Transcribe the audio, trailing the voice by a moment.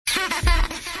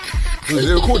Is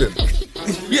it recording?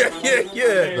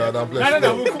 Yeah. Nah, bless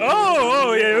you.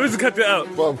 Oh, yeah, let's cut that out.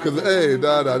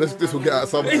 Because, this will get out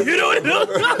somewhere. You know what?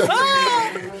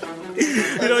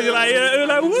 You're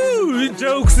like, woo,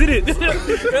 jokes in it.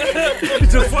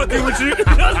 Just fucking with you.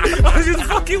 I was just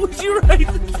fucking with you, right?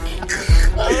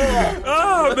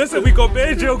 Listen, we got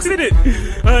bad jokes in it.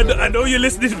 I know you're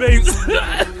listening, babes.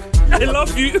 I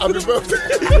love you. Happy birthday.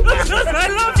 I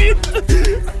love you.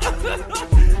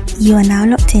 You are now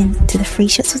locked in to the Free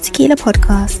Shots of Tequila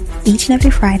podcast each and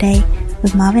every Friday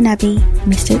with Marvin Abbey,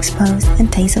 Mr. Exposed, and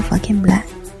Taser fucking Black.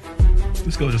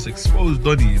 This girl just exposed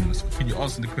Doddy in this. Can you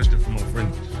answer the question from our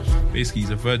friend? Basically, he's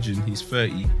a virgin, he's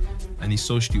 30, and he's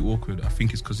socially awkward. I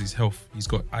think it's because of his health. He's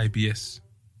got IBS.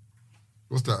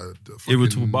 What's that?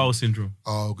 Irritable bowel syndrome.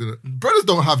 Oh, good. Brothers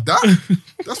don't have that.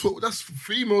 That's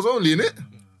females only, innit?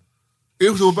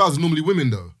 Irritable bowels are normally women,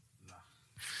 though.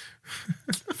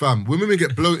 Fam, when women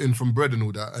get bloating from bread and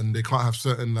all that, and they can't have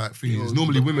certain like things, it's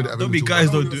normally women that have. Don't be guys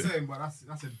don't do it. Saying, but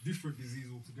that's a different disease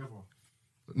altogether.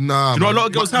 Nah, do you know what a lot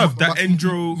of girls have? That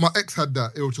endro. My ex had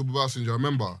that irritable bowel syndrome. I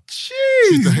remember.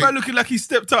 Jeez, man, looking like he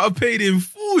stepped out of paid in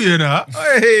full, you know.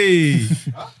 Hey,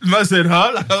 man said,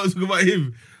 huh? Like I was talking about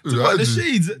him. Talking about the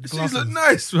shades. The shades look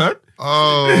nice, man.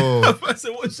 Oh, I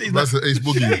said, what shades? That's an Ace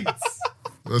Boogie.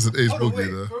 That's an Ace Boogie,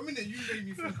 wait, though. for a minute, you made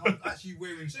me think I'm actually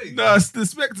wearing shades. Nah, it's the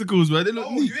spectacles, man. They look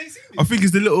neat. You ain't seen it? I think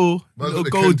it's the little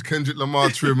gold. Kendrick Lamar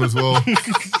trim as well. I've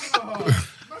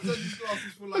had these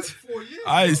glasses for like 4 years.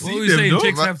 I ain't What seen were you them, saying? though.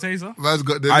 Chicks have Taser? Man's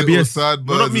got the IBS. little sideburns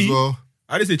No, not me. as well.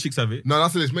 I didn't say chicks have it. No,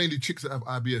 that's it. It's mainly chicks that have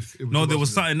IBS. No, there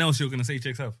was something else you were going to say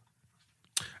chicks have.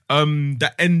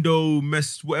 The endo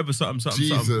mess, whatever, something.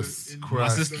 Jesus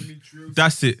Christ.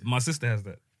 That's it. My sister has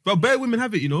that. But bare women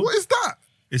have it, you know. What is that?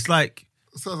 It's like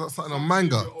It sounds like something on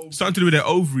manga. something to do with their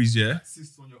ovaries, yeah.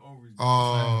 Cyst on your ovaries.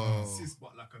 Oh. Cyst,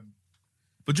 but like a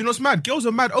But you know what's mad? Girls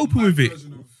are mad open with it.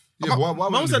 version of. Yeah, why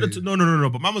Mum was at the no.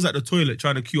 But Mum was at the toilet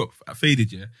trying to queue up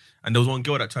faded, yeah. And there was one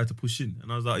girl that tried to push in,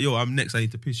 and I was like, "Yo, I'm next. I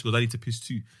need to piss." She goes, "I need to piss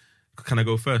too. Can I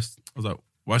go first?" I was like,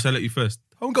 "Why should I let you first?"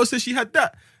 Home girl says she had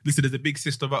that. Listen, there's a big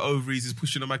cyst of her ovaries. It's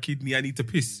pushing on my kidney. I need to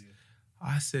piss.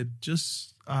 I said,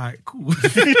 "Just all right, cool."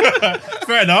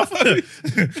 Fair enough. Like,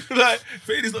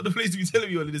 faded's not the place to be telling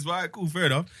me all of this. But all right, cool, fair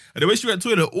enough. And then when she went to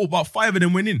the toilet, all about 5 of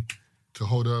them went in. to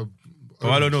hold her. Oh,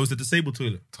 I don't know. It was the disabled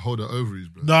toilet. To hold her ovaries,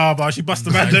 bro. Nah, but she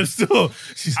busted man them still.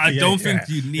 I don't think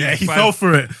you need Yeah, he five- fell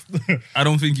for it. I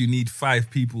don't think you need 5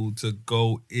 people to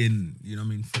go in, you know what I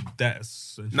mean, for that.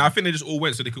 Nah, I think they just all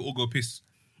went so they could all go piss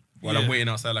while I'm waiting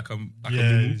outside like a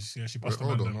Yeah, boo-boo. she busted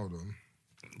Hold man on, them. hold on.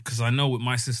 Because I know with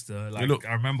my sister, like, look.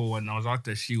 I remember when I was out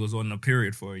there, she was on a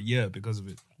period for a year because of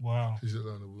it. Wow. She said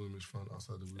down the womb is front,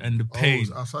 outside the womb. And the Oh, pain.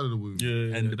 it's outside of the womb.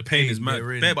 Yeah, And the the pain pain is mad.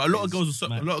 therein Yeah, but a lot of is girls,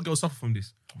 mad. a lot of girls suffer from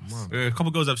this. Man. A couple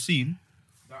of girls I've seen.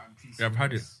 That and PCOS. Yeah, I've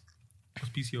had it. What's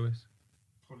PCOS?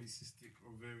 Polycystic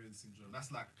ovarian syndrome.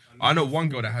 That's like. I know one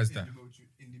girl that has that.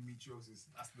 Endometriosis.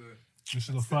 That's the. This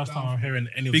is the first time I'm hearing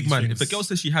any of Big these man. things. If the girl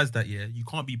says she has that, yeah, you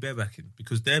can't be barebacking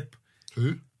because their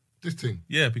Who? This thing.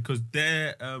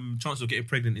 chance of getting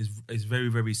pregnant is very,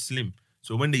 very slim.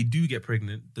 So when they do get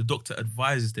pregnant, the doctor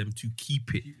advises them to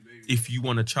keep it if you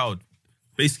want a child.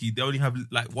 Basically, they only have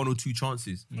like 1 or 2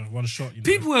 chances. No, one shot. You know.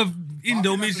 People have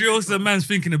endometriosis, man's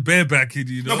thinking of barebacking,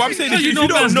 you know. No, but I'm saying if you know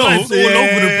don't man's know, life's all yeah,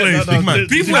 over the place. big man.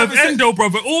 People have endo, bro,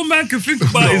 but all man can think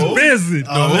about is bears.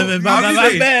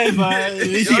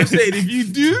 I'm saying if you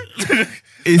do,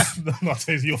 it's. No,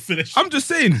 you're finished. I'm just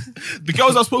saying, the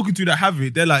girls I've spoken to that have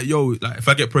it, they're like, yo, like if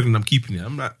I get pregnant, I'm keeping it.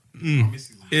 I'm like,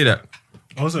 hear that?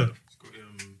 Also,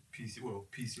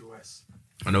 PCOS.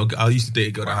 I know. I used to date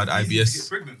a girl that had It's easy to IBS. get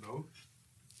pregnant though.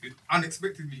 It's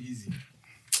unexpectedly easy.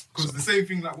 Because the same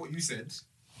thing like what you said,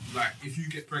 like if you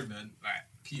get pregnant, like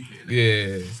keep it.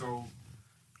 Yeah. So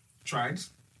tried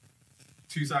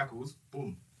 2 cycles,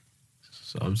 boom,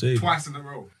 So I'm saying. twice in a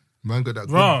row. Man got that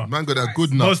good. Raw. Man got that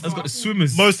good nut. That's got the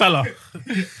swimmers. Mo Salah.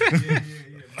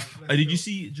 Did you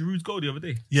see Giroud's goal the other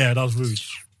day? Yeah, that was rude.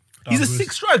 That He's a was rude.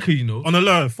 sick striker, you know. On the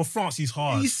low for France, he's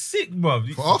hard. He's sick,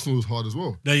 bruv. For Arsenal, it was hard as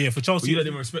well. Yeah, for Chelsea. You don't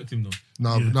even respect him though.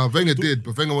 Now Wenger did,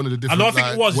 but Wenger wanted a I different. don't think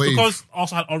it was wave. because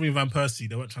Arsenal had Henri Van Persie.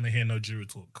 They weren't trying to hear no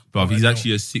Giroud talk. Bruv, he's They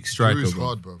actually a sick striker, Giroud's bro.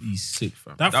 hard, bruv. He's sick,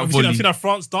 fam. That, have you seen that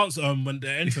France dance when the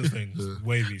entrance thing?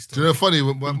 Wavy Do you stuff. know funny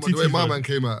when the way Umtiti, my bro. man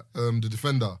came at the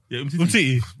defender, Yeah,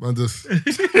 Umtiti. man just.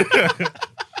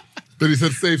 Then he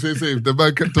said save. The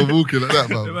man kept on walking like that,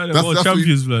 man. The man are world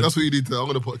champions, man. That's what you need to. I'm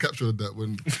gonna put a capture on that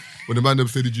when the man them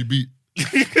say, "Did you beat?"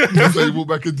 That's how you walk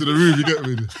back into the room. You get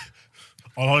me?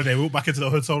 On holiday, we walked back into the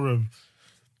hotel room.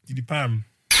 Did you Pam?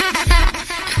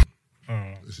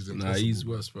 This is Nah, impossible. he's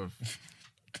worse, bruv.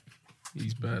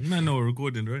 He's bad. Man, no, we're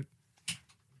recording, right?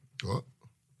 What?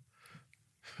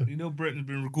 You know, Brenton's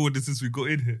been recording since we got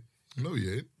in here. No,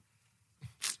 you ain't.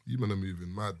 You man are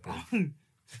moving mad, bro.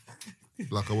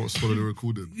 Like I won't swallow the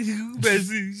recording. You better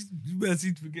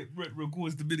see to forget Brent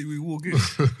records the minute we walk in.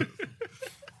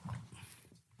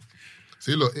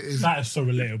 See, look, it is so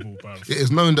relatable, bro. it is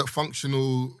known that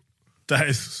functional That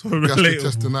is so relatable.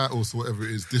 gastrointestinal, or whatever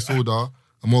it is, disorder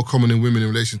are more common in women in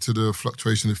relation to the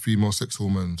fluctuation of female sex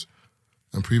hormones.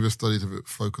 And previous studies have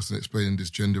focused on explaining this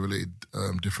gender-related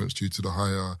difference due to the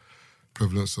higher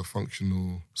prevalence of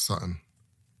functional Saturn.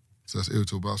 So that's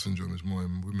irritable bowel syndrome is more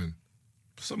in women.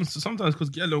 Sometimes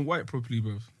because yellow and white properly,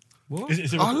 bro. What?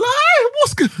 Is it I lie.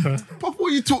 What's good, Bob?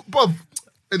 What you talk, Bob?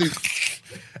 Anyway,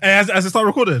 Hey, has it started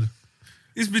recording?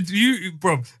 It's been you,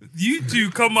 bro. You two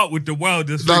come up with the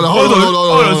wildest. no, things. hold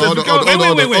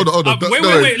on.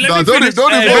 Wait. Let me finish.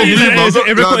 Don't involve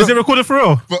me, bro. Is it recorded for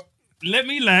real? Let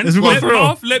me land. It's Let for real.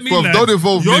 off. Let me Bruv, land. don't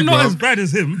involve You're me, not bruv. as bad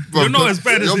as him. Bruv, You're not as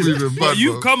bad as you're him. moving But mad,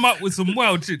 you bruv. come up with some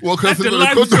wild shit. Well, 'cause At the the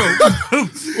live condom-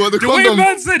 show. Well, the The way condom-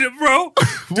 man said it, bro.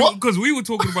 What? Because we were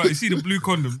talking about, you see the blue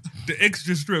condoms, the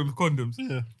extra strength condoms.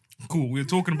 Yeah. Cool. We were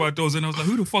talking about those, and I was like,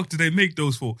 who the fuck did they make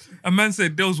those for? A man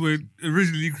said those were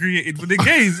originally created for the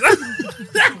gays.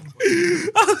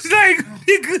 I was like,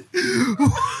 nigga,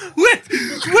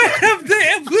 where have they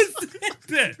ever said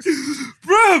that?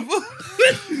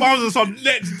 Bro. Mine was on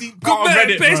next deep part of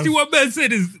Reddit, Basically, bro. what man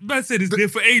said is they're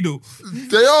for anal.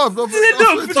 They are. No,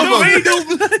 anal.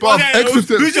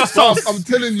 Who's your sauce? I'm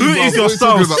telling you, Who bruv, is your what you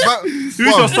talking sauce? about? Who's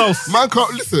your sauce? Man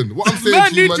can't listen. What I'm saying Man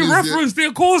to you, need to man, is, reference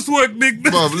their coursework, big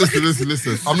man. bruv,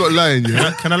 listen. I'm not lying,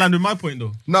 yeah. Can I land with my point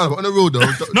though? No, but on the real though.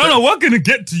 No, we're gonna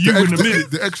get to you in a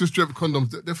minute. The extra strength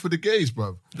condoms, they're for the gays,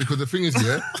 bruv. Because the thing is,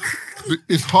 yeah,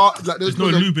 it's hard. Like there's No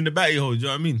lube in the batty hole. Do you know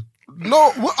what I mean?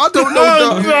 No, I don't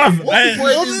know that. bruv. What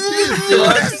point is this?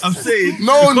 Yeah? I'm saying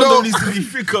No, the no. condom needs to be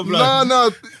thick up, like.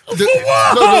 No. For what?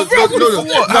 I don't know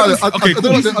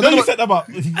Don't what- set them up.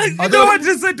 I know what I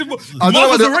just said to Mark. I don't know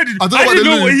Mark was about the- already. I don't know I about didn't the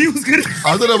know what lube. he was gonna.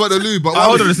 I don't know about the lube, but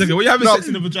Hold on a second. When you're having No. sex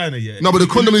in the vagina, yeah. No, but the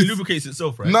condom it is- lubricates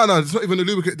itself, right? No, it's not even the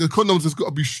lubricant. The condoms has got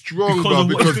to be strong, Because bro. of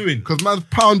what it's doing. Because man's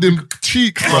pounding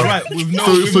cheeks, bro. All right. With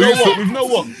no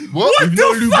what? What? With no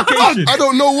lubrication. I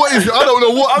don't know what is it. I don't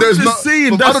know what. I'm there's just not,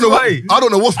 saying, but I don't that's know why. I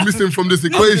don't know what's missing from this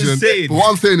equation. saying. But what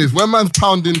I'm saying is, when man's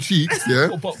pounding cheeks, yeah,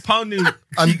 But pounding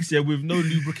cheeks, yeah, with no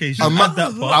lubrication. a Add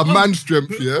that part. man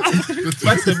strength, yeah,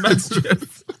 That's a man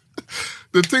strength.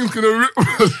 the thing's gonna rip.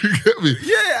 You get me?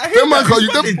 Yeah, I hear Them man that. can't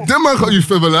It's funny. them man can't use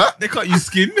feather that. They cut you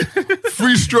skin.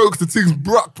 3 strokes, the thing's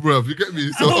brucked, bruv. You get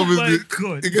me? So Oh my obviously,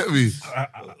 God. you get me?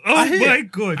 Oh my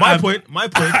god. My point.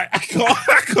 I can't.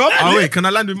 Oh wait, can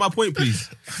I land with my point, please?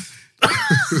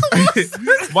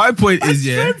 My point is,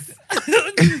 yeah.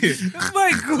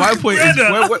 My god. My point is,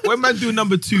 brother. when man do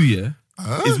number 2, yeah,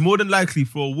 it's more than likely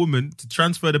for a woman to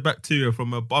transfer the bacteria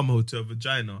from a bumhole to a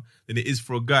vagina than it is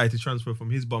for a guy to transfer from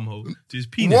his bumhole to his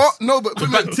penis. What? No, but The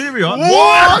bacteria.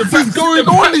 What is going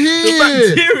on The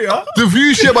here? bacteria. The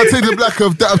view share by Taylor Black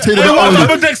of that of Taylor Hey, what Black.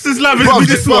 number Dexter's Lab is with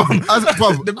this one?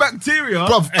 The bacteria.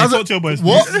 Hey, talk to your boys,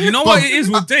 What? please. You know what it is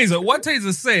with Taser? What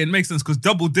Taser's saying makes sense because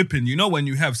double dipping, you know, when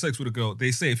you have sex with a girl,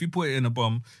 they say if you put it in a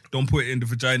bum, don't put it in the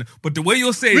vagina. But the way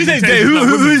you're saying Who's it they? tells you that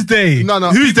women- Who's they? No.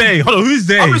 Who's they? Hold on, who's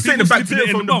they? I'm just saying the People bacteria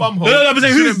sleeping from in the the bum. bumhole. No, I'm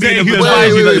saying who's they? Who Wait,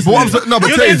 advised you but what I'm that? saying, no, but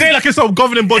You're Taze, saying like it's some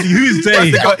governing body. Who's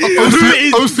they?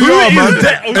 OCR, man.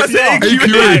 OCR.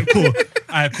 AQA. Alright, cool.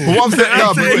 Alright, cool. But what I'm saying,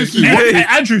 nah, but listen, Hey,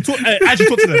 Andrew, talk to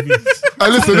them.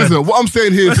 please. listen. What I'm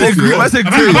saying here, Taze, I said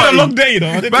I've green had a party. long day, you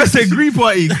know. I said green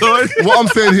party. God. what I'm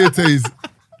saying here, Taze,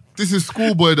 this is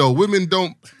schoolboy though. Women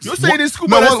don't. You're saying it's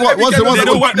schoolboy, No, that's every girl, they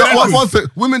don't wipe their ass. one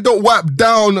second. Women don't wipe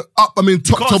down, up. I mean,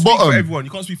 top You to can't speak for bottom. everyone.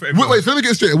 You can't speak for everyone. Wait, so let me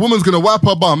get it straight. A woman's gonna wipe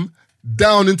her bum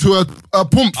down into her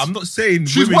pumps. I'm not saying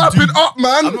She's women wiping do. up,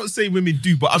 man. I'm not saying women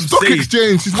do, but I'm Stock saying.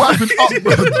 exchange. She's wiping up,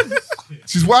 bro.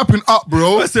 She's wiping up,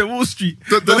 bro. I said Wall Street.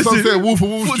 That's what I'm saying. Wolf of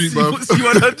Wall Street, bro. FTSE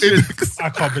 100. I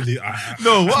can't believe.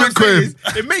 No, what I'm Bitcoin. saying is,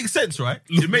 it makes sense, right?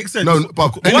 It makes sense. No,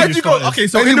 but why any- do you go? Okay,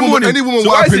 so any in the woman- morning, any woman so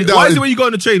why is wiping it, down Why is is- it when you go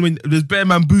on the train when there's bare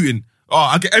man booting? Oh,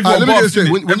 I get everyone. Let me get it barbs, straight.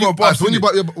 innit? When Everyone barbs, you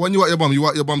innit?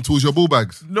 wipe your bum towards your ball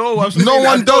bags. No, I'm No saying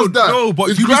one that. does that. No, but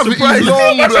it's you'd be gravity's surprised.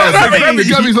 long, bro. Gravity.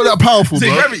 Gravity's not that powerful, Say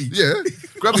bro. gravity. Yeah,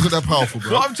 gravity's not that powerful,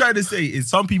 bro. What I'm trying to say is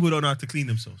some people don't know how to clean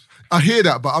themselves. I hear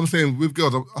that, but I'm saying with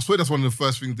girls, I swear that's one of the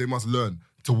first things they must learn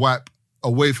to wipe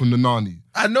away from the nanny.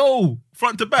 I know,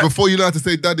 front to back. Before you learn to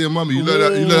say daddy and mummy, you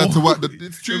learn how to whack the.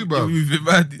 It's true, bro.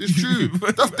 It's true.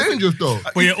 That's dangerous, though.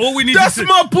 But yeah, all we need That's to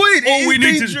my point. all we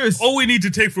need dangerous. to all we need to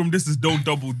take from this is don't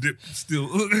double dip still.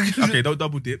 Okay, don't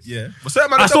double dip. Yeah, but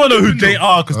certain man I are still want to know double who they dipping,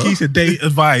 are because Keith said they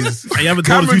advise. And you haven't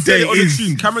told us Cameron who said they it on the is.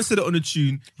 tune. Cameron said it on the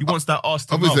tune. He wants that ass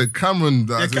to I've mouth. said Cameron,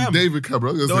 that's Cam. David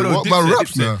Cameron. I was No, gonna say, what Dip my said,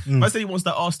 raps Dip now? said. I say he wants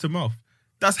that ass to mouth.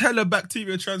 That's hella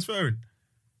bacteria transferring.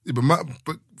 Yeah,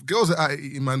 but girls are out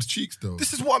eating man's cheeks, though.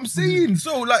 This is what I'm saying.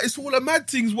 So, like, it's all a mad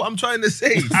things. What I'm trying to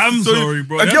say. I'm So, sorry,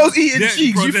 bro. A girl's eating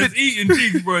cheeks. Bro, You that's fit. eating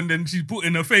cheeks, bro, and then she's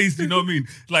putting her face, you know what I mean?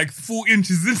 Like 4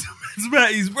 inches into his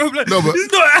matties, bro. Like, No, but-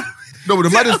 it's not. No, but the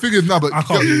maddest thing is, but I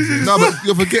can't believe this. no, but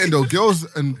you're forgetting though. Girls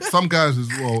and some guys as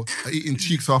well are eating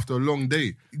cheeks after a long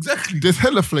day. Exactly. There's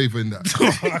hella flavour in that.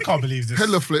 I can't believe this.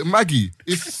 Hella flavour. Maggie,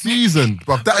 it's seasoned,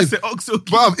 bruv. That I is, said oxo.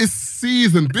 bruv, it's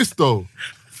seasoned Bisto.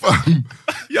 Fam,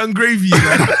 Young gravy.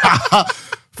 Man.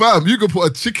 fam, you can put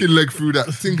a chicken leg through that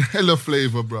thing. Hella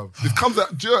flavour, bruv. It comes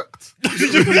out jerked.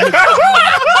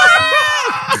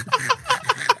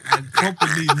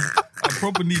 I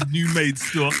proper need new mates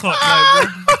still. I can't lie,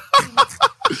 bro.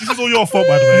 This is all your fault,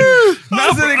 by the way.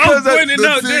 No, said it I'm comes out- pointing The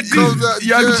out thing that comes out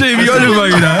Young jerked. Jamie Oliver,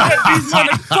 you know. these men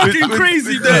are fucking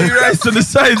crazy, Dirty man. rice on the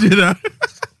side, you know.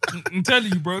 I'm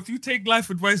telling you, bro. If you take life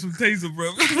advice from Taser,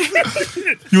 bro,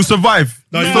 You'll survive.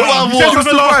 No, you Survive said what?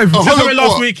 something last, A you said whole something lot.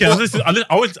 last week. Yeah,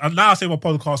 now I say my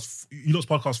podcast. You lot's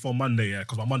podcast for Monday, yeah,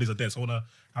 because my Mondays are dead. So I want to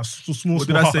have small. What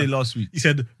did I say last week? You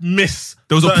said miss.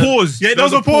 There was a certain- pause. Yeah, there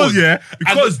was a pause. Yeah,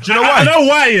 Because, And do you know why? I know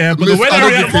why. Yeah, but the way Miss they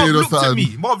Uneducated. react. or Marv looked at something.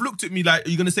 me. Marv looked at me like, "Are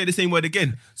you gonna say the same word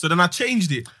again?" So then I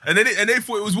changed it, and then they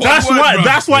thought it was one That's word. why. bruv.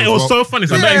 That's why it was Yeah. so funny.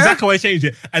 So I know Yeah. exactly why I changed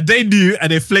it, and they knew,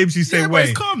 and they flamed you same Yeah, but way.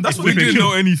 it's calm. That's It's what we wicked. didn't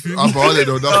know anything. I didn't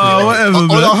know nothing. Oh, whatever, All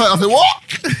man. I heard, I said, what?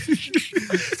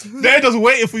 They're just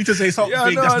waiting for you to say something Yeah, I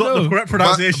know, that's I not know. the correct Man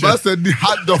pronunciation. said the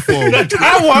had the phone.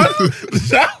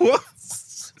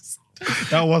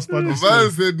 That was funny. Man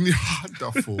said the had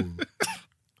the phone.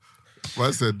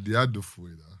 Man said the had the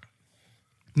phone.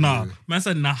 Nah, man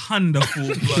said nahanda full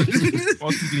blood. I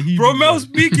was speaking Hebrew, Bro, man bruv. was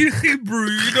speaking Hebrew,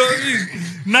 you know what I mean?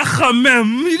 Nachamem,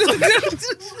 you know.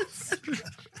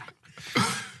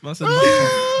 I said,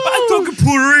 I talking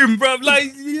Purim, bro.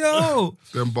 Like, yo.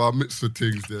 Them bar mitzvah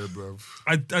things there, bruv.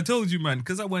 I told you, man,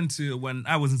 because when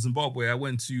I was in Zimbabwe, I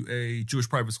went to a Jewish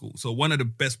private school. So one of the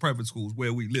best private schools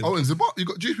where we lived. Oh, in Zimbabwe, you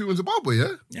got Jewish people in Zimbabwe,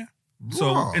 yeah? Yeah.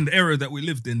 So Wow. in the area that we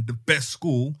lived in, the best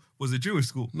school was a Jewish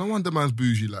school. No wonder man's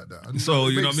bougie like that. So,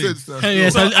 It you know makes what I mean? sense that Hey,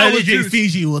 yes, still- I was drink Jewish.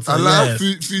 Fiji water. I like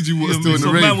yes. Fiji You know water what I still mean? in the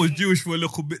So rain. man was Jewish for a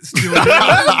little bit still. So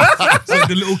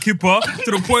the little kippah,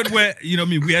 to the point where, you know what I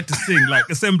mean, we had to sing like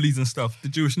assemblies and stuff, the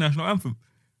Jewish national anthem.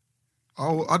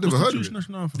 Oh, I never heard of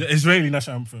it. The Israeli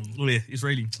national anthem. Oh, yeah,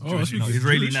 Israeli. that's Jewish, wicked.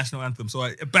 Israeli Jewish. national anthem. So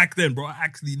back then, bro, I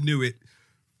actually knew it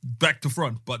back to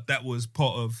front, but that was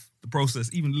part of the process,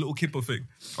 even the little kippah thing.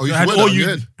 Oh, you had should wear all that on you- your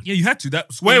head. Yeah, you had to. That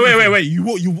was school Wait.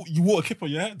 uniform. You wore a kip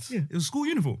on your head? Yeah, it was school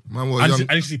uniform. Man wore I a need young,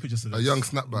 to see pictures of a this. young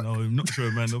snapback. No, I'm not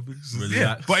sure, man. No, Relax,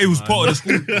 yeah, but it was part of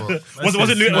the school. Well,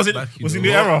 Was it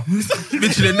new era?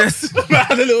 Mitchell and Ness. Man,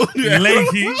 a little new era.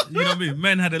 Lakey, you know what I mean?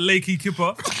 Men had a Lakey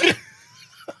kippah.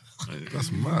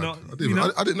 That's mad. No, I you didn't,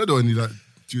 know- I didn't know there were any like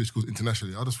Jewish schools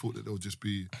internationally. I just thought that they would just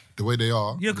be the way they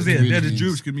are. Yeah, because the they're the communities.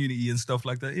 Jewish community and stuff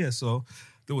like that. Yeah, so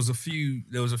there was a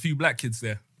few black kids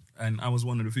there, and I was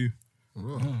one of the few,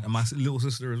 and my little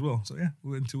sister as well. So yeah,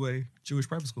 we went to a Jewish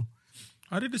private school.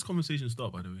 How did this conversation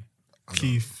start, by the way?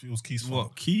 Keith. It was Keith's fault.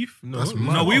 What? Keith? No, That's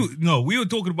mad. We were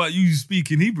talking about you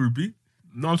speaking Hebrew, B.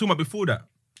 No, I'm talking about before that.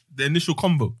 The initial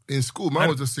combo. In school, man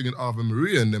was just singing Ave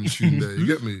Maria and them tune there. You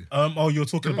get me? You're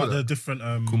talking Remember about the that? different.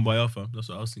 Kumbaya, fam. That's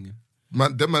what I was singing.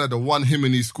 Man, them man had the one hymn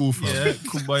in his school, fam. Yeah,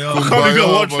 Kumbaya. Can't believe you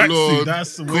got one my tracksuit. Lord.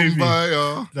 That's wavy.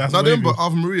 Kumbaya. That's Now, then, wavy. but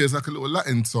Ave Maria is like a little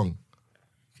Latin song.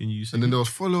 Can you sing? And then there was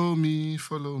Follow Me,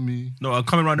 Follow Me. No, I'm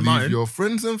coming around the Leave mountain. your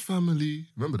friends and family.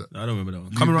 Remember that? I don't remember that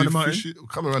one. Coming around the mountain.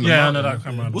 Coming around the Yeah, I mountain. know that.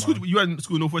 Come around. What school? You had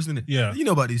school in Northwest, didn't it? Yeah. You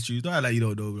know about these tunes. Don't act like you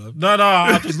don't know, bro. No,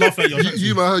 I just laugh at your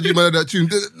You might heard you might have that tune.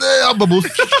 There are bubbles.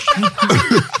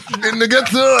 In the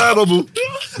ghetto, ah, bubble. In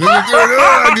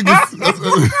the ghetto,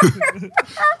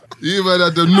 you might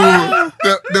have them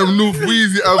new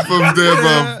Wheezy anthems there,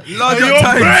 bro. Larger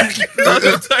times.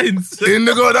 Larger times. In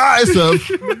the God I serve.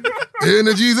 In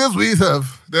the Jesus we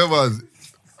serve. There was.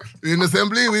 In the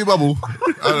assembly we bubble.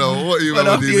 I don't know what you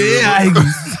might do. Yeah,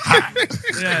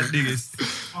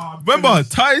 niggas. Remember,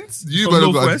 Tynes? You from might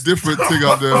have got a Northwest. different thing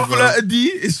out there, Buffalo bro. D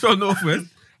is from Northwest.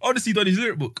 Honestly, done his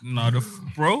lyric book. Nah, the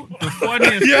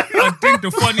funniest. I think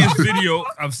the funniest video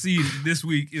I've seen this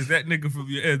week is that nigga from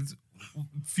your ends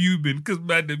fuming because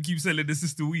man them keep selling the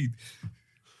sister weed.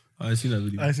 I seen that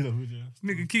video. I see that video.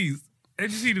 Nigga Keys.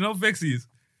 Have you seen it? How vexed he is?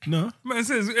 No. Man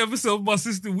says, whoever sells my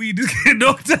sister weed is getting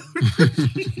knocked out.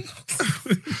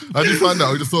 How did you find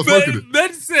out? You just started smoking it.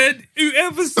 Man said,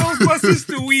 whoever sells my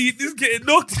sister weed is getting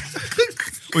knocked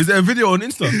out. Was there a video on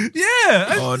Insta?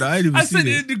 Yeah. Oh, no, I didn't even I see said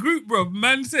it. it in the group, bro.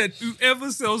 Man said,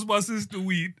 whoever sells my sister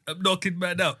weed, I'm knocking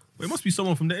man out. Well, it must be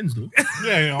someone from the ends, though.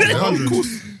 Yeah, Yeah, 100. of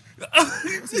course. I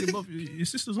said, your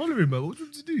sister's hollering, man. What do you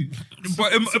want to do?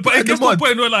 But it gets to the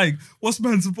point where, like, what's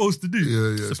man supposed to do?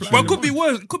 Yeah, it's true. But it could be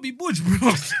worse. It could be Budge, bro.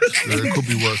 Yeah, it could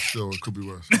be worse still. It could be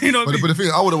worse. You know what I But, mean? but the thing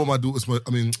is, I wouldn't want my daughter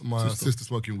my sister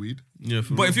smoking weed. Yeah,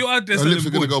 for But if you're out there Her selling lips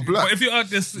are gonna Budge, go black. but if you're out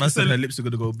there man said her selling, lips are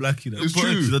gonna go black, you know. It's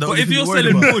true. So but if you're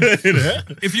selling Budge,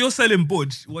 if you're selling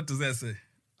Budge, what does that say?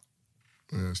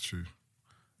 Yeah, it's true.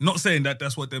 Not saying that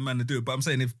that's what their man are doing, but I'm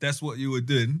saying if that's what you were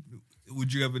doing,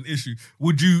 would you have an issue?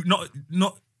 Would you not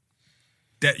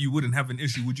that you wouldn't have an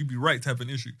issue? Would you be right to have an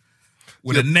issue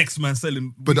with the next man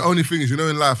selling? But the only thing is,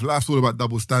 in life's all about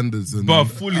double standards and, But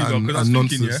fully, though, 'cause I was and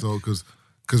thinking, nonsense. So,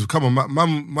 because come on,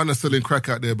 man are selling crack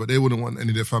out there, but they wouldn't want any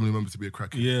of their family members to be a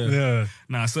crackhead. Yeah. Yeah.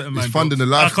 Nah, certain man. It's funding don't-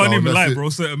 the lifestyle, I can't even that's lie, it. bro.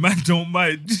 Certain man don't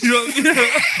mind. You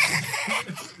know?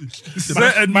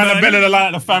 Certain Man, man, better than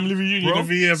like the family reunion bro,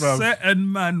 every year, bro.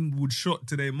 certain man would shot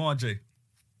today, Marjay.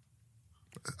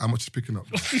 How much is picking up?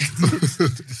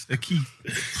 The key.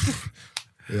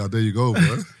 Yeah, there you go,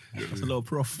 bro. That's a little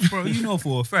prof. Bro, you know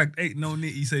for a fact, ain't no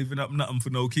nitty saving up nothing for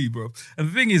no key, bro. And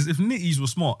the thing is, if nitties were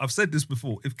smart, I've said this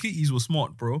before, if kitties were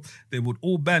smart, bro, they would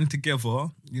all band together,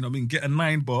 you know what I mean, get a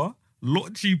 9-bar,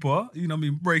 lot cheaper, you know what I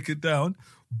mean, break it down,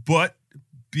 but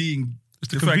being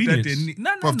the fact that convenience.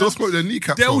 they're... Bruv, don't smoke their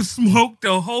kneecaps They'll off. smoke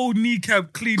the whole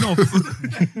kneecap clean off.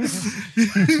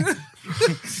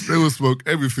 They will smoke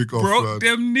everything off, Bro, man.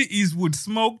 them nitties would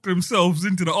smoke themselves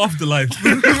into the afterlife.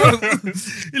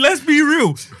 Let's be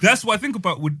real. That's what I think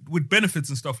about with benefits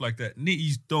and stuff like that.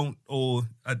 Nitties don't,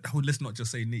 let's not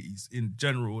just say nitties. In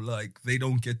general, like, they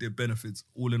don't get their benefits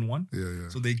all in one. Yeah.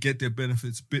 So they get their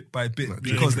benefits bit by bit Like,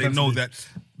 because they know incrementally. that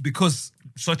because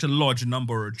such a large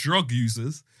number are drug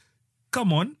users.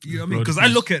 Come on, you know what I mean? Bro, Because this I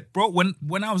is- look at, bro,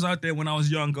 when I was out there, when I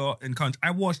was younger in country,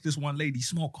 I watched this one lady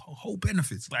smoke her whole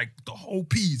benefits, like the whole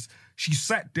piece. She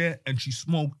sat there and she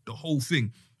smoked the whole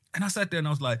thing. And I sat there and I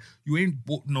was like, you ain't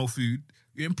bought no food.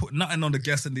 You ain't put nothing on the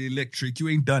gas and the electric. You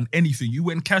ain't done anything. You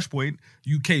went cash point,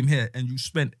 you came here and you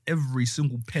spent every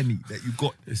single penny that you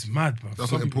got. It's mad, bro. That's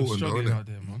Some not people important, though, struggling isn't it? out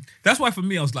there, man. That's why for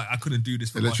me, I was like, I couldn't do this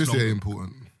for Electricity much ain't longer.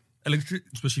 important.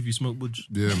 Especially if you smoke budge.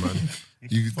 Yeah, man.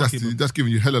 Fuck it, man. That's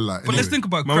giving you hella light. But let's think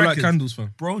about Man, we like crackheads. candles,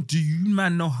 fam. Bro, do you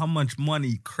man know how much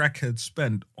money crackheads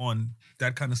spend on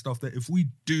that kind of stuff? That if we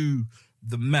do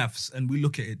the maths and we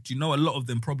look at it, do you know a lot of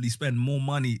them probably spend more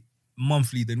money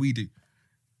monthly than we do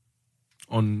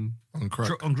On on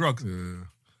crack. on drugs? Yeah.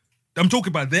 I'm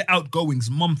talking about their outgoings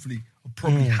monthly are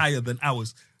probably higher than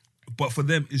ours. But for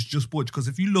them, it's just budge. Because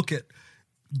if you look at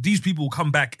these people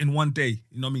come back in one day,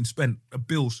 you know what I mean, spend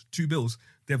two bills.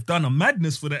 They've done a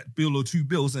madness for that bill or 2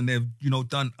 bills, and they've, you know,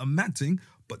 done a mad thing,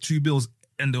 but 2 bills,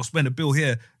 and they'll spend a bill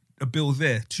here, a bill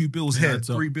there, 2 bills here, adds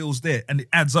up. 3 bills there, and it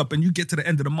adds up, and you get to the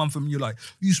end of the month and you're like,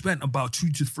 you spent about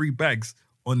 2 to 3 bags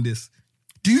on this.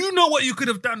 Do you know what you could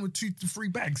have done with 2 to 3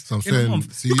 bags So I'm in a saying,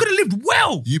 month? see- You could have lived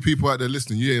well. You people out there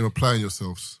listening, you ain't applying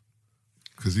yourselves.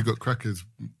 Because you got crackers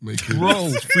making Bro.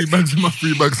 3 bags a month.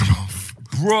 3 bags a month.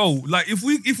 Bro, like if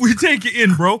we take it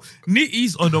in, bro,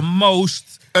 nitties are the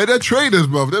most. Hey, they're traders,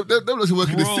 bruv. Them actually work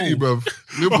in the Bro. city, bruv.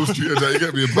 Liverpool Street and that, you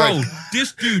get me a Bro, bag.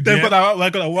 this dude, They've yeah, got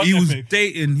that work he was ethic.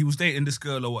 dating this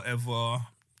girl or whatever.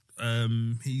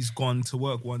 He's gone to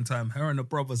work one time. Her and her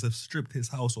brothers have stripped his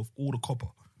house of all the copper.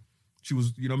 She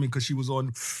was, you know what I mean, because she was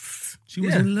on. She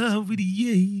was in love with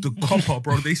the copper,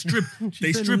 bro. They stripped fell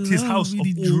in his love house of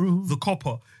with the all drug. the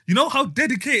copper. You know how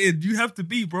dedicated you have to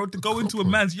be, bro, to go into a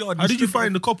man's yard. How did you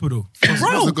find the copper, though? Bro,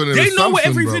 Must've gone in they with know where Samsung,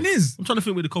 everything bro. is. I'm trying to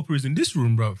think where the copper is in this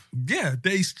room, bruv. Yeah,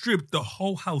 they stripped the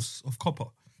whole house of copper.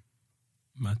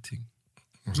 Mad thing.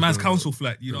 Man's council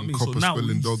flat, you know what I mean? So Copper now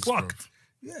spilling we dogs, fucked. bruv.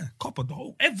 Yeah, copper, the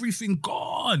whole everything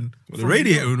gone. The From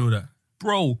radiator the- and all that.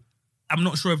 bro. I'm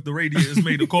not sure if the radiator is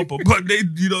made of copper, but they,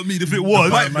 you know what I mean. If it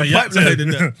was,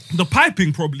 the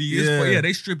piping probably is. But Yeah. yeah,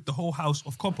 they stripped the whole house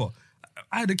of copper.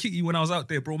 I had a kitty when I was out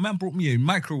there, bro. Man brought me a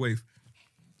microwave,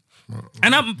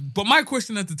 but my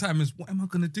question at the time is, what am I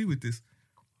gonna do with this?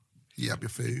 Yeah, your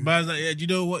food. Man's like, yeah, do you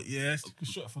know what? Yeah, it's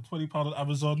shot for £20 on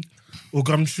Amazon or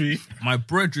Gumtree. My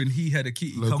brethren, he had a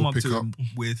kitty Local come up to pickup. him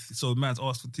with, so man's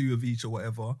asked for 2 of each or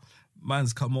whatever.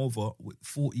 Man's come over with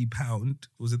 £40.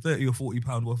 Was it £30 or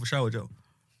 £40 worth of shower gel?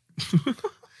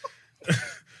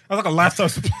 like a lifestyle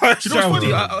supply. Do you know what's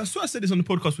funny? I swear I said this on the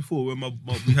podcast before when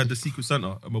we had the Secret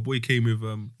Santa and my boy came with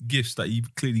gifts that he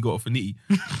clearly got off of Nitty.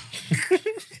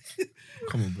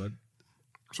 Come on, blood.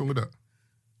 What's wrong with that?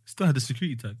 Still had the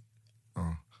security tag.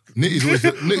 Oh. Nitty's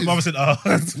always, Mama said,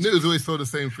 Nitty's always throw the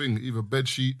same thing. Either bed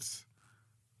sheets.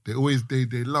 They always they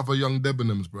love a young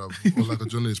Debenhams, bruv, or like a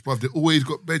journalist, bruv. They always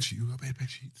got bed sheets. You got bed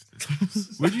sheets.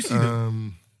 Where'd you see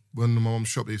them? When my mum's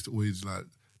shop, they used to always like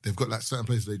they've got like certain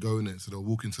places they go in it, so they'll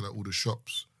walk into like all the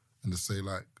shops and they say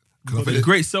like. But they're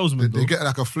great salesmen. They get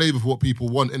like a flavour of what people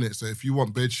want in it. So if you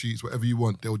want bed sheets, whatever you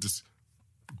want, they'll just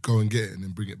go and get it and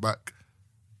then bring it back.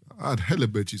 I had hella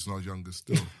bed sheets when I was younger.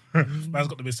 Still, man's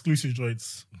got them exclusive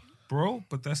joints. Bro,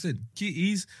 but that's it.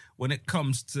 Kitties, when it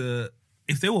comes to,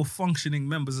 if they were functioning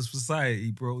members of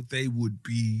society, bro, they would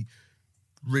be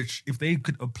rich. If they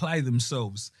could apply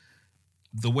themselves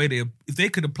the way if they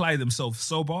could apply themselves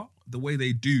sober, the way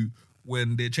they do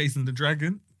when they're chasing the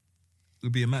dragon, it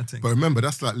would be a mad thing. but remember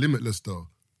that's like limitless though.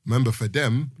 Remember for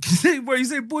them, You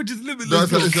say, boy, just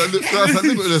limitless. that's like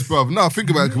limitless, bruv. No, think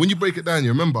about it. When you break it down, you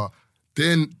remember.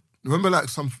 Then remember like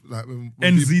some like when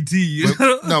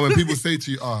NZT. when people say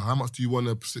to you, how much do you want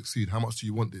to succeed? How much do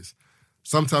you want this?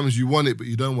 Sometimes you want it, but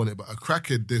you don't want it. But a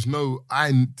crackhead, there's no,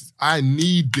 I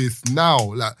need this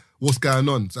now. Like, what's going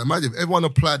on? So imagine if everyone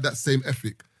applied that same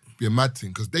ethic, it'd be a mad thing.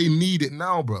 Because they need it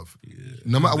now, bruv. Yeah.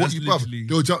 No matter what you, bruv.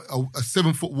 They'll jump a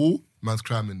 7-foot wall, man's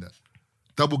climbing that.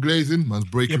 Double glazing, man's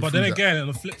breaking Yeah, but through then that. again, on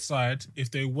the flip side, if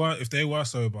they were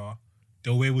sober,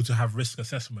 they'll be able to have risk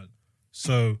assessment.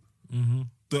 So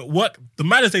the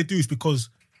matters they do is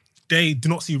because they do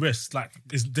not see risks. Like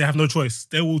they have no choice.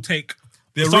 They will take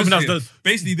something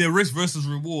basically their risk versus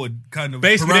reward kind of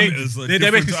basically parameters. They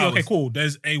basically say, okay, cool.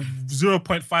 There's a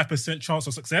 0.5% chance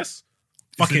of success.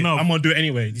 Fuck it, enough. I'm gonna do it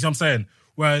anyway. You see what I'm saying?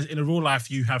 Whereas in a real life,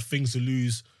 you have things to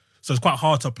lose, so it's quite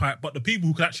hard to apply. But the people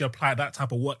who can actually apply that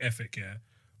type of work ethic,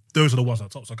 those are the ones on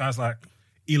top. So guys like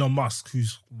Elon Musk,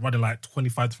 who's running like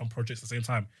 25 different projects at the same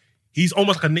time, he's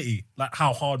almost like a nitty, like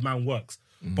how hard man works.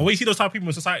 But when you see those type of people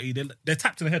in society, they're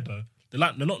tapped in the head though. They're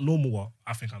not normal. Well,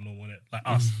 I think I'm normal in it. Like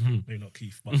us, maybe not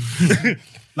Keith, but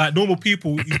like normal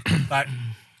people, like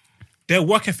their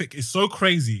work ethic is so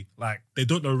crazy. Like they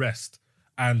don't know rest,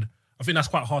 and I think that's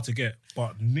quite hard to get.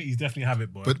 But nitties definitely have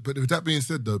it, boy. But with that being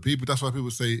said, though, that's why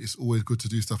people say it's always good to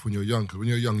do stuff when you're young. Because when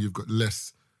you're young, you've got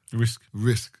less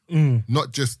risk.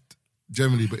 Not just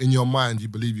generally, but in your mind, you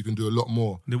believe you can do a lot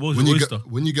more.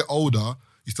 When you get older,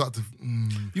 you start to.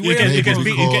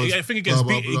 It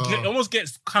almost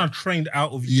gets kind of trained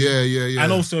out of you. Yeah.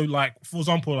 And also, like, for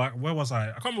example, like, where was I?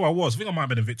 I can't remember where I was. I think I might have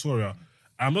been in Victoria.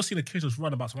 I'm not seeing the kids just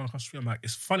run about to run across the street. I'm like,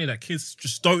 it's funny that kids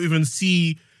just don't even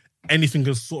see anything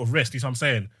as sort of risk. You know what I'm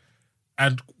saying?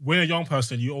 And when you're a young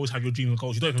person, you always have your dreams and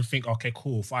goals. You don't even think, okay,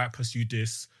 cool, if I pursue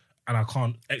this and I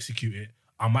can't execute it,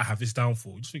 I might have this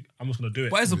downfall. You just think, I'm just going to do it.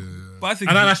 But I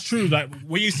think... And that's true. Like,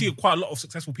 when you see quite a lot of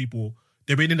successful people,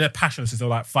 they've been in their passion since they were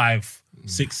like 5,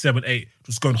 6, 7, 8,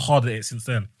 just going hard at it since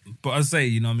then. But I say,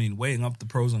 you know what I mean, weighing up the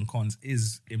pros and cons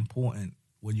is important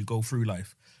when you go through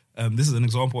life. This is an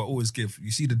example I always give.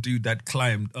 You see the dude that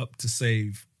climbed up to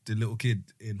save the little kid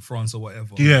in France or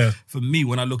whatever. Yeah. For me,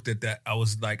 when I looked at that, I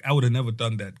was like, I would have never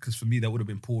done that because for me, that would have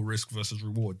been poor risk versus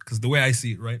reward. Because the way I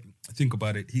see it, right? Think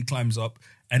about it. He climbs up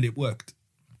and it worked.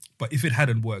 But if it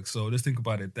hadn't worked, so let's think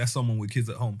about it. That's someone with kids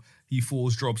at home. He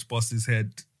falls, drops, busts his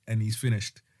head, and he's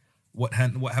finished. What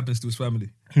happens to his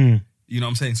family? You know what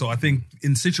I'm saying? So I think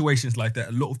in situations like that,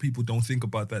 a lot of people don't think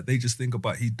about that. They just think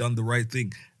about he'd done the right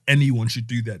thing. Anyone should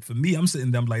do that. For me, I'm sitting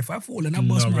there, I'm like, if I fall and I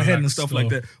bust my head and stuff like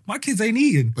that, my kids ain't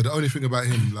eating. But the only thing about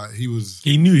him, like, he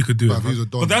knew he could do it. He was a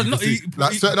don. But that's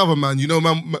not... certain other man, you know,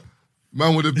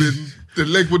 man would have been, the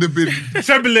leg would have been,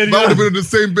 trembling. Man would have been on the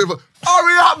same bit,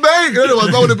 hurry up, mate. You know,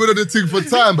 man would have been on the thing for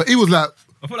time, but he was like,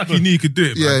 I felt like he knew he could do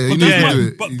it, man. Yeah, he knew he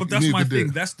could do it. But that's my thing.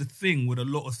 That's the thing with a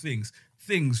lot of things.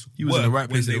 Things he was in the right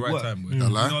place at the right time. You know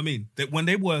what I mean? That when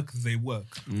they work, they work.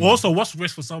 Also, what's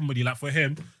risk for somebody? Like for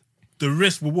him, the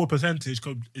risk reward percentage is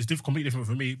completely different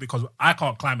for me because I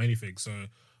can't climb anything. So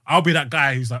I'll be that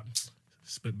guy who's like, it's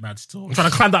a bit mad still. I'm trying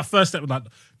to climb that first step. Like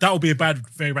that would be a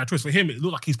very bad choice for him. It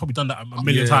looked like he's probably done that a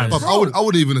million times. But I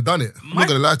wouldn't even have done it. I'm not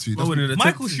gonna lie to you.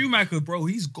 Michael Schumacher, bro,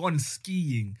 he's gone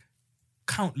skiing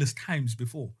countless times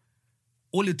before.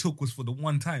 All it took was for the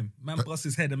one time. Man bust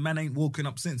his head and man ain't woken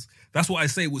up since. That's what I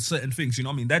say with certain things, you know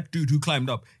what I mean? That dude who climbed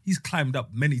up, he's climbed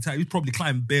up many times. He's probably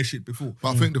climbed bare shit before.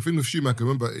 But I think the thing with Schumacher,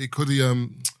 remember, because he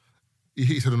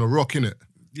hit his head on a rock, innit?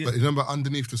 Yeah. But remember,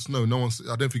 underneath the snow, no one.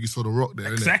 I don't think you saw the rock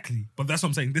there. Exactly. But that's what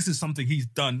I'm saying. This is something he's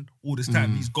done all this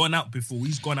time. He's gone out before.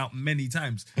 He's gone out many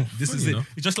times. This is it. know.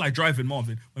 It's just like driving,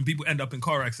 Marvin. When people end up in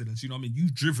car accidents, you know what I mean?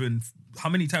 You've driven, how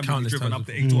many times Countless have you driven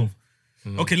times up the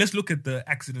A12? Okay, let's look at the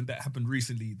accident that happened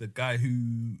recently. The guy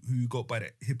who got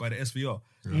hit by the SVR. You know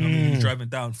what I mean? He's driving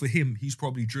down. For him, he's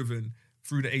probably driven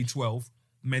through the A12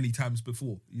 many times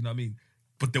before. You know what I mean?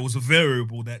 But there was a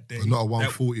variable that day. But not a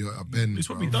 140 at a bend. He's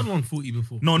probably done 140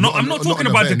 before. No, Not I'm on- not not talking on a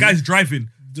about the bend. guys driving.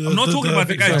 I'm not talking about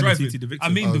the victim. guys driving. The victim. I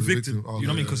mean Oh, the the victim. victim. Oh, You know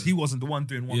what I mean? yeah, Because he wasn't the one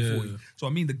doing 140. Yeah. So I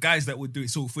mean the guys that would do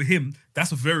it. So for him,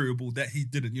 that's a variable that he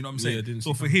didn't. You know what I'm saying? Yeah, didn't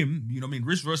So see for him, you know what I mean?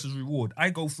 Risk versus reward. I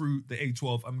go through the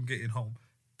A12. I'm getting home.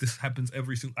 This happens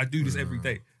every single. I do this every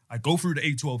day. I go through the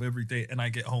A12 every day and I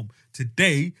get home.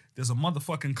 Today, there's a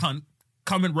motherfucking cunt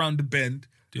coming round the bend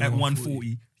Doing at 140.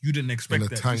 140. You didn't expect In a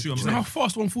that. You tank. see what I'm Do you know saying? how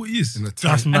fast 140 is? in a That's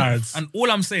tank. mad. And all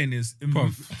I'm saying is,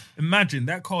 Bruv. imagine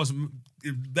that car's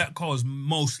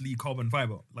mostly carbon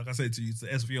fiber. Like I said to you, it's the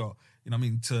SVR. You know what I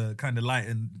mean? To kind of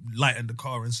lighten the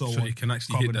car and so So on. it can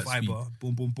actually carbon hit that fiber.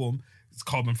 Boom, boom, boom. It's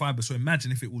carbon fiber. So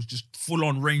imagine if it was just full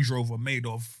on Range Rover made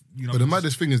of, you know. But the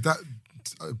maddest thing is that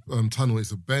tunnel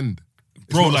is a bend. It's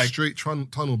Bro, not like- a straight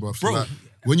tunnel, bro. So Bro. like,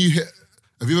 when you hit,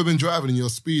 have you ever been driving and you're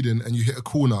speeding and you hit a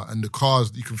corner and the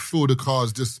cars, you can feel the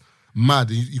cars just mad.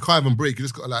 And you can't even brake. You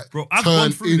just got to like Bro, I've gone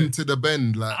turn through into the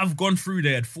bend. Like, I've gone through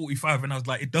there at 45 and I was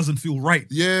like, it doesn't feel right.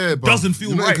 yeah, bro. Doesn't feel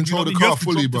You're not right. in control you of know the what I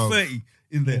car mean? You have to fully, drop bro. to 30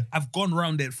 in there. I've gone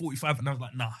round there at 45 and I was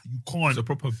like, nah, you can't. It's a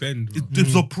proper bend. Bro.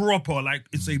 It's a proper, like,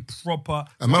 it's a proper.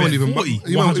 And man, even 40,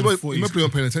 you might 140. be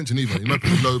paying attention either. You might be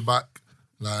low back,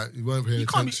 like you weren't paying You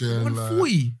can't be attention.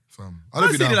 140. Like, fam. I don't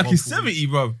think think that like he's 140.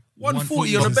 70, bro.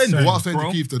 140 on a 140 bend. But what I was saying Bro.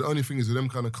 to Keith, though, the only thing is with them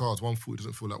kind of cars, 140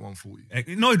 doesn't feel like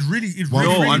 140. No, it really. One-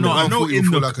 No, really I know. the I know 140 in will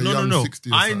the feel like a young no.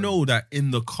 60 or I something. know that in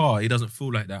the car it doesn't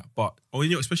feel like that, but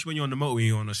especially when you're on the motorway,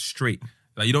 you're on a straight.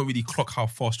 Like you don't really clock how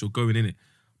fast you're going in it.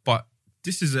 But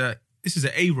this is an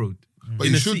A road. But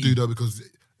in you the should city. do though because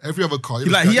every other car, He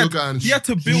you're going. had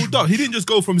to build up. He didn't just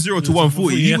go from 0 to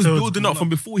 140. He He had was to- building up from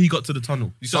before he got to the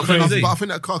tunnel. You see But what I'm I saying?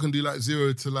 think that car can do like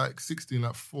 0 to like 60 in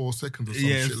like 4 seconds or something.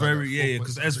 Yeah, it's very, yeah,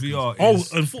 because SVR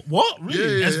is. What?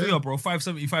 Really? Yeah, yeah. SVR, bro,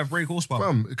 575 brake horsepower.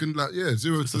 Fam, it can like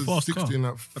 0 to fast 60 car. in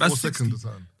like But 4 that's 60. seconds or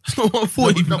something. It's not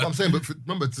 140. No, but I'm saying, but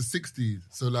remember to 60.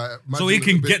 So like, So imagine he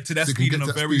can a bit- get to that so he can speed get in a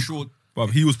to that very speed. short. Bruv,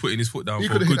 he was putting his foot down He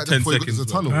for a could have hit good that 10 before he got to seconds.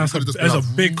 the bro. tunnel. He That's could have just a been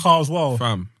like, big car as well.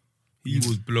 Fam, he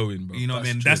was blowing, bro. You know what I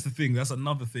mean? true. That's the thing. That's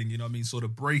another thing. You know what I mean? Sort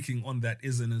of braking on that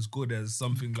isn't as good as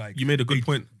something like. You made a good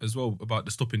point as well about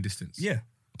the stopping distance. Yeah.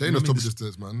 They You ain't know no what I stop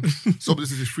mean? distance, man. Stop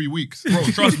distance is 3 weeks. Bro,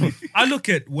 trust me. I look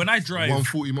at when I drive.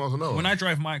 140 miles an hour. When I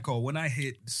drive my car, when I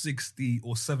hit 60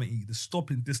 or 70, the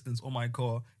stopping distance on my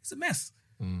car is a mess.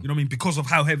 You know what I mean? Because of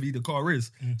how heavy the car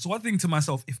is. So I think to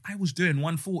myself, if I was doing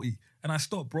 140 and I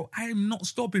stop, bro, I am not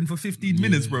stopping for 15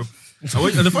 minutes, bro. And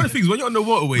the funny thing is, when you're on the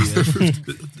motorway,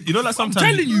 yeah, you know, like sometimes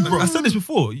telling you, bro. I said this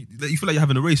before. You feel like you're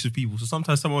having a race with people. So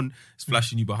sometimes someone is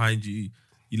flashing you behind you,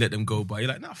 you let them go by. You're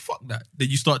like, nah, fuck that. Then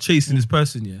you start chasing this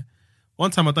person. Yeah.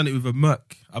 One time I done it with a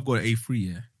Merc. I've got an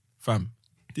A3. Yeah, fam.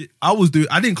 I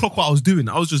didn't clock what I was doing.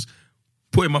 I was just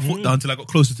putting my foot down until I got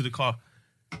closer to the car.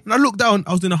 And I looked down,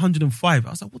 I was doing 105. I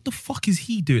was like, what the fuck is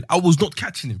he doing? I was not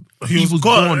catching him. He was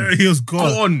gone. He was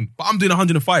gone. But I'm doing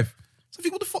 105. So I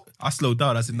think, what the fuck? I slowed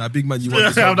down. I said, nah, big man, you want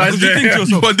this Yeah, one. that's Because you it. think to You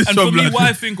yourself, want this and for one, me, blood. what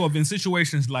I think of in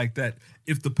situations like that,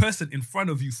 if the person in front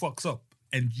of you fucks up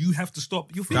and you have to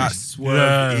stop, you're That finished. swerve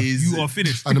Yeah. is... You are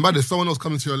finished. And the matter, someone else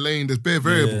coming to your lane, there's bare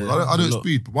variables. Yeah, I don't a lot.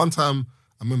 speed. But one time,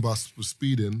 I remember I was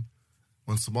speeding.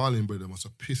 One Somalian brother must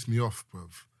have pissed me off,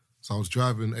 bruv. So I was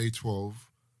driving A12,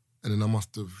 and then I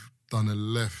must have done a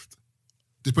left.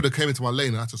 This brother came into my lane,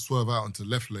 and I had to swerve out into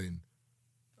left lane,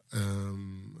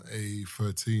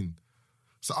 A13.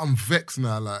 So I'm vexed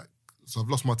now, like, so I've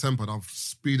lost my temper, and I've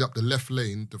speeded up the left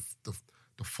lane,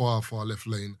 the far left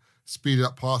lane, speeded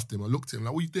up past him. I looked at him,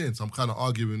 like, what are you doing? So I'm kind of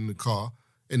arguing in the car.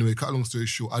 Anyway, cut a long story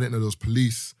short, I didn't know there was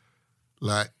police,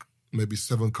 like, maybe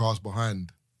 7 cars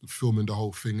behind, filming the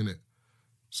whole thing, innit?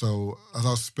 So as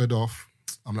I sped off,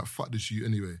 I'm like, fuck this shit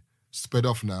anyway. Sped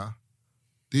off now.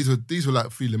 These were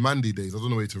like feeling Mandy days. I was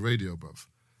on the way to radio, bruv.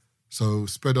 So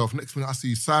sped off. Next minute I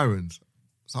see sirens.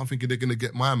 So I'm thinking they're gonna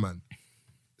get my man.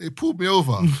 They pulled me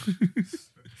over.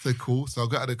 Said cool. So I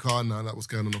got out of the car now, like what's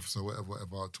going on, officer,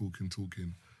 whatever,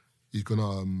 talking. He's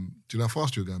gonna do you know how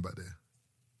fast you're going back there?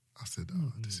 I said,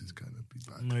 oh, this is gonna be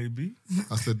bad. Maybe.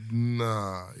 I said,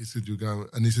 nah. He said, you're going,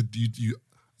 and he said,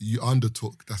 you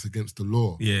undertook, that's against the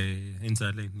law. Yeah,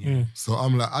 inside lane. Yeah. So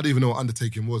I'm like, I didn't even know what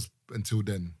undertaking was until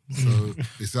then. So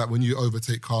it's like when you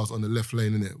overtake cars on the left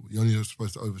lane, innit? You're only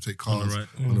supposed to overtake cars right.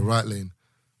 on the right lane.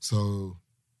 So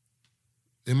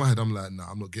In my head, I'm like, nah,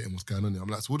 I'm not getting what's going on here. I'm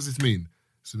like, so what does this mean?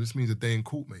 So this means a day in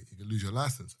court, mate. You can lose your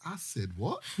license. I said,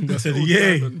 what? I said, What's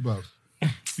yeah. going on, bruv?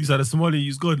 He's like a Somali,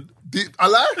 he's gone. I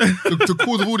like the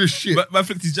cause of all this shit. Man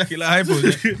flicked his jacket like, hi, bro.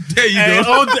 There you Hey,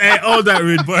 go. all that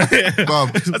rude, boy.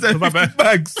 Bruv, I said, 50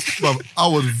 bags. bruv, I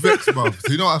was vexed, bruv.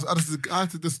 So, you know, I had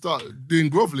to just start doing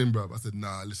groveling, bruv. I said,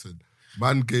 nah, listen.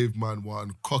 Man gave man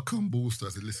one cock and bolster. I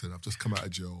said, listen, I've just come out of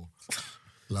jail.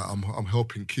 Like, I'm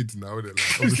helping kids now, innit?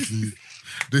 Like, obviously,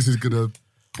 this is going to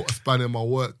put a span in my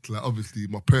work. Like, obviously,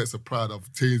 my parents are proud.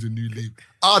 I've changed a new leaf.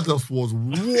 I just was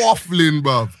waffling,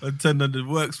 bruv. Attend on the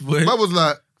works, boy. Man was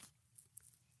like,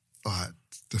 all right,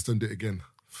 just don't do it again.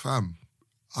 Fam,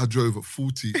 I drove at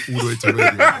 40 all the way to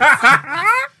radio.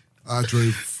 I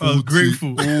drove 40 grateful.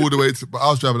 all the way to, but I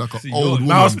was driving like an See, old you're-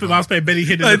 woman. I was playing Benny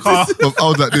Hill in the car. Bruv, I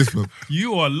was like this, man.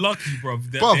 You are lucky, bro.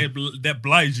 That Bruv. they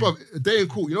oblige you. Bruv, a day in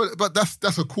court, you know, but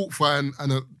that's a court fine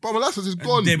and a. But my license is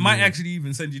gone. They might actually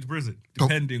even send you to prison,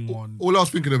 depending on. All I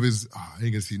was thinking of is, I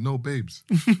ain't gonna see no babes.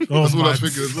 Oh, That's all I my. was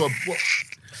thinking as well.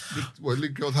 What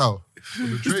link girls how?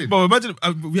 On the train. Bro, imagine,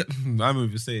 I'm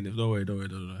even saying it. Don't worry.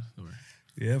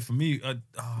 Yeah, for me,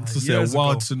 It's just a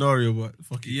wild scenario, but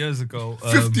fuck it. years ago,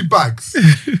 50 bags.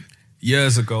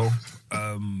 years ago,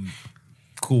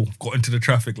 cool. Got into the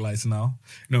traffic lights now.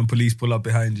 You know, when police pull up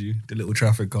behind you, the little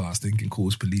traffic car, I was thinking, cool,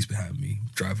 it's police behind me.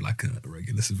 Drive like a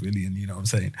regular civilian, you know what I'm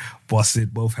saying?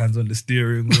 Busted, both hands on the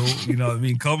steering wheel, you know what I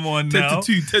mean? Come on 10 now.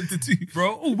 to 2.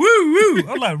 Bro, oh, woo.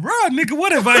 I'm like, rah, nigga,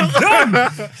 what have I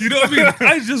done? You know what I mean?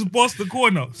 I just bust the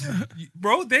corner.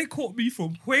 Bro, they caught me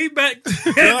from way back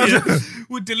there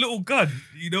with the little gun.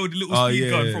 You know, the little speed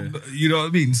gun from the, you know what I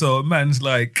mean? So man's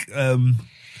like,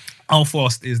 how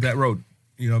fast is that road?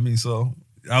 You know what I mean? So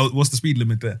what's the speed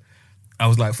limit there? I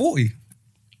was like 40.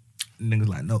 And niggas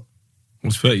like, no,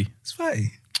 It's 30. it's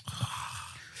 30.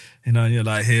 You know, and you're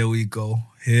like, here we go,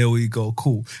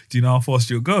 cool. Do you know how fast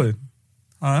you're going?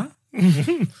 Huh? Is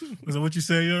that what you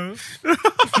say, yo?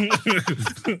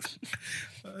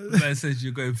 Man says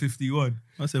you're going 51.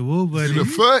 I said, whoa, buddy. In the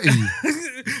 30.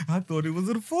 I thought it was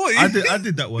at 40. I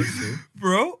did that once, though.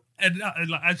 Bro. And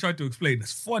I tried to explain.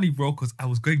 It's funny, bro, because I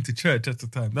was going to church at the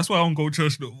time. That's why I don't go to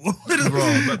church no more.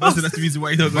 Bro, that's the reason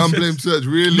why he doesn't. Man blame church,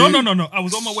 really? No. I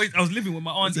was on my way. I was living with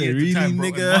my auntie at the Really, time, bro.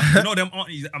 And nigga? you know them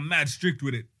aunties are mad strict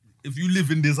with it. If you live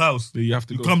in this house, You have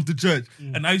to you go. come to church.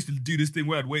 And I used to do this thing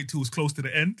where I'd wait till it was close to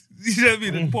the end. You know what I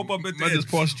mean? And pop up at the Man end. just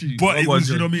passed you. But it One was,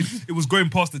 you know jump. what I mean? It was going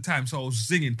past the time, so I was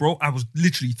singing, bro. I was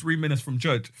literally 3 minutes from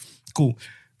church. Cool.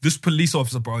 This police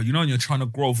officer, bro, you know, and you're trying to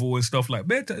grovel and stuff like,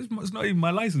 man, it's not even my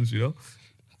license, you know?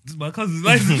 This is my cousin's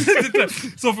license.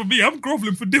 So for me, I'm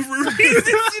groveling for different reasons.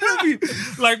 You know what I mean?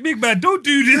 Like, big man, don't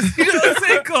do this. You know what I'm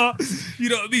saying, car? You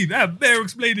know what I mean? I have bare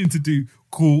explaining to do.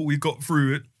 Cool, we got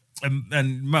through it.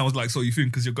 And man was like, so you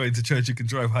think because you're going to church, you can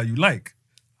drive how you like?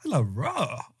 I'm like,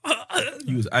 rah.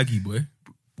 He was Aggie, boy.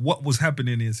 What was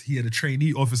happening is he had a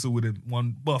trainee officer with him,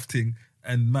 one buff thing,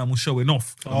 and man was showing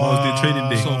off. I was doing training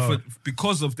day. So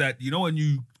because of that, you know, when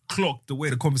you clock the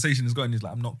way the conversation is going, he's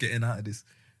like, I'm not getting out of this.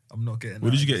 I'm not getting out What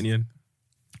did of you get in this.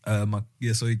 the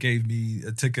end? So he gave me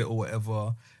a ticket or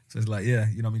whatever. So it's like, yeah,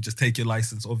 you know what I mean? Just take your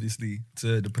license, obviously,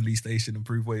 to the police station and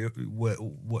prove what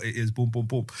it is, boom, boom,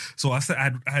 boom. So I said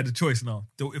I had a choice now.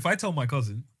 If I tell my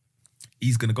cousin,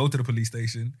 he's going to go to the police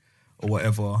station or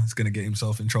whatever, he's going to get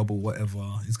himself in trouble, whatever,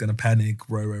 he's going to panic,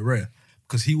 rare.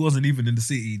 Because he wasn't even in the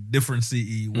city, different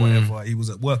city, whatever. He was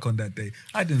at work on that day.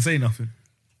 I didn't say nothing.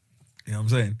 You know what I'm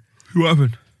saying? Who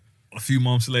happened? A few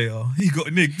months later, he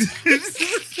got nicked.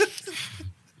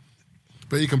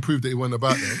 But he can prove that he went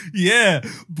about there. Yeah,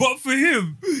 but for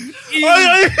him, he- Wait.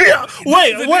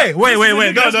 No.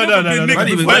 That's never been I nicked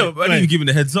didn't before. even- I didn't even give him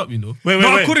the heads up, you know. Wait,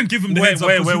 I couldn't give him the heads up.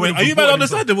 'cause he would've Are you man reported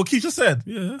understanding what Keith just said?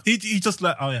 Yeah. He just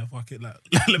like, oh yeah, fuck it. Like,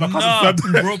 let my cousin Nah,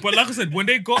 flip. bro. But like I said, when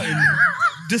they got him,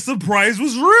 the surprise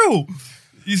was real.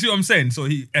 You see what I'm saying? So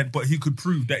but he could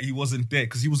prove that he wasn't there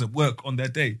because he was at work on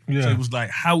that day. Yeah. So it was like,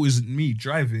 how isn't me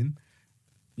driving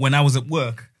when I was at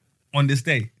work on this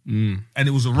day? And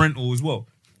it was a rental as well.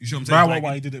 You see what I'm saying? Why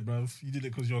Like, you did it, bro? You did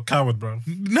it because you're a coward, bro.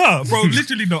 no, bro,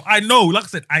 literally no. I know, like I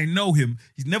said, I know him.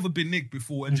 He's never been nicked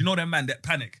before. And you know that man, that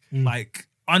panic? Like,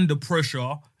 under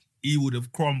pressure, he would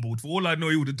have crumbled. For all I know,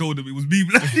 he would have told him it was me.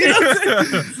 Like, you know what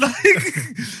I'm saying? Like,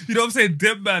 you know what I'm saying?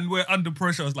 That man, where under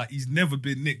pressure, is like, he's never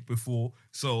been nicked before.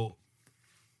 So,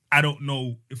 I don't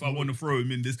know if I want to throw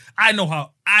him in this. I know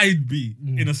how I'd be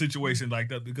in a situation like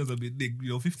that because I've been nicked,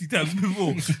 50 times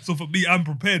before. So for me, I'm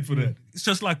prepared for that. It's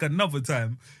just like another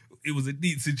time. It was a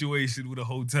neat situation with a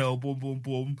hotel, boom, boom,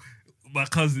 boom. my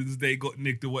cousins, they got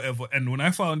nicked or whatever. And when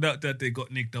I found out that they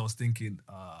got nicked, I was thinking,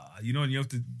 you know, and you have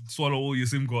to swallow all your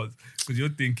SIM cards because you're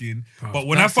thinking. But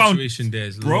when I found situation there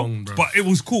is bro, long, bro. but it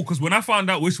was cool because when I found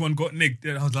out which one got nicked,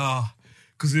 then I was like,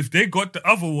 because if they got the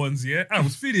other ones, yeah, I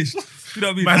was finished. You know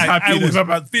what I mean? Man's Like, happy I was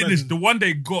about finished. The one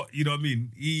they got, you know what I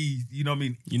mean? You know what I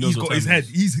mean? He knows He's what got his time head.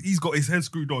 it is. He's got his head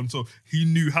screwed on, so he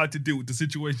knew how to deal with the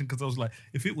situation. Because I was like,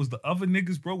 if it was the other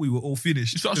niggas, bro, we were all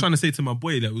finished. That's what I was trying to say to my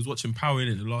boy that was watching Power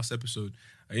in the last episode.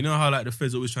 You know how like the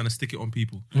feds always trying to stick it on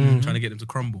people, trying to get them to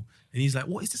crumble. And he's like,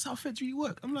 "What is this? How feds really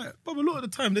work?" I'm like, "But a lot of the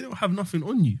time they don't have nothing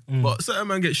on you, but certain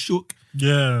man get shook,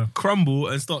 Yeah. crumble,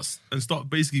 and start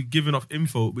basically giving off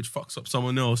info which fucks up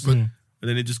someone else, and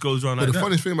then it just goes around But like the that.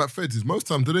 funniest thing about feds is most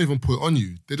times they don't even put it on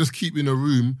you. They just keep you in a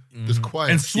room, just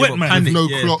quiet. And sweat, but man. panic, There's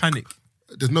no clock. panic.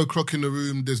 There's no clock in the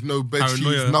room. There's no bed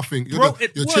Paranoia. sheets, nothing. You're, Bro, just,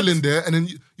 it you're works. chilling there, and then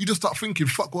you just start thinking,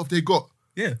 "Fuck, what have they got?"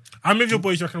 Yeah, How many of your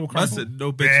boys you reckon will That's crumble? it,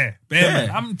 no bitch. bare. Yeah.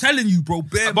 Man. I'm telling you, bro,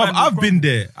 bare. But man, I've bro. been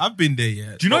there.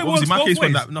 Yeah. Do you know But it obviously works my both case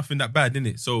wasn't ways? nothing that bad, didn't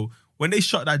it? So when they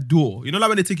shut that door, you know, like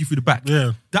when they take you through the back,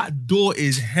 Yeah. that door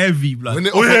is heavy, blood. When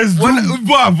they when,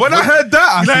 offer- when I heard that,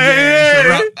 I said, yeah, it's a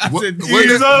wrap. I When- said, when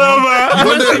 "Jeez, they-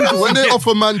 all over." when they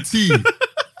offer man tea,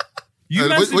 You when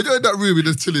man you're in that room with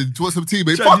just chilling, do you want some tea,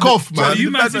 mate? Charlie, Fuck off, man.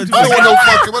 you man seem to I don't want no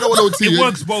fucking. I don't want no tea. It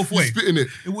works both You ways. spitting it.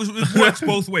 It works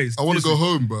both ways. I want to go Listen,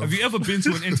 home, bro. Have you ever been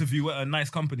to an interview at a nice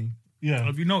company? Yeah.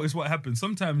 Have you noticed what happens?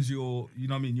 Sometimes you know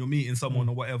what I mean, you're meeting someone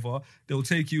or whatever. They'll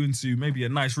take you into maybe a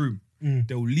nice room.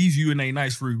 They'll leave you in a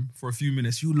nice room for a few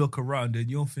minutes. You look around and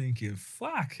you're thinking,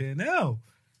 fucking hell.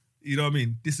 You know what I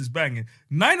mean? This is banging.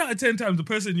 9 out of 10 times the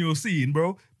person you're seeing,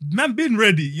 bro, man been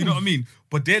ready. You know what I mean?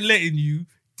 But they're letting you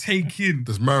take in,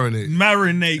 Just marinate.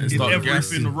 marinate in start everything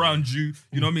gassing. around you.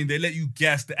 You know what I mean? They let you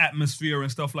gas the atmosphere and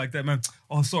stuff like that, man.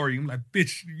 Oh, sorry. I'm like,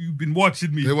 bitch, you've been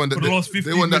watching me They want for that. the last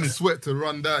 15 They want that minutes. sweat to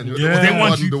run down. You're Yeah. the They one,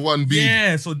 want you, the one bead.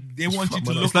 yeah. So they want you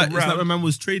to look It's like around. when man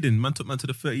was trading. Man took man to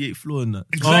the 38th floor and that.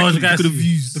 Exactly. the guys Look at the see-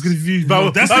 views. Look at the views.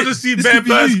 But that's I it. just see This bare could be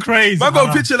birds you. crazy. Man got a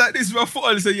man. picture like this with my foot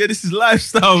on and said, "Yeah, this is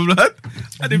lifestyle, man."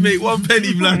 I didn't make 1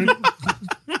 penny, man.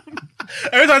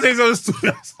 Every time I take some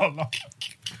story, I start laughing.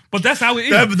 But that's how it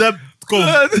is.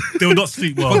 They will not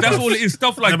sleep well. But that's all it is.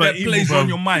 Stuff like Yeah, but that evil, plays bro. on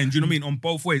your mind. You know what I mean? On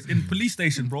both ways. In police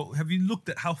station, bro, have you looked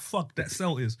at how fucked that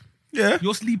cell is? Yeah,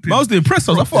 You're sleeping. I was the press.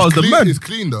 I thought I was the Clean- man. It's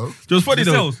clean though. It was funny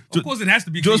The though. cells. Of course, it has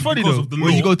to be. Do you know what's clean funny because though? of the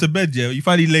When you law. go to bed, yeah, you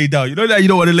finally lay down. You know that you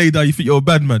don't want to lay down. You think you're a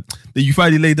bad man. Then you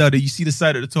finally lay down. Then you see the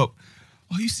side at the top.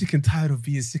 Oh, you sick and tired of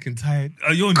being sick and tired?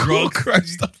 Are you on Oh, drugs?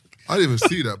 Christ. I didn't even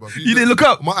see that, bruv. You didn't look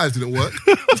up? My eyes didn't work.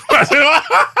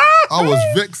 I was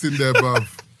vexed in there, bruv.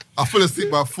 I fell asleep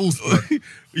by full speed.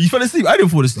 You fell asleep. I didn't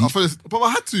fall I asleep. fell asleep, but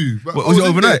I had to. But What, I was it in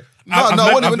overnight? there. No, no,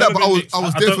 I wasn't even that. But I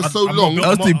was there for so long. I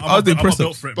was doing press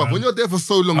ups. But when you're there for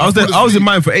so long, I was there. you I fall was in asleep.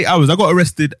 mine for 8 hours. I got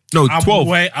arrested. No,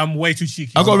 12. I'm way too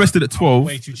cheeky. I got arrested at 12.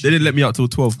 way too They didn't let me out till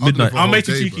 12 I'll do midnight. it I'm way whole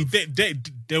too day, cheeky.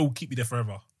 They will keep me there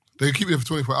forever. They keep you there for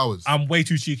 24 hours. I'm way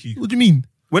too cheeky. What do you mean?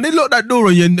 When they lock that door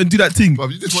on you and do that thing, Bruv,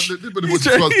 you just want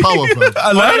to power, fam.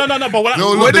 I lie. No. But when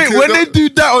No, When they do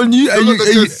that on you, and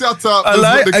you shut up. I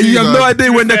lie, and you have no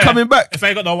idea when they're coming back. If I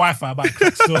ain't got no Wi-Fi, I might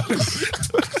crack so.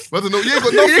 You ain't got You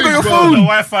nothing, ain't got your bro. phone. No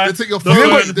Wi-Fi. They take your You phone.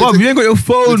 ain't got, bruv, you ain't got your They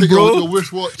phone, take bro. your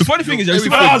wristwatch. The funny thing is, yeah, you see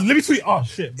everything. Let me tweet. Oh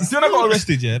shit. You see when I got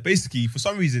arrested, yeah, basically, for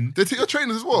some reason, They take your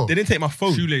trainers as well. they didn't take my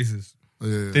phone. Shoelaces. Oh,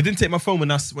 yeah. They didn't take my phone when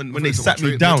they sat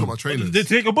me They down. took my trainers. They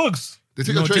take your bugs. They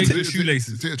take No, your they trainers. take They your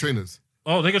shoelaces. They take your trainers.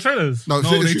 Oh, they got trainers. No,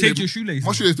 No, they take your shoelaces.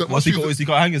 My shoelaces don't. My Once he shoes, can't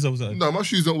hang himself. So. no, my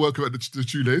shoes don't work at the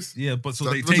shoelace. Yeah, but so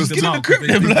That- they that's take just- them Get in out. the crib 'cause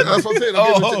they then, think- blood. That's what I'm saying.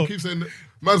 Oh. I keep saying that.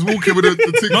 Man's walking with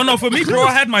the thing. No, for me, bro,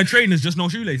 I had my trainers, just no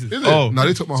shoelaces. Is it? Oh, No,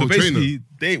 they took my so whole trainer. basically,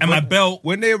 they And my belt.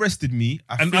 When they arrested me,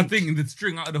 I And think I think the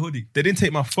string out of the hoodie. they didn't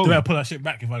take my phone. Do I pull that shit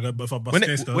back if I bust When they,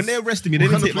 gangsters? when they arrested me, they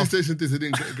What didn't kind of take my police station did they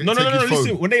didn't get No, take his phone?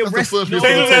 listen, when they That's the arrest- first no, place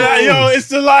They they look take like, it. yo, it's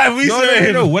the live. We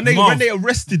say No. When Marv. they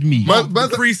arrested me, Man's The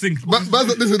like- precinct. man's like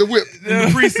this is the whip. In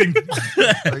the precinct.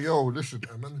 Hey, yo, listen,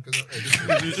 man.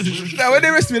 Listen. no, when they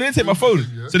arrested me, they didn't take my phone.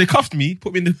 Yeah. So they cuffed me,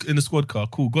 put me in the squad car.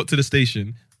 Cool. Got to the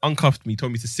station, uncuffed me,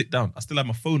 told me to sit down. I still had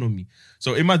my phone on me.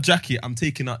 So in my jacket, I'm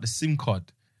taking out the SIM card.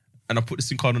 And I put the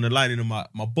SIM card on the line in my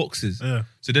boxes. Yeah.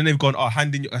 So then they've gone,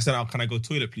 hand in your... I said, can I go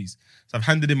toilet, please? So I've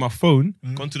handed in my phone,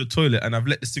 gone to the toilet, and I've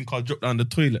let the SIM card drop down the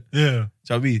toilet. Yeah. Do you know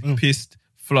what I mean? Pissed,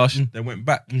 flushed, then went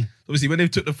back. So obviously, when they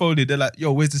took the phone in, they're like,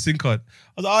 yo, where's the SIM card?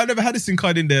 I was like, I never had a SIM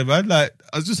card in there, man. Like,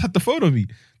 I just had the phone on me.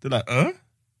 They're like, huh?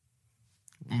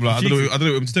 I'm like, I don't know what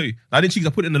I'm to tell you. I didn't cheat. I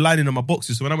put it in the lining of my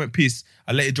boxes. So when I went piss,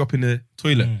 I let it drop in the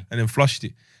toilet and then flushed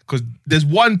it. Because there's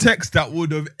one text that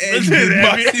would have ended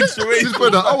my situation. This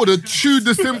brother, I would have chewed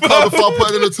the SIM card before I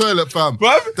put it in the toilet, fam.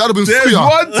 Bruv, That'd have been there's suya.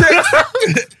 one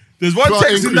text. There's one Plant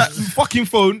text in that increase. fucking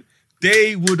phone.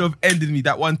 They would have ended me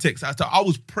that one text. I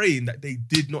was praying that they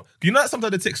did not. You know that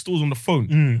sometimes the text stores on the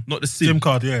phone, not the SIM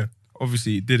card, yeah.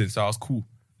 Obviously it didn't, so I was cool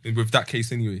with that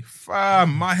case anyway.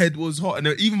 Fam, my head was hot, and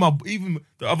then even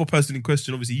the other person in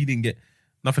question, obviously he didn't get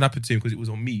nothing happened to him because it was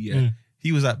on me. Yeah,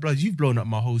 he was like, "Bro, you've blown up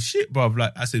my whole shit, bro."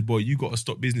 Like I said, "Boy, you got to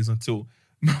stop business until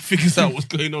man figures out what's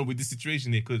going on with this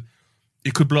situation here, because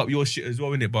it could blow up your shit as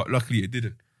well, innit?" But luckily it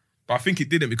didn't. But I think it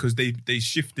didn't because they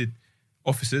shifted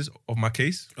officers of my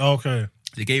case. Okay.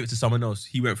 They gave it to someone else.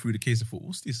 He went through the case and thought,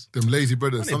 "What's this? Them lazy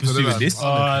brothers. They're Sometimes pursuing this."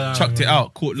 Chucked it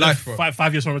out. Caught life, bro.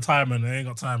 5 years from retirement, they ain't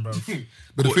got time, bro. But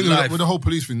the Caught thing life. with the whole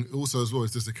police thing also as well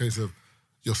is just a case of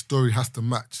your story has to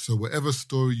match. So whatever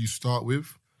story you start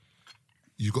with,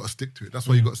 you got to stick to it. That's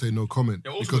why you got to say no comment.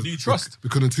 Yeah, also, do you trust?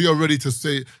 Because until you're ready to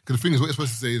say, because the thing is, what you're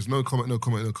supposed to say is no comment, no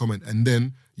comment, no comment, and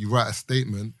then you write a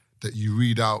statement that you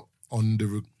read out on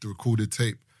the recorded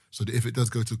tape, so that if it does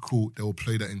go to court, they will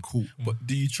play that in court. But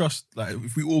do you trust, like,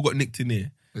 if we all got nicked in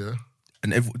here, Yeah.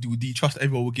 and do you trust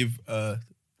everyone will give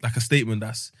like a statement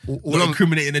that's All not I'm-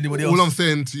 incriminating anybody else? All I'm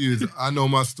saying to you is, I know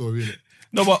my story, innit?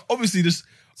 No, but obviously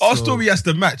our So- story has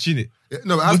to match, innit? Yeah,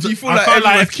 no, but But after, do you feel I like can't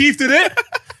lie, everyone- if Keith did it,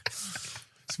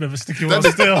 it's a bit of a sticky one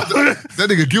that, still. that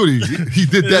nigga guilty. He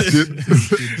did that shit.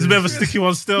 It's a bit of a sticky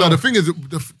one still. No, the thing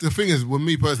is, with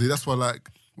me personally, that's why, like,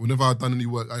 whenever I've done any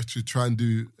work, I should try and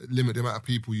limit the amount of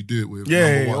people you do it with.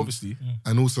 number one. obviously.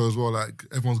 And also as well, like,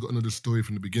 everyone's got to know the story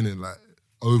from the beginning, like,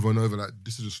 over and over, like,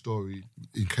 this is a story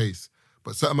in case.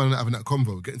 But certain man not having that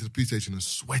convo, getting to the police station and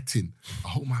sweating. I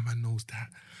hope my man knows that.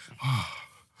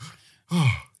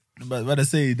 But I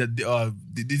say that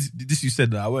this you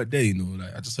said that I weren't there, you know,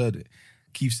 like I just heard it.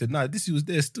 Keith said, "Nah, this was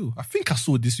there still. I think I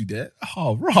saw this you there."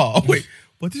 Oh, raw. Wait,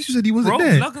 but this you said he wasn't Bro,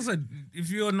 there. like I said, if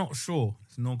you're not sure,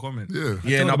 it's no comment. Yeah.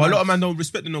 Yeah, no, but a lot of men don't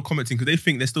respect the no commenting because they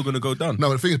think they're still gonna go down. No,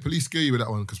 but the thing is, police scare you with that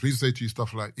one because police say to you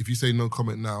stuff like, if you say no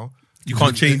comment now, You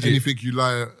can't change it. Anything you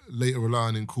later rely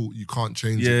on in court, you can't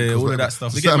change it. Yeah, because all of whatever. that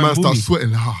stuff. They Certain get man man starts bullied.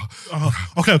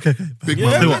 sweating. Okay. Big Yeah,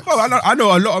 man. man, bro, I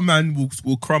know a lot of men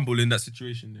will crumble in that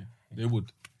situation. There, they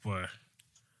would. Boy.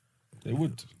 They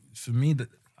would. For me, that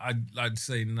I'd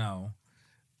say now,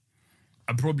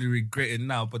 I probably regret it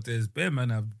now, but there's bare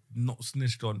men I've not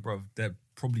snitched on, bro, that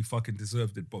probably fucking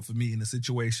deserved it. But for me, in a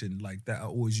situation like that, I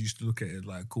always used to look at it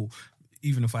like, cool,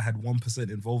 even if I had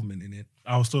 1% involvement in it.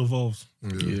 I was still involved.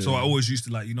 So I always used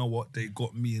to like, you know what, they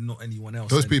got me and not anyone else.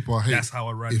 Those And people I hate. That's how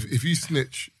I ran it. If you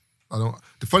snitch, I don't.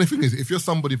 The funny thing is, if you're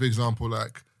somebody, for example,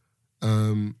 like,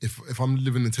 if I'm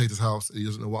living in Tater's house and he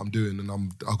doesn't know what I'm doing and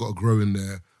I've got to grow in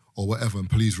there or whatever, and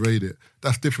police raid it,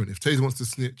 that's different. If Taser wants to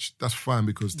snitch, that's fine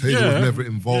because Taser Yeah. was never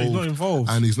involved. Yeah, he's not involved.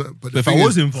 And he's not. But If the I thing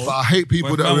was is, involved- but I hate people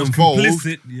But that if I are was involved.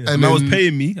 complicit, yeah. And I was then,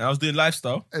 paying me. I was doing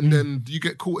lifestyle. and then you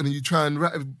get caught and then you try and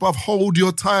bruv, hold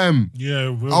your time.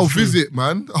 Yeah, I'll visit,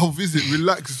 man. I'll visit.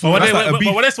 Relax. But when, That's like a but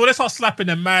beef. when they start slapping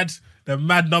the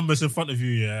mad numbers in front of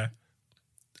you, yeah,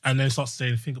 and then start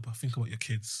saying, think about your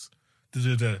kids.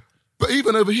 Da-da-da. But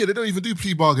even over here, they don't even do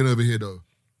plea bargain over here though.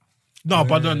 No,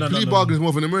 but no. Plea bargain is more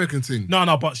of an American thing.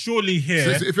 No, but surely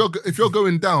here. So if you're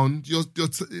going down,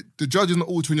 the judge is not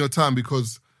altering your time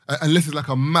because unless it's like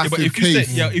a Yeah, massive but if you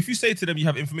case. say if you say to them you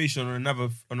have information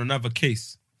on another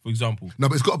case, for example, No,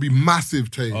 but it's got to be massive,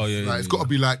 Tay. Oh, yeah, like, yeah, it's got to yeah.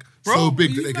 be like Bro, so big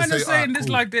that you they man can are say, saying "Alright, this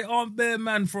cool." like they aren't bare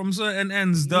man from certain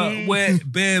ends that where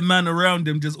bare man around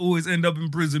them just always end up in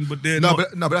prison, but they're No,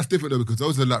 not. but that's different though because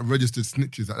those are like registered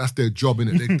snitches. Like, that's their job,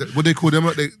 innit? What they call them?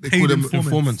 They call Paid them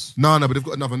informants. No, but they've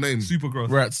got another name. Super gross.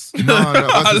 rats. No,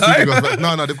 that's the super guys.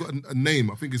 No, they've got a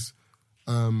name. I think it's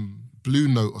Blue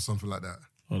Note or something like that,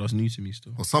 Oh, that's new to me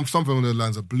still. or something on the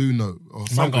lines of Blue Note or Man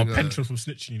something. got a like pension from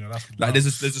snitching, you know. That's Like there's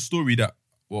a story that,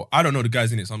 well, I don't know the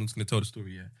guys in it, so I'm just gonna tell the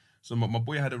story. Yeah. So my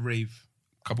boy had a rave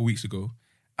a couple weeks ago,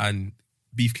 and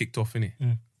beef kicked off in it.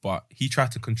 But he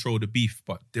tried to control the beef,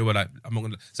 but they were like, I'm not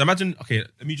gonna. So imagine, okay,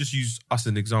 let me just use us as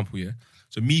an example. Yeah.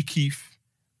 So me, Keith,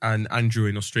 and Andrew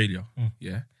in Australia.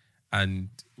 Yeah. And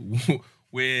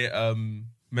we're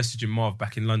messaging Marv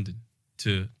back in London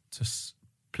to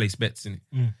place bets in it,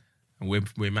 and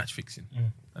we're match fixing,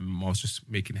 and Marv's just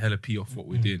making hella p off what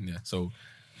we're doing. Yeah. So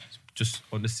just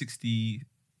on the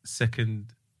 62nd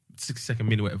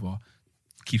minute, whatever,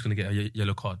 Keith's gonna get a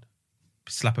yellow card,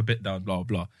 slap a bet down, blah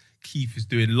blah. Keith is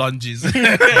doing lunges,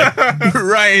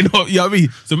 right up, you know what I mean?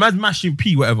 So man's mashing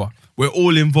P, whatever. We're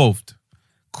all involved.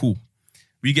 Cool.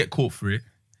 We get caught for it,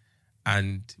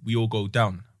 and we all go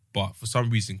down. But for some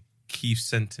reason, Keith's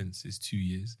sentence is 2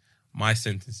 years. My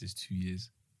sentence is 2 years.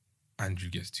 Andrew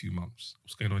gets 2 months.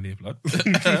 What's going on here, blood?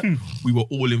 We were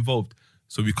all involved.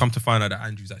 So we come to find out that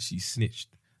Andrew's actually snitched.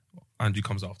 Andrew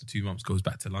comes out after 2 months, goes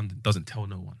back to London, doesn't tell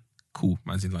no one. Cool,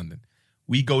 man's in London.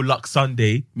 We go Lux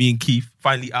Sunday, me and Keith,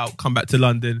 finally out, come back to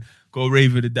London, go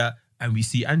rave with that, and we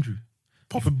see Andrew.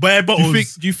 Popping bare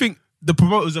bottles. Do you think the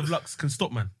promoters of Lux can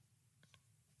stop, man?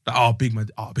 Like, big man,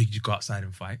 big, you go outside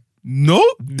and fight. No,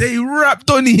 they rapped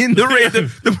Donny in the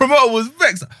rave. The promoter was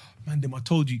vexed. Man, I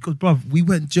told you, because bruv, we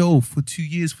went jail for 2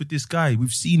 years for this guy.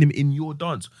 We've seen him in your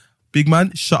dance. Big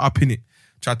man, shut up in it.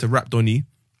 Tried to rap Donny.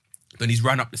 Donny's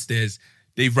ran up the stairs.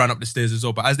 They've ran up the stairs as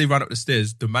well. But as they ran up the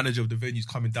stairs, the manager of the venue's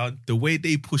coming down. The way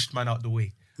they pushed man out the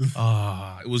way.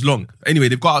 It was long. Anyway,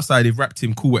 they've got outside, they've rapped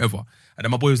him, cool, whatever. And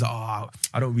then my boy was like,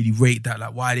 I don't really rate that.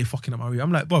 Like, why are they fucking up my rave?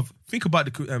 I'm like, bruv, think about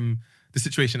the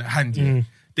situation at hand. Yeah?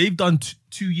 They've done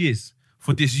 2 years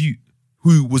for this youth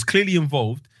who was clearly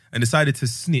involved and decided to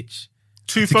snitch.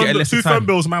 Two phone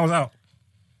bills, man was out.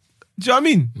 Do you know what I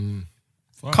mean?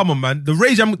 Come on, man. The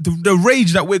rage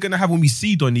that we're going to have when we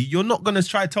see Donny, you're not going to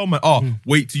try to tell man,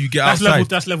 wait till you get outside.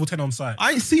 That's level 10 on site.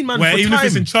 I ain't seen man where for even time. if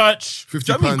it's in church,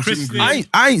 £50 Christmas.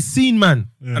 I ain't seen man.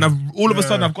 Yeah. And all of a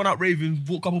sudden I've gone out raving,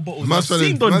 bought a couple bottles. I've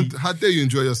seen Donny. How dare you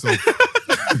enjoy yourself?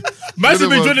 Man's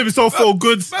been enjoying himself for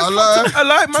good. I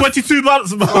like man. 22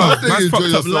 months, man. Man's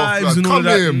fucked up lives and all of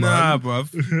that. Here, nah,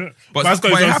 bruv. But man's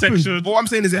got his own section. But what I'm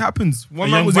saying is it happens. One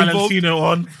man was Valentino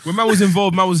involved. When man was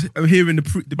involved, man was hearing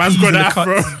the man's got an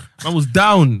afro. Man was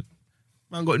down.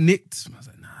 Man got nicked. I was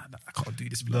like, I can't do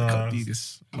this. I can't do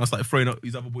this. Man started throwing up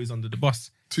these other boys under the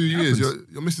bus. 2 years.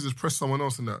 Your missus has pressed someone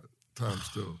else in that time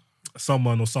still.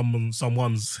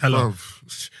 Someone's hello.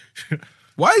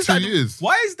 Why is 2 that? years.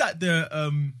 Why is that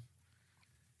the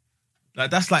like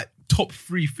that's like top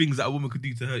 3 things that a woman could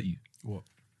do to hurt you? What?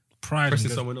 Pride. Pressing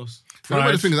someone else. You know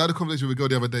what the thing is? I had a conversation with a girl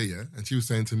the other day, yeah, and she was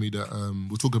saying to me that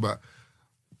we're talking about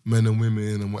men and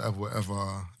women and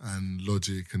whatever, and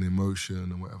logic and emotion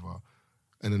and whatever.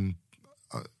 And then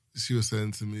she was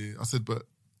saying to me, I said, but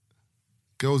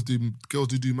girls do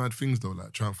mad things though,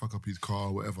 like try and fuck up his car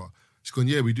or whatever. She's going,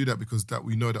 yeah, we do that because that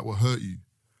we know that will hurt you.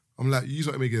 I'm like, you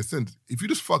don't make any sense. If you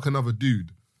just fuck another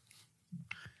dude,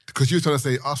 because you're trying to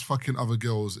say us fucking other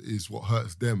girls is what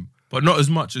hurts them. But not as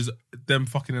much as them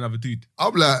fucking another dude.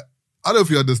 I'm like, I don't know if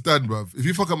you understand, bruv. If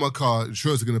you fuck up my car,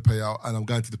 insurance are going to pay out and I'm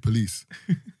going to the police.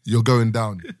 You're going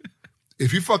down.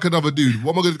 If you fuck another dude,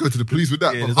 what am I going to go to the police with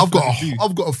that? Yeah, I've got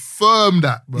to affirm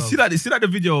that, bro. You see that the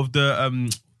video of the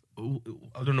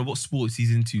I don't know what sports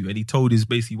he's into, and he told his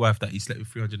basically wife that he slept with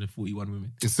 341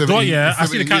 women. I see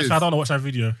the caption. I don't know watch that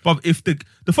video. But if the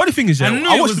funny thing is, yeah, I knew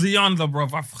it was the Yanda, bro.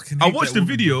 I watched the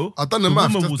video. I've done the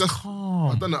maths. Woman was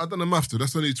calm. I've done the maths too.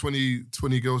 That's only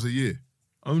 20 girls a year.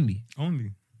 Only.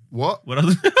 What? What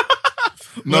else?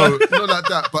 No, not like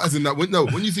that. But as in that, when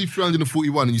you see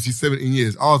 341 and you see 17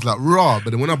 years, I was like, raw.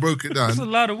 But then when I broke it down, That's a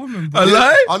lot of women, bro. A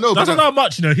lie? I know. That's but not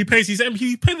much, you know. He pays the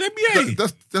NBA.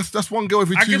 That's one girl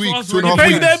every I 2 guess weeks, also 2.5 he He weeks.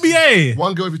 paid the NBA.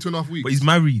 One girl every 2.5 weeks. But he's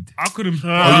married. I couldn't. yes,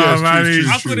 married.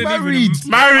 true, I true. couldn't Married.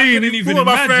 I couldn't even What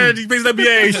my imagine. friend? He pays the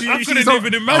NBA. I couldn't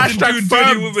even imagine doing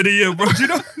 30 women a year, bro. Do you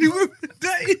know how many women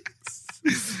that is?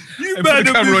 You Put the better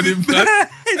camera on be him, mad.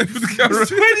 fam. Put the camera on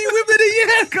 20 women a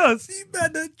year, cuz. You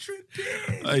better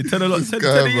tripping. Hey, 10 a lot. 10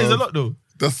 guy, years bro. a lot though.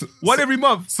 That's One every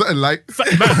month. something like.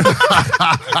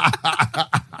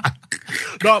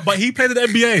 No, but he played in the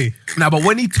NBA. Nah, but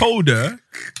when he told her,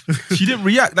 she didn't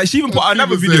react. Like she even put out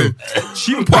another people video. say.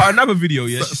 She even put out another video.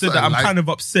 Yeah, she said that I'm Like- kind of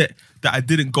upset that I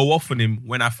didn't go off on him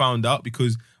when I found out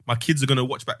because my kids are gonna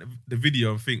watch back the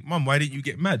video and think, Mum, why didn't you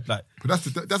get mad? Like But that's the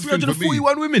thing for me.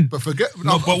 341 women. But forget.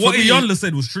 No, but for what me, Iyanla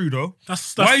said was true, though.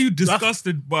 That's- Why are you that's-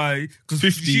 disgusted by... Because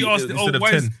 50 she asked, instead of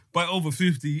why is 10? by over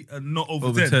 50 and not over,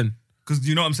 Over 10. Because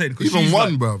you know what I'm saying? 'Cause Even she's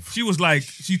one, like, bruv. She was like,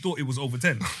 she thought it was over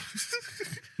 10.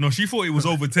 No, she thought it was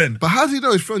over 10. But how do you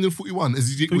know it's 341?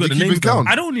 Is he got was the he keeping names down. count?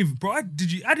 I don't even, bro. I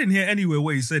didn't hear anywhere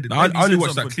where he said it. No, I Maybe he only said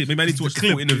watched that something, clip. Maybe I need to watch the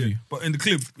full interview. yeah. But in the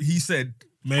clip, he said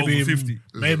Maybe over 50.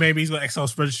 Maybe he's got Excel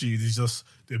spreadsheet. He's just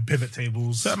doing pivot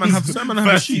tables. Certain man have a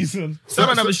First sheet. season. Certain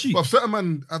man have a sheet. Well, certain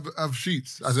men have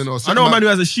sheets. As in, or I certain know a man who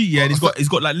has a sheet, yeah, and he's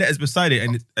got like letters beside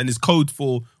it and his code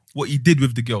for what he did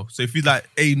with the girl. So if he's like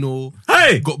anal,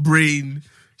 Hey! got brain,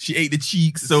 she ate the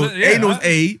cheeks. So So, yeah, anal's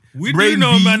A, We brain do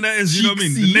know, B, man, that is, you know what I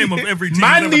mean? cheek The C. name of every team.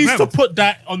 Man ever needs to held. put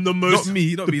that on the most. Not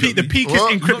me, not the me, peak, not the me. peakest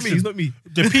What? encryption. Not me.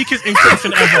 The peakest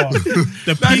encryption ever. The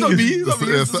Nah, peakest. not me, not me.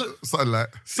 Yeah, something like.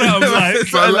 Something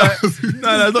like,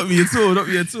 No, not me at all, not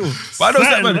me at all. But I know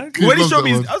that man. Like- When he Love showed that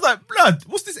me, one. I was like, blood,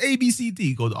 what's this A, B, C, D?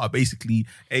 He goes, basically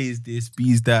A is this,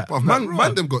 B is that. But I'm man, like,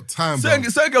 man, them got time, bro.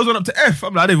 certain girls went up to F.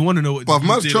 I'm like, I don't even want to know what. But he's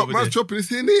man's doing chop, over man's there. chopping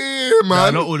his in here, man.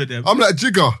 Nah, not all of them. I'm like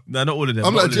Jigger. Nah, not all of them.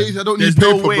 I'm not like, all of them. Jay, I don't There's need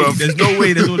no paper, way. bruv. There's no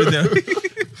way. There's all of them.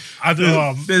 I don't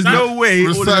know. There's no way.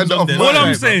 We're all of signed them up, there. man. All I'm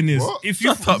Right, saying bro. is, What? if you,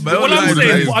 Shut up, man. all All I'm the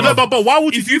saying, days, I know, but why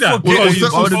would you if do you that? forget, Because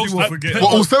What, why would all people forget?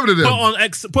 What, all 7 of them?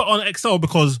 put on Excel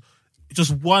because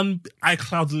just one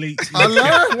iCloud leak. I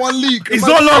lie, one leak. It's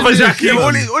Imagine not love, that. Jackie. Yeah, all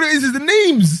it is the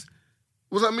names.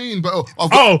 What does that mean? But I've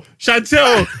got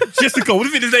Chantel, Jessica, what do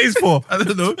you think this name is for? I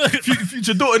don't know.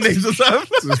 Future daughter names or something.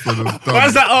 this for them.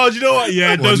 Why's that? Oh, do you know what?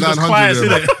 Yeah, Well, those are just 900 clients, there,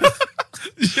 innit?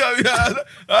 Yeah,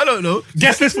 I don't know.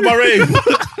 Guest list for my rave.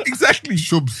 Exactly.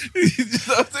 Shubs. You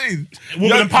know what I'm saying?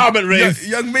 Woman empowerment rave.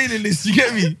 Young mailing list. You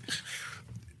get me?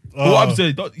 What I'm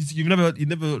saying, you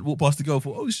never walk past the girl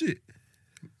for, oh shit.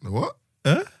 What?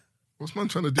 Huh? What's man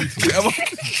trying to do to me?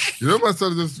 You know, man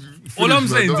started this. All I'm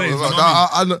saying, Zay,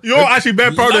 is, You're actually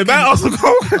bare proud of that. Also,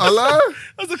 I lie.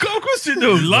 That's a cool question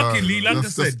though. Luckily, like I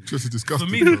That's said, just disgusting.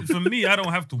 for me, I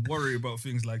don't have to worry about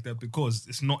things like that because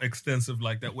it's not extensive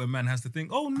like that. Where man has to think,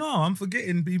 oh no, I'm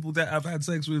forgetting people that I've had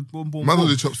sex with. Boom, boom, Man boom.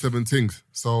 only chopped 7 things.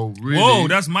 So really. Whoa,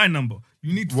 that's my number.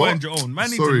 You need to What? find your own. Man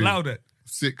needs Sorry. to allow that.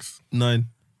 6. 9.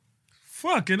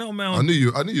 Fucking hell, man. I knew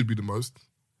you'd be the most.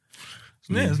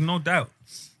 Yeah, there's no doubt.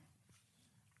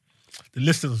 the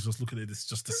listeners just looking at this,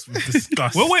 just this with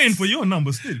disgust. We're waiting for your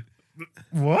number still.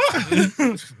 What?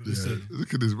 Yeah.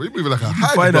 Look at this. We're moving like a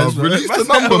hag, Find bro. us, man. Release the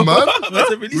number, man.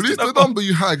 Release Release the number,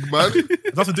 you hag, man.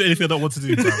 It doesn't do anything I don't want to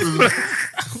do. Bro.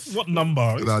 What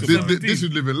number? Nah, this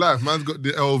is living life. Man's got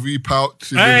the LV pouch.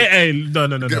 Hey, no. Yeah,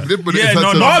 Yeah,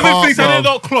 no, no, Marvin thinks I did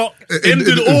not clock. In- Him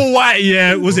doing in- all white,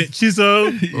 yeah. Was it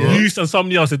Chisholm, Youth, and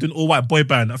somebody else? They're doing all white boy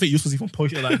band. I think Youth was even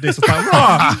posting like this. It's like,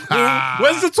 rah,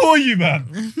 where's the tour, you man?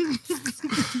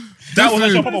 That was a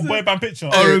shop of a boy band picture.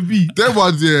 R&B. That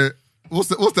one's, yeah. What's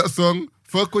that song?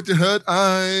 Fuck what you heard.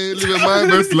 I living my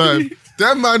best life.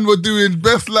 That man was doing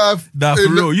best life. Nah, for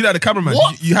in- real. You like the cameraman?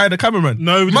 What? You hired a cameraman?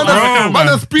 No, we Man, didn't have a man,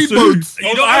 camera. a speedboat.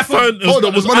 You know, iPhone. Hold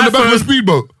on, was man in the back of a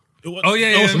speedboat? Oh, yeah,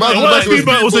 It was, yeah. Man, it the was back a of a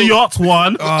speedboat. It was a yacht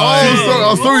one.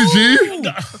 Sorry, G.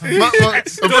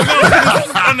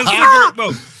 On the cigarette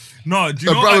boat. No, do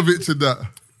you know what? Abramovich and that.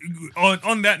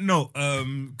 On that note,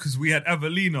 because we had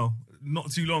Avelino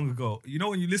not too long ago. You know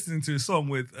when you're listening to a song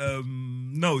with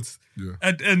notes Yeah.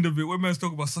 at the end of it, when man's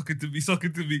talking about suck it to me,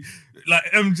 like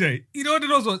MJ. You know what it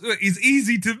was? It's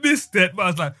easy to miss that, but I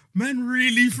was like, man,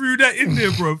 really threw that in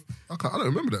there, bro. I don't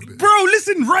remember that bit. Bro,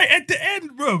 listen, right at the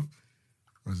end, bro.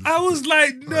 I was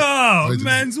like, nah, didn't-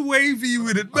 man's wavy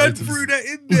with it. I Man didn't- threw that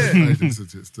in I there. didn't listen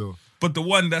to it still. But the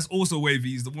one that's also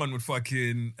wavy is the one with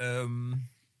fucking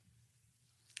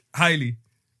Hailey.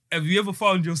 Have you ever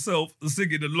found yourself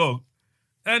singing along?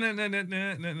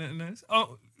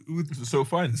 Oh, with So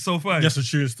fine. so fine. That's a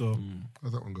true though.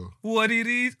 How's that one go? What it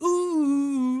is?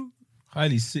 Ooh,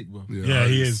 Highly sick, bro. Yeah,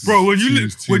 he is. bro. When you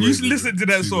Cheese, when you T-wavy, listen to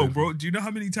that song, T-wavy. bro, do you know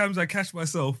how many times I catch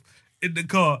myself in the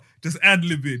car just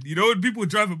ad-libbing? You know when people are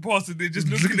driving past and they're just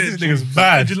looking This at nigga's you,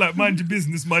 bad. and you're like, mind your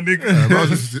business, my nigga. I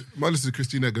listened to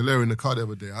Christina Aguilera in the car the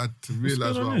other day. I had to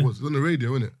realise going where on I was. It was on the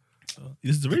radio, innit?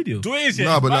 This is the radio. Do it is, yeah.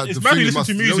 Nah, but like, it's the maybe thing listen must-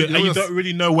 to you know- music you know and you what's- don't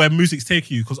really know where music's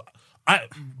taking you. Because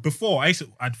before I'd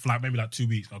for like maybe like 2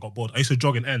 weeks, I got bored. I used to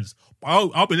jog in ends. But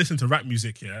I'll be listening to rap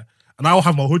music, yeah, and I'll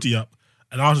have my hoodie up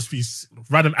and I'll just be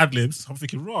random ad libs. I'm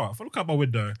thinking, raw. If I look out my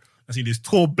window, I see this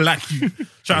tall black youth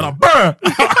shouting out, "Brr!"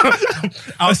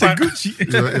 outside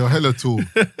Gucci. You're hella tall.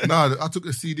 Nah, I took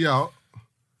the CD out.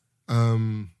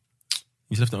 You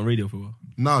just left it on radio for a while.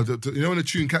 Nah, you know when the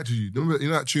tune catches you? Remember, you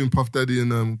know that tune Puff Daddy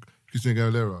and Christina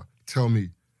Aguilera? Tell me.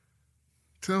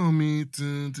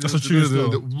 That's a tune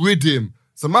still. The rhythm.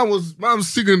 So man was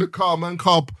singing in the car. Man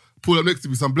car pulled up next to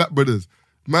me. Some black brothers.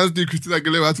 Man's doing Christina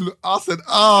Aguilera. I had to look. I said, you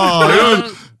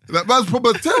know, that man's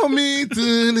probably tell me. Was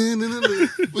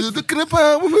you looking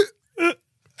about with it?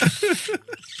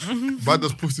 Man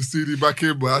just pushed the CD back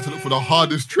in, but I had to look for the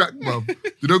hardest track, man.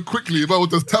 You know, quickly. Man was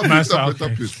just tapping.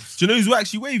 Okay. Do you know who's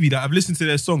actually wavy? That I've listened to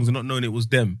their songs and not knowing it was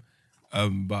them.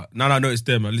 But now that I know it's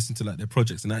them, I listened to like their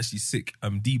projects and they're actually sick.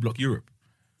 D Block Europe.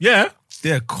 Yeah,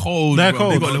 They're cold. They're bro.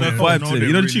 cold. They got a They're little cold. vibe No, to them. they're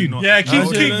You know the really tune? not. yeah. King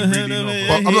No, King.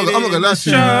 But I'm not gonna lie to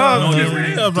you. No, they're really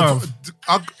Yeah, bro.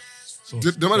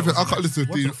 The matter of fact, I can't listen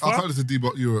to I can't listen to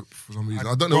D-Block Europe for some reason.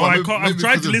 I don't know Bro, why. I can't- I've Maybe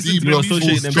tried because to of listen to D-Block's them. full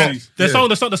Associate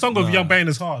stop. them. The song of Young Bane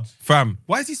is hard. Fam,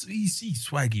 why is he's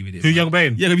swaggy with it? Who, man? Young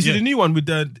Bane? Yeah, have you seen Yeah. the new one with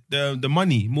the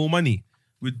money, more money?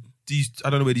 With these, I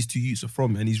don't know where these two youths are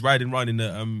from, and he's riding around in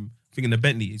the thing in the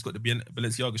Bentley. He's got the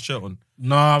Balenciaga shirt on.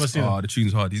 No, I haven't seen Oh, it. the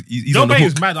tune's hard. He's Young on the Bane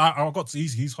hook. is mad. I got to.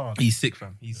 He's hard. He's sick,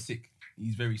 fam. He's sick.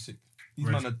 He's very sick. These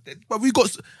man are dead. But we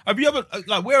got. Have you ever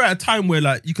like? We're at a time where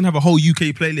like you can have a whole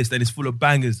UK playlist and it's full of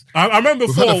bangers. I remember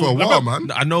We've before. had that for a while,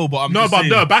 man. I know, but I'm No, just but saying,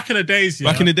 no. Back in the days,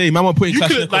 yeah. Back in the day, man, were putting you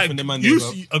Clash could and like and the man.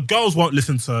 girls won't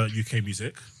listen to UK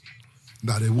music.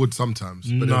 Nah, they would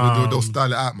sometimes, but No. they'll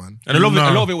style it out, man. And a lot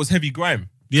No. of it was heavy grime.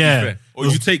 to be Yeah. fair. Or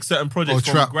you take certain Or projects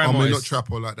from trap. grime I mean, not artists.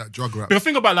 trap or like that drug rap. But the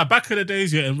thing about like back in the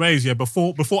days, yeah, in raves, yeah,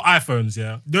 before iPhones,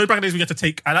 yeah, the only back in the days we had to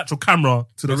take an actual camera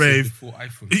to the rave. Before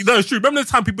iPhone. No, it's true. Remember the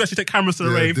time people actually take cameras to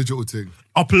the Yeah, rave, digital thing.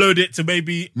 upload it to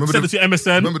maybe send it to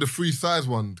MSN. Remember the free size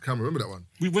one camera? Remember that one?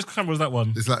 Which camera was that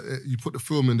one? It's like you put the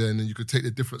film in there and then you could take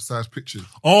the different size pictures.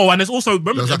 Oh, and there's also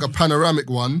remember There was like a panoramic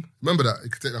one. Remember that? You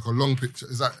could take like a long picture.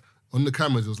 It's like on the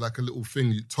cameras, it was like a little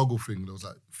thing, toggle thing that was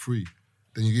like free.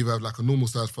 Then you either have like a normal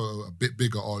size photo, a bit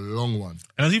bigger, or a long one.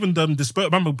 and there's even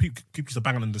remember people used to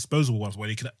bang on the disposable ones where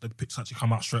the pictures actually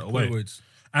come out straight away. Words.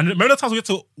 And remember the times we had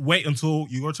to wait until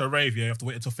you go to a rave, yeah, you have to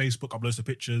wait until Facebook uploads the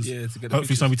pictures. Yeah, to get the hopefully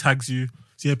pictures. somebody tags you.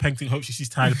 See her painting, hope she's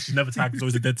tagged. She's never tagged, it's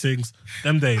always the dead things.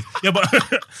 Them days. Yeah, but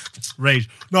rage.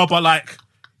 No, but like,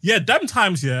 yeah, them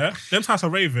times are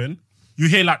raving. You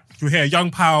hear a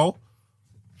Young Pal,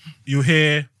 you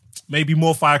hear maybe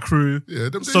More Fire Crew, Yeah,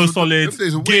 them days So were- Solid, them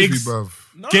days were wavy, Gigs. bruv.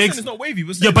 No, I'm Gigs. saying it's not wavy.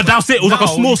 But Yeah, but that's it. It was like a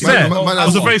small set. Man it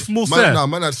was a very small set.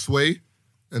 Man had Sway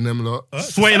and them lot.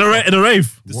 Sway in a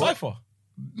rave. The Cypher.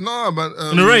 Nah, man.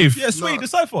 In a rave. Yeah, Sway, Nah. the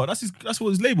Cypher. That's what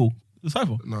his label. The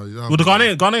Cypher. No, yeah. With the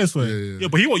Ghanaian Sway. Yeah. Yeah,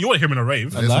 but you want him in a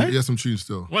rave. He has some tunes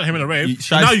still. You want him in a rave.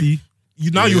 Shiesty.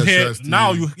 Now you Yeah, hear Shiesty.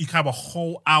 now you can have a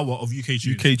whole hour of UK tunes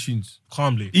UK tunes.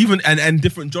 calmly. Even and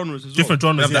different genres as well. Different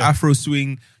genres, You have yeah. the Afro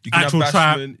swing. You can Actual have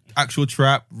trap. bashment, actual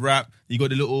trap, rap. You got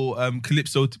the little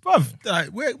calypso. Bruv, like,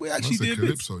 we're actually That's a doing bits.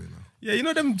 calypso, you know. Yeah, you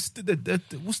know them.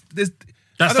 There's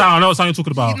That sound, I know what sound you're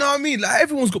talking about. You know what I mean? Like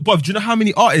everyone's got. Bruv, do you know how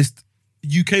many artists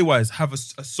UK wise have a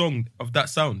song of that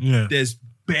sound? Yeah. There's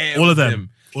bare All of them.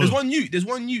 All There's of- one youth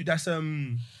that's I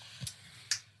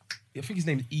think his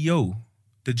name is EO,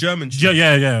 the German.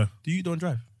 Yeah. Do you don't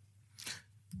drive?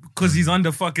 Because he's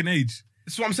under fucking age.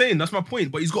 That's what I'm saying. That's my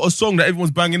point. But he's got a song that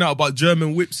everyone's banging out about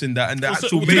German whips and that, and the Also,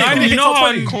 actual you maker. know- You know how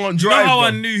I, can't you drive. know how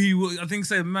I bruv. knew he was. I think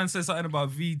man said something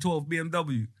about V12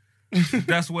 BMW.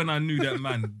 That's when I knew that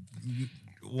man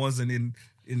wasn't in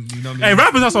you know what I Hey, mean?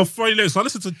 rappers have some funny lyrics. So I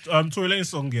listened to Tory Lane's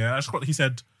song, yeah. He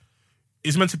said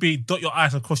it's meant to be dot your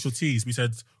I's and cross your T's. We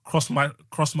said cross my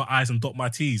I's and dot my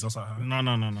T's. I was like, huh? No.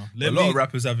 A lot of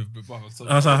rappers have it. But so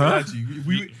That's I uh-huh. lied to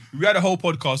you. We had a whole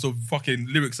podcast of fucking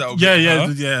lyrics out.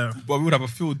 Yeah. But we would have a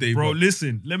field day, Bro, bro.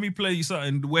 listen, let me play you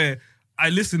something where I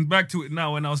listened back to it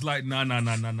now and I was like, nah.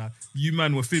 You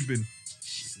man were fibbing.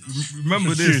 Remember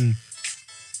this? Tune.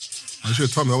 You should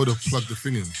have told me. I would have plugged the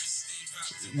thing in.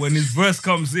 When his verse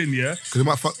comes in, yeah? Because it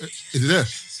might fuck. Is it there?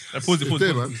 Pause It's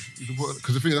there, man.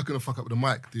 Because the thing is, that's going to fuck up the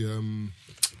mic,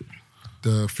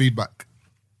 the feedback.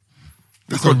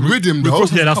 That's a rhythm, though.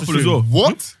 Yeah, that's couple the as tune. well.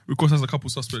 What? Of course, has a couple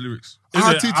suspect lyrics. Is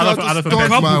I it? teach I how don't- I to don't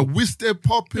start, think- man. We stay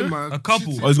popping, man. A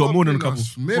couple. Oh, he's got more than a couple.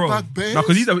 Maybach Benz. No,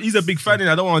 because he's a big fan, and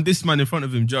I don't want this man in front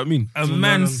of him. Do you know what I mean? A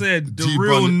man said, the G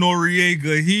real Bonnet.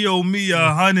 Noriega, he owe me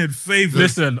 100 favors.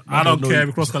 Listen, I don't know care. you.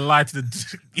 We cross the line to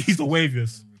the. He's the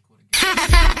waviest.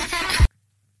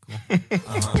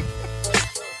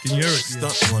 Can you hear it?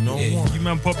 Yeah. You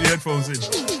man pop your headphones in. You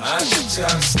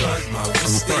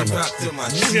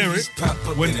hear it?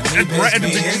 Right at the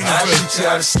beginning of the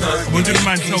verse. When did the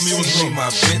man tell me what's wrong?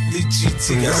 My Bentley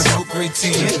GT, I smoke great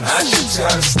team. I teach you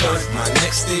how to stunt. My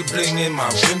necks they blingin', my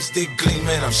rims they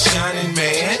gleamin'. I'm shining,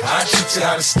 man. I teach you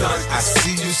how to stunt. I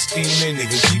see you scheming,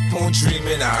 nigga. Keep on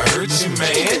dreaming. I heard you,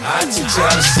 man. I teach you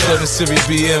how to stunt. 7 Series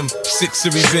BM, 6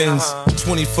 Series Benz,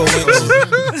 24 inches.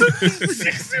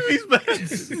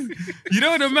 You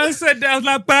know what the man said? That I was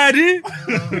like, paddy.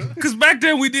 Because back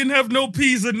then we didn't have no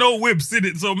peas and no whips in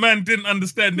it, so man didn't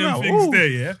understand them things there,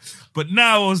 yeah? But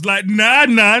now I was like,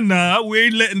 nah, we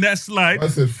ain't letting that slide. I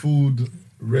said food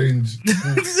range. Man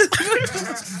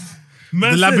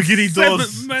The said Lamborghini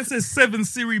doors. Man said 7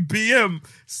 Series BM,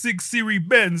 6 Series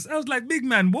Benz. I was like, big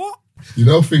man, what? You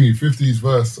know, thingy, 50's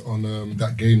verse on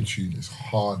that game tune is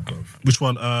hard, bro. Which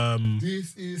one?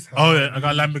 This is how Oh yeah, I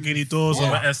got Lamborghini doors on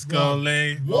my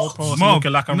Escalade. What? Post Mom,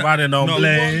 looking like I'm no, riding on no.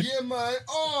 blade. Yeah, man.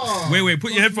 Oh. Wait,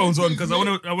 put your headphones on because I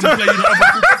want to play you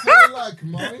the That's what I like,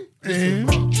 man.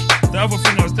 the other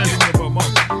thing I was telling you about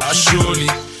mom. Surely,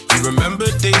 you remember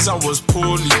days I was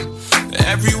poorly.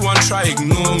 Everyone try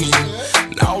ignore me.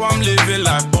 Now I'm living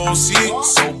like bossy,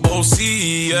 so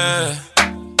bossy, yeah.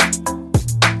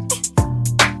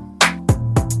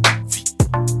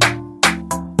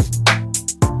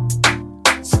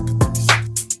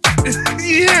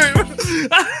 You hear it?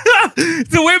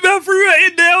 The way man threw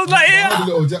it in there, I was like, I had a yeah.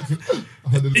 little Jackson. I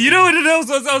had a little- You know what it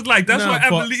was? I was like, that's Nah, why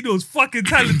but- Amelino was fucking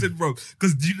talented, bro.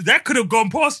 Because that could have gone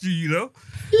past you, you know?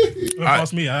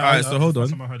 Past me. Alright, so hold on.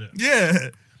 first time I heard it. Yeah.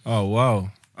 Oh wow!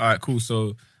 All right, cool.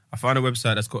 So I found a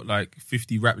website that's got like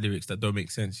 50 rap lyrics that don't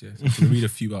make sense. Yeah, so I'm gonna read a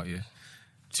few out here.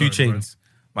 2 Sorry, bro. Chainz.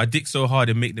 My dick so hard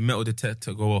it make the metal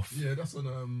detector go off. Yeah, that's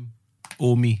on.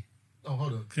 All me. Oh,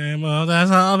 hold on. Came on, that's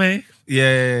all me.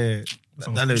 Yeah.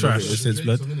 Song's That little trash. bit of sense,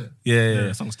 blood. Song, innit? Yeah. Yeah,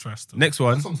 that song's trash. Though. Next That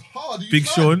one. song's hard. Big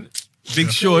Sean.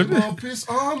 Big Sean. Piss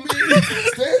on me.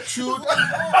 Stay true.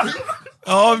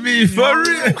 Oh, me, for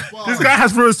real. This guy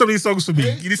has ruined so many songs for me.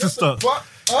 You need to stop.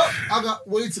 I got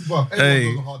way too buff. Hey.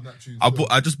 Everyone goes hard in that tune.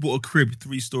 I just bought a crib,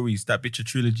 3 stories. That bitch a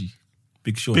trilogy.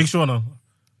 Big Sean. Big Sean.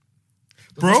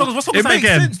 Bro, What's up It with that makes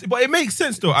again? sense, but it makes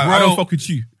sense though. I Bro. don't fuck with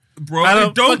you. bro, I it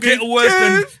don't don't get fucking worse care.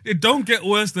 than it don't get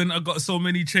worse than I got so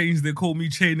many chains they call me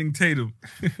Chaining Tatum.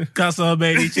 Got so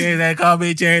many chains that call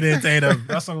me Channing Tatum.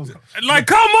 That song was... Like,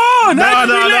 come on! No, how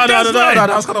did we let that slide? that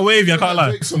was kind of wavy. I can't lie.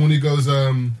 Drake song when he goes,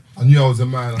 I knew I was a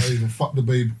man. I even fucked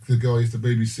the girl I used to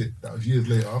babysit. That was years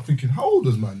later. I'm thinking, how old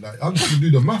is man? Like, I'm trying to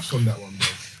do the maths on that one, bro.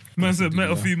 Man said met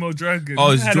a female dragon.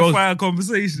 Oh, it's had Joel- a fire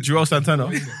conversation. Joel Santana.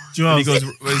 When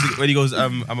he goes,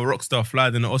 I'm a rock star,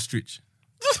 flyer than an ostrich.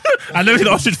 I never seen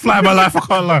an ostrich fly in my life. I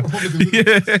can't lie.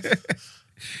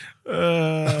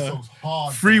 That song's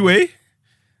hard. Freeway.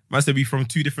 Man said be from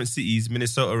 2 different cities,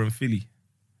 Minnesota and Philly.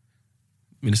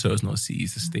 Minnesota's not a city,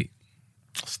 it's a state.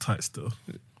 It's tight still.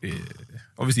 Yeah.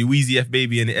 Obviously, Wheezy F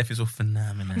Baby and the F is all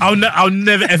phenomenal. I'll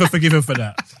never ever forgive him for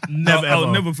that. Never I'll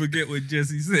ever. never forget what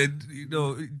Jesse said. You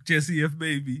know, Jesse F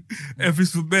baby, F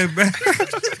is for bad man.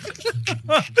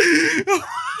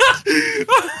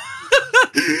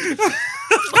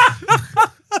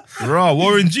 Raw,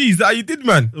 Warren G, is that how you did,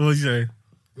 man? What was you say?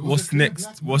 What's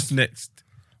next? What's next?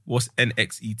 What's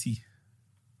NXET?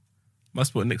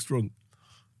 Must put next wrong.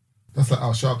 That's like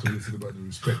Al Sharpton when he said about the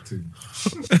respecting.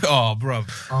 Oh, bruv.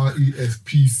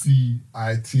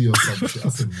 RESPCIT or some shit. I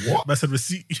said, what? I said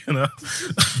receipt, you know.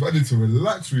 I need to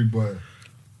relax, me boy.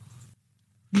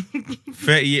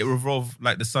 38 revolve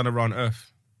like the sun around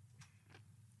Earth.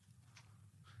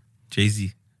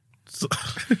 Jay-Z. So,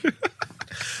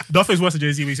 nothing's worse than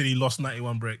Jay-Z when he said he lost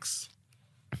 91 bricks.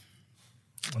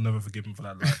 I'll never forgive him for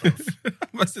that.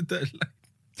 Must have done like.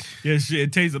 Yeah,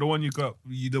 shit. Taser, the one you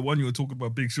were talking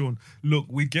about, Big Sean. Look,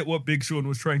 we get what Big Sean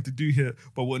was trying to do here,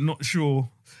 but we're not sure,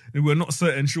 and we're not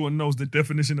certain Sean knows the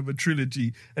definition of a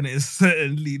trilogy, and it is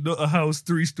certainly not a house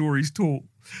 3 stories tall.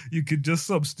 You could just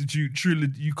substitute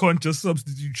trilogy. You can't just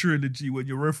substitute trilogy when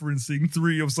you're referencing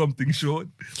 3 of something short.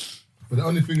 But the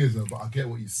only thing is, though, but I get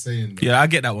what he's saying. Though. Yeah, I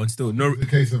get that one still. No, It's a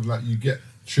case of like, you get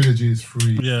trilogy is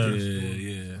free.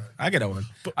 Yeah. I get that one.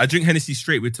 I drink Hennessy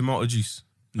straight with tomato juice.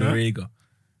 Noriega.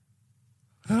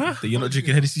 Huh? You're not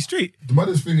drinking Hennessy straight. The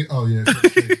mother's thing, oh yeah, it's not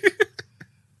straight.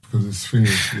 Because it's thing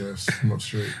is, yeah, it's not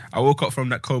straight. I woke up from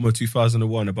that coma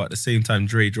 2001 about the same time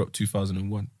Dre dropped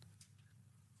 2001.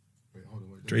 Wait, hold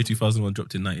on, wait. Dre 2001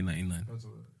 dropped in 1999.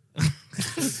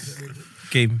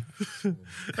 Game.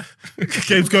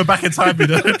 Games go back in time, you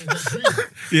know.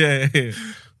 Yeah.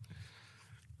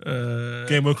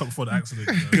 Game woke up before the accident.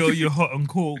 You know? Girl, you're hot and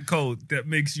cold. That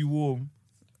makes you warm.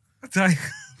 Tiger.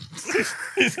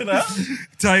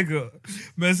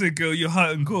 Man said, girl, you're hot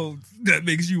and cold. That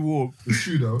makes you warm. It's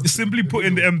true though. Simply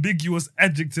putting the ambiguous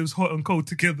adjectives hot and cold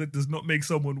together does not make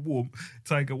someone warm.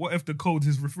 Tiger, what if the cold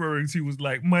he's referring to was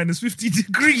like minus 50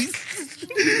 degrees?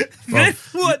 Then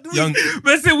what? young-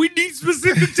 Man said, we need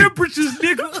specific temperatures,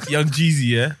 nigga. Young Jeezy,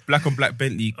 yeah? Black on black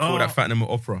Bentley, call that Phantom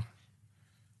Opera.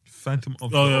 Phantom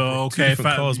of Oh, yeah, okay.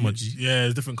 different cars, my G. Yeah,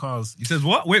 it's different cars. He says,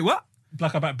 what? Wait, what?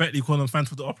 Black about Bentley calling them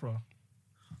Phantom of the Opera.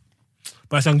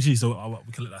 But it's Young G, so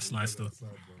we can let that slide still.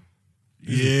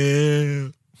 Yeah.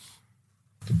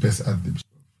 The best ad-libs.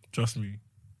 Trust me.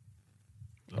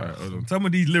 Alright, hold on. Some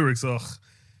of these lyrics are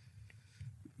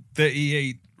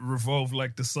 38 revolve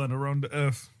like the sun around the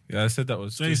earth. Yeah, I said that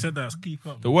was. So you said that. Keep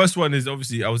up. The worst one is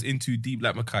obviously I was in too deep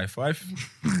like Mackay 5.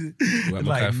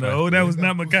 Like, no, that was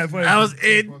not my guy. I was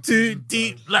in too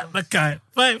deep like the guy.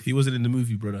 Five. He wasn't in the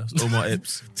movie, brother. It's Omar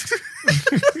Epps.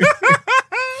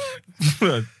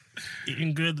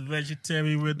 Eating good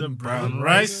vegetarian with the brown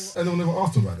rice. Anyone never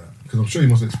asked him about that? Because I'm sure he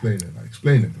must explain it. Like,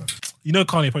 explain it. Like. You know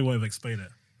Kanye probably won't even explain it.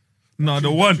 No,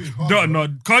 the one,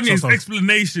 Kanye's So.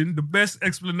 explanation, the best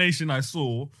explanation I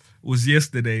saw was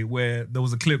yesterday where there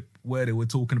was a clip where they were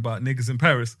talking about niggas in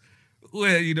Paris.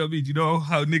 Where, you know what I mean? You know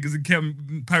how niggas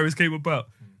in Paris came about?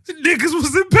 Niggas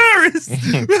was in Paris.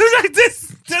 Like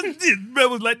this, that's it.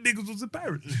 Man was like, niggas was in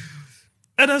Paris.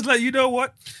 And I was like, you know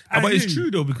what? But it's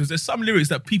true though, because there's some lyrics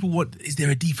that people want. Is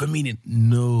there a deeper meaning?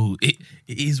 No, it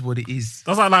is what it is.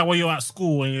 That's like when you're at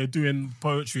school and you're doing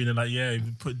poetry and they're like, yeah,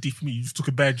 you put deep meat. You just took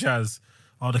a bad jazz.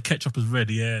 Oh, the ketchup is red.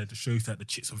 Yeah, to show you that the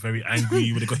chicks are very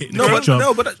angry when they got hit in the ketchup.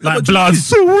 Like blood.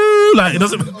 Like it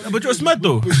doesn't. But you're mad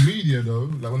though. With media though,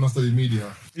 like when I studied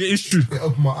media, It is true. it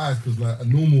opened my eyes because like a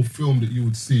normal film that you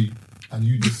would see and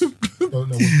you just don't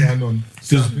know what's going on.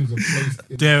 Certain things are placed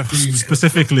in There the scene.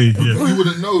 specifically. Yeah. You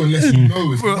wouldn't know unless you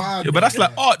know. It's mad. Yeah, but that's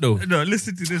like art though. No,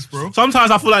 listen to this, bro.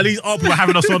 Sometimes I feel like these art people are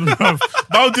having us on.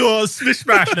 They'll do a splish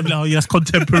smash and they'll be like, oh yes,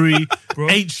 contemporary,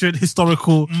 ancient,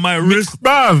 historical. My wrist.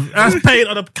 Bruv, that's paint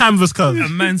on a canvas, cuz. A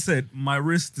man said, my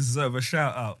wrist deserve a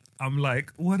shout out. I'm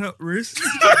like, what up, wrist?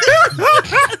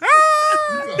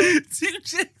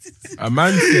 A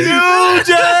man said,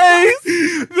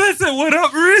 Man said, what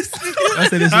up, wrist? I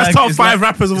said it's That's like, top it's 5 like,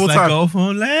 rappers of all it's time. like golf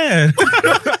on land.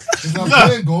 It's like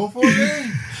playing golf all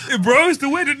day. Bro, it's the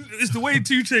way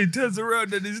 2 Chainz turns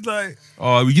around and it's like,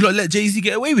 Oh, you not let Jay-Z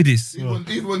get away with this? Even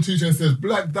when 2 Chainz says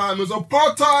Black Diamonds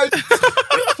apartheid.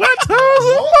 What?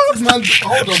 Man,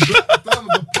 hold on, Black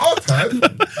Diamonds apartheid?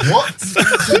 What are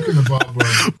you talking about, bro?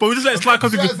 But we just let it slide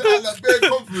because we, Guys act like bare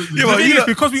confidently. the thing is,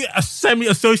 because we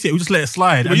semi-associate, we just let it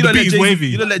slide. But And you the don't let beat is Jay-Z, wavy.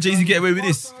 you don't let Jay-Z get away with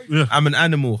this. Yeah. I'm an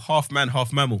animal, half man,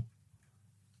 half mammal.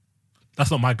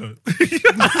 That's not my goat. who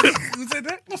said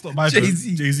that? That's not my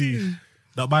Jay-Z. goat. Jay-Z.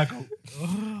 Not my goat.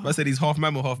 I said he's half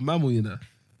mammal, you know.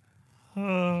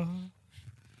 Oh,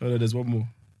 no, there's one more.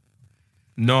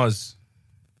 Nas.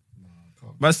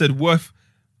 Man said worst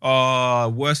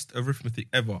arithmetic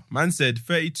ever. Man said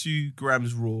 32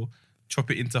 grams raw,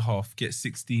 chop it into half, get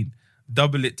 16.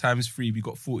 Double it times 3, we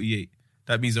got 48.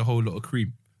 That means a whole lot of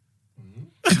cream.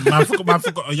 Man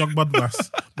forgot a young mud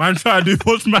mass. Man trying to do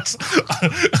punch mass.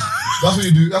 That's what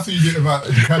you do. That's what you do about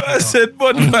the I said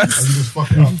bud and mass. you just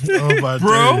fuck it up. Oh my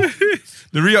Bro,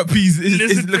 The re-up piece is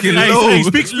Listen to looking me. low. Hey,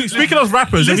 speaking of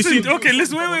rappers, have you listen, seen? okay,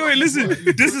 listen, wait, listen.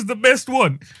 This is the best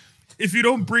one. If you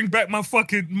don't bring back my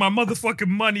motherfucking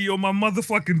money or my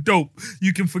motherfucking dope,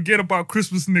 you can forget about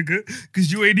Christmas, nigga,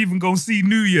 because you ain't even gonna see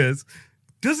New Year's.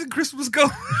 Doesn't Christmas go?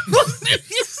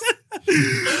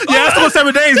 Yeah, that's about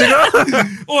 7 days,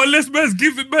 nigga. Or unless man's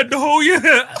give it back the whole year.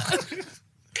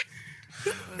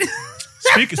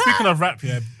 Speaking of rap,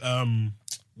 yeah,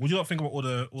 what do you not think about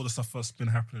all the stuff that's been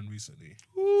happening recently?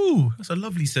 Ooh, that's a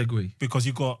lovely segue. Because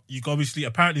you got obviously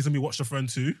apparently somebody watched a friend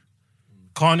too.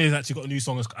 Kanye's actually got a new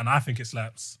song and I think it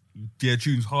slaps. Yeah,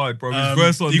 tune's hard, bro. His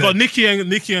verse on you there. got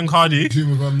Nicki and Cardi. Tune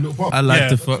with Lil Pump. I like Yeah.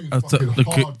 the That tune's fuck.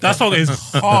 fucking hard, That song is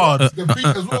hard. The beat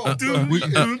as well. The beat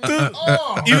is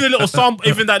hard. Even the little sample,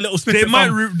 even that little They snippet. might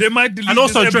from- they might delete And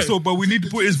also this Drake- episode, but we need to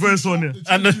put his verse on there.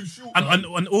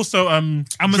 and also I'm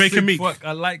a Drake sick and Meek. fuck.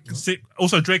 I like.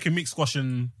 Also Drake and Meek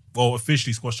squashing, well,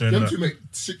 officially squashing. Them two make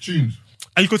sick tunes.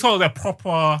 And you could tell they're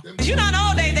proper. You know, in the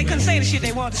old days, they couldn't say the shit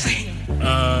they wanted to say.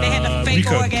 They had the fake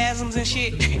Rico. orgasms and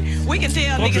shit. We can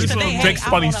tell niggas Drake's today, hey, Drake's I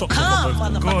funny wanna socks come,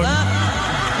 on motherfucker.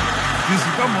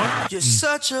 Juicy, come on. You're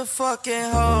such a fucking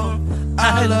hoe.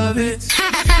 I love it.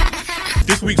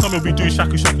 This week, something will be doing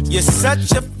Shaku Shaku. You're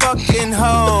such a fucking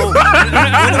hoe. When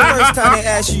the first time they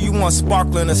asked you want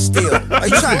sparkling or still? Are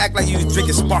you trying to act like you was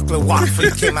drinking sparkling water before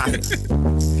you came out here?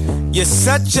 You're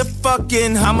such a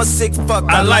fucking, I'm a sick fuck,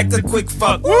 I like a quick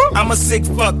fuck. I'm a sick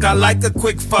fuck, I like a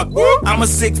quick fuck. I'm a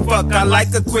sick fuck, I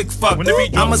like a quick fuck.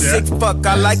 I'm a sick fuck,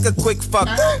 I like a quick fuck.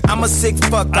 I'm a sick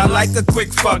fuck, I like a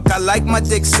quick fuck. I like my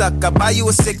dick suck, I buy you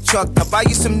a sick truck. I buy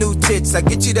you some new tits, I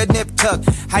get you that nip tuck.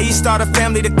 How you start a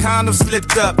family, the condom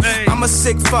slipped up. I'm a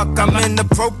sick fuck, I'm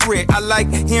inappropriate. I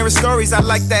like hearing stories, I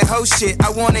like that hoe shit. I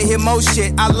wanna hear more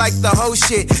shit, I like the hoe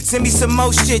shit. Send me some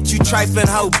more shit, you trifling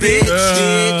hoe bitch.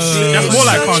 That's more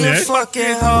like Such a Kanye.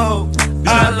 fucking hoe.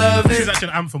 I love This it. is actually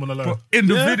an anthem on alone. In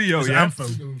the video, It's an yeah.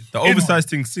 anthem. The oversized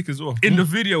thing's sick as well. In the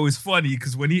video is funny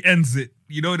because when he ends it,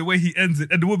 you know the way he ends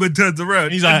it, and the woman turns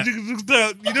around. He's like- and she looks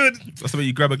down, you know, That's the way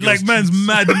you grab a girl's like man's cheeks.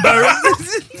 mad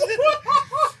embarrassed.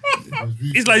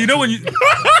 It's like you know when you send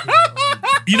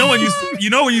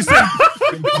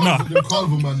The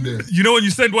carnival man there. you know when you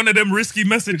send one of them risky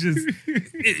messages.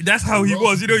 That's how he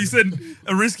was. You know, you send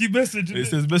a risky message. It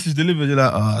says message delivered. You're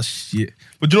like, ah, shit.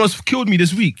 But do you know what's killed me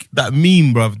this week? That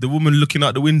meme, bruv. The woman looking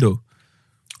out the window.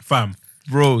 Fam.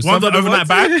 Bro, One some that of the overnight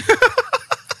ones- bag.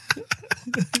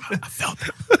 I felt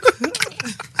it.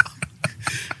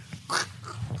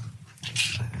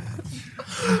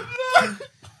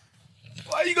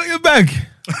 Why you got your bag?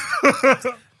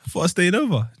 Before I staying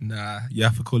over. Nah, you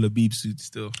have to call a beep suit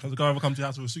still. Has a guy ever come to your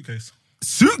house with a suitcase?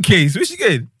 Suitcase? Where's she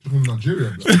getting? From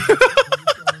Nigeria, bro.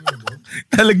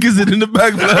 Hella gizzard in the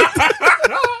bag, blood.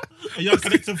 A young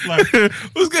collective flag.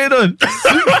 What's going on?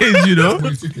 Suitcase, you know?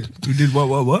 Free ticket. You did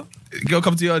what? Girl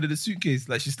come to your house in a suitcase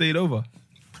like she stayed over.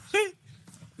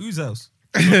 Whose house?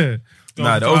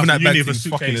 Nah, the overnight bag thing's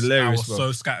fucking hilarious, I was bro.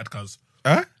 so scattered, cuz.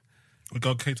 Huh? The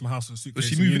girl came to my house with a suitcase. Was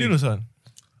she in moving uni. in or something?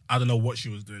 I don't know what she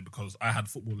was doing because I had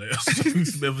football later. So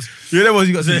it's a bit of a- You know what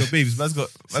you got to say, your babes. Man's got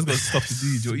stuff to do. Do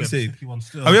you know what you bit of a saying? tricky one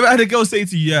still. Have you ever had a girl say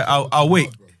to you, yeah, I'll wait?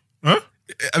 Huh?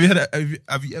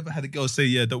 Have you ever had a girl say,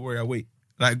 "Yeah, don't worry, I'll wait"?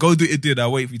 Like, go do it,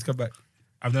 I'll wait for you to come back.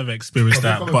 I've never experienced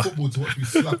that, but football to watch me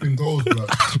slapping goals, blood.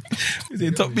 Is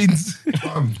it top beans?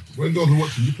 When girls are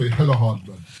watching, you play hella hard,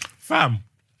 blood. fam,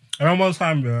 I remember one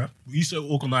time, yeah, we used to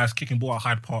organise kicking ball at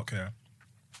Hyde Park, yeah.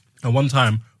 And one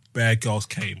time, bare girls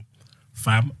came.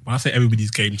 Fam, when I say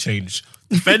everybody's game changed,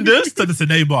 defenders turned into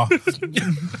neighbour.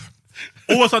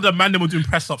 All of a sudden, man, they were doing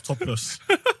press up topless.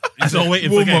 He's not waiting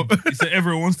for game. He said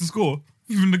everyone wants to score,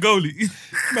 even the goalie.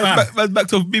 Man,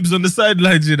 backed off bibs on the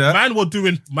sidelines, you know. Man were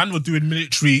doing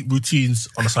military routines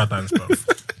on the sidelines, bro.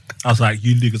 I was like,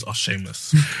 you niggas are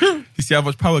shameless. You see how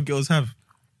much power girls have?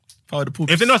 Power the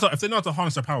poops. If they know how to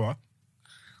harness their power,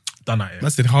 done that. Yeah.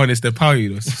 That's it, harness their power, you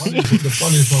know. The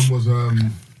funniest one was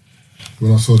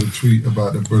when I saw the tweet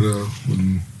about the brother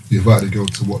when he invited a girl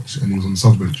to watch and he was on the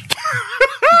sub bench.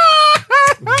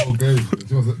 The whole game.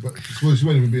 She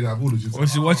wasn't even being out of order.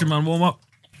 Was she watching man warm up?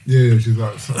 Yeah, she's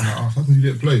like, something you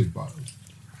didn't play, but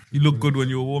You look good when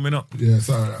you were warming up. yeah,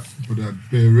 something like that. But that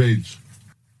bare rage.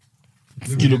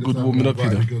 You look good warming up, you know.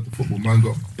 The girl to football, man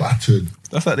got battered.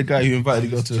 That's like the guy who invited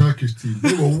the girl to. Turkish team.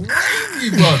 They were wingy,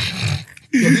 blood.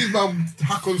 So these man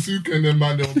Hakan Suka and them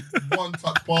man, they were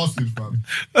one-touch passes, fam.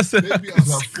 They beat us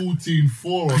like 14-4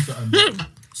 or something.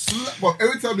 But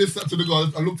every time they slapped to the goal,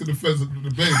 I looked at the fence and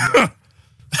the bench. Like,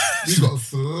 he got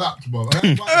slapped, bro.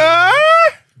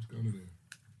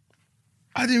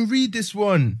 I didn't read this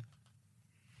one.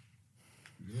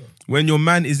 Yeah. When your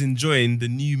man is enjoying the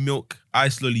new milk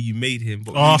ice lolly you made him,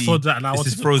 but I saw that and I this wanted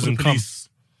is to frozen call the police.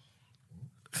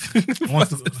 I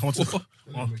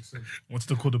wanted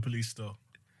to call the police though.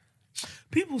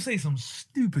 People say some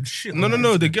stupid shit.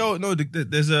 No. The girl,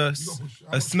 there's a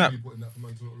snap.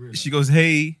 She goes,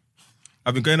 "Hey,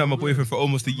 I've been going out with my boyfriend for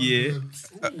almost a year."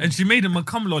 And she made him a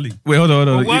cum lolly. Wait, hold on.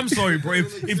 Oh, well, I'm sorry, bro.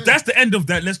 If that's the end of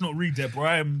that, let's not read that, bro.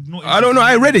 I am not. I don't know.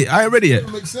 I read it.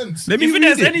 It makes sense. Let me If it read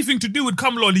has it. anything to do with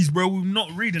cum lollies, bro, we're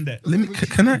not reading that. Let me.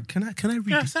 Can I read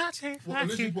it? Well,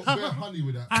 unless you put bare honey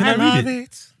with that. Can I read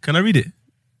it? Can I read it?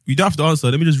 You don't have to answer.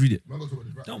 Let me just read it.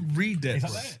 Don't read that. Bro.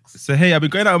 So, hey, I've been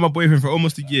going out with my boyfriend for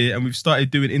almost a year and we've started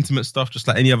doing intimate stuff just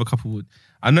like any other couple would.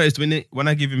 I noticed when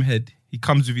I give him head, he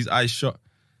comes with his eyes shut.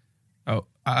 Oh,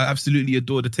 I absolutely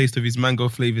adore the taste of his mango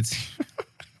flavored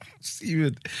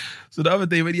seafood. So the other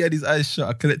day when he had his eyes shut,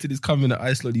 I collected his cum in the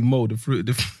ice lolly mold. It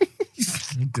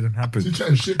didn't happen. She's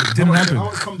chatting shit. It didn't happen. How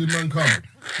much cum did man come?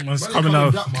 It's coming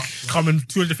out. Coming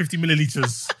 250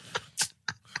 milliliters.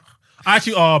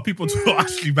 Actually, people are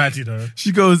actually bad, you know.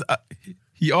 She goes,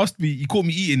 he asked me, he caught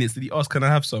me eating it, so he asked, can I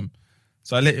have some?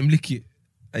 So I let him lick it,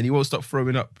 and he won't stop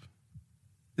throwing up.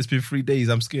 It's been 3 days,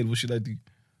 I'm scared, what should I do?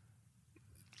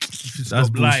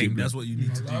 Stop lying, that's what you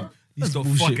need to do. You stop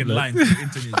fucking lying to the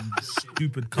internet, you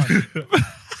stupid cunt.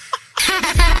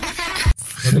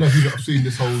 I don't know if you've seen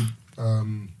this whole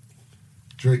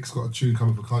Drake's got a tune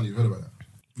coming for Kanye, you've heard about that?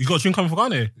 You got a tune coming for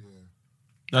Kanye?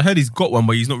 I heard he's got one,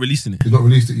 but he's not releasing it. He's not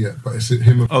released it yet, but it's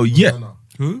him and Rihanna.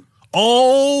 Who?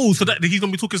 Oh, so that he's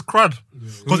gonna be talking his crud.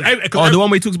 The one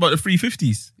where he talks about the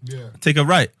 350s. Yeah. Take a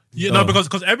right. Yeah, no,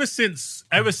 because ever since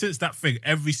that thing,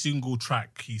 every single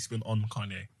track he's been on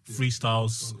Kanye,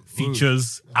 freestyles,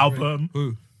 features, album.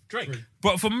 Who? Drake.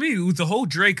 But for me, with the whole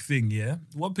Drake thing, yeah,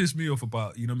 what pissed me off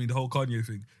about, you know what I mean, the whole Kanye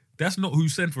thing, that's not who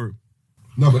sent for him.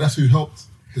 No, but that's who helped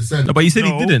to send. No, but he said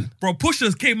he didn't. Bro,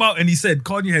 Pusha came out and he said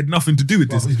Kanye had nothing to do with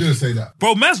this. He's going to say that.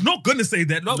 Bro, man's not going to say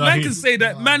that. No, man can say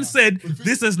that. Man said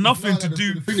this has nothing to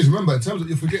do. The thing is, remember, in terms of,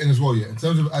 you're forgetting as well, yeah, in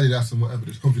terms of Adidas and whatever,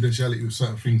 there's confidentiality with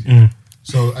certain things. Yeah.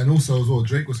 So, and also as well,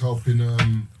 Drake was helping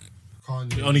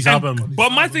Kanye on his album.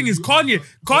 But my thing is, Kanye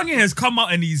has come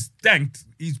out and he's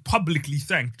publicly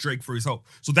thanked Drake for his help.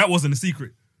 So that wasn't a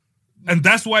secret. And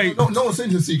that's why... No one's saying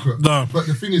it's a secret. No. But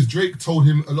the thing is, Drake told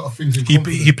him a lot of things in He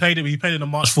confidence. played in the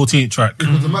March 14th track.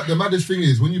 Because the maddest thing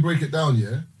is, when you break it down,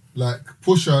 yeah, like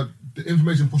Pusha, the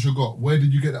information Pusha got, where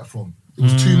did you get that from? It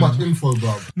was too much info,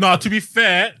 bro. No, to be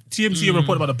fair, TMZ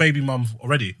reported about the baby mum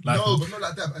already. Like, No, but not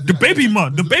like that. the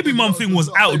baby mum thing was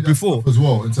out before. As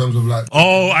well, in terms of like...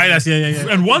 oh, Adidas,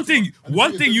 yeah. And one thing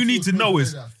you need to know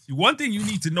is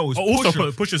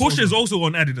Pusha is also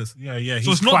on Adidas. Yeah.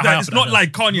 So it's not that. It's not Adidas.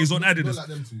 like Kanye is on Not Adidas, like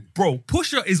them two. bro.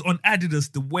 Pusha is on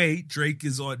Adidas the way Drake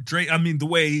is on Drake. I mean, the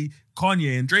way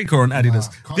Kanye and Drake are on Adidas.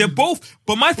 Kanye- They're both.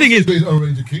 But my thing is, He's got his own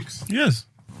range of kicks. Yes.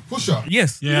 Pusha.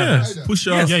 yes, Yeah.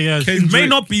 Pusha. Yeah. It may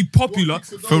not be popular.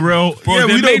 Pharrell. Bro, Yeah,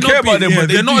 they we may don't not care be- about them, yeah, but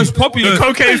they're not as popular.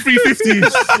 Cocaine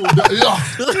 350s.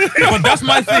 But that's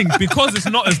my thing, because it's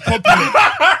not as popular.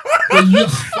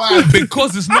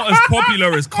 Because it's not as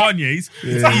popular as Kanye's,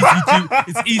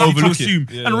 it's easy to Overlook it. assume.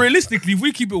 Yeah. And realistically, if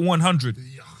we keep it 100,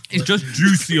 It's just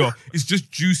juicier. It's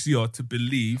just juicier to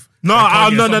believe. No,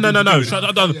 that Kanye no, has no, no, no, no.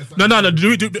 something to do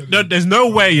with it. No. There's no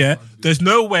way, yeah. There's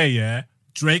no way, yeah.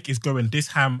 Drake is going this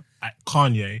ham at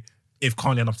Kanye if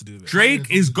Kanye had nothing to do with it. Drake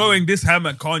is going this ham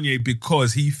at Kanye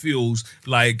because he feels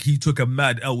like he took a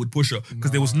mad L with Pusha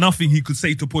because there was nothing he could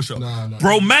say to Pusha.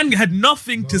 Bro, man had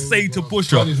nothing to say to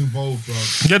Pusha. Kanye's involved, bro.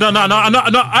 Yeah, no.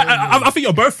 I think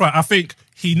you're both right. I think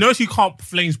he knows he can't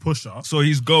flames Pusha, So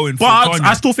he's going for but Kanye.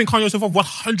 I still think Kanye's involved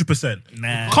 100%.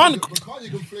 Nah. But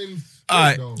Kanye can flame.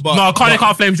 Alright, but No, Kanye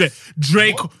can't flame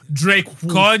Drake. Drake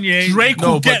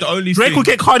will get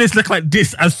Kanye's neck like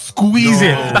this and squeeze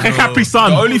it like a Capri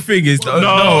Sun. The only thing is, the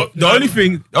only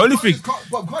thing.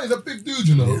 But Kanye's a big dude,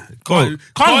 you know. Kanye, you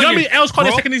know how many else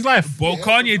Kanye's bro, taking in his life? But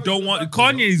Kanye don't want.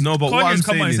 Kanye's No, but what I'm Kanye's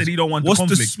come saying out and is, said he don't want the what's the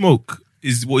conflict. smoke?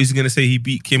 Is what he's gonna say? He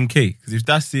beat Kim K. Because if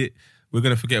that's it, we're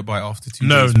gonna forget about it after 2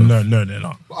 No. days.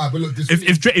 bro. But look, this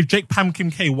If Drake pammed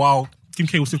Kim K while Kim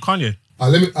K was with Kanye,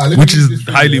 Which is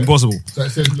highly impossible. So it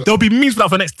says, look, there'll be memes for that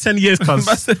for the next 10 years, cuz.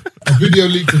 a video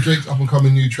leaked of Drake's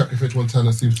up-and-coming new track, Fetch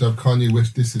Montana, seems to have Kanye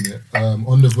West dissing it.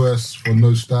 On the verse for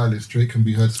No Stylist, Drake can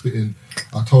be heard spitting,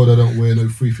 I told her I don't wear no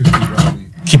 350 around me.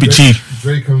 Keep it cheap.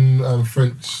 Drake and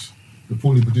French,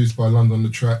 reportedly produced by London on the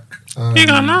track. You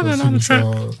got London on the track.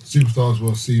 Superstars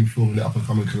were seen filming the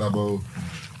up-and-coming collabo.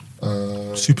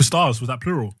 Superstars, was that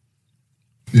plural?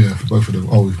 Yeah, for both of them.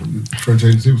 Oh, French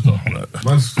ain't Superstar.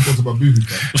 Man's sponsored by Boohoo,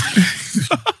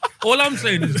 fam. All I'm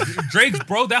saying is Drake's,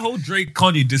 bro, that whole Drake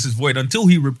Kanye diss is void until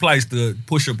he replies to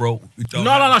Pusha, bro.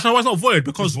 No, it's not void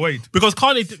because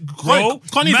Kanye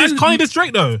dissed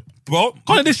Drake though. Bro,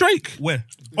 Kanye dissed Drake. Where?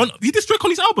 He dissed Drake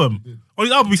on his album. On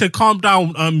his album, he said, "Calm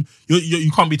down.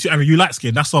 You can't be too angry. You light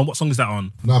skin." That song. What song is that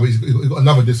on? No, but he's got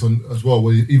another diss on as well.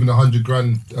 Where even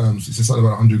 $100,000. It's something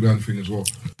about $100,000 thing as well.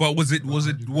 But was it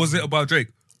about Drake?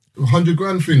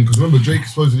 $100,000 thing, because remember Drake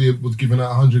supposedly was giving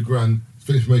out $100,000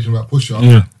 for information about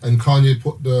Pusha, and Kanye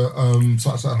put the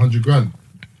something like $100,000.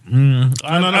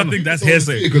 I think that's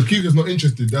hearsay. Because Kika's not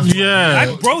interested. That's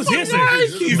Bro, it's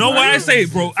hearsay. You know why I say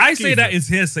it, bro? I say that it's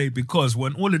hearsay because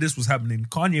when all of this was happening,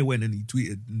 Kanye went and he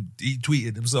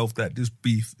tweeted himself that this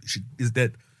beef is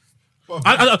dead.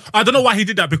 I don't know why he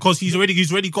did that because he's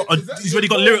already got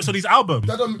lyrics on his album.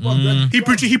 He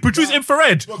produced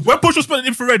Infrared. When Push was putting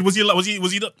Infrared, was he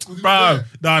bro?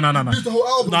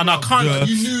 No,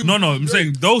 can't. No, I'm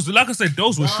saying those. Like I said,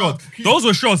 those were shots. Those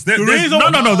were shots.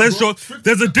 There's shots.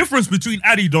 There's a difference between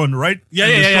Adidon, right?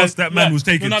 Yeah. Shots that man was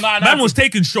taking. Man was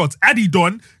taking shots.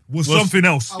 Adidon was something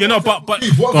else. You know, but what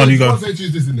I'm saying to you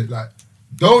is this, isn't it? Like,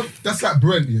 that's like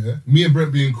Brent, yeah. Me and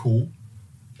Brent being cool.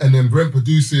 And then Brent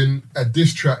producing a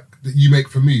diss track that you make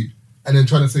for me, and then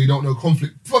trying to say you don't know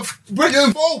conflict. Brent, you're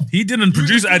involved. He didn't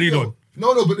produce Adidon.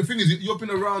 No, but the thing is, you've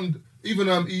been around. Even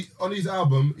on his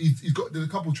album, there's a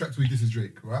couple tracks where he disses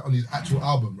Drake, right? On his actual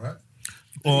album, right?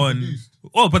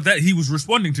 But that he was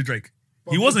responding to Drake.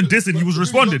 He wasn't dissing. He was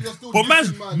responding. But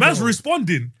man's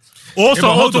responding. Also,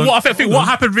 what I think what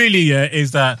happened really is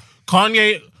that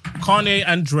Kanye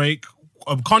and Drake.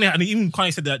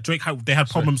 Kanye said that Drake they had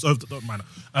problems over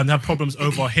they had problems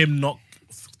over him not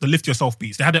the Lift Yourself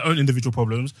beats. They had their own individual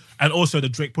problems, and also the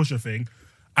Drake Pusha thing,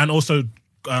 and also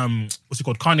what's it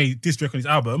called? Kanye dissed Drake on his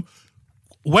album.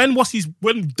 When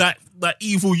that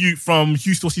evil youth from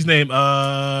Houston, what's his name?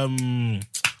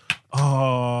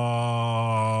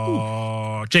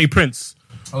 Jay Prince.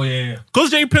 Oh yeah. Because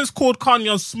Jay Prince called Kanye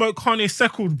on smoke, Kanye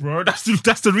seckled, bro. That's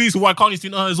the reason why Kanye's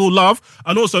doing it's all love.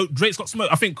 And also Drake's got smoke.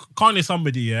 I think Kanye's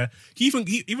somebody, yeah. He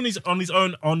even on his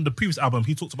own on the previous album,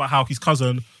 he talked about how his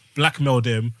cousin blackmailed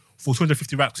him for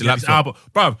 250 racks in his album.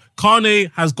 Bro,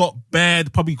 Kanye has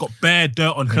probably got bare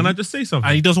dirt on him. Can I just say something?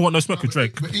 And he doesn't want no smoke with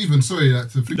Drake. But even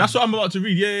that's what I'm about to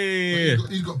read. Yeah.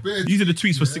 He's got bare. These are the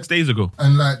tweets for 6 days ago.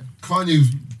 And like Kanye's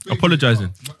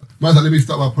apologising. Man's like, let me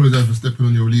start by apologising for stepping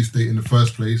on your release date in the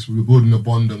first place. We were building a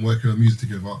bond and working on music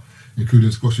together,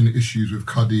 including squashing the issues with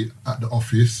Cuddy at the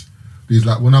office. But he's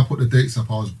like, when I put the dates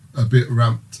up, I was a bit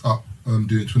ramped up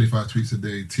doing 25 tweets a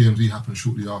day. TMZ happened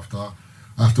shortly after.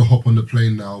 I have to hop on the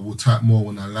plane now. We'll type more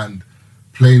when I land.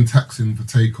 Plane taxing for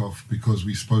takeoff because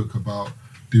we spoke about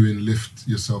doing Lift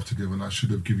Yourself together, and I should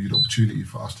have given you the opportunity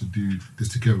for us to do this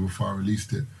together before I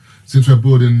released it. Since we're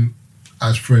building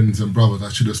as friends and brothers, I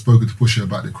should have spoken to Pusha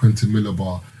about the Quentin Miller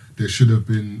bar. There should have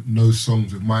been no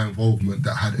songs with my involvement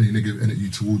that had any negative energy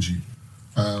towards you.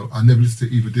 I never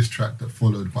listened to either diss track that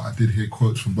followed, but I did hear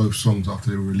quotes from both songs after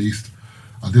they were released.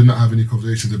 I did not have any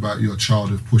conversations about your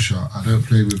child with Pusha. I don't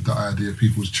play with the idea of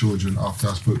people's children after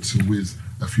I spoke to Wiz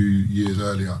a few years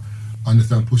earlier. I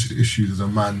understand Pusha's issues as a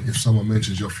man. If someone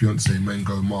mentions your fiance, men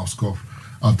go mask off.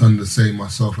 I've done the same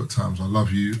myself at times. I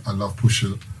love you. I love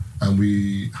Pusha. and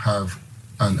we have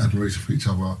an admiration for each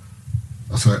other.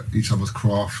 Sorry, each other's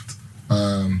craft.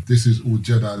 This is all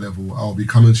Jedi level. I'll be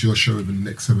coming to your show within the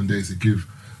next 7 days to give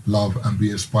love and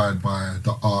be inspired by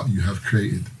the art you have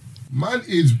created. Man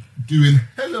is doing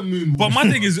hella moonwalking. But my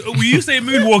thing is, you say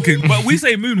moonwalking, but we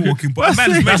say moonwalking. But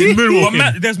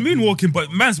there's moonwalking, but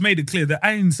man's made it clear that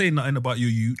I ain't saying nothing about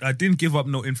you. I didn't give up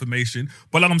no information.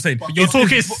 But like I'm saying, You're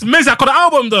talking Mizak on the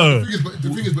album though. The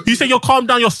thing is, You say you're calm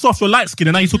down, you're soft, you're light skinned,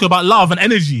 and now you're talking about love and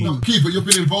energy. No, Keith, but you've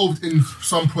been involved in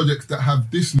some projects that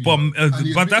have this.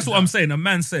 But that's what I'm saying. A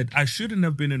man said I shouldn't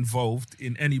have been involved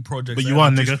in any project. But you are,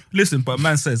 nigga. Listen, but a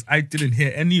man says I didn't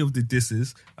hear any of the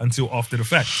disses until after the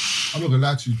fact. I'm not gonna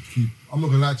lie to you, Keith. I'm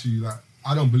not gonna lie to you. Like,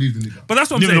 I don't believe the nigga. But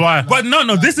that's what I'm Neither saying. do I. But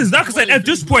no, this is like I said. At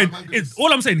this point, it's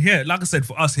all I'm saying here. Like I said,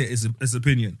 for us here is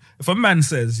opinion. If a man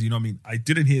says, you know what I mean, I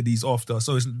didn't hear these after,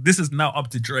 so this is now up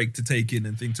to Drake to take in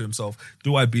and think to himself,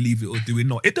 do I believe it or do it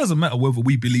not? It doesn't matter whether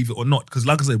we believe it or not, because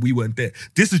like I said, we weren't there.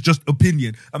 This is just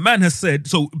opinion. A man has said,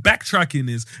 so backtracking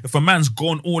is if a man's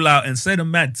gone all out and said a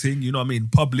mad thing, you know what I mean,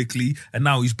 publicly, and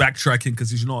now he's backtracking because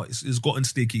he's not, it's gotten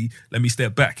sticky. Let me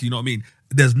step back. You know what I mean?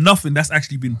 There's nothing that's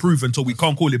actually been proven, so we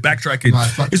can't call it backtracking.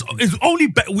 It's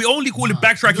only we only call it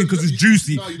backtracking because it's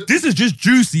juicy. This is just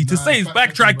juicy. To say it's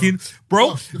backtracking,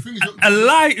 bro. A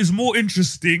lie is more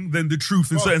interesting than the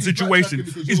truth in certain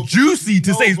situations. It's juicy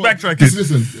to say it's backtracking.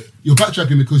 Listen, you're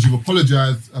backtracking because you've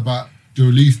apologized about the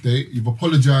release date. You've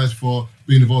apologized for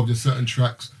being involved in certain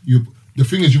tracks. The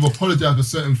thing is, you've apologized for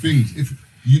certain things. If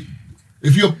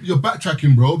you're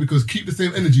backtracking, bro, because keep the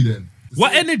same energy then.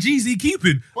 What energy is he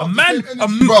keeping?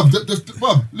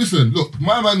 Bruv, listen, look,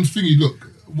 my man's thingy,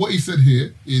 look, what he said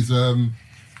here is...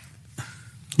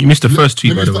 you missed the first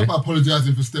tweet, by the way. Let me start by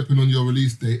apologising for stepping on your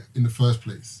release date in the first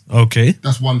place. Okay.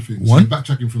 That's one thing. So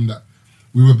backtracking from that.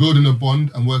 We were building a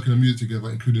bond and working on music together,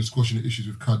 including squashing the issues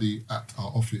with Cuddy at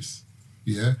our office.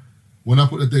 Yeah? When I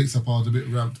put the dates up, I was a bit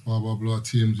ramped, blah, blah, blah,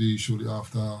 TMZ shortly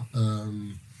after.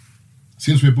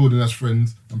 Since we're building as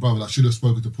friends, and brothers, I should have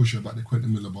spoken to Pusha about the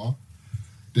Quentin Miller bar.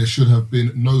 There should have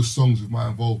been no songs with my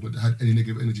involvement that had any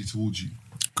negative energy towards you.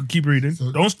 Keep reading.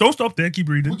 So, don't stop there. Keep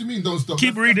reading. What do you mean don't stop?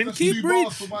 Keep reading. Keep reading.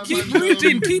 Keep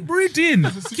reading. Keep reading.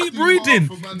 Keep reading.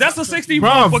 That's a 60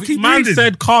 bar. But keep man reading.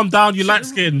 said calm down, you light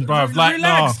skin, bruv. Like,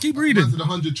 relax. nah. Keep reading.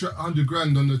 100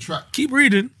 grand on the track. Keep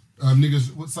reading.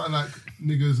 Niggas, what's that like?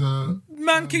 Niggas,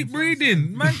 Man, keep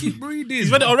reading. Man, keep reading.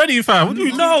 He's read it already, fam. What do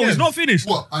you No, it's not finished.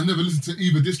 What? I never listened to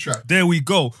either diss track. There we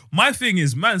go. My thing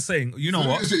is, man saying, you know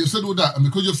what? You've said all that, and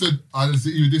because you've said I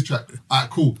listened to either diss track, alright,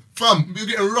 cool. Fam, you're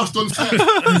getting rust on side.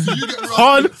 So you get rust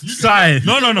on side.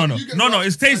 No.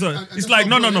 It's Taser. It's like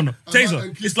no.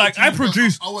 Taser. It's like I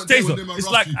produced Taser. It's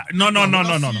like no.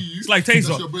 It's like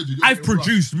Taser. I've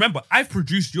produced. Remember, I've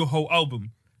produced your whole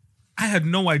album. I had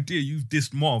no idea you've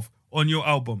dissed Marv on your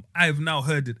album. I have now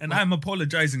heard it, and I'm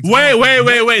apologizing. Wait.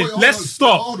 Let's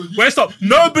stop.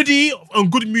 Nobody on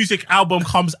Good Music album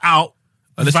comes out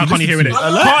without Kanye hearing it.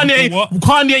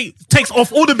 Kanye takes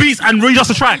off all the beats and redoes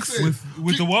the tracks.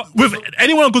 With the what? With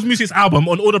anyone on Good Music's album,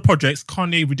 on all the projects,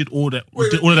 Kanye redid all of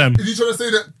them. Is he trying to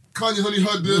say that Kanye's only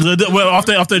heard the...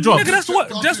 after it dropped? Nigga,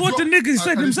 that's what the nigga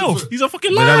said himself. He's a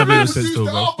fucking liar, man. He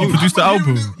produced the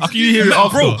album. How can you hear it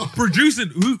after? Bro,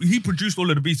 he produced all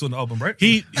of the beats on the album, right?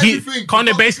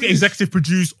 Kanye basically executive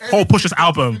produced whole Pusha's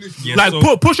album.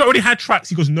 Pusha already had tracks.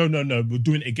 He goes, no, we're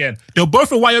doing it again. They were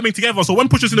both in Wyoming together. So when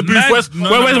Pusha's in the booth, where's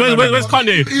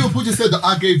Kanye? Even Pusha said that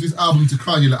I gave this album to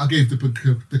Kanye. Like I gave the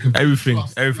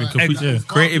everything.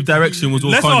 Creative direction was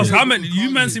all Let's Kanye. ask how many.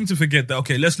 You man seem to forget that.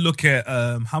 Okay, let's look at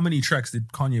how many tracks did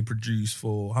Kanye produce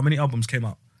for? How many albums came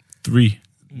out? 3.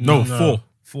 No,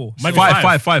 4. Maybe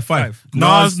 5.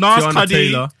 Nas,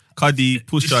 Cuddy,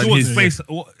 Pusha, and his space.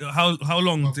 How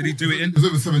long did he do it in? There's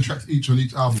over 7 tracks each on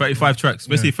each album. 35 tracks.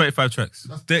 Basically, 35 tracks.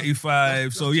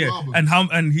 35. So yeah,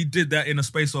 and he did that in a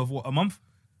space of what, a month?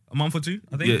 A month or two,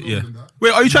 I think. Yeah.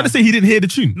 Wait, are you trying to say he didn't hear the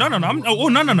tune? No. No.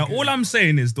 All I'm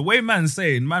saying is the way man's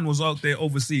saying, man was out there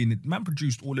overseeing it. Man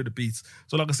produced all of the beats.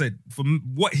 So like I said, from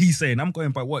what he's saying, I'm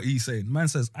going by what he's saying. Man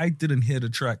says, I didn't hear the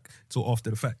track till after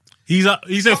the fact.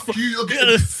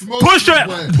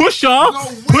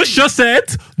 Pusha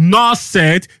said, Nas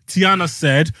said, Tiana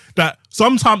said that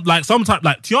sometime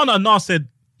Tiana and Nas said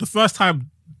the first time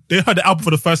they heard the album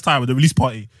for the first time at the release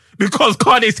party. Because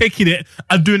Kanye's taking it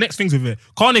and doing next things with it.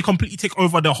 Kanye completely take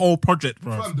over the whole project,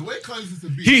 bro. Fam, the way Kanye used to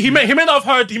be, he may not have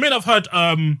heard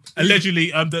allegedly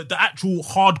the actual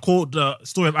hardcore the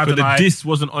story of Adonai. But the diss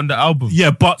wasn't on the album. Yeah,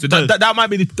 but so that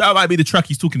might be the track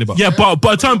he's talking about. Yeah, but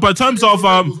in terms of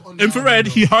Infrared,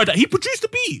 he heard that he produced the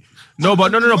beat. No,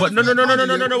 but no.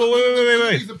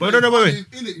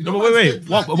 Wait.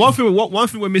 One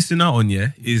thing we're missing out on,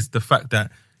 is the fact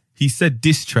that he said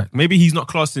diss track. Maybe he's not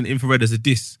classing Infrared as a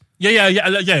diss. Yeah.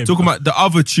 Talking about the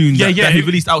other tune that he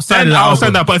released outside of that.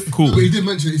 Outside that, but cool. But he did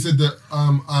mention. He said that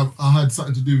I had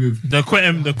something to do with the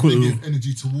negative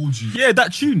energy towards you. Yeah,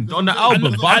 that tune on the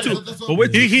album.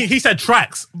 He said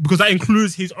tracks because that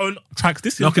includes his own tracks.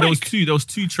 This is okay. There was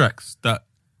two tracks that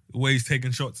where he's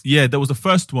taking shots. Yeah, there was the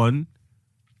first one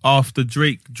after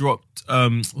Drake dropped.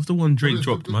 What's the one Drake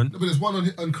dropped, man? But there's one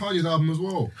on Kanye's album as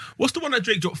well. What's the one that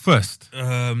Drake dropped first?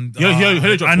 I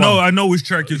know which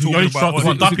track you're talking about.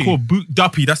 What's it called?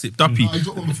 Duppy. That's it. Duppy. He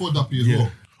dropped one before Duppy as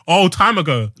well. Oh, time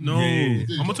ago. No, I'm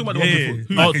not talking about the one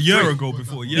before. Like a year ago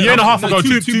before. A year and a half ago.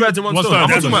 Two birds in one stone. I'm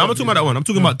not talking about that one. I'm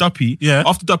talking about Duppy. Yeah.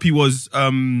 After Duppy was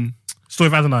Story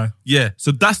of Adonai. Yeah,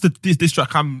 so that's this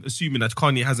track I'm assuming that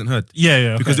Kanye hasn't heard.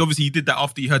 Yeah. Because obviously he did that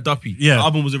after he heard Duppy. Yeah. The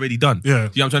album was already done. Yeah. You know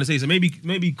what I'm trying to say? So maybe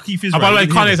Keith is right. By the way,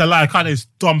 Kanye's a liar. Kanye's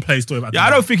don't play Story of Adonai. Yeah, I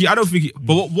don't think it.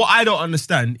 But what I don't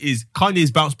understand is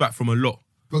Kanye's bounced back from a lot.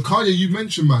 But Kanye, you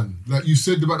mentioned, man, like you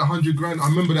said about the 100 grand. I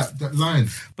remember that line.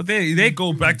 But they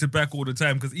go back to back all the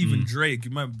time because even Drake,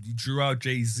 you remember, he drew out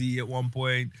Jay-Z at one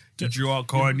point. He drew out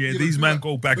Kanye. These men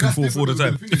go back and forth all the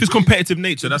time. If it's competitive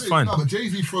nature, that's fine. No, but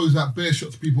Jay-Z throws out bare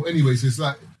shots to people anyway, so it's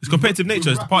like it's competitive nature.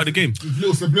 It's part of the game. There's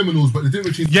little subliminals, but they didn't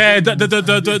actually. Yeah, the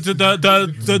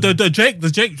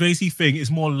Drake Jay-Z thing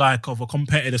is more like of a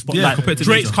competitive spot. Yeah, like competitive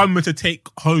Drake's nature. coming to take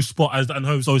host spot and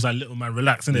host always like little man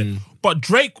relax, innit? But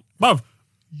Drake, bruv,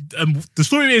 the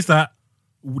story is that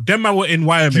them man were in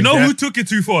Wyoming. Do you know who took it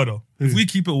too far though? If we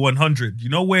keep it 100, you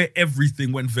know where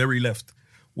everything went very left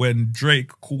when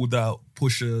Drake called out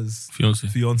Pusha's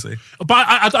fiance. But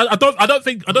I don't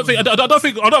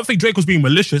think Drake was being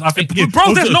malicious. I think,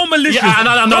 bro, there's no malicious.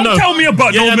 Don't tell me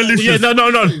about no malicious.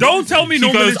 No. Don't tell me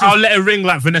no malicious. I'll let it ring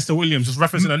like Vanessa Williams, just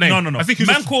referencing her name. No. I think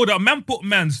man called out. Man put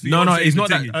man's fiance. No, it's not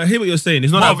that. I hear what you're saying.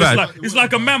 It's not that bad. It's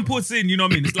like a man puts in. You know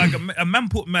what I mean? It's like a man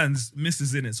put man's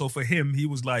missus in it. So for him, he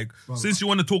was like, since you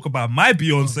want to talk about my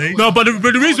Beyonce, no, but the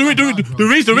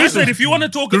reason I said if you want to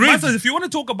talk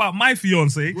about my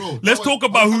fiance, let's talk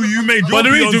about who you made your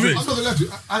Beyonce. I'm not gonna lie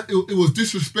to you. It was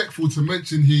disrespectful to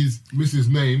mention his missus'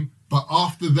 name, but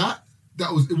after that,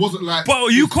 it wasn't like. But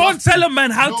you can't tell a man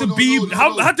how to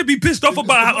be pissed off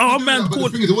about how a man called. The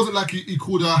thing is, it wasn't like he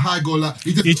called her a high girl. Like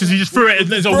he just threw it.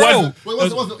 It's a word.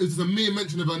 It was a mere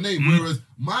mention of her name. Whereas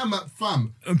my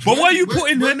fam. But why are you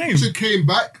putting her name? She came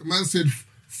back. Man said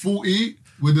 40.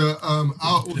 With a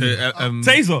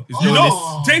Taser,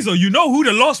 Taser, you know who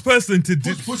the last person to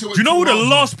do you know who the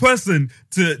last person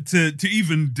to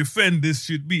even defend this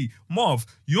should be? Marv,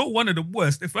 you're one of the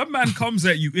worst. If a man comes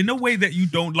at you in a way that you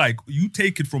don't like, you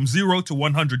take it from 0 to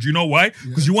 100. You know why?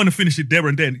 Because you want to finish it there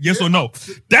and then. Yes or no?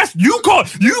 That's you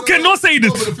cannot say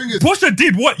this. Pusha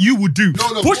did what you would do.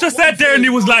 Pusha sat there and he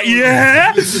was like,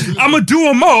 yeah, I'm gonna do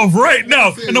a Marv right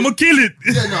now and I'm gonna kill it.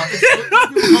 I'm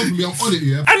on it,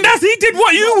 yeah. And he did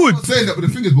what you would. I'm not saying that, but the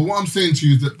thing is, what I'm saying to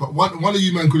you is that, but one of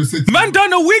you man could have said, man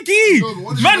done a wiki,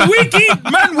 man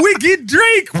wiki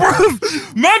Drake, bro.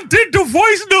 Man did the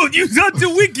voice note. You done the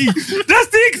wiki. That's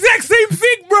the exact same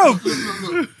thing, bro.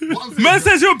 Man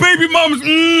says your baby mom's.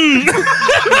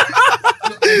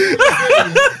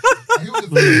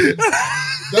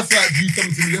 That's like you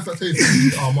something to me. That's like saying to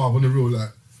me, oh, Marv, on the real, like.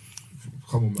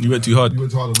 Come on, man. You went too hard.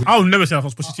 I'll never say that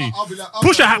was Pusha T.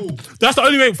 Pusha, that's the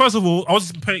only way. First of all, I was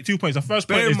just paying 2 points. The first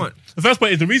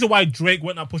point is the reason why Drake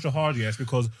went at Pusha hard, yes,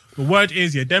 because the word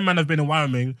is, them man have been in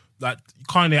Wyoming, like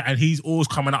Kanye, and he's always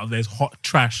coming out of there as hot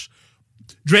trash.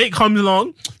 Drake comes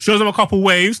along, shows him a couple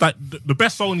waves, like the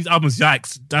best song on his album is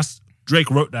Yikes. That's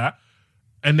Drake wrote that,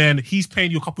 and then he's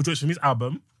playing you a couple jokes from his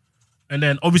album, and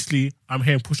then obviously I'm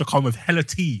hearing Pusha come with hella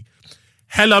tea,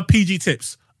 hella PG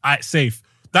tips. Alright, safe.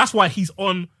 That's why he's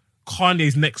on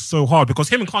Kanye's neck so hard, because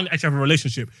him and Kanye actually have a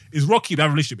relationship. It's rocky, that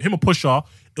relationship. Him and Pusha,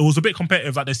 it was a bit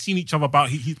competitive. Like they've seen each other about.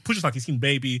 He Pusha's like he's seen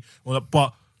Baby,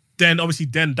 but then obviously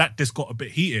that just got a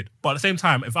bit heated. But at the same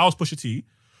time, if I was Pusha T,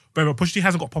 but Pusha T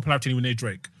hasn't got popularity anywhere near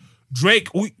Drake. Drake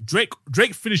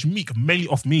finished Meek mainly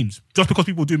off memes, just because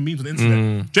people do memes on the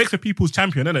internet. Drake's the people's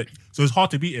champion, isn't it? So it's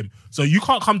hard to beat him. So you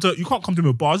can't come to him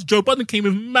with bars. Joe Budden came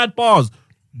with mad bars.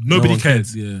 Nobody cared.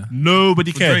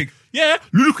 Nobody cared. Drake. Yeah,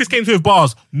 Ludacris came to with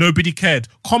bars. Nobody cared.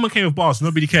 Common came with bars.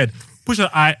 Nobody cared. Pusha,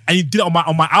 and he did it on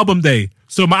my album day.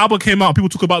 So my album came out. People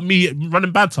talk about me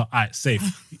running banter. Alright, safe.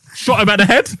 Shot him at the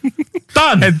head.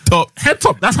 Done. Head top.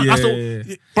 That's Yeah.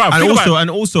 the. Bro, And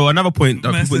also another point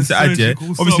that Man people need to said add, yeah. surgical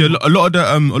Obviously, song. a lot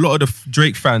of the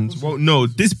Drake fans won't know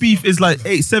this beef is like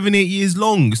 7, 8 years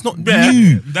long. It's not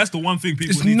new. That's the one thing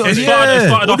people It's need not- to It say. started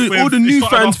all off the- with- all the it new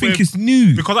started fans off think with- it's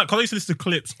new. because I used to listen to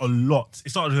Clips a lot. It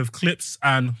started with Clips,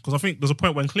 and because I think there's a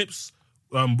point when Clips,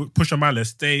 Pusha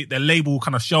Malice, their label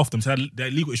kind of shelved them, so they had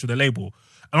their legal issue with their label,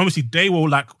 and obviously they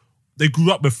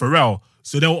grew up with Pharrell,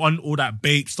 so they were on all that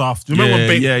Bape stuff. Do you remember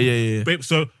when Bape? Yeah. Bape,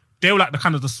 so they were like the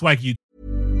kind of the swaggy.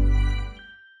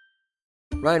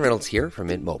 Ryan Reynolds here from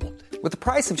Mint Mobile. With the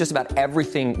price of just about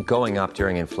everything going up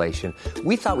during inflation,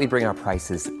 we thought we'd bring our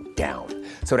prices down.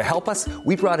 So to help us,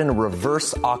 we brought in a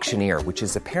reverse auctioneer, which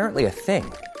is apparently a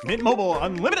thing. Mint Mobile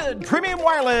Unlimited Premium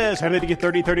Wireless. How to get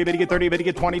 30, 30, how to get 30, how to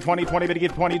get 20, 20, 20, how to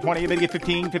get 20, 20, how to get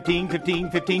 15, 15,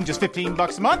 15, 15, just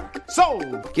 $15 a month?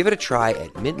 Sold! Give it a try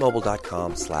at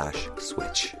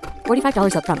mintmobile.com/switch.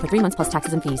 $45 up front for 3 months plus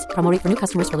taxes and fees. Promo rate for new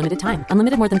customers for limited time.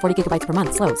 Unlimited more than 40 gigabytes per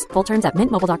month. Slows full terms at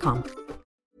mintmobile.com.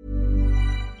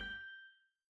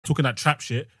 Talking that trap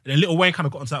shit, and then Lil Wayne kind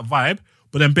of got into that vibe,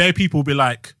 but then bare people will be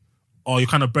like, "Oh, you're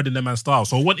kind of bred in them man's style."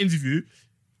 So one interview,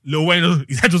 Lil Wayne,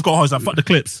 his head just got hard. He's like, "Fuck the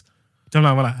Clips." Then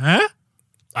I'm like, "Huh?"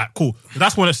 Alright, cool.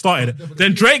 That's when it started.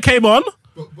 Then Drake came on.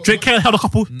 Drake held a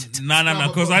couple. Nah,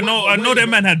 because I know that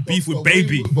man had beef with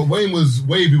Baby. But Wayne was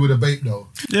wavy with a Bape though.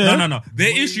 Yeah. No.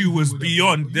 Their issue was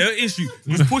beyond. Their issue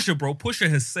was Pusha, bro. Pusha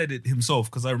has said it himself,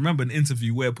 because I remember an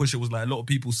interview where Pusha was like, a lot of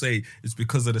people say it's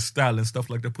because of the style and stuff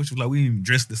like that. Pusha was like, we didn't even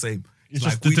dress the same. It's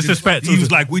like, just the disrespect. He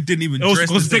was like, we didn't even It was- dress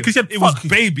the because same. he said, It was fuck.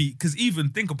 Baby. Because even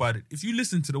think about it. If you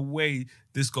listen to the way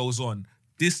this goes on,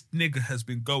 this nigga has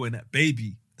been going at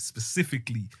Baby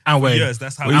specifically And for Wayne. years.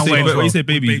 That's how When you it say, goes when you say with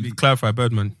baby, clarify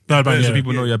Birdman. Birdman, so yeah.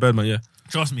 people know, Birdman, yeah.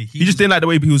 Trust me. He just didn't like the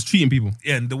way he was treating people.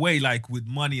 Yeah, and the way like with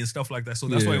money and stuff like that. So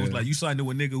that's why it was Yeah. like you signed to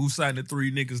a nigga who signed to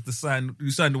 3 niggas to sign.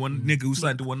 You signed to one nigga who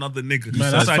signed to another nigga. Man, You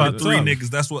that's signed to fucked 3 up. niggas.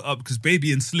 That's what up, because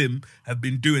Baby and Slim have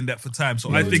been doing that for time.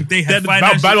 So I think they had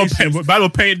Battle financial issues.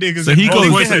 paying niggas. So he and goes- all I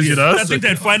the think voices, you know. I think they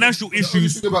had financial When you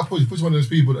issues. think about Push, Push one of those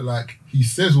people that like he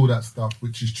says all that stuff,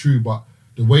 which is true, but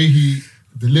the way he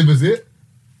delivers it,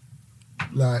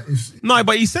 like it's No,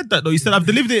 but he said that though. He said, I've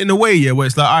delivered it in a way, yeah, where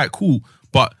it's like, all right, cool.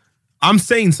 But I'm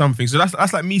saying something. So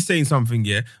that's like me saying something,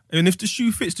 yeah. And if the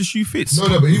shoe fits, the shoe fits.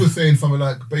 no, but he was saying something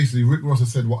like basically Rick Ross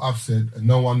has said what I've said, and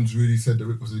no one's really said that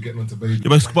Rick Ross is getting onto Baby. Yeah,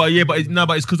 but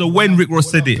it's because of when Rick Ross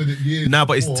said it. years Nah,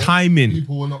 but it's before, timing.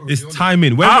 people were not really It's on it.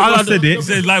 timing. When Rick Ross said it, He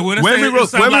said, like, when I when say Rick it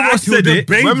Ross sound like I said killed the it,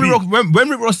 when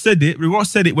Rick Ross said it, Rick Ross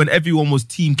said it when everyone was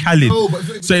Team Khaled. No,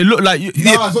 but So it looked like Nah,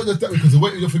 it's not just that, because the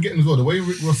way you're forgetting as well, the way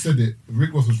Rick Ross said it,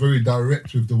 Rick Ross was very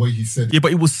direct with the way he said it. yeah,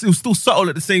 but it was still subtle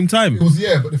at the same time. It was,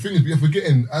 yeah, but the thing is, you're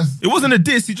forgetting as It wasn't a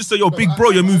diss. He just said, "Yo, No, big but bro,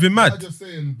 you're moving I'm mad." just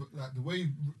saying, but like the way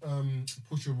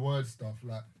Pusha word stuff,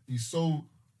 like he's so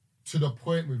to the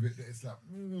point with it that it's like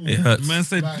It hurts. Man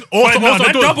said, Like- also, Also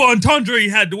that don't- double entendre he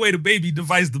had, the way the Baby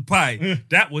devised the pie,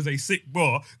 that was a sick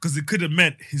bar, because it could have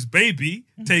meant his baby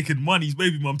taking money, his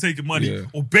baby mom taking money, Yeah.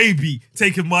 or Baby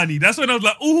taking money. That's when I was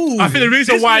like, ooh. I think the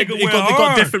reason this why it nigga got, went it got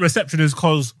hard. different reception is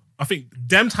because I think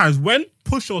them times when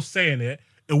Pusha was saying it,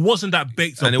 it wasn't that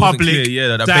baked to And it wasn't public. clear,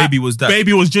 yeah, that Baby was that.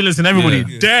 Baby was jealous and everybody.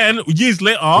 Yeah. Then years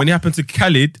later, When it happened to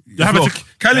Khaled, happened to-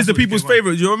 Khaled's the people's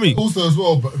favorite. You know what I mean? also as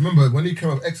well. But remember when he came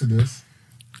up with Exodus,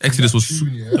 Exodus was.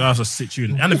 tune, yeah, that was a sick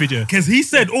tune and the video. Because he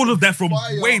said all of that from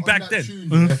fire way on back that then. tune,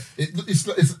 yeah,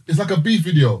 it's like a beef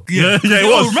video. Yeah, it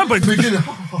Oh, was. remember, The beginning,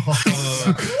 what?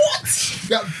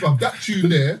 That tune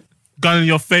there. Gun in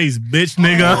your face, bitch,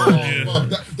 nigga. Oh,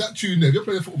 that tune there. If you're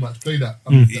playing a football match, play that.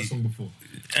 I've heard that song before.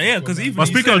 yeah, because even But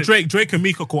he speaking said of it. Drake and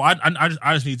Mika, cool. I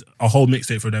just need a whole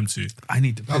mixtape for them too. I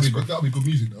need to That'll be good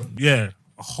music though. Yeah,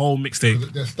 a whole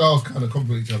mixtape. Their styles kind of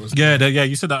complement each other. Yeah,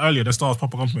 you said that earlier. The stars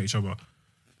proper compliment each other.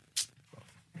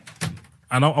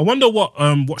 And I wonder what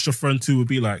Watch Your Friend 2 would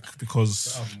be like,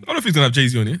 because I don't think he's gonna have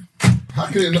Jay-Z on it. How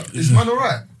can it not? Is man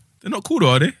alright? They're not cool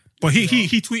though, are they? but he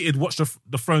tweeted Watch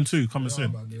the Throne 2 coming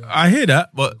soon. I hear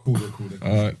that, but Cool, they're cool.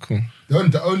 alright, cool.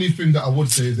 The only thing that I would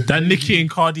say is That Nicki and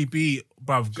Cardi B,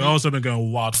 bruv, girls have been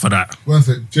going wild for that. One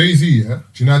sec, Jay-Z, yeah?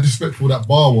 Do you know how disrespectful that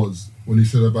bar was when he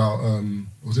said about,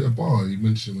 was it a bar he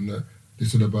mentioned when they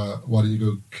said about, why didn't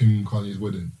you go Kim Kanye's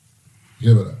wedding?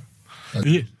 You hear about that? Like,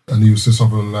 Yeah. And he said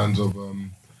something on the lines of,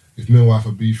 if me and wife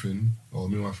are beefing, or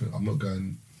me and wife, I'm not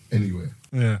going anywhere.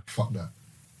 Yeah. Fuck that.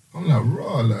 I'm like,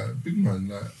 raw, like, big man,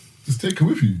 like, just take her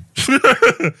with you.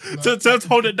 Just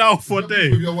hold it down for a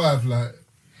day. With your wife, like,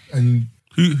 and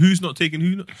Who's not taking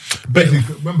who? Not?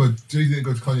 basically, remember, Jay-Z didn't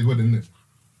go to Kanye's wedding, innit?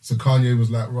 So Kanye was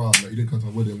like, rah, like, you didn't come to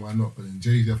my wedding, why not? But then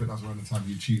Jay-Z, I think that's around the time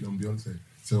he cheated on Beyonce.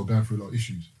 So we're going through a lot of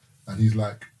issues. And he's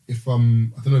like, if I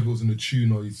don't know if it was in the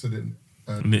tune or he said it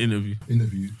in the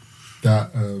interview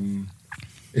that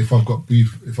if I've got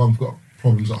beef, if I've got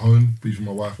problems at home, beef with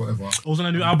my wife, whatever. It was on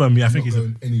a new album, yeah, I think he's he's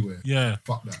going anywhere. Yeah.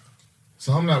 Fuck that.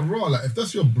 So I'm like, raw, like if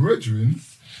that's your brethren,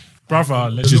 brother,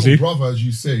 the little brother, as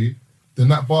you say, then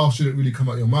that bar shouldn't really come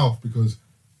out your mouth because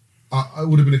it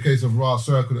would have been a case of, raw,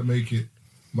 sorry I couldn't make it,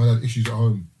 man had issues at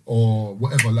home or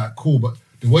whatever, like cool, but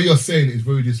the way you're saying it is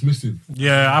very dismissive.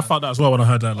 Yeah, I felt that as well when I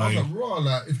heard that. Like, I was like, raw,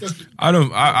 like if that's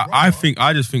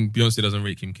I just think Beyonce doesn't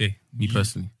rate Kim K, me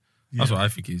personally. That's what I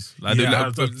think is. Like,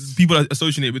 people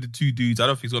associate it with the two dudes. I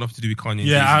don't think it's got nothing to do with Kanye.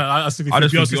 Yeah, I think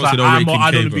Beyonce's like, don't rate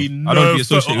I Kim don't K, be bro. I don't be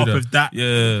associated with that.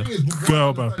 Yeah.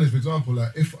 Girl, bro. For example,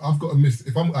 like if I've got a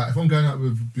if I'm going out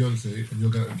with Beyonce and you're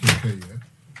going out with Kim K,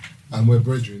 yeah, and we're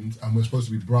brethren and we're supposed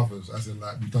to be brothers, as in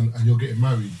like we've done, and you're getting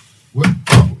married.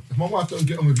 If my wife don't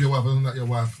get on with your wife, other than that, your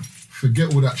wife,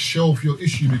 forget all that shelf your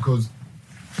issue because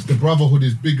the brotherhood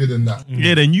is bigger than that.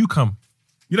 Yeah, then you come.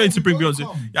 You don't need to bring Beyonce.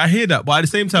 Yeah, I hear that, but at the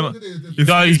same time,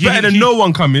 it's better than no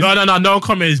one coming. No one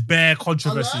coming is bare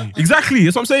controversy. Exactly,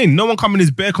 that's what I'm saying. No one coming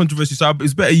is bare controversy, so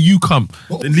it's better you come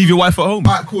than leave your wife at home.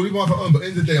 Alright, cool, leave my wife at home, but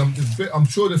at the end of the day, I'm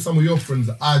sure there's some of your friends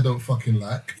that I don't fucking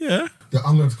like. Yeah. That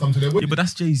I'm going to come to their wedding. Yeah, but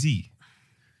that's Jay-Z.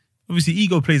 Obviously,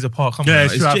 ego plays a part. Come on,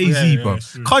 it's Jay-Z, bro.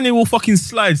 Kanye will fucking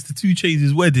slides to 2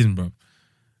 Chainz's wedding, bro.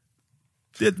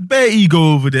 There's bare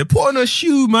ego over there. Put on a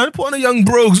shoe, man. Put on a Young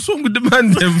Brogues. What's wrong with the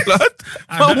man, then, blood?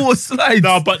 Man will slide.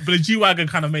 No, but the G-Wagon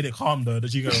kind of made it calm, though. The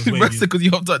G-Wagon was because you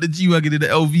hopped out the G-Wagon in the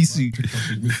LV suit.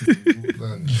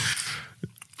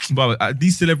 But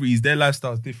these celebrities, their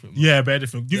lifestyle is different. Man. Yeah, very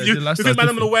different. You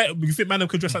think man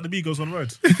could dress like the Migos on the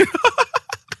road?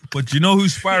 But you know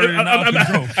who's spiraling out of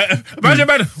control?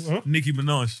 Imagine. Nicki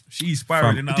Minaj. She's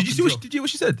spiraling out of control. Did you hear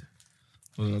what she said?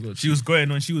 She was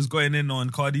going in on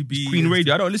Cardi B. Queen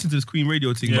Radio. I don't listen to this Queen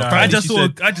Radio thing. Yeah. I just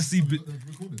see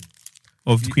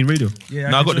of Queen Radio. Yeah,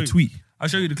 no, I got the tweet. I'll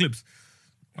show you the clips.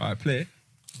 All right, play it.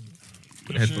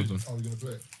 Put the headphones on. Are we gonna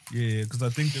play it? Yeah, because I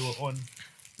think they were on.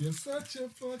 You're such a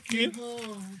fucking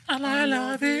hoe. I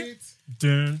love it.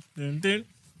 Dun, dun, dun.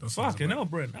 Fucking hell,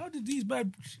 Brent. How did these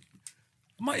bad?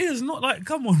 My ears not like.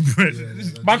 Come on, Brent.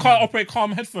 Man can't operate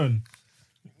calm headphone.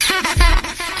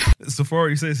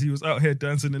 Safari says he was out here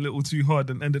dancing a little too hard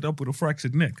and ended up with a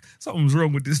fractured neck. Something's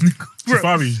wrong with this nigga.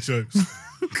 Safari's jokes.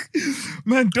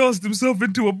 Man tossed himself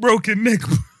into a broken neck.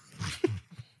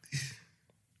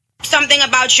 Something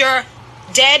about your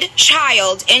dead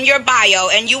child in your bio,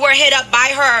 and you were hit up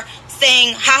by her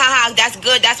saying, ha ha ha, that's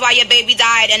good, that's why your baby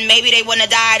died, and maybe they wouldn't have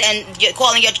died, and you're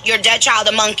calling your dead child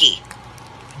a monkey.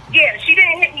 Yeah, she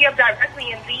didn't hit me up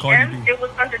directly in DM. It was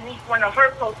underneath one of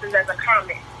her posters as a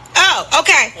comment. Oh,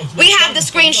 okay. We have the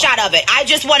screenshot of it. I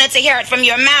just wanted to hear it from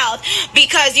your mouth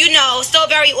because, so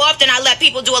very often I let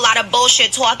people do a lot of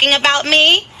bullshit talking about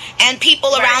me, and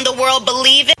people around the world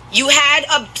believe it. You had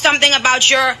something about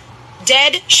your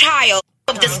dead child,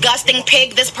 disgusting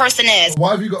pig this person is.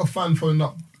 Why have you got a fan phone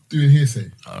up doing hearsay?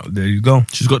 Oh, there you go.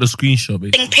 She's got the screenshot,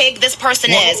 baby. Pig this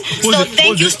person is. So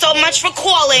thank you so much for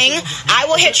calling. I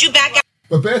will hit you back.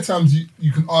 But bare times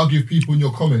you can argue with people in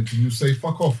your comments and you say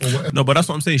fuck off or whatever. No, but that's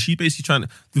what I'm saying. She's basically trying to.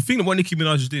 The thing that what Nicki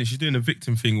Minaj is doing, she's doing a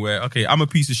victim thing where, okay, I'm a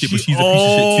piece of shit, but she's a piece of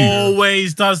shit too.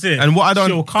 Always does it. And what I don't.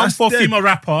 She'll come for a female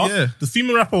rapper. Yeah. The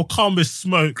female rapper will come with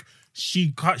smoke.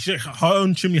 Her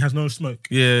own chimney has no smoke.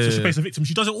 Yeah. So she plays a victim.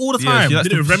 She does it all the time. Yeah,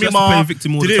 did it with Remy play Ma.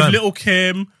 victim all did the it time. with Lil'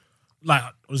 Kim. Like,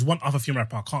 there's one other female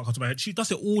rapper, I can't come to my head. She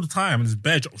does it all the time, and it's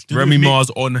bare drops. Remy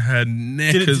Ma's on her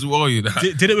neck as well, you know.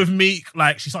 Did it with Meek,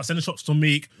 like, she started sending shots to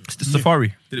Meek. It's the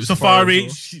Safari. Did it with Safari.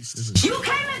 You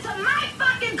came into my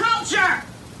fucking culture!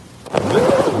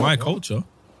 My culture?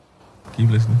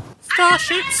 Keep listening.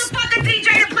 Starships. The fucking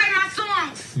DJ to play my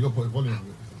songs! You got to put the volume on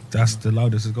it. That's the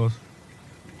loudest it goes.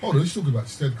 Hold on, what are you talking about?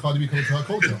 She said Cardi B coming to her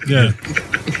culture. Yeah.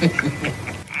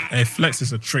 Hey, Flex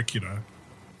is a trick,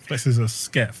 Flex is a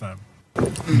scat, fam.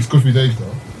 It's good for your days,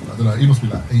 though. I don't know, he must be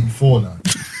like 84 now.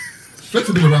 Flex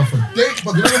has been around for days,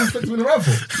 but you know how long Flex has been around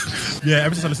for? Yeah,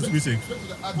 every time I listen to music.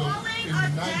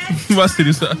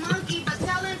 Monkey for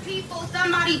telling people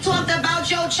somebody talked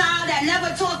about your child that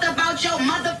never talked about your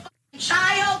motherfucking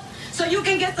child, so you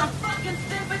can get some fucking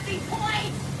sympathy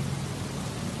points.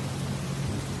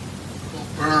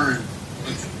 Burn.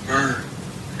 Let's burn.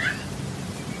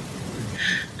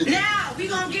 Now, we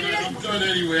gonna get it in. I'm done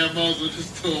anyway. I might as well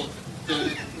just talk. I'm done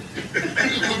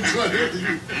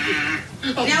anyway.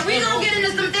 Now, we gonna get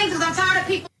into some things because I'm tired of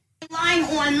people lying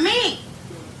on me.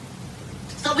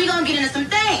 So we gonna get into some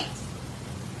things.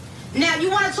 Now, you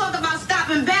want to talk about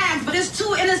stopping bags, but there's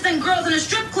 2 innocent girls in a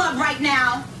strip club right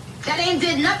now that ain't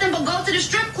did nothing but go to the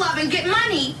strip club and get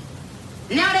money.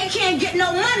 Now they can't get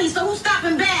no money, so who's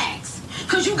stopping bags?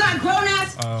 Cause you got grown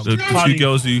ass. The two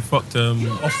girls who fucked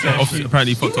Offset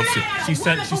apparently fucked Offset. She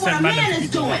said what a man is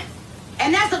doing.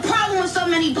 And that's the problem with so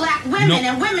many black women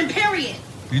and women, period.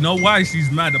 You know why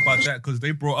she's mad about that? Because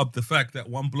they brought up the fact that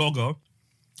one blogger,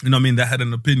 you know what I mean, that had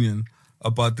an opinion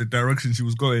about the direction she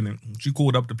was going in. She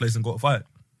called up the place and got fired.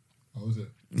 How was it?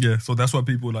 Yeah, so that's why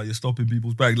people like, you're stopping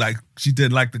people's bag. Like, she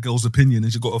didn't like the girl's opinion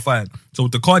and she got her fired. So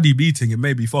with the Cardi B thing, it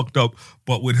may be fucked up,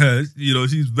 but with her, you know,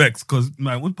 she's vexed because,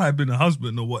 man, was probably been her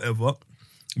husband or whatever.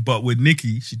 But with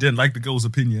Nicki, she didn't like the girl's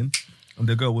opinion and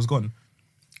the girl was gone.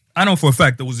 I know for a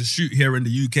fact there was a shoot here in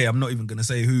the UK. I'm not even going to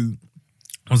say who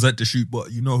was at the shoot,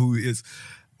 but you know who it is.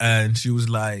 And she was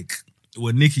like,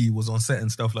 when Nicki was on set and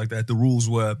stuff like that, the rules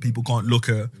were people can't look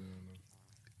her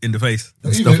in the face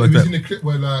and stuff like that. Have you seen the clip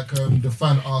where like the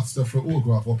fan asked her for an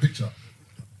autograph or a picture,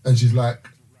 and she's like,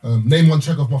 "Name one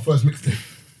track of my first mixtape."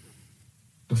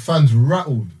 The fans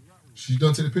rattled. She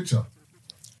don't take the picture.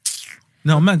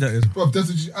 No, man, that is. Bro, out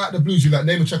of the blue, she's like,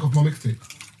 "Name a track of my mixtape,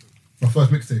 my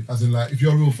first mixtape." As in, like, if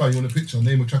you're a real fan, you want a picture.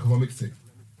 Name a track of my mixtape.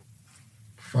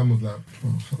 Fan was like,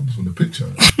 "I just want a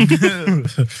picture." You know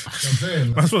what I'm saying?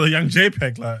 Like, That's what the young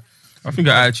JPEG like. I think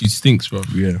her attitude stinks, bro.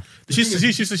 Yeah.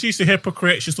 She's a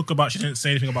hypocrite. She's talking about she didn't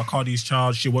say anything about Cardi's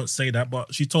charge. She won't say that,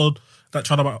 but she told that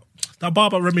child about that bar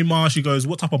about Remy Ma. She goes,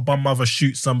 "What type of bum mother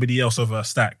shoots somebody else over a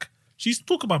stack?" She's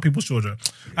talking about people's children.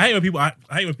 I hate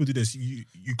when people do this. You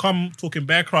come talking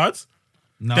bare crowds,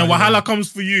 then Wahala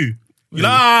comes for you. You're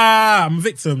like, I'm a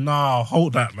victim. Nah,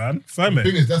 hold that, man. Firm the it.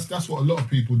 thing is, that's what a lot of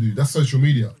people do. That's social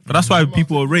media. But that's why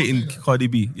people are rating Cardi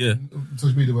B. Yeah.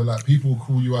 Social media where like people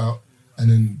call you out, and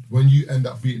then when you end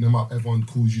up beating them up, everyone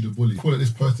calls you the bully. Call it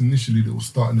this person initially that was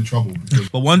starting the trouble.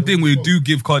 But one thing we do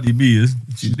give Cardi B is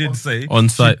she did say on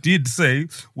site. She did say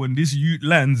when this youth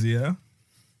lands here,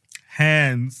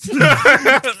 hands.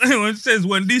 When she says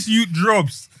when this youth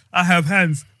drops, I have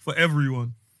hands for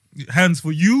everyone. Hands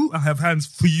for you. I have hands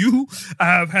for you. I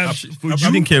have hands for you.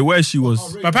 She didn't care where she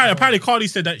was. But apparently Cardi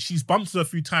said that she's bumped her a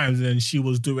few times and she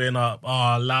was doing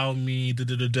allow me.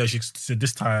 She said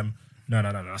this time, no,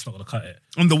 that's not gonna cut it.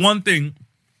 And the one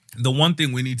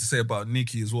thing we need to say about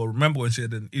Nicki as well. Remember when she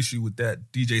had an issue with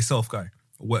that DJ Self guy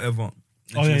or whatever,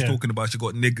 and she was talking about she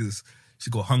got niggas,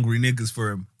 she got hungry niggas for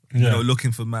him. You know,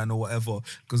 looking for man or whatever,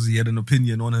 because he had an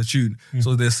opinion on her tune.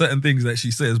 So there's certain things that she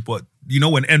says, but you know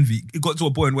when Envy, it got to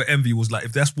a point where Envy was like,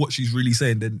 if that's what she's really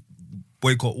saying, then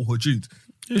boycott all her tunes.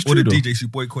 It's or true, the though. DJ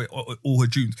should boycott all her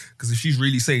tunes. Because if she's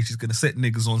really saying she's going to set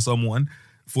niggas on someone,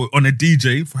 on a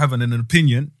DJ, for having an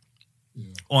opinion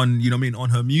on, you know what I mean, on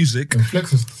her music. And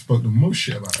Flex has spoke the most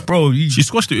shit about that. Bro, she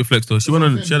squashed it with Flex though. She had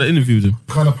an interview with him.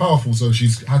 Kind of powerful, so she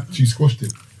squashed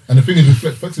it. And the thing is,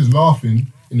 with Flex is laughing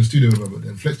in the studio with her, but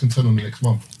then Flex can turn on the next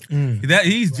month.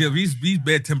 He's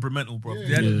bad temperamental, bro.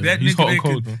 That He's nigga hot and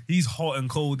cold, bro. He's hot and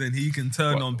cold, and he can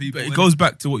turn on people. But it goes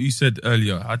back to what you said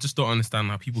earlier. I just don't understand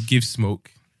how people give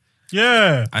smoke.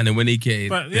 Yeah. And then when they get it,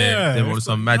 But, they're on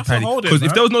some mad that's a panic. hold it, Because if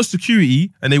man. there was no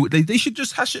security, and they should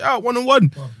just hash it out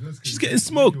one-on-one. She's getting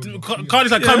smoked.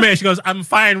 Cardi's like, come here. She goes, I'm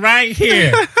fine right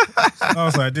here. I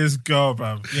was like, this girl,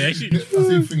 bro. Yeah, I see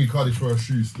thingy Cardi for her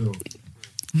shoes still.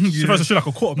 She's supposed to shoot like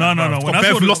a quarterback. No. When I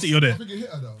saw velocity, you're there.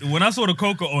 When I saw the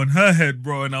coca on her head,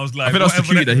 bro, and I was like, I think that was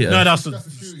security that hit her. No, that's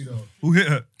security though. Who hit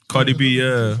her? Cardi B,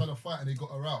 Trying to fight and they got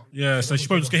her out. Yeah, so she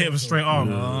probably just get hit with a straight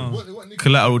arm.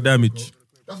 Collateral damage.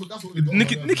 That's what they got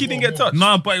Nicki her. didn't get touched.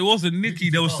 Nah, but it wasn't Nicki.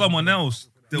 There was someone else.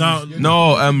 No,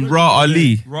 Ra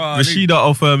Ali, Rashida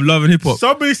of Love and Hip Hop.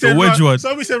 Somebody said the wedge one.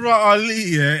 Somebody said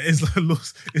Ali. Yeah, it's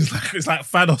like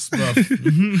Thanos,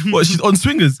 bro. What? She's on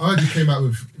swingers. I heard you came out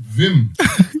with Vim.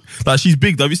 Like she's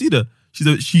big. Have you seen her?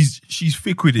 She's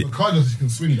thick with it. But Cardi can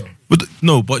swing though. But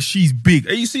but she's big.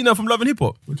 Have you seen her from Love and Hip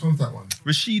Hop? Which one's that one?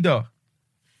 Rashida.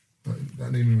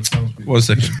 That name even sounds big. 1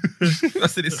 second. I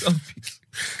said it sounds big.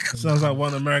 Sounds like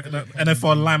one American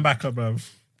NFL linebacker, bro.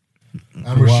 And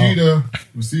Rashida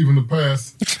receiving the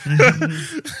pass.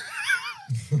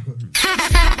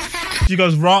 She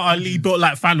goes, Ra Ali built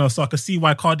like Thanos, so I could see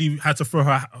why Cardi had to throw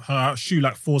her shoe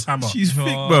like Thor's hammer. She's thick,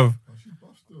 bro.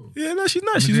 Yeah, no, she's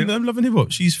nice. She's in Love and Hip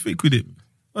Hop. She's thick with it.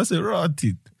 I said, Ra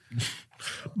did.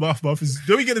 Buff.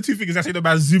 Don't we get the two fingers? I see the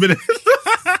man zooming in.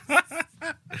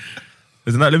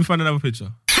 Let me find another picture.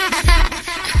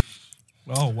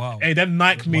 Oh wow! Hey, them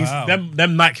Nike memes.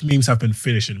 Them Nike memes have been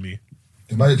finishing me.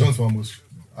 The Magic Johnson one was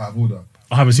out of order.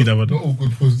 I haven't seen that one. Not all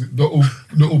good pussy. Not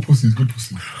all pussies good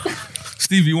pussy.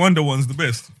 Stevie Wonder one's the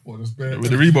best. What, with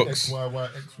the Reeboks?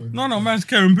 No, man's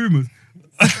Karen Boomers.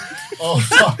 Oh,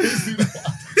 sorry.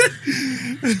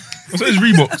 What's those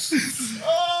Reeboks?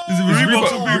 Is it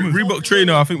Reeboks or Pumas? Reebok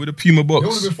trainer, I think, with a Puma It would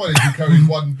box. have been funny if you carried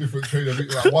one different trainer,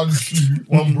 like one shoe,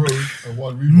 one bro, and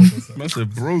one Reebok or something. Man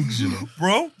said brogues, you know.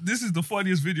 Bro, this is the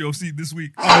funniest video I've seen this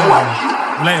week.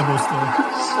 Relatable story.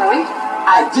 Sorry,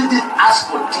 I didn't ask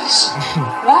for this.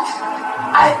 What?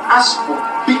 I asked for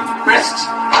big breast,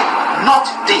 not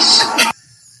this.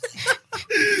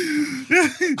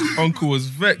 Uncle was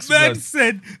vexed, Man man.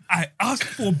 said, I asked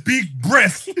for big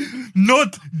breasts,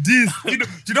 not this. Do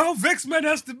you know how vexed man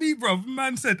has to be, bro?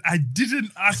 Man said, I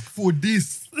didn't ask for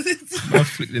this. Man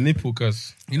flicked the nipple,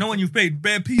 cuz. You know when you've paid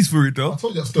bare peas for it, though? I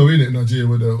told you that story in Nigeria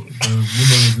where the woman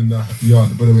was in the yard,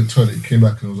 the brother went to the toilet, he came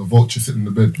back and there was a vulture sitting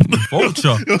in the bed.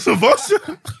 Vulture? It was a vulture.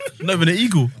 Not even an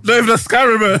eagle. Not even a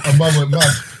scarab. And man went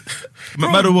mad.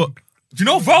 Mad or what? Do you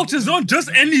know vultures aren't just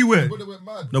anywhere? The brother went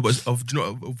mad. No, but do you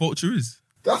know what a vulture is?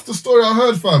 That's the story I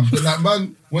heard, fam. But like,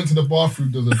 man went to the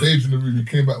bathroom, there was a babes in the room, he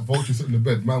came back, vulture sitting in the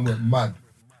bed, man went mad.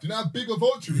 Do you know how big a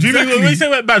vulture is? Do you mean when you say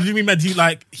went bad? Do you mean mad? He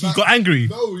got angry?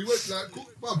 No, he went like, cool,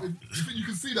 man, you think you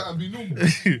can see that and be normal?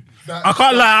 I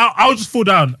can't lie. I'll just fall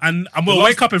down and I'm gonna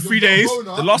wake up in 3 days.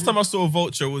 The last time I saw a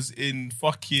vulture was in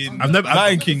fucking never-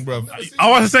 Lion King, bro. I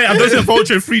want to say I've never seen a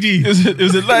vulture in 3D. It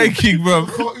was a Lion King, bro.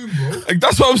 Like,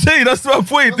 that's what I'm saying. That's my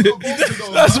point.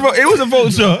 It was a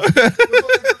vulture.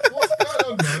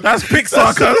 That's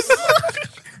Pixar, cuz.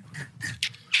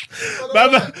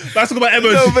 That's talking about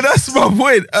emoji. No, but that's my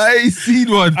point. I ain't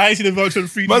seen one. I ain't seen a vulture in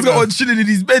 3D. Man's got one chilling in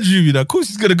his bedroom, you know. Of course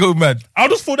he's gonna go mad. I'll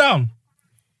just fall down.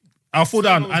 I'll fall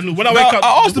down, and when I wake up,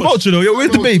 I asked the vulture though. Yo,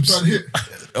 where's the babes?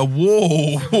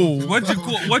 Whoa. What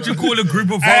you call a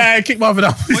group of vultures? Hey, kick Marvin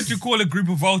up. What you call a group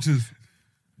of vultures?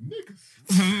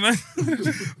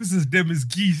 This is them as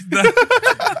geese.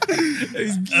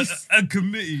 A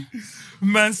committee.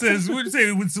 Man says, what do you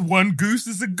say? It's one goose,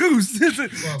 it's a goose.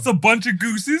 It's a bunch of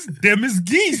gooses. Them is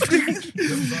geese.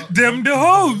 Them the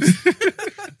hoes.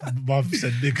 Marv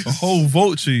said niggas. A whole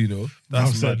vulture, you know.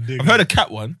 That's mad. I've heard a cat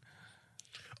one.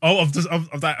 Oh, of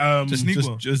that.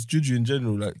 Just juju in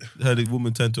general. Like, heard a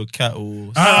woman turn to a cat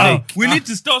or snake. We need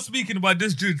to start speaking about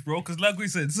this juju, bro, because like we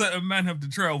said, certain men have the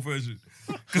trial version.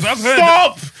 Because I've heard.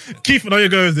 Stop! Keith, I know you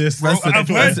go with this. Bro, I've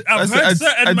heard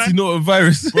certain man.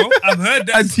 Anti-virus. Bro, I've heard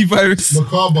that. Antivirus.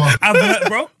 Macabre. I've heard,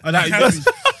 bro. McAfee.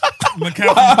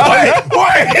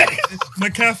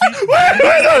 McAfee.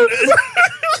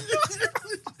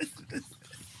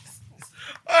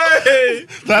 Hey.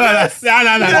 No.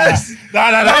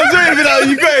 I'm doing it now.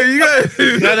 You go.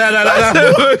 No.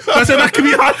 I said that can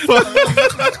be hard for.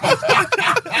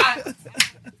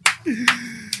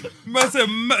 Man said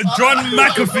John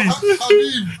McAfee.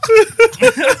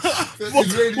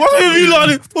 What are you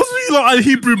like in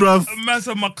Hebrew, bruv? Man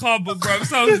said macabre, bruv.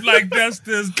 Sounds like that's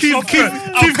the Keith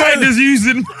Al-Qaeda's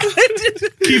using.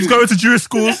 Keith's going to Jewish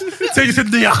schools. Take it to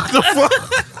the fuck.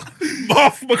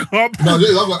 Marv macabre. No,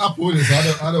 I've got Apple in it, so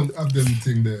I don't have them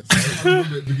thing there. So I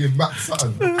begin Max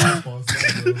Sutton.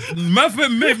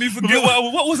 Man made me forget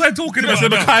what was I talking about? I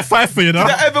said high five for you, know? Did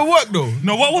that ever work though?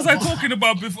 No, what was I talking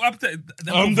about before?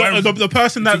 The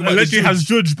person that allegedly has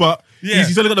judged, but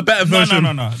he's only got a better version.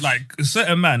 No. Like a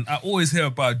certain man, I always hear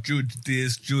about judge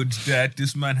this, judge that.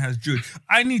 This man has judge.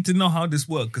 I need to know how this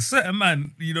works. Because certain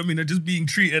man, you know what I mean, are just being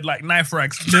treated like knife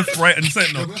racks, left, right, and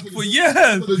center for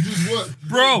years,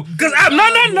 bro. Because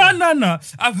no.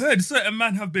 I've heard certain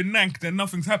men have been nanked and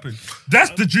nothing's happened. That's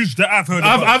the judge that I've heard.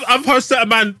 I've heard certain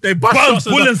man they bust shots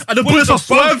bullets, and the bullets are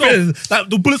swerving. Like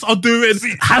the bullets are doing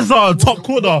hazard top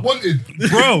corner,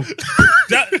 bro.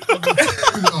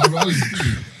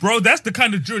 Bro, that's the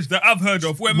kind of judge that I've heard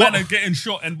of where men are getting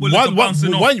shot and bullets are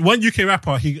bouncing off. One UK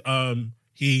rapper, he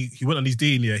went on his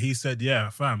dean. Yeah, he said, "Yeah,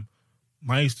 fam,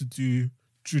 man used to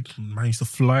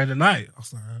fly in the night." I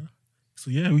was like,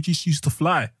 "So yeah, we just used to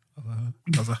fly."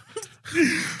 I was like,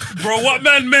 bro, what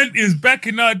man meant is back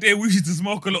in our day we used to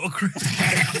smoke a lot of crack.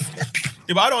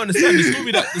 Yeah, but I don't understand the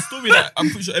story that I'm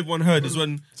pretty sure everyone heard is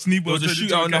when there was a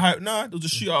shootout on the high. There was a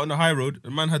shootout on the high road. The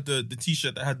man had the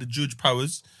t-shirt that had the judge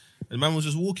powers. And the man was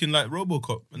just walking like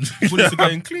RoboCop, and the bullets are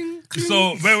going cling, cling.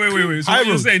 So wait. So what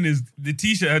you're saying is the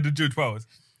t-shirt had the judge powers.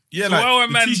 Yeah, so like why were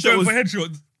the man t-shirt going was for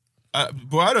headshots?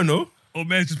 But I don't know. Or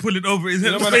man just pulling over his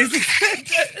head.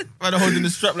 Man holding the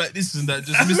strap like this and that,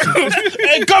 just missing.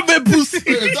 Hey, come here, pussy.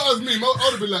 If that was me, I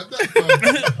would have been like that.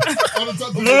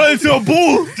 Roll into a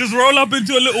ball. Just roll up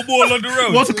into a little ball on the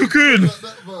road. What's a cocoon?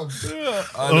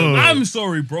 I'm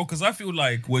sorry, bro, because I feel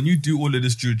like when you do all of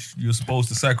this, judge, you're supposed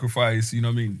to sacrifice, you know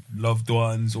what I mean, loved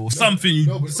ones or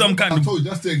something. Some kind of. I told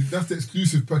you that's the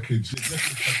exclusive package.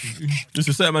 Just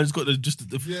a certain man just got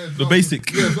the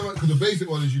basic. Yeah, because the basic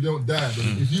one is you don't die. But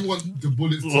if you want the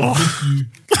bullets to miss you.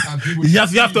 And people You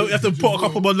have to put a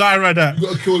couple more line right there. You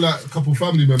got to kill like a couple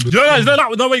family members. You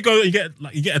know where you go, you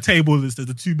get a table. There's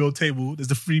the 2 meal table. There's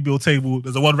the 3 meal table.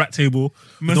 There's a 1 rack table.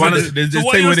 There's So table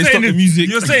what where you're they stop saying the is- music.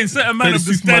 You're saying certain man Play of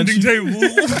the the Superman standing tune.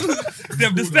 table. They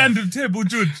have the standing table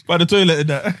judge. By the toilet and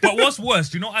that. But what's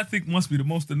worse, you know what I think must be the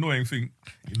most annoying thing?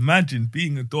 Imagine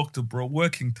being a doctor, bro,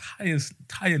 working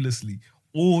tirelessly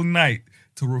all night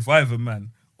to revive a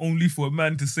man, only for a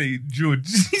man to say, Judge,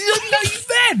 are you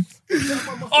mad?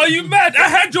 Are you mad? I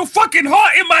had your fucking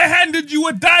heart in my hand and you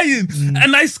were dying.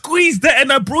 And I squeezed it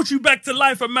and I brought you back to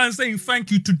life. A man saying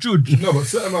thank you to Judge. No, but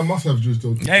certain man must have Judge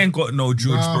though. I ain't got no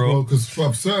Judge, bro. Because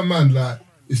certain man, like,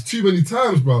 it's too many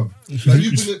times, bro. Like,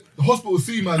 you've been at the hospital,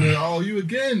 see man, and you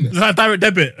again. It's like direct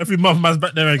debit. Every month, man's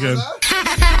back there again.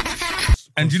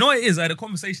 And you know what it is? I had a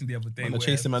conversation the other day. I'm where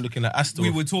chasing man looking like Astor. we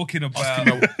were talking about.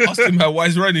 Ask him how why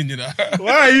he's running, you know.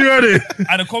 Why are you running?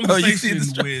 I had a conversation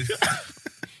this with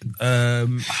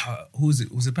who was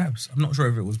it? Was it Babs? I'm not sure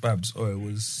if it was Babs or it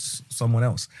was someone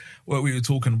else. Where we were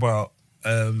talking about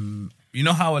you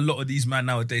know how a lot of these men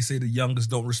nowadays say the youngest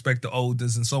don't respect the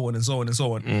oldest and so on and so on and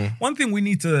so on. One thing we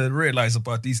need to realize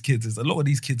about these kids is a lot of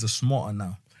these kids are smarter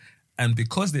now. And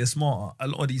because they're smarter, a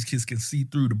lot of these kids can see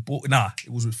through the it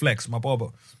was with Flex, my barber.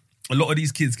 A lot of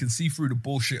these kids can see through the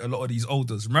bullshit a lot of these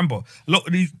olders. Remember, a lot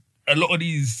of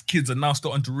these kids are now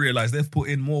starting to realize they've put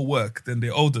in more work than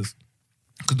their olders.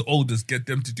 Because the olders get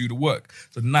them to do the work.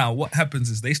 So now what happens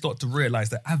is they start to realize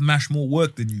that I've mashed more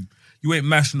work than you. You ain't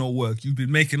mashed no work. You've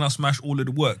been making us mash all of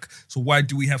the work. So why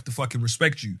do we have to fucking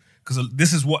respect you? Because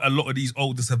this is what a lot of these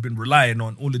olders have been relying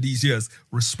on all of these years.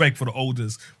 Respect for the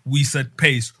olders. We set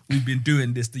pace. We've been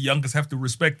doing this. The youngest have to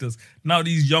respect us. Now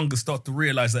these youngest start to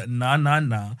realize that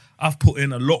nah. I've put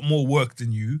in a lot more work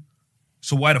than you.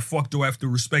 So why the fuck do I have to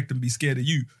respect and be scared of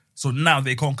you? So now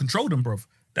they can't control them, bruv.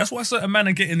 That's why certain men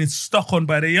are getting stuck on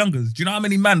by their youngers. Do you know how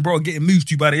many men, bro, are getting moved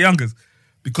to by their youngers?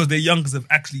 Because their youngers have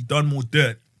actually done more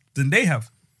dirt than they have.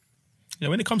 Yeah,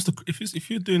 when it comes to if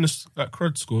you're doing this like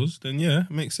crud scores, then yeah,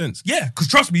 it makes sense. Yeah, because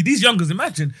trust me, these youngers,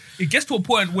 imagine, it gets to a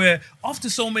point where after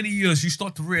so many years, you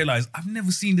start to realize, I've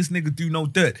never seen this nigga do no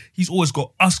dirt. He's always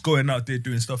got us going out there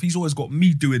doing stuff. He's always got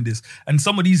me doing this. And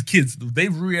some of these kids,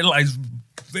 they've realized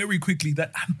very quickly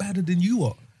that I'm better than you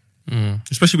are.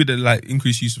 Especially with the like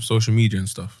increased use of social media and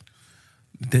stuff.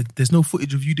 There's no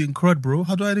footage of you doing crud, bro.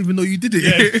 How do I even know you did it?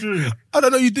 Yeah, it's true. I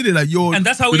don't know you did it. Like you're And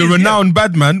that's how with it a is, renowned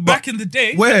bad man. But Back in the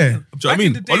day. where? Do you know what I back mean?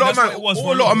 in the day, A lot of that's man, what it was all for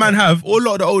a lot of long. man have, all a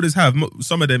lot of the olders have.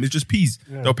 Some of them is just peas.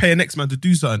 They'll pay a next man to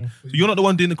do something. So you're not the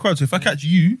one doing the crud. So if I catch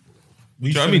you, do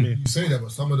you know what I mean? You say that,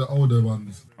 but some of the older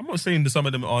ones I'm not saying that some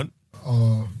of them aren't.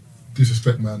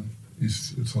 disrespect, man.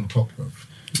 It's on top, bro.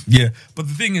 Yeah, but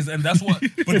the thing is, and that's what.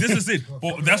 But this is it.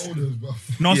 But that's Olders, bro.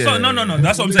 no. Yeah. No.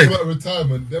 That's what I'm When they saying. come out of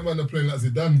retirement, them man are playing like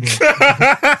Zidane,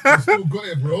 bro. They still got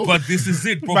it, bro. But this is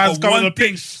it, bro. Man's But coming on one the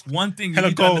thing, pitch. you Hella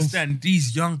need to goals. understand: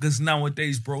 these youngers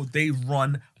nowadays, bro, they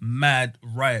run mad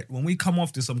riot. When we come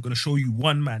off this, I'm gonna show you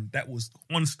one man that was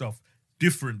on stuff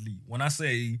differently. When I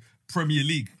say Premier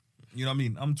League, you know what I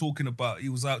mean? I'm talking about he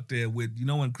was out there with, you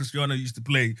know, when Cristiano used to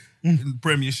play in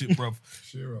Premiership, bro.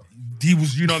 Shearer. He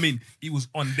was, you know what I mean? He was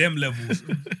on them levels.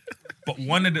 But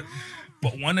one of them,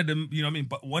 you know what I mean?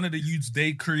 But one of the youths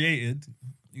they created,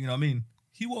 you know what I mean?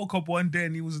 He woke up one day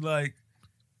and he was like,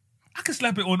 I can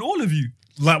slap it on all of you.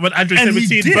 Like when Android And he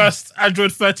 17 did. burst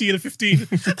Android 13 and 15.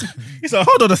 He's like,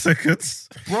 hold on a second.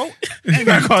 Bro. You And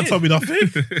guys he can't did. tell me nothing.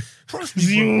 Trust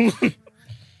me, bro.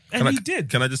 And Can he I, did.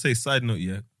 Can I just say, side note,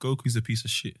 yeah? Goku's a piece of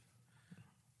shit.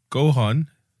 Gohan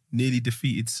nearly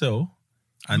defeated Cell,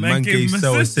 and man gave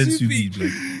Cell a sensu bead, man.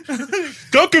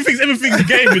 Goku thinks everything's a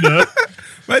game, you know?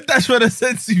 Man, that's what a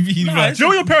sensu bead, man. Do you know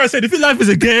what your parents said? If your life is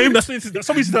a game, that's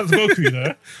somebody said that's Goku, you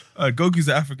know? Goku's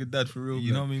an African dad for real,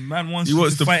 You know what I mean? Man wants He you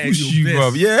wants to fight push at you, your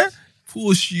bro. best. Yeah?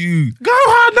 Push you.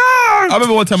 Gohan, no! I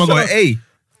remember one time I got Shut an A.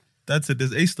 Dad said,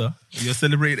 there's A star. You're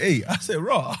celebrating A. I said,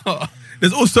 raw.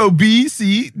 There's also B,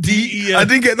 C, D. E, F. I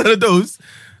didn't get none of those.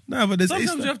 Nah, but there's A Sometimes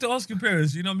you star. have to ask your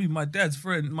parents, you know what I mean? My dad's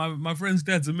friend, my friend's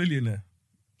dad's a millionaire.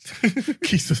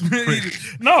 Jesus.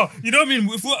 No, you know what I mean?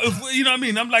 If, you know what I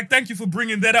mean? I'm like, thank you for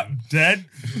bringing that up, Dad.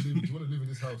 Do you want to live in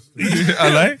this house? I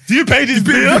like. Do you pay this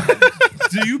bill?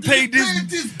 Do you pay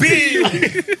this bill?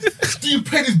 Do you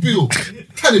pay this bill?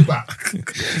 Tell it back.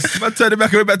 Man turned it back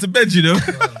and went back to bed, you know?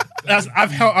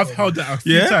 I've held that a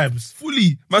few times.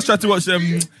 Fully. Man tried to watch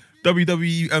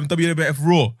WWE, WWF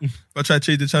Raw. I tried to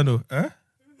change the channel. Huh?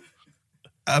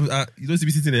 You don't see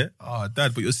me sitting there. Oh,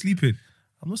 Dad, but you're sleeping.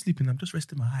 I'm not sleeping, I'm just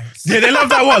resting my eyes. Yeah, they love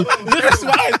that one.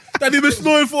 That they've been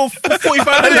snoring for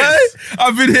 45 minutes.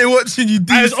 I've been here watching you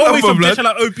do And it's always some blood. bitch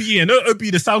like OPE. And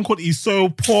OPE, the sound quality is so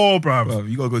poor, bruv. Bruv,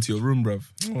 you gotta go to your room, bruv.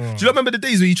 Do you not remember the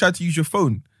days when you tried to use your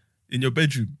phone in your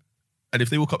bedroom? And if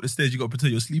they walk up the stairs, you got to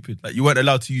pretend you're sleeping. Like, you weren't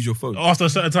allowed to use your phone. After a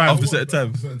certain time. After a certain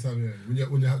time. Certain time, yeah.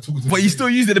 When you're talking to But you still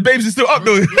use it. The babes are still up,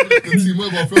 though. the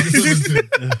T-Mobile phone is you're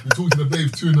talking to the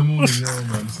babes 2 in the morning. Yeah,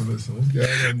 man. So listen, what's going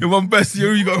on? In one best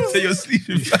year, you got to pretend you're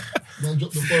sleeping. Man,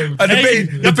 drop the phone. And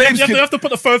the babes you have to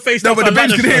put the phone face No, but the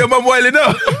babes can hear your mum wailing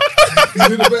out. You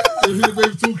hear the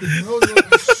babes talking.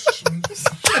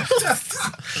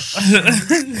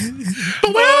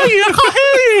 Where are you? I can't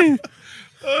hear you.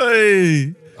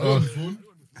 Hey. On the phone.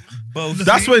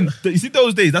 That's when, you see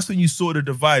those days, that's when you saw the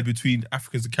divide between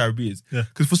Africans and Caribbeans. Yeah.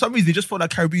 Because for some reason, they just felt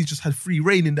like Caribbeans just had free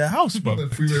reign in their house, bro.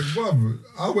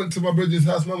 I went to my brother's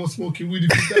house, man was smoking weed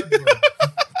with dad, bro.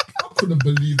 I couldn't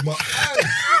believe my eyes.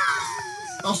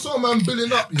 I saw a man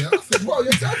billing up, yeah. I said, wow,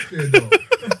 your dad's there, though.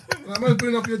 Like, man,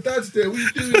 billing up your dad's there. What are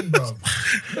you doing, bro?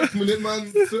 Next minute,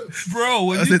 man. Bro,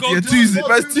 when I you said, go yeah, to Tuesday,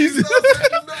 that's Tuesday.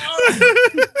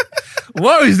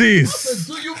 What is I this?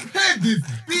 said, do you pay this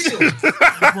bill?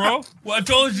 bro, what I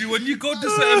told you, when you go to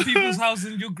certain people's house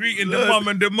and you're greeting the mum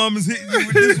and the mum is hitting you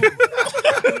with this one.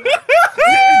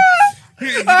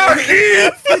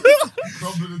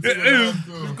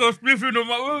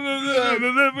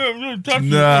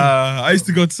 Nah, I used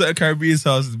to go to certain Caribbean's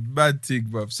house, bad thing,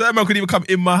 bro. Certain man couldn't even come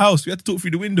in my house. We had to talk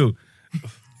through the window.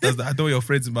 I don't want your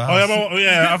friends in my house. Oh,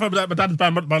 yeah, I remember that. My dad's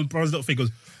band, my brother's little thing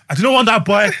goes, I do not want that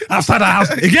boy outside the house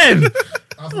again.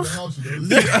 Outside the house, you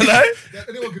know.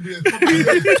 Anyone can be a I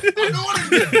don't want him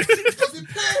there. Does he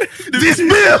pay This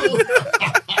bill!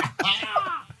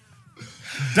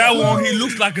 That one, he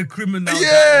looks like a criminal.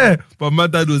 Yeah, but my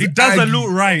dad was. It doesn't look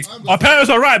right. Our parents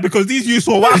are right because these youths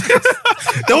were wild.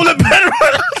 They all look better.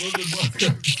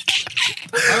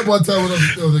 I had one time when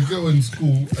there was a girl in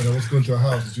school and I was going to her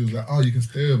house and she was like, oh, you can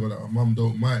stay over. Like, my mum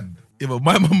don't mind. Yeah, but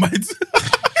my mum minds.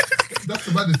 That's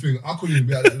the maddest thing. I couldn't even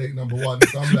be at that late number one.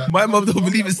 So I'm like, My mum don't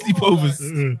believe in sleepovers.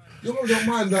 your mum don't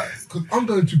mind that because I'm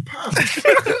going to Pam.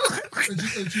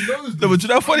 and she knows this. No, but do you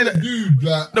know how funny that? Dude,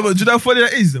 like, No, but do you know how funny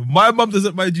that is? My mum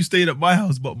doesn't mind you staying at my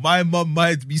house, but my mum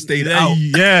minds me staying out.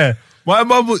 Yeah. My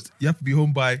mum was. You have to be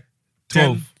home by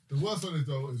 12. the worst one is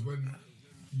though is when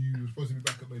you're supposed to be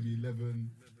back at maybe 11,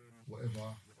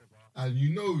 whatever, and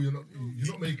you know you're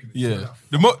not making it. Yeah.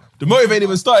 So The motive ain't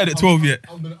even started at 12 yet.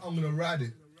 I'm gonna ride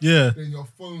it. Yeah. Then your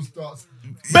phone starts.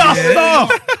 Better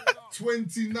stop.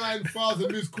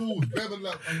 29,000 missed calls. Bevan,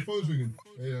 like, and your phone's ringing.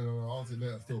 Yeah, no, I'll answer it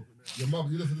later. Still, your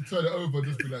mum, you just have to turn it over and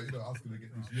just be like, you know, I was gonna get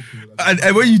this looking. Like,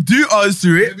 And when you do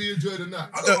answer it, maybe you enjoy the night.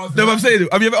 I don't answer no, that. I'm saying,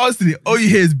 have you ever answered it? All you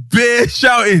hear is bear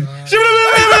shouting. You sound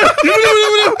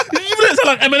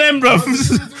like Eminem, bro.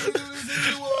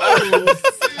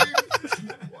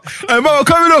 Hey, mama,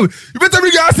 coming home. You better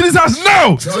bring your ass in this house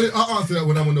now. I answer that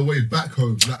when I'm on the way back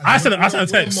home. Like, I sent a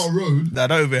text. On my road, Nah,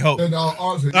 don't even help. then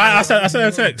I'll answer it. I sent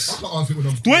a text. I can't answer it when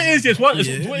I'm. The way it is, what is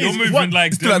You're what moving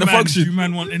like still at the man. function. Do you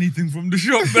man want anything from the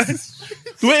shop, man?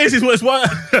 the way it is what it's one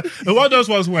one of those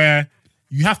ones where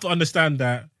you have to understand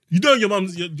that you know your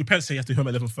parents say you have to be home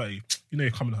at 11:30. You know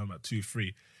you're coming home at 2,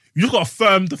 3. You just got to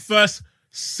firm the first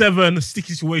 7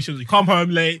 sticky situations. You come home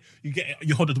late,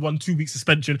 you hold a 1-2 week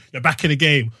suspension, you're back in the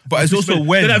game. But it's also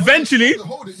when. Then eventually.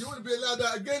 Hold it. You want to be allowed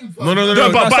that again?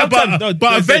 No.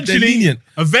 But eventually, they're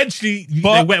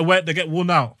lenient. they get worn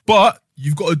out. But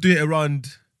you've got to do it around,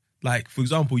 like, for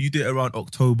example, you do it around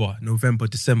October, November,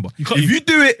 December. If you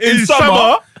do it in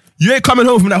summer, you ain't coming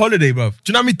home from that holiday, bruv.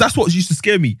 Do you know what I mean? That's what used to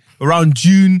scare me. Around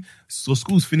June, so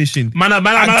school's finishing. Man,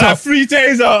 3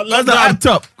 days out. That's the act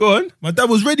up. Go on. My dad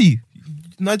was ready.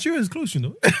 Nigeria's close, you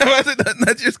know.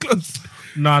 Nigeria's close.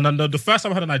 No. The first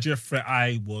time I had a Nigeria threat,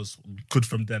 I was good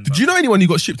from then. Did you know anyone who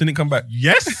got shipped and didn't come back?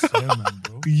 Yes. Yeah, man,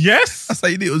 bro. Yes. That's how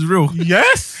you knew it was real.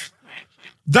 Yes.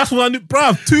 That's what I knew,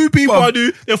 bruv. 2 people I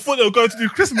knew, they thought they were going to do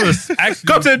Christmas. Actually,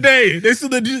 come to the day, they still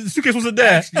the suitcase wasn't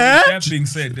there. Actually, that being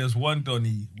said, there's one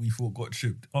Donny we thought got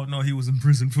shipped. Oh no, he was in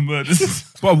prison for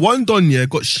murders. But one Don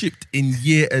got shipped in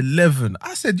year 11.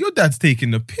 I said, your dad's taking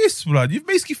the piss, blood. You've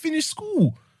basically finished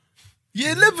school.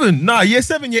 Year 11. Nah, year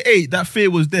 7, year 8, that fear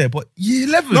was there. But year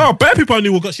 11. No, bare people I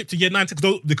knew got shipped to year 9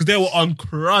 because they were on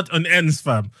crud and ends,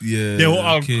 fam. Yeah. They were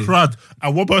on crud.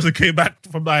 And one person came back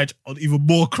from Nige on even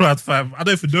more crud, fam. I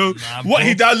don't even know what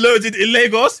he downloaded in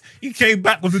Lagos. He came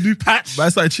back with a new patch. But I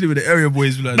started chilling with the area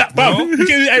boys, blood. He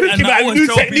came back with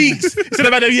new techniques. He said,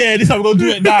 yeah, this is how we're going to do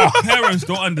it now. Parents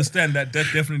don't understand that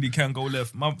definitely can go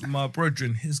left. My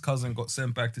brethren, his cousin got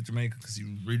sent back to Jamaica because he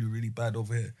was really, really bad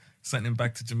over here. sent him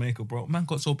back to Jamaica, bro. Man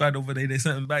got so bad over there, they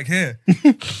sent him back here.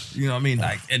 You know what I mean?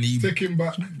 Like, and he Take him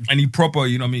back. And he proper,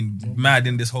 you know what I mean, mad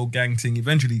in this whole gang thing.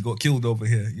 Eventually he got killed over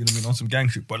here, you know what I mean, on some gang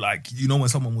shit. But like, you know when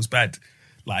someone was bad,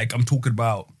 like I'm talking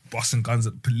about busting guns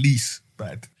at police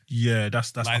bad. Yeah,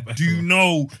 that's like, do you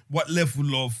know what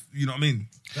level of, you know what I mean?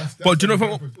 But do you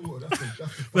know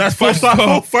that's first star.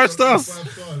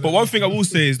 But one thing I will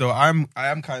say is though, I am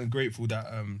kind of grateful that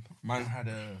man had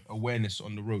a awareness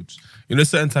on the roads. You know,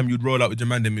 certain time you'd roll out with your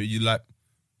man, then you like,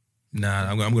 nah,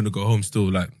 I'm going to go home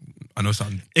still. Like, I know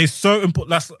something. It's so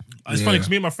important. It's funny because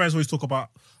me and my friends always talk about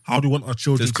how do we want our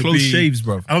children There's to close be. shaves,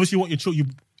 bro. And obviously, you want your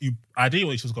children. You ideally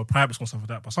want your children to go private school and stuff like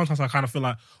that. But sometimes I kind of feel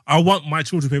like I want my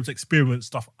children to be able to experience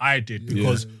stuff I did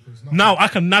because now I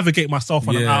can navigate myself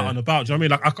when I'm out and about. Do you know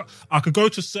what I mean? Like I could go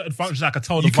to certain functions. I could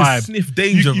tell the You can vibe. sniff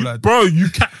danger, blood. Bro. You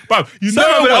can't. Bro, you know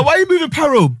like, why are you moving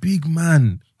paro, big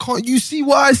man? Can't you see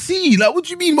what I see? Like, what do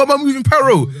you mean? Why am I moving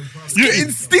paro? It's getting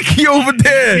sticky over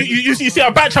there. You see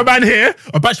a batch of man here,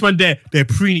 a batch of man there. They're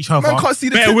preening each other. Man can't see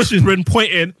the Better wishes, been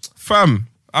pointing. Fam,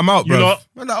 I'm out, bro. You know?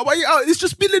 Man, like, why are you out? It's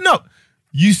just building up.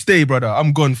 You stay, brother.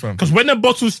 I'm gone, fam. Because when the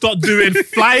bottles start doing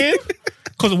flying,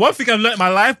 because one thing I've learned in my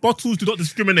life, bottles do not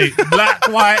discriminate. Black,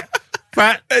 white,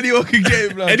 fat. Anyone can get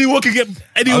it, blood. Anyone can get.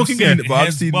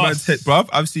 I've seen man's head, bruv.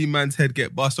 I've seen man's head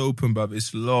get bust open, bruv.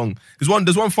 It's long.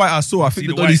 There's one fight I saw. I think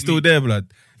the Donny's still there, blood.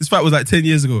 This fight was like 10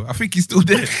 years ago. I think he's still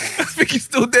there. I think he's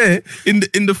still there in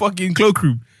the fucking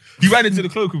cloakroom. He ran into the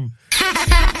cloakroom.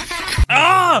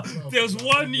 There's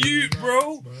one youth,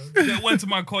 bro, that went to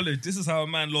my college. This is how a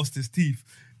man lost his teeth.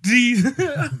 D's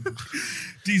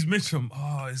Mitchum.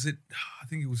 Is it? I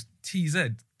think it was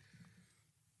TZ.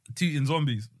 Tooting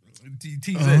Zombies. TZ.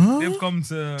 They've come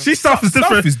to. See, South is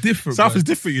different. South is different. South is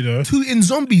different, you know. Tooting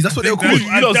Zombies. That's what they were called.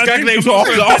 You know, gang names are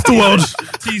afterwards.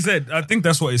 TZ. I think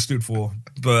that's what it stood for.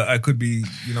 But I could be,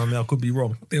 you know what I mean? I could be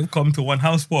wrong. They've come to one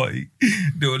house party.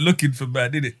 They were looking for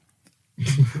man, didn't it?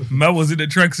 Man was in a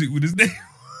tracksuit with his name.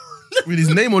 With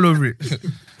his name all over it.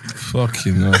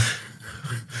 Fucking hell.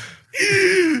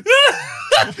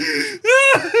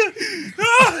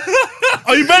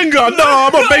 Are you Benga? No,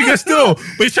 I'm not Benga still.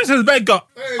 But his chest says Benga.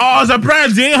 It's a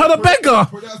brand. You ain't heard of Benga.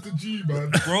 That's the G,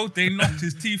 man. Bro, they knocked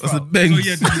his teeth That's out. a bang. So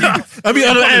yeah, the teeth. Have you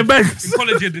heard of Aaron Banks? In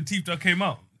college, yeah, the teeth that came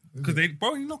out. Because he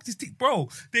knocked his teeth. Bro,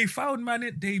 they found man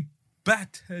it, they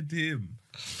battered him.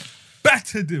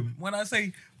 When I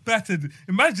say battered,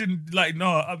 imagine like, no,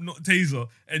 I'm not Taser,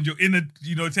 and you're in a,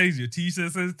 you know, Taser. Your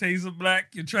t-shirt says Taser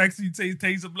Black, your tracksuit says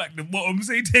Taser Black, the bottom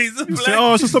say Taser Black.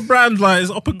 Say, it's just a brand, like, it's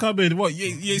up and coming. What,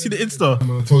 you see the Insta?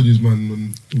 I told you, man,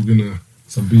 when we're gonna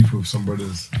some beef with some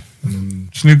brothers, and then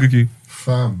Snooker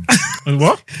fam. And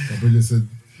what? My brother said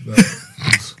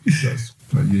that's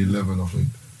like year 11, I think.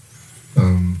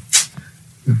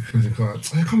 The prison can't.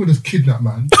 Hey, come with this kidnap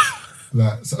man.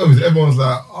 Like, so obviously everyone's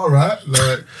like, all right,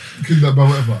 like kidnap man,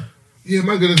 whatever. Yeah,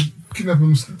 man, gonna kidnap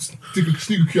him, stick a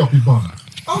sneaker key up his bum.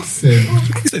 I said,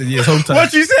 he said, yeah, it's home time.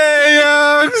 What you say,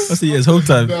 Youngs? I said, yeah, it's home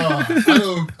time. Nah, I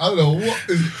don't know what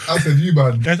is. I said, you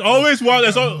man. There's always one.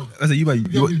 I said, you man.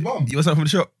 You want something from the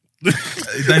shop?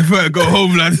 Divert, go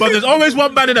home, lad. But there's always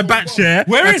one man in the batch here.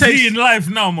 Where is he in life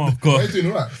now, man? Why you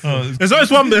doing right? There's always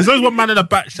one man in the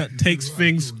batch that takes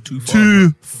things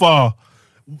too far.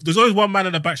 There's always one man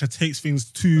in the batch that takes things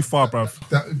too far, bruv.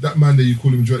 That man that you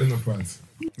call him Joint Enterprise.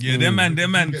 Yeah, them man,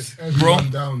 Bro.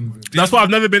 That's why I've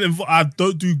never been involved. I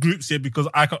don't do groups here because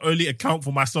I can only account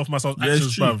for myself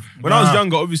actions, bruv. When I was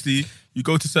younger, obviously, you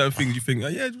go to certain things, you think, oh,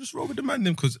 yeah, just roll with the man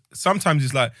then, because sometimes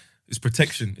it's like, it's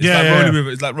protection.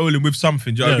 It's like rolling with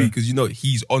something, do you know what I mean? Because you know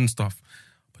he's on stuff.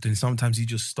 But then sometimes he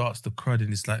just starts to crud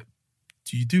and it's like,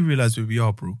 you do realise where we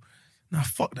are, bro? Nah,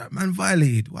 fuck that, man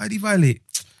violated. Why did he violate?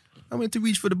 I went to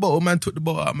reach for the bottle, man took the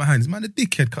bottle out of my hands. Man, a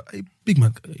dickhead. Hey, big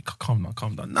man, hey, calm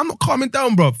down. I'm not calming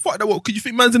down, bro. Fuck that, what? Could you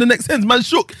think man's in the next hands? Man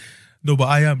shook. No, but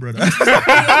I am, brother.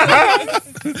 I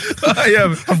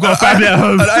am. I've got a family at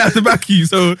home. I have to back you,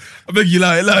 so I beg you,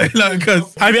 like,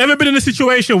 cuz. Have you ever been in a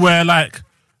situation where, like,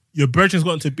 your brethren's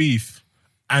got into beef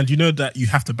and you know that you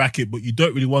have to back it, but you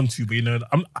don't really want to, but you know,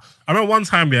 I remember one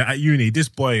time, at uni, this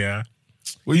boy,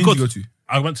 Where you go to?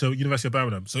 I went to University of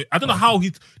Birmingham. So I don't know how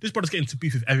this brother's getting into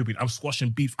beef with everybody. I'm squashing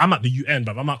beef. I'm at the UN,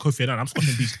 but I'm at Kofi Annan. I'm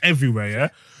squashing beef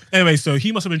everywhere, Anyway, so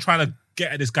he must have been trying to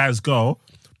get at this guy's girl,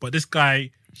 but this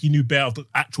guy, he knew better of the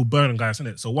actual Birmingham guys, isn't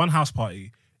it? So one house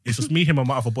party, it's just me, him, and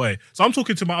my other boy. So I'm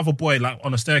talking to my other boy, like,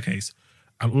 on a staircase,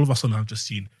 and all of a sudden I've just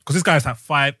seen, because this guy's like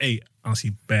 5'8", and I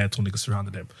see bare tall niggas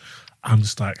surrounding him. I'm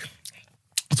just like,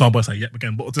 so my boy's like, yep,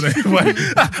 again, bottle today.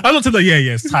 I looked at the, yeah,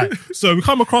 it's tight. So we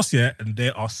come across here, and they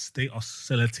are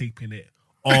sellotaping it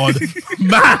on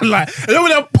man. Like, and then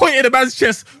when they're pointing the man's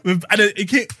chest with, and then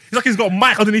it's like he's got a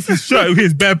mic underneath his shirt with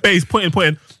his bare base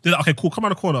pointing. They're like, okay, cool, come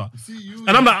around the corner.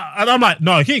 And I'm like,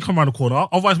 no, he ain't come around the corner.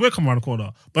 Otherwise, we're coming around the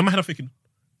corner. But in my head, I'm thinking,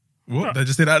 what? They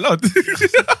just say that out loud.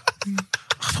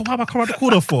 So why am I coming around the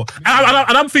corner for?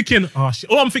 And I'm thinking, oh shit.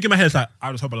 All I'm thinking in my head is like,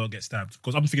 I just hope I don't get stabbed.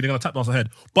 Because I'm thinking they're going to tap me on the head.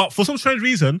 But for some strange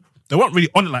reason, they weren't really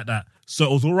on it like that. So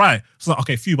it was all right. So like,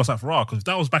 okay, few bust out for because if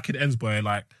that was back in the ends, boy,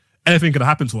 like, anything could have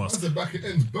happened to us. That's the back in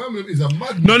ends. Birmingham is a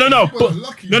madness. No. No.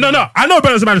 I know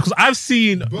Birmingham's a madness because I've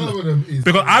seen... Birmingham is...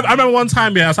 Because I remember one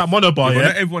time, I was at Monobar, But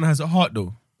not everyone has a heart,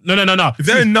 though. No. If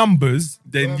they're in numbers,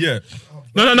 then yeah.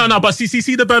 No. But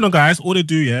see the Birmingham guys, all they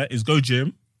do, is go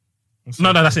gym.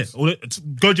 No, that's it.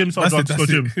 Go gym, sell drugs, go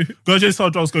gym. Go gym, sell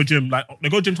drugs, go gym. Like, they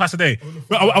go gym twice a day.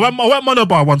 I went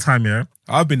Monobar one time,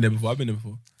 I've been there before.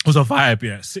 It was a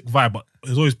vibe, sick vibe, but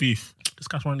there's always beef. This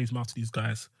guy's running his mouth to these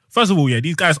guys. First of all,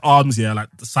 these guys' arms, like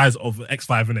the size of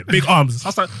X5, innit? Big arms. I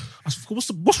was like,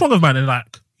 what's wrong with man? And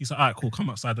he's like, all right, cool, come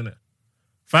outside, innit?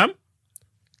 Fam,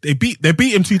 they beat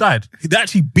him till he died. They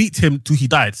actually beat him till he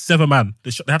died. 7 man.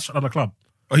 They had to shut down the club.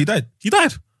 Oh, he died? He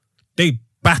died. They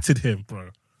battered him, bro.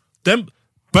 Them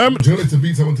Do you want it to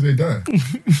beat someone till they die?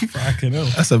 Fucking hell.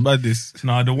 That's a madness.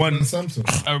 Nah, the one Samson.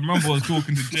 I remember I was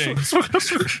talking to Jay. That's some Bible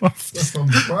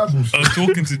shit. I was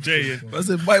talking to Jay. That's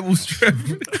a Bible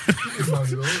strength.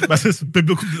 That's just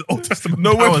biblical Old Testament.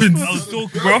 No weapons. I was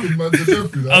talking, bro.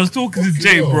 I was talking to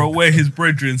Jay, bro, where his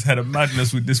brethren had a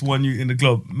madness with this one youth in the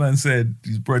club. Man said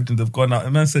his brethren have gone out.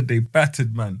 And man said they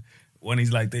battered man. When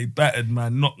he's like, they battered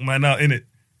man, knocked man out in it.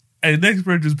 And the next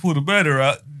brethren pulled a burner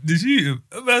out. Did you shoot him?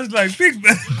 And man's like, big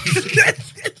man.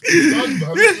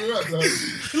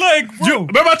 Like, bro.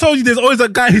 Remember I told you there's always a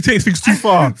guy who takes things too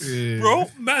far. Bro,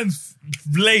 man's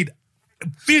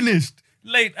finished,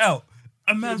 laid out.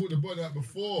 A man's put the body out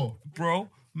before. Bro.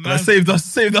 Man saved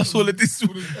us all of this.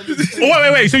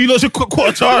 Wait. So you lost your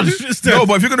quarter charge? No,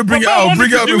 but if you're going to bring it out, bring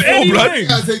it out before, blood.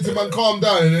 I say to man, calm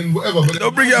down and then whatever. But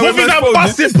don't bring it out. What if I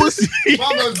bust it, pussy?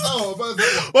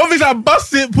 What if I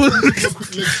bust it,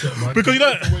 pussy? Because you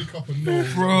know,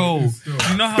 bro.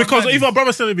 You know how because even my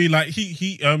brother said to me, like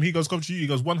he goes, come to you. He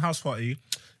goes, one house party.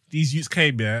 These youths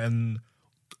came and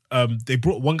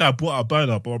one guy brought out a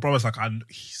burner, but my brother's like,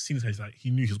 he seen his he's like, he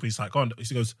knew he was, but he's like, go on.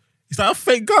 He goes, is that a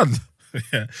fake gun?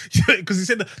 Yeah, because he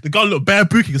said the gun looked bare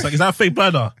booking. It's like, is that a fake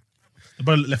burner? The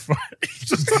burner looked left, right. He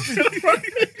just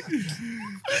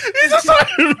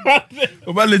started running.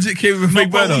 Well, man legit came with a fake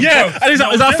burner. Yeah, and he's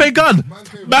like, is that a fake gun?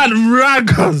 Man ran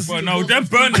guns. But no, them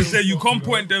burners there, you can't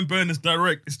point them burners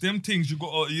direct. It's them things you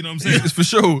got, you know what I'm saying? It's for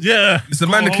sure. Yeah. It's a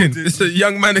mannequin. It's a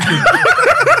young mannequin.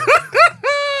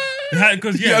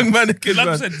 Because young mannequin, like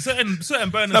man. I said, certain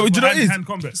burners No, but you know what it is? hand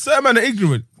combat. Certain men are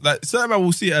ignorant. Like, certain men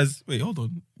will see it as, wait, hold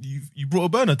on. You brought a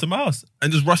burner to my house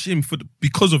and just rush in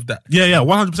because of that. Yeah, 100%. You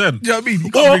know what I mean?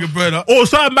 You can't bring a burner. Or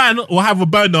certain man will have a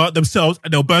burner themselves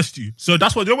and they'll burst you. So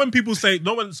that's what, you know when people say,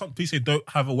 when some people say don't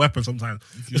have a weapon sometimes.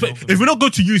 If we're not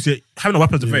going to use it, having a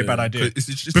weapon is a very bad idea. It's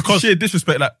just because sheer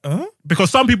disrespect, like,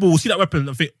 because some people will see that weapon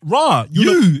and think, rah,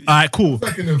 you. Alright, cool.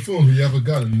 Back in the film, you have a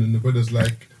gun and then the brother's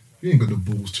like, you ain't got the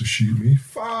balls to shoot me.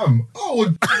 Fam, I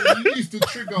would release the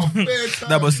trigger fair time.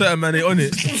 Nah, but certain man ain't on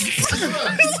it.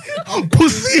 I'm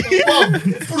pussy. I'll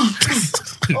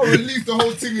release the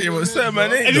whole thing. Yeah, but certain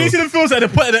man ain't. And you see the films that they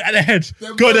put at the head.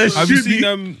 Go there, have you shoot me.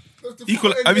 seen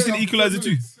have you seen Equalizer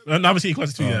 2? No, I haven't seen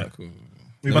Equalizer 2 yet. Cool.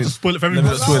 We're about to spoil it for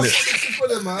everyone. Spoil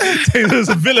it. Taylor's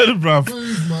a villain, bruv.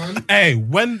 Please, man. Hey,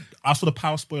 when I saw the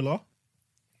Power spoiler.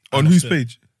 On whose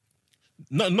page?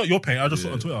 Not your page, I just saw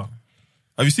it on Twitter.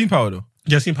 Have you seen Power though?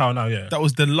 Yeah, I've seen Power now, yeah. That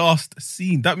was the last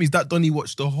scene. That means that Donnie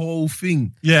watched the whole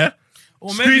thing. Yeah.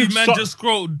 Or maybe man just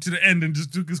scrolled to the end and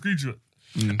just took a screenshot.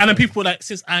 And then people were like,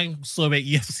 since I'm sorry,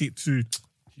 you have to see it too.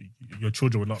 Your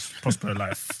children will not prosper in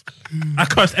life. I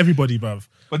cursed everybody, bruv.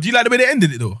 But do you like the way they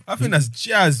ended it though? I think that's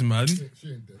jazz, man. She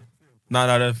ain't dead. No,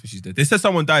 I don't think she's dead. They said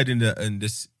someone died in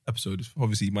this episode. It's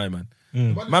obviously my man.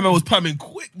 My man was pumping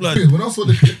quick blood. When I saw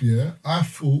the clip, I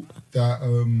thought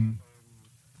that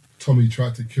Tommy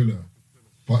tried to kill her,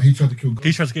 but he tried to kill Ghost.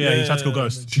 He tried to kill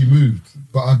Ghost. She moved,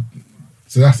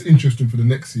 so that's interesting for the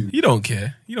next series. You don't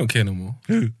care. You don't care no more.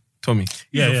 Who? Tommy.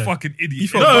 He's a fucking idiot. He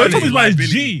felt No, violated. Tommy's my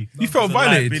G. He felt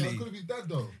violated.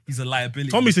 He's a liability.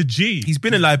 Tommy's a G. He's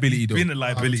been a liability though. Been a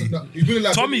liability. He's been a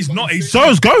liability. Tommy's not a... So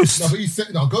is Ghost. No, but he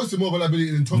said Ghost is more of a liability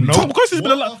than Tommy. No, Ghost has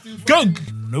been a liability.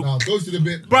 No, Ghost is a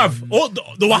bit. Bruv, all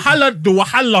the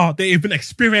wahala they've been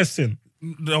experiencing.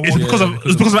 It's because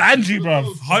of Angie,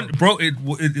 bruv. Bro,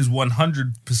 it is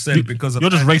 100% because of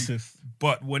You're just Angie. racist.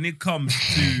 But when it comes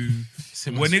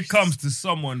to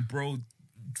someone, bro,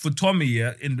 for Tommy,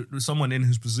 someone in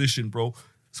his position, bro,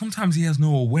 sometimes he has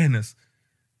no awareness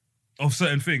of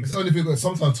certain things. It's the only thing, but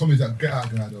sometimes Tommy's that get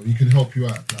out guy though. He can help you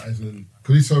out, like,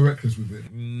 because he's so reckless with it.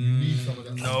 You need some of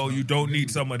that. No, you don't need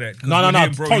some of that. No.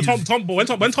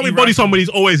 When Tommy bodies somebody, he's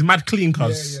always mad clean,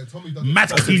 cuz. Yeah, Tommy does mad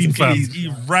clean, fam. He's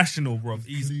irrational, bro.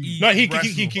 He's No, he But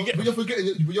you're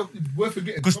forgetting. We're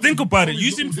forgetting. Because think about it.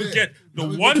 You seem to forget the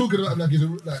We're one. talking about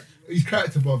him like his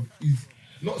character, bro. He's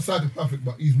not psychopathic,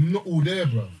 but he's not all there,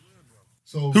 bro.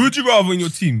 So Who would you rather in your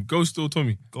team, Ghost or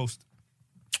Tommy? Ghost.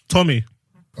 Tommy.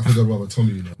 I think I'd rather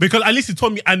Tommy, you know. Because at least with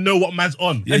Tommy, I know what man's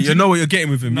on. Yeah, you know what you're getting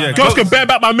with him. Yeah, Ghost can bear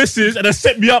back my missus and then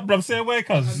set me up, bro. Say away,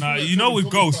 cuz. Nah, you know with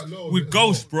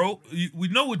Ghost, bro. We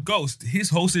know with Ghost, his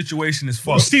whole situation is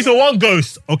fucked. Season 1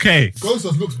 Ghost, okay. Ghost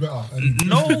just looks better.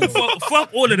 No,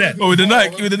 fuck all of that. Oh, with the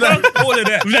Nike, Fuck all of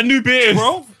that. With that new beard.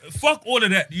 Bro, fuck all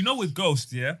of that. You know with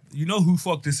Ghost, yeah? You know who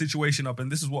fucked this situation up,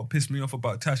 and this is what pissed me off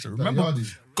about Tasha. Remember,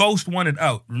 Ghost wanted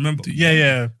out, remember?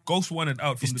 Yeah. Ghost wanted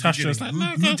out from the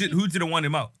Tasha, beginning. Who didn't want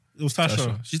him out? It was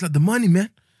Tasha. She's like, the money, man.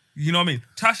 You know what I mean?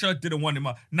 Tasha didn't want him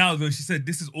out. Now, though, she said,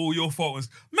 this is all your fault.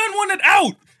 Man wanted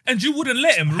out, and you wouldn't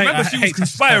let him. Remember, she was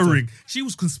conspiring. She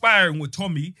was conspiring with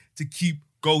Tommy to keep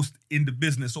Ghost in the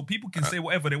business, so people can say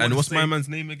whatever they want to say. And what's my man's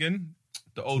name again?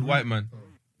 The old white man.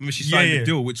 Remember, she signed the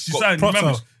deal, which she got signed.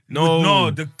 Remember,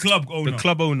 no, the club owner. The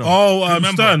club owner. Oh,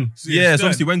 Stern. Yeah, so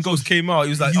obviously when Ghost came out, he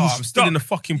was like, I'm still in a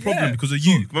fucking problem because of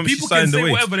you. Remember, people she signed can say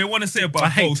away. whatever they want to say about I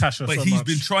hate Ghost, Tasha but so he's much.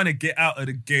 been trying to get out of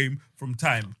the game from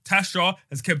time. Tasha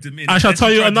has kept him in. I shall And tell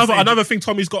he you tried to save another him. thing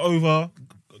Tommy's got over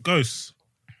Ghost.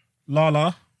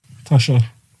 Lala. Tasha.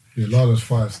 Yeah, Lala's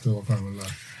fire still, I can't even lie.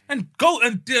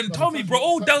 And Tommy, bro,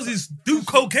 all does is do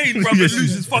cocaine, bro, and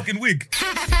lose his fucking wig.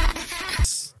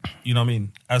 You know what I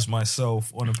mean? As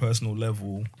myself, on a personal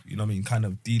level, you know what I mean, kind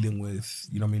of dealing with,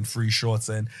 you know what I mean, free shots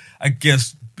and I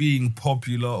guess being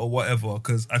popular or whatever,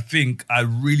 because I think I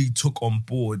really took on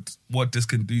board what this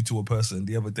can do to a person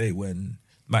the other day when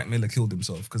Mac Miller killed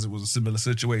himself, because it was a similar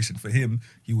situation for him.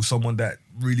 He was someone that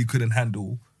really couldn't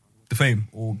handle the fame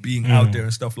or being out there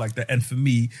and stuff like that. And for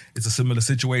me, it's a similar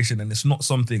situation, and it's not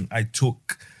something I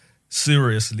took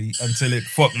seriously until it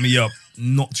fucked me up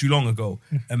not too long ago.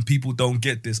 And people don't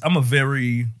get this. I'm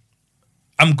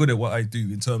good at what I do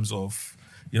in terms of,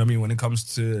 you know what I mean, when it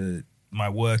comes to my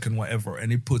work and whatever,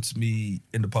 and it puts me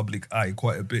in the public eye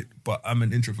quite a bit, but I'm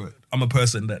an introvert. I'm a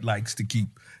person that likes to keep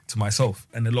to myself,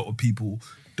 and a lot of people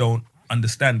don't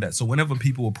understand that. So whenever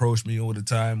people approach me all the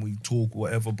time, we talk,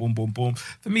 whatever, boom, boom, boom.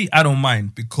 For me, I don't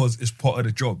mind because it's part of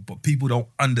the job, but people don't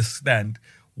understand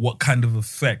what kind of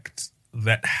effect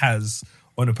that has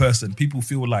on a person. People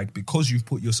feel like because you've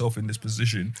put yourself in this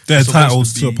position, They're you're supposed entitled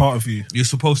to to a be- part of you. You're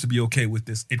supposed to be okay with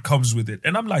this. It comes with it.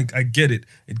 And I'm like, I get it.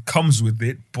 It comes with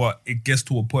it, but it gets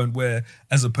to a point where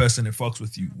as a person, it fucks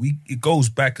with you. It goes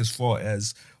back as far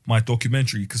as my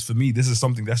documentary, because for me, this is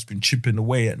something that's been chipping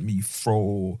away at me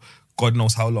for God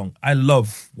knows how long. I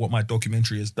love what my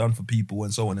documentary has done for people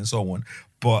and so on and so on,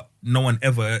 but no one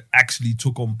ever actually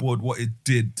took on board what it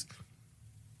did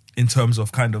in terms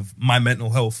of kind of my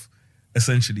mental health,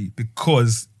 essentially,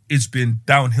 because it's been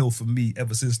downhill for me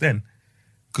ever since then.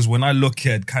 Because when I look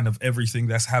at kind of everything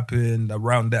that's happened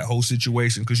around that whole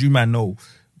situation, because you man know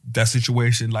that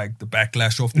situation, like the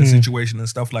backlash of the situation and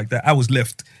stuff like that, I was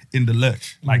left in the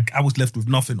lurch. Like I was left with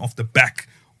nothing off the back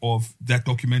of that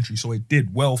documentary. So it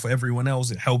did well for everyone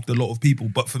else. It helped a lot of people.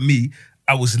 But for me,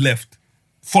 I was left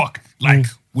fucked, like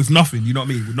with nothing, you know what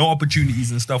I mean? With no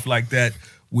opportunities and stuff like that.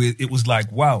 It was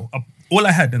like, wow. All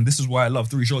I had, and this is why I love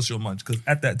Three Shots so much, because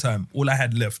at that time, all I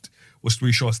had left was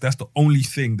Three Shots. That's the only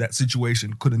thing that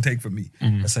situation couldn't take from me,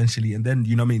 essentially. And then,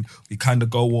 you know what I mean? We kind of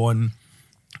go on.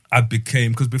 I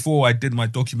became, because before I did my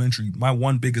documentary, my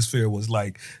one biggest fear was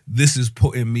like, this is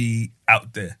putting me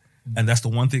out there. And that's the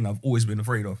one thing I've always been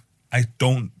afraid of. I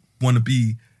don't want to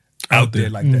be out there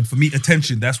like that. For me,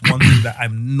 attention, that's one thing that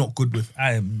I'm not good with.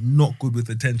 I am not good with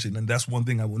attention. And that's one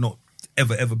thing I will not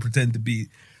ever pretend to be.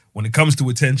 When it comes to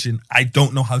attention, I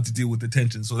don't know how to deal with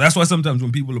attention. So that's why sometimes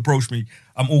when people approach me,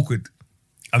 I'm awkward.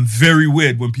 I'm very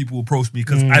weird when people approach me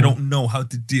because I don't know how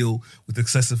to deal with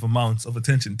excessive amounts of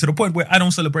attention, to the point where I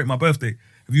don't celebrate my birthday.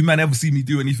 Have you man ever seen me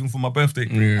do anything for my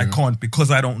birthday? I can't,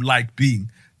 because I don't like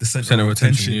being the center of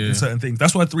attention in certain things.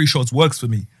 That's why Three Shots works for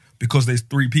me, because there's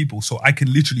three people. So I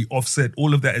can literally offset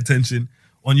all of that attention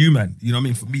on you, man. You know what I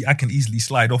mean? For me, I can easily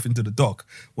slide off into the dark.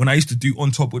 When I used to do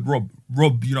On Top with Rob,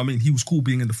 you know what I mean? He was cool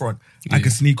being in the front. I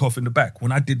could sneak off in the back.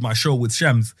 When I did my show with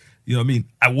Shams, you know what I mean?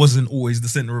 I wasn't always the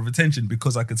center of attention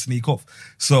because I could sneak off.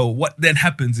 So what then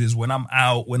happens is when I'm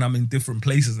out, when I'm in different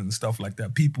places and stuff like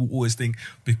that, people always think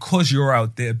because you're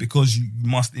out there, because you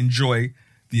must enjoy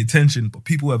the attention, but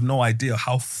people have no idea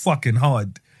how fucking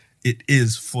hard it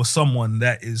is for someone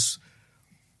that is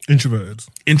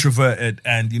introverted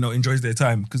and, you know, enjoys their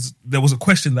time. Because there was a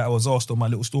question that I was asked on my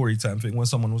little story time thing when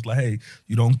someone was like, hey,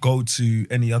 you don't go to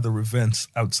any other events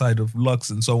outside of Lux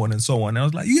and so on and so on. And I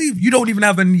was like, you don't even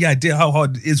have any idea how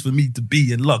hard it is for me to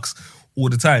be in Lux all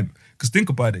the time. Because think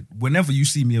about it, whenever you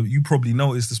see me, you probably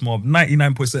notice this more.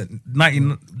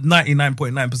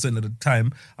 99.9% of the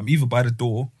time, I'm either by the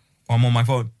door or I'm on my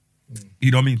phone.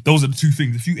 You know what I mean? Those are the two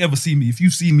things. If you ever see me, if you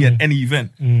see me at any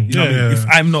event, you know what I mean? If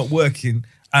I'm not working,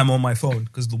 I'm on my phone.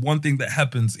 Because the one thing that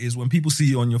happens is when people see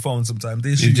you on your phone sometimes,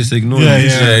 they just ignore you.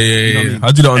 Yeah.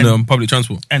 I do that on public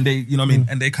transport. And they, you know what I mean?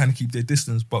 And they kind of keep their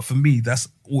distance. But for me, that's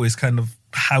always kind of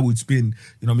how it's been.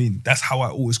 You know what I mean? That's how I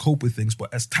always cope with things.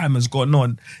 But as time has gone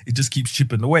on, it just keeps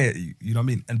chipping away at you. You know what I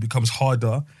mean? And becomes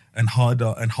harder and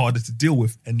harder and harder to deal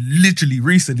with. And literally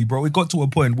recently, bro, it got to a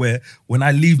point where when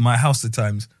I leave my house at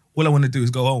times, all I want to do is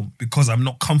go home because I'm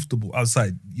not comfortable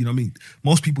outside. You know what I mean?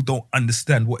 Most people don't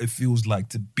understand what it feels like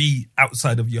to be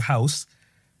outside of your house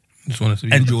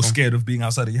and you're scared of being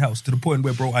outside of your house, to the point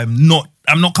where, bro, I'm not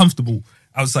comfortable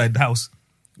outside the house.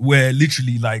 Where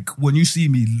literally, like, when you see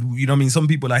me, you know what I mean? Some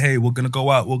people are like, hey, we're going to go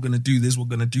out, we're going to do this, we're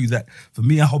going to do that. For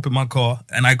me, I hop in my car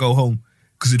and I go home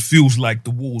because it feels like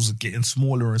the walls are getting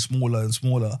smaller and smaller and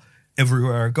smaller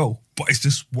everywhere I go. But it's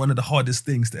just one of the hardest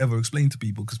things to ever explain to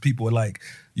people, because people are like,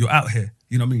 you're out here,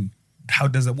 you know what I mean? How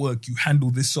does it work? You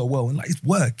handle this so well. And like, it's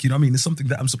work, you know what I mean? It's something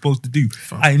that I'm supposed to do.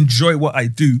 I enjoy what I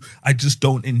do. I just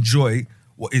don't enjoy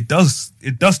what it does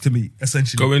to me,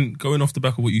 essentially. Going off the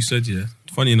back of what you said, yeah,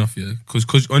 funny enough, yeah,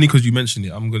 because you mentioned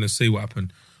it, I'm going to say what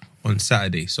happened on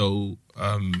Saturday. So,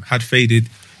 had faded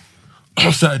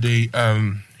on Saturday,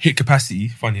 hit capacity,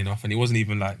 funny enough, and it wasn't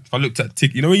even like, if I looked at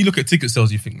ticket, you know, when you look at ticket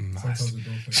sales, you think,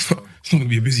 it's not going to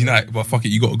be a busy night, but fuck it,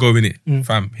 you got to go in it.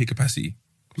 Fam, hit capacity.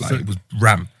 Like, it was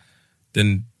ram.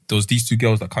 Then there was these two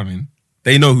girls that come in.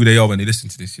 They know who they are when they listen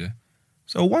to this, yeah.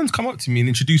 So one's come up to me and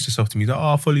introduced herself to me. He's like,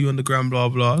 I'll follow you on the gram, blah,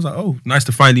 blah. I was like, oh, nice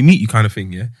to finally meet you kind of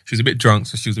thing, yeah. She was a bit drunk,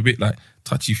 so she was a bit like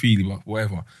touchy-feely, but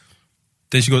whatever.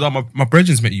 Then she goes, oh, my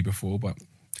brethren's met you before, but...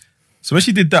 So when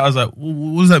she did that, I was like,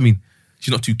 what does that mean?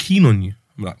 She's not too keen on you.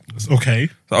 I'm like, okay.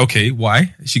 Like, okay,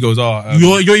 why? She goes,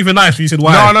 you're even nice when you said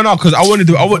why. No, because I want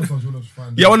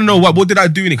to know what did I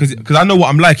do in it, because I know what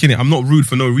I'm like in it. I'm not rude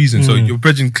for no reason. So your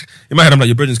brethren, in my head, I'm like,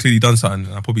 your brethren's clearly done something.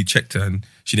 And I probably checked her and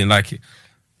she didn't like it.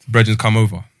 Brethren's come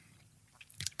over.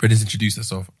 Brethren's introduced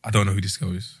herself. I don't know who this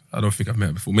girl is. I don't think I've met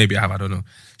her before. Maybe I have, I don't know.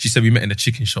 She said we met in a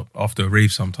chicken shop after a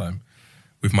rave sometime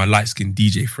with my light-skinned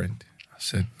DJ friend. I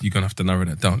said, you're going to have to narrow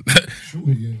that down.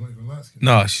 Shorty, yeah, not even light-skinned.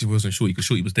 No, she wasn't Shorty, because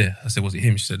Shorty was there. I said, was it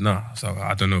him? She said, nah. So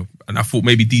I don't know. And I thought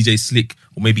maybe DJ Slick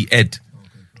or maybe Ed,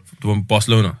 the one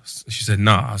Barcelona. She said,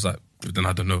 nah. I was like, then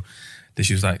I don't know. Then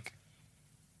she was like,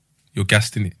 you're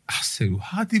gassed in it. I said,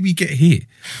 how did we get here?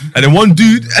 And then one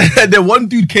dude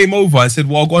came over and said,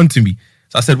 well, go on to me.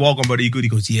 So I said, well, go on, brother, you good? He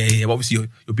goes, yeah, obviously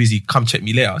you're busy. Come check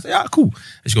me later. I said, yeah, cool.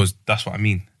 And she goes, that's what I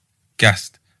mean.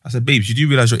 Gassed. I said, babes, you do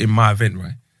realise you're in my event,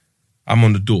 right? I'm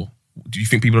on the door. Do you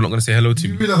think people are not going to say hello to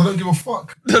me? You realise I don't give a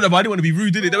fuck. No, but I didn't want to be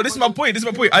rude, did it? This is my point. I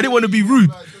didn't want to be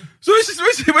rude. So when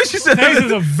she said... Taze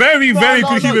is a very, very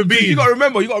good human being. You got to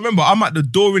remember, I'm at the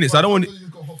door in it, so I don't want...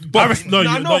 You did the right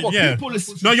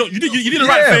thing. You did the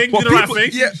right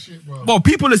thing. Yeah. Well,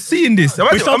 people are seeing this. I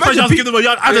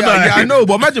know,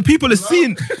 but imagine people are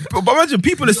seeing.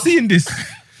 This.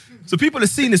 So people are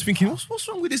seeing this, thinking, what's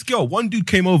wrong with this girl? One dude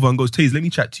came over and goes, Taze, let me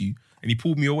chat to you, and he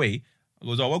pulled me away. I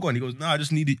goes, oh, what going? He goes, nah,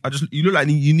 you look like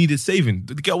you needed saving.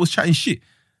 The girl was chatting shit.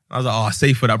 I was like, oh,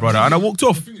 safe for that, brother. And I walked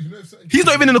off. He's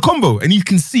not even in the combo, and you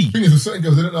can see. The thing is, with certain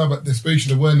girls, they don't know about their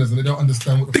spatial awareness, and they don't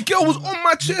understand what the girl was on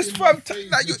my chest, fam.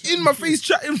 Like, you're in my face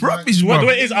chatting rubbish, bro. The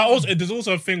way it is, there's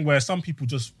also a thing where some people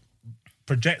just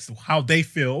project how they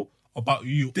feel about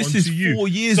you. This is 4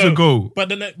 years ago. But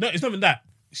no, it's not even that.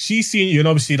 She's seeing you, and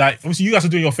obviously you guys are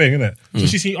doing your thing, isn't it? So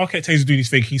she's seeing, okay, Taze is doing his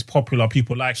thing. He's popular.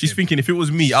 People like him. She's thinking, if it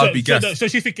was me, I'd be gassed. So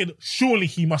she's thinking, surely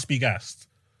he must be gassed.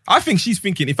 I think she's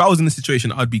thinking, if I was in the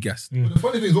situation, I'd be gassed. But the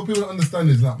funny thing is, what people don't understand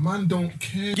is that man don't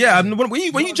care. Yeah,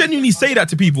 when you genuinely say that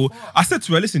to people, I said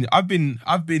to her, listen, I've been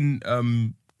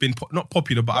not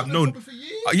popular, but I've known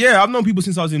people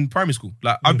since I was in primary school.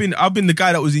 Like I've been the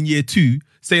guy that was in year 2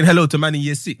 saying hello to man in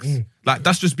year 6. Like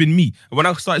that's just been me. And when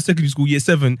I started secondary school, year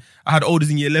 7, I had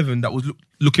elders in year 11 that was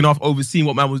looking after, overseeing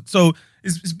what man was. So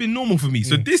it's been normal for me.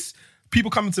 So this. People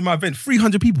coming to my event,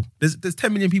 300 people. There's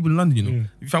 10 million people in London, you know.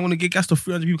 If I want to get gassed off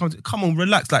 300 people, come on,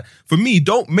 relax. Like, for me,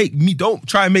 don't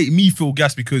try and make me feel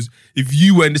gassed, because if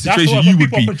you were in the situation, you would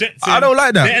be. I don't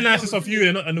like that. Their analysis of you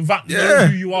and know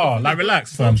who you are. Like,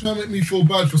 relax, fam. Try to make me feel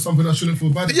bad for something I shouldn't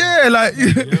feel bad for. Yeah, like...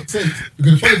 Because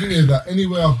the funny thing is that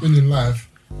anywhere I've been in life,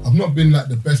 I've not been like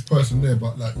the best person there,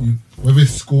 but like you, whether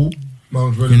it's school, man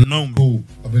was really cool.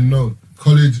 I've been known.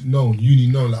 College, known. Uni,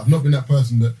 known. Like, I've not been that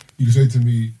person that you can say to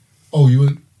me, "Oh, you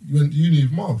went uni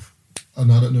with Marv,"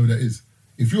 and I don't know who that is.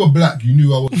 If you were black, you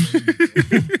knew I was.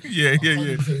 yeah.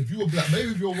 If you were black,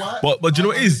 maybe if you're white. But do you know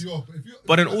what it is?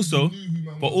 But then also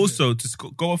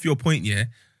to go off your point, yeah.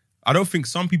 I don't think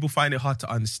some people find it hard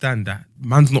to understand that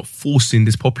man's not forcing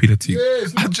this popular team. Yeah,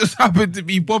 I just happen to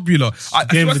be popular.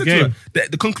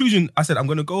 The conclusion, I said, I'm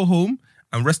going to go home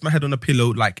and rest my head on a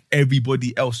pillow like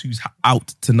everybody else who's out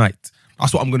tonight.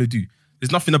 That's what I'm going to do.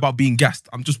 There's nothing about being gassed.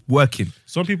 I'm just working.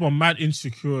 Some people are mad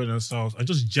insecure in themselves and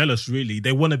just jealous, really.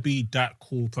 They want to be that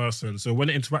cool person. So when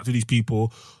they interact with these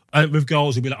people, with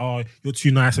girls who'll be like, "Oh, you're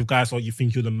too nice." With guys, you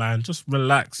think you're the man. Just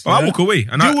relax. I walk away.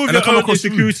 And deal with your own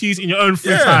insecurities in your own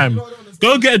free time.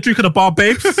 Go get a drink at the bar,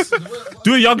 babes.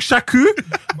 Do a young Shaku.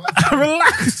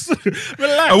 Relax.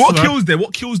 And what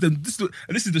kills them? This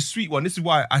is the sweet one. This is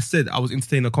why I said I was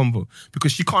entertaining a convo,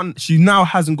 because she now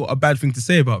hasn't got a bad thing to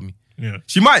say about me. Yeah.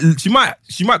 She might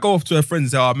go off to her friends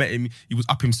and say, "Oh, I met him, he was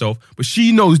up himself," but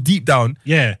she knows deep down,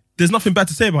 there's nothing bad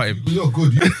to say about him. You're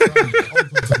good. You're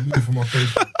move from my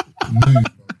face. Move.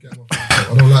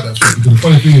 I don't like that shit, because the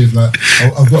funny thing is, like,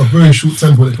 I've got a very short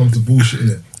temper when it comes to bullshit,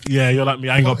 innit? Yeah, you're like me.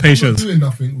 I ain't got patience. I'm not doing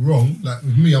nothing wrong. Like,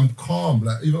 with me, I'm calm.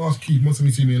 Like, even ask Keith, once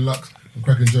he see me in Lux, I'm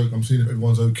cracking a joke. I'm seeing if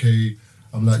everyone's okay.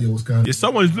 I'm like, yo, what's going on? If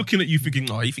someone's looking at you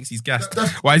thinking, "Oh, he thinks he's gassed.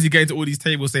 Why is he going to all these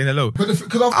tables saying hello?" Because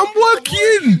I'm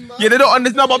working. They don't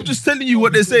understand. But I'm just telling you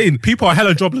what they're saying. People are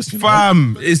hella jobless,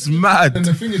 fam. It's mad. And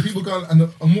the thing is, people go, and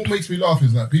what makes me laugh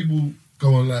is, like, people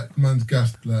go on like, man's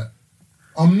gassed. Like,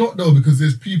 I'm not, though, because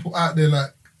there's people out there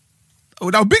like,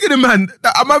 now bigger than man.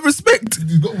 I have respect.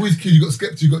 You've got Wizkid, you've got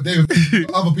Skepta, you've got David. You've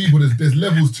got other people. There's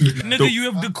levels to it. Like. Nigga,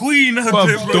 you have the Queen. The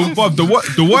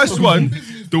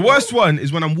worst one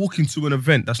is when I'm walking to an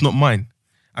event that's not mine,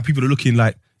 and people are looking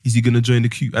like, "Is he gonna join the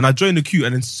queue?" And I join the queue,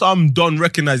 and then some don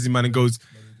recognizes him, man, and goes,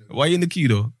 "Why are you in the queue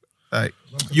though?" Like,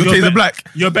 you're Taser Black.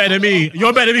 You're better than me.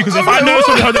 Because if I know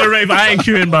something on the rave, I ain't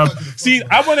queuing, bruv. See,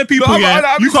 I'm one of the people,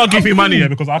 you can't give me money,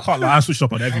 because I can't, I switched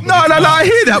up on everybody. No, I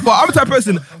hear that, but I'm the type of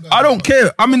person, I don't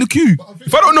care. I'm in the queue.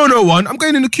 If I don't know no one, I'm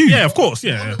going in the queue. Yeah, of course,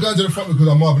 yeah. I'm going to the front because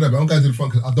I'm Marvin Abbey. I'm going to the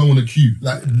front because I don't want to queue.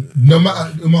 Like, no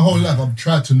matter, in my whole life, I've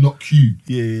tried to not queue.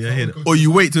 Yeah, I hear that. Or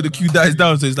you wait till the queue dies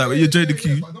down, so it's like, when you join the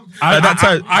queue. I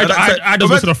just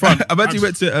went to the front. I bet you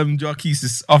went to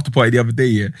Jarquis' after party the other day,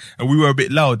 yeah, and we were a bit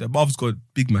loud, and Marv's got,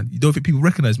 "Big man, you don't think people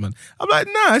recognise, man?" I'm like,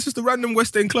 "Nah, it's just a random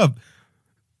West End club."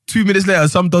 2 minutes later,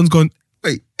 some don's gone,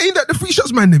 "Wait, ain't that the Free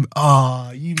Shots man them?"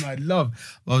 "Ah, you my love."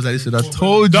 I was like, "Listen, I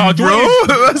told you, bro."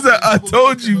 I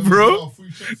told you, bro.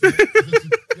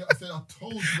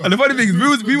 And the funny thing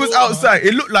is, we was outside.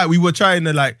 It looked like we were trying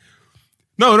to like,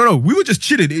 no. We were just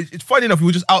chilling. It's funny enough, we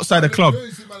were just outside the club,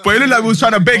 but it looked like we was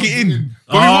trying to beg it in.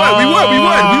 But we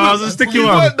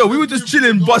weren't. No, we were just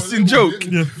chilling, busting joke.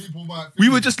 We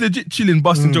were just legit chilling,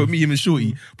 busting joke, me, him, and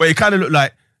Shorty. But it kind of looked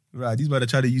like, right, these men are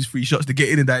trying to use Free Shots to get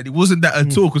in and that. It wasn't that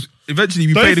at all, because eventually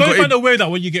we played and got in. Don't find a way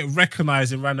that when you get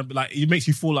recognised in random, like, it makes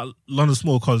you feel like London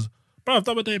Small, because, bro,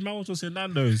 the other day, man was just in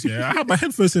Nando's, yeah. I had my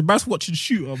headphones in, man's watching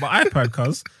Shoot on my iPad,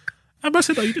 cuz. And I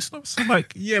said, "Oh, you just know." So I'm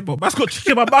like, "Yeah, but man's got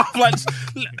chicken in my mouth." Like, that's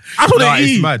what they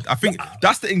eat. It's mad. I think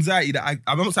that's the anxiety that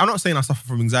I'm not saying I suffer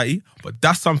from anxiety, but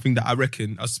that's something that I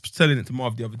reckon, I was telling it to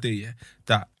Marv the other day, yeah,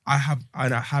 that I have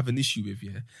an issue with,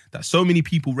 yeah, that so many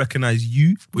people recognise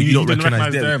you, but you don't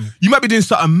recognise them. You might be doing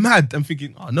something mad and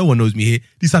thinking, "Oh, no one knows me here."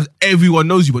 These times everyone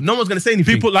knows you, but no one's gonna say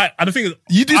anything. People like, and the thing is,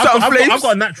 you do something flames. I've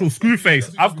got a natural screw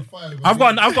face. I've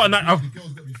got a natural.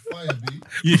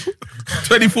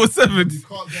 24/7.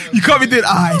 You can't be doing,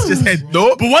 it's just head.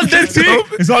 No. But one day,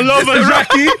 it's all over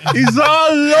Jackie. It's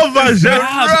all over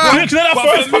Jackie. Look at that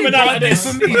first coming out like this.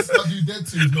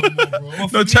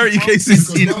 No charity cases.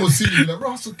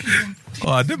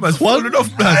 Oh, that man's falling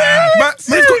off, man.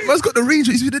 Man's got the range.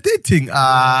 He's with the dead thing.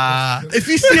 If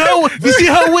you see her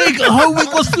wig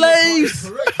was flames.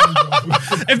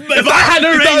 If I had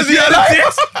a range,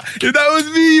 if that was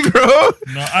me, bro.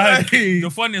 No, the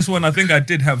funniest one, I think I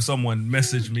did have someone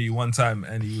message me one time,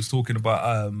 and he was talking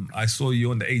about, I saw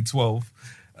you on the A12.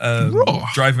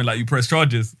 Driving like you press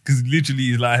charges, because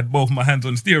literally like I had both my hands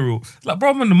on the steering wheel. Like,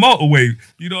 bro, I'm on the motorway,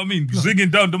 you know what I mean,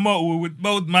 zigging down the motorway with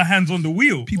both my hands on the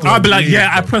wheel. I'd be like, yeah,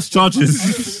 I press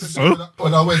charges.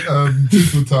 When I went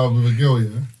to town with a girl, yeah,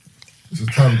 it's a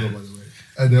time ago, by the way,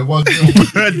 and then one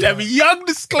girl, damn young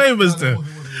disclaimers there.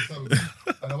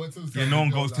 And I went to no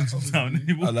one goes to town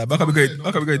anymore. Like, back up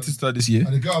going to town this year.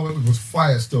 And the girl I went with was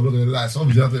fire still, not gonna lie. So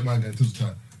obviously I didn't mind going to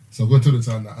town. So I went to the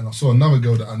town and I saw another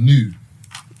girl that I knew.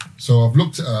 So I've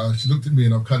looked at her, she looked at me,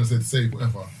 and I've kind of said, "Say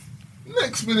whatever."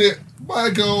 Next minute, my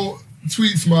girl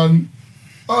tweets, man.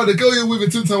 Oh, the girl you're with in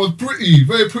Tintown was pretty,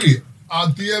 very pretty. I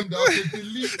DM'd her, I said,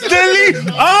 delete that. Delete.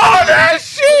 Oh, that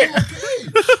shit.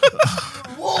 Okay.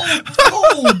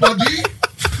 Whoa, buddy.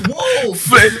 Whoa.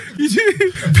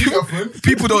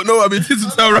 People don't know I'm in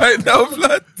Tintown right now,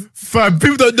 blood. Fam,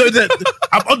 people don't know that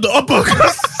I'm on the upper.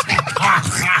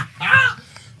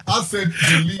 I said,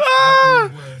 delete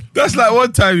that. That's like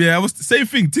one time, yeah. I was same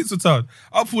thing, Tinseltown.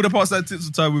 I pulled up outside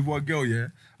Tinseltown with one girl, yeah.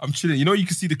 I'm chilling. You know, you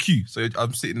can see the queue. So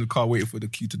I'm sitting in the car waiting for the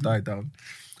queue to die down.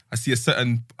 I see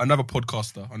another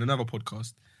podcaster on another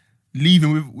podcast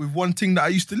leaving with one thing that I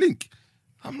used to link.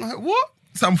 I'm like, what?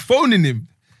 So I'm phoning him.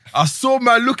 I saw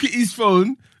man look at his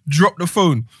phone, drop the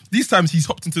phone. These times he's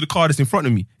hopped into the car that's in front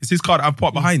of me. It's his car that I'm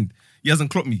parked behind. He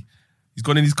hasn't clocked me. He's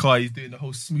gone in his car. He's doing the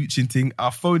whole smooching thing. I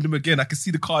phoned him again. I can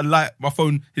see the car light.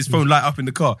 His phone light up in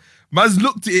the car. Man's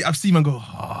looked at it. I've seen man go,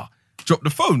 drop the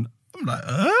phone. I'm like,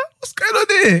 what's going on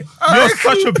here? You're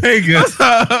such a pagan.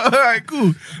 All right,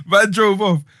 cool. Man drove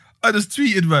off. I just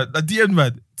tweeted, man. I DM'd,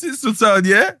 man. Tinseltown,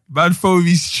 yeah? Man phoned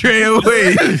me straight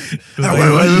away.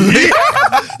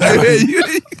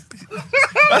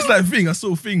 That's that thing. I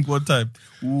saw a thing one time.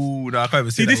 Ooh, no, I can't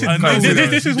even see this that is one.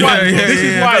 this is why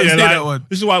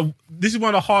this is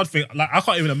one. of the hard thing. Like, I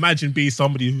can't even imagine being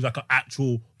somebody who's like an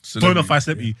actual bona fide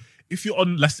celebrity. If you're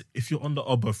on the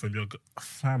Oba from your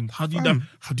fam, how do you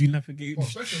navigate?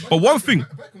 But one thing,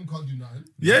 Beckham can't do nothing.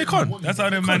 Yeah, he can't. That's how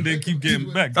them man they keep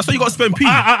getting back. That's why you got to spend P.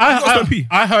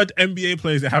 I heard NBA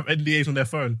players that have NDAs on their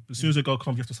phone. As soon as a girl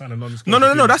comes, you have to sign a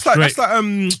non-disclosure. No. That's like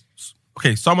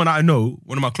okay. Someone that I know,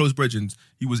 one of my close brethren,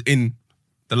 he was in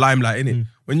the limelight, innit?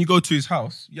 When you go to his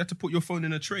house, you have to put your phone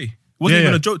in a tray. It wasn't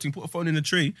even a joke thing. Put a phone in a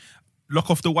tray, lock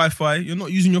off the Wi-Fi. You're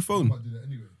not using your phone.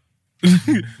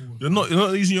 You're not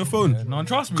using your phone. Yeah, no,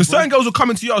 trust me. Because certain girls will come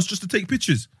into your house just to take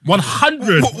pictures.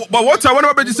 100. But one time, when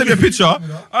my brother sent me a picture,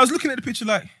 I was looking at the picture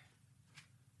like,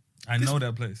 I know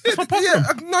that place. You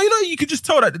could just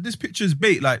tell that this picture is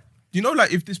bait. Like,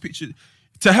 like if this picture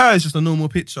to her is just a normal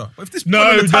picture. But if this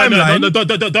no, you can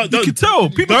tell.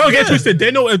 People don't get twisted.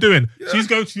 They know what they're doing. Yeah. She's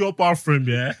going to your bathroom,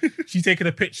 yeah. She's taking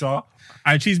a picture.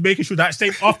 And she's making sure that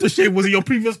same aftershave was in your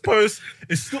previous post.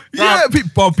 It's not, yeah,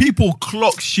 but people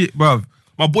clock shit, bruv.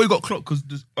 My boy got clocked because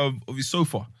of his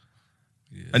sofa.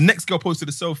 Yeah. And next girl posted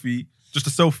a selfie, just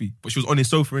a selfie, but she was on his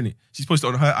sofa, innit? She's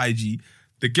posted on her IG.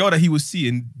 The girl that he was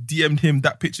seeing DM'd him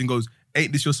that picture and goes,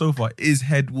 "Ain't this your sofa?" His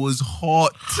head was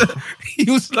hot. He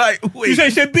was like, wait. You say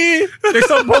it should be? There's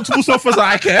some multiple sofas that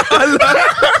I care.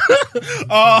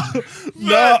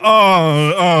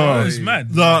 It's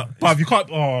mad. But you can't,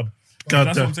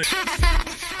 God damn. But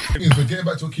getting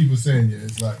back to what Keith was saying, yeah,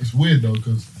 it's weird though,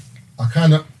 because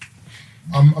I'm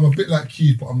a bit like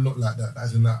Keith, but I'm not like that.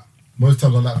 As in that, most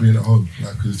times I like being at home,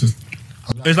 because it's just.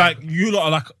 It's like you lot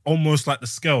are like almost like the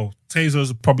scale.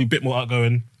 Taser's probably a bit more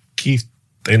outgoing. Keith,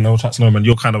 they know chat's no man.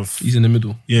 You're kind of. He's in the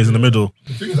middle. Yeah, he's in the middle.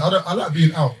 The thing is, I like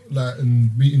being out,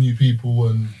 and meeting new people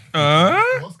and.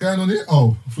 What's going on here?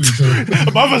 Oh, I thought you said.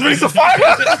 My mother's really so fire.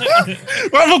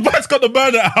 My mother's got the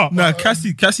burner out. Nah,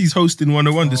 Cassie's hosting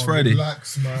 101 this Friday.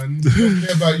 Relax, man. I don't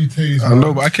care about you, Taze. I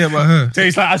know, but I care about her.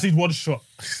 Taze like I see one shot.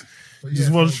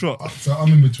 Just one shot. So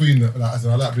I'm in between. I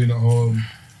like being at home,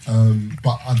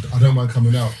 but I don't mind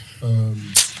coming out.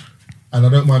 And I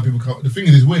don't mind people coming. The thing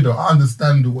is, it's weird though. I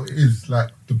understand what it is, like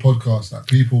the podcast. Like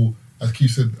people, as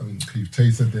Keith said,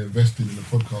 Taze said they're invested in the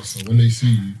podcast. So when they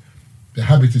see you, they're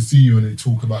happy to see you and they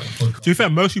talk about the podcast. To be fair,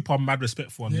 most people are mad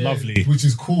respectful and lovely. Which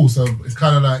is cool. So it's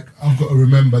kind of like, I've got to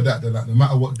remember that like, no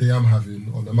matter what day I'm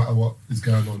having or no matter what is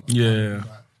going on. Yeah.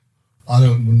 I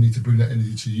don't need to bring that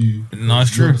energy to you. No,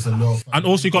 it's true. And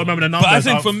also you got to remember the numbers. But I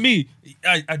think for me,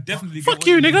 I definitely fuck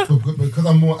you, nigga. Because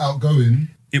I'm more outgoing.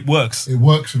 It works. It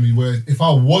works for me. Whereas if I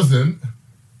wasn't,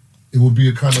 it would be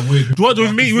a kind of weird.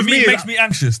 With me, it makes me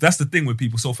anxious. That's the thing with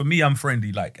people. So for me, I'm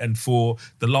friendly. And for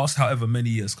the last however many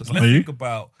years, because let's think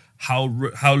about how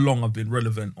long I've been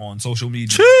relevant on social media.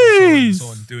 Jeez. So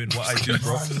on doing what I do,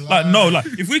 bro.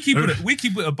 If we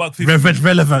keep it a buck 50.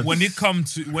 Relevant. When it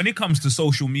comes to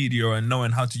social media and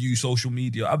knowing how to use social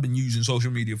media, I've been using social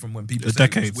media from when people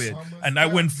said it was weird. And I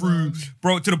went through,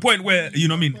 bro, to the point where, you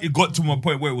know what I mean? It got to my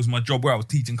point where it was my job where I was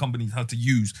teaching companies how to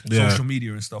use social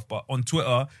media and stuff. But on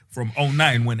Twitter, from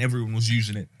 2009 when everyone was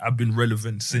using it, I've been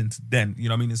relevant since then. You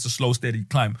know what I mean? It's a slow, steady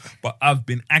climb. But I've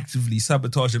been actively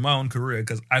sabotaging my own career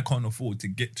because I can't afford to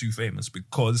get too famous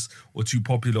or too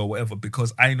popular or whatever,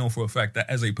 because I know for a fact that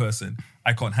as a person,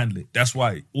 I can't handle it. That's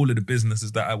why all of the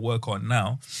businesses that I work on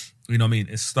now, you know what I mean,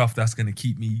 it's stuff that's going to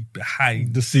keep me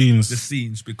behind the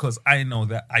scenes because I know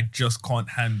that I just can't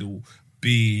handle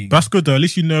being. That's good though. At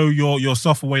least you know your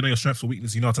self-aware, know your strengths or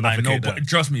weaknesses. You know how to I navigate know, but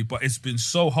trust me, but it's been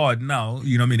so hard now,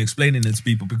 you know what I mean, explaining it to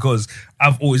people because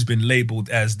I've always been labeled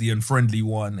as the unfriendly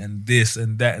one and this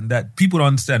and that and that. People don't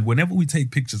understand. Whenever we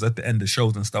take pictures at the end of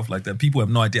shows and stuff like that, people have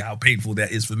no idea how painful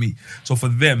that is for me. So for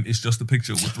them, it's just a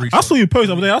picture with 3 shots. I saw you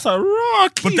post over there. I was like,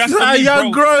 Rocky, but that's that me,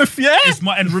 young bro. growth, yeah. It's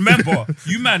my, and remember,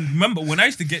 remember when I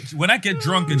get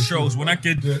drunk at shows, when I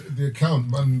get the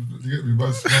account, man, you get me,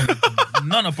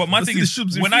 no, but my thing is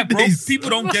when people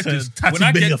don't get this. When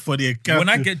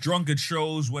I get drunk at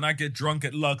shows, when I get drunk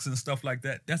at Lux and stuff like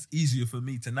that, that's easier for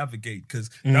me to navigate because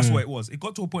that's what it was. It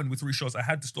got to a point with 3 shots, I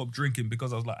had to stop drinking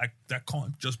because I was like, that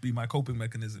can't just be my coping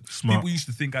mechanism. Smart. People used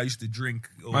to think I used to drink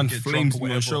or Man get drunk or flames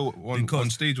me on show on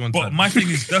stage one time. But my thing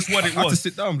is, that's what it was. I had to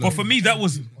sit down, but for me, that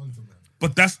was.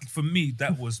 But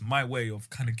that was my way of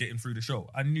kind of getting through the show.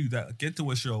 I knew that get to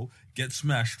a show, get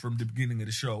smashed from the beginning of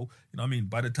the show. You know what I mean?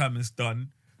 By the time it's done,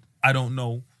 I don't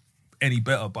know any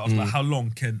better. But I was like, how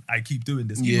long can I keep doing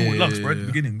this? Even with Lux, bro, at the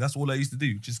beginning, that's all I used to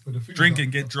do. Just drink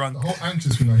and get drunk. The whole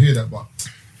anxious thing, I hear that, but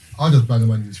I just bang a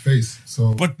man in his face.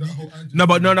 So, but the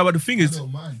thing is,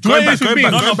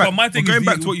 going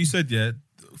back to what you said, yeah.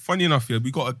 Funny enough, yeah,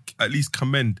 we got to at least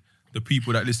commend the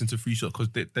people that listen to 3 shots because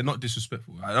they're not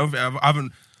disrespectful. I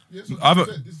haven't. Like,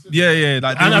 and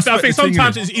I think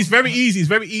sometimes it's very easy. It's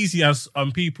very easy as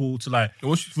people to like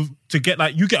to get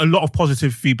like you get a lot of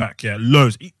positive feedback. Yeah,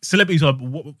 loads. Celebrities are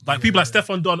like people like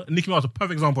Stefan Don, Nicki Minaj, a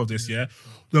perfect example of this. Yeah,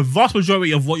 the vast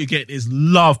majority of what you get is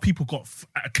love. People got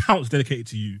accounts dedicated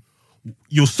to you.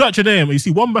 You'll search a name and you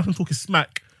see one person talking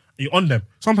smack. You're on them.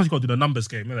 Sometimes you got to do the numbers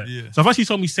game, innit? Yeah. So if actually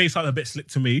somebody say something a bit slick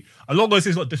to me, a lot of those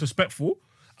things not disrespectful.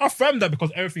 I affirm that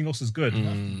because everything else is good.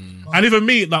 And even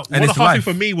me, like one of the hard things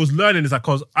for me was learning is like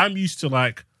because I'm used to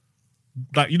like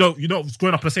you know,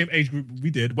 growing up in the same age group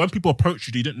we did. When people approach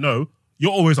you, you didn't know.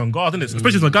 You're always on guard, isn't it?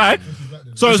 Especially as a guy.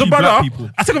 So as a brother, I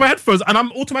take off my headphones and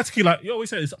I'm automatically like, you always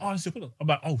say this. Oh, I'm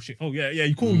like, oh shit, oh yeah,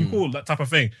 you cool, that type of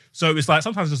thing. So it's like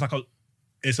sometimes it's like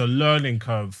it's a learning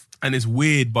curve, and it's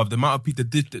weird, but the amount of people,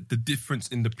 the difference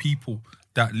in the people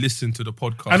that listen to the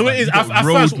podcast. And what it is, at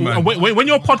first, when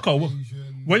you're a podcast.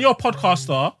 When you're a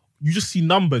podcaster, you just see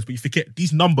numbers, but you forget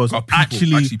these numbers are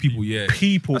actually people. Yeah,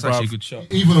 people. That's actually a good shot.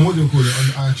 Even on what do you call it on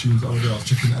iTunes, I was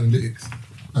checking analytics,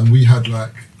 and we had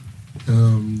like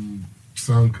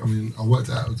sound. I mean, I worked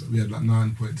out. We had like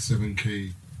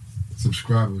 9.7k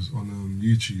subscribers on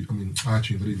YouTube. I mean,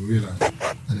 iTunes. I didn't even realize.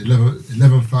 And 11.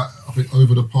 I think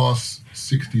over the past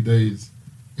 60 days.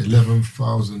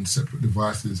 11,000 separate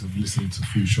devices have listened to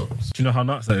 3 shots. Do you know how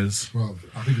nuts that is? Well,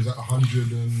 I think it was at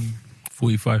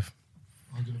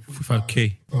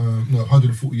 145k.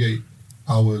 148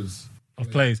 hours of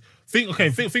plays.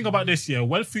 Think about this. Yeah,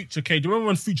 when Future came, do you remember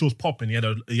when Future was popping? He had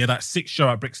that 6 show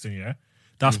at Brixton. Yeah,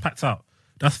 that's packed out.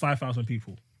 That's 5,000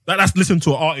 people. That's listening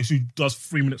to an artist who does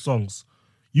 3-minute songs.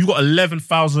 You got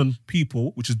 11,000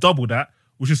 people, which is double that,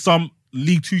 which is some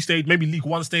League 2 stage, maybe League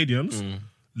 1 stadiums.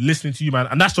 Listening to you, man,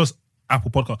 and that's just Apple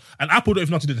Podcast. And Apple don't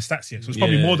even know how to do the stats yet, so it's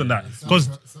probably more than that. Because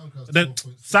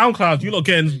SoundCloud, you're not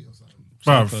getting.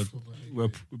 But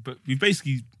we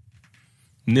basically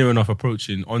near enough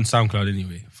approaching on SoundCloud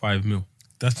anyway. 5 mil.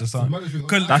 That's just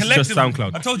SoundCloud. That's just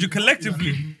SoundCloud. I told you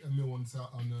collectively.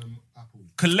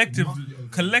 Collectively.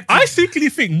 I secretly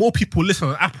think more people listen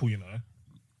on Apple. You know,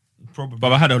 probably.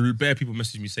 But I had a bare people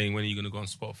message me saying, "When are you going to go on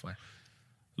Spotify?"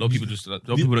 A lot of people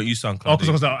don't use SoundCloud. Oh,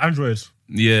 because they're Android.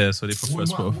 Yeah, so they prefer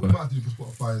Spotify. What we might do for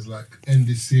Spotify is like end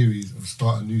this series and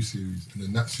start a new series, and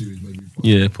then that series maybe put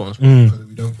on Spotify. So that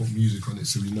we don't put music on it,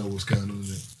 so we know what's going on in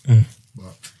it.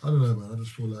 But I don't know, man. I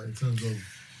just feel like in terms of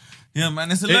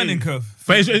man, it's a learning curve.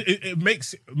 But it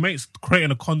makes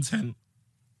creating a content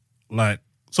like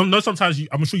sometimes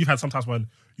I'm sure you've had sometimes when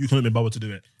you couldn't be bothered to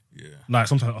do it. Yeah, like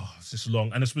sometimes it's just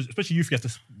long, and especially you have to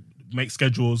make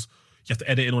schedules. You have to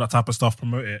edit in all that type of stuff,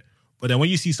 promote it. But then when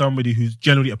you see somebody who's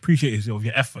generally appreciative of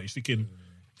your effort, you're thinking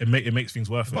it makes things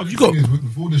worth it.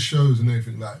 With all the shows and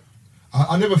everything, like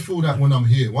I never feel that when I'm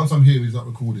here. Once I'm here, we start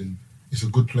recording. It's a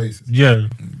good place. Yeah,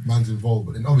 man's involved.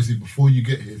 But then obviously before you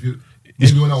get here,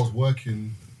 maybe when I was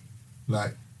working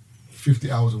like 50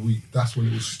 hours a week, that's when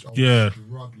it was.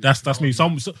 That's me.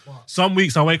 Some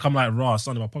weeks I wake up, I'm like, raw,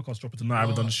 Sunday, my podcast dropping tonight. I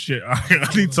haven't done shit. I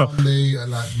need to. Monday at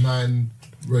like 9.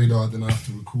 Radar, then I have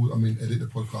to edit the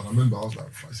podcast. I remember I was like,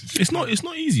 it's not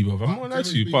easy, bro. I'm not lying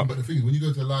to you. But the thing is, when you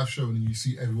go to a live show and you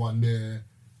see everyone there,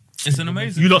 it's an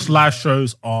amazing. You lot's live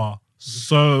shows are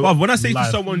so. Well, when I say to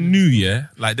someone new,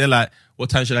 like they're like,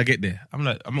 "What time should I get there?" I'm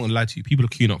like, I'm not gonna lie to you. People are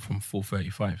queuing up from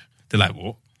 4:35. They're like,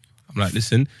 "What?" I'm like,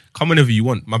 "Listen, come whenever you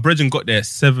want." My brethren got there at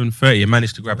 7:30 and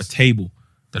managed to grab a table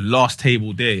the last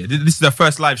table there. Yeah. This is the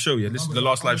first live show. Yeah, this is the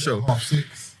last live show. 6:30,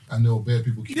 and there were bare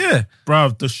people. Yeah,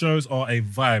 bruv, the shows are a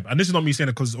vibe, and this is not me saying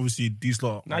it because obviously these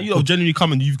lot. Now you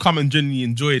genuinely you've come and genuinely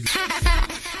enjoyed.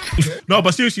 No,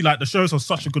 but seriously, like the shows are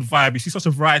such a good vibe. You see such a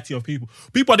variety of people.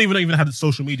 People don't even had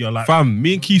social media. Like, fam,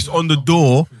 me and Keith's on the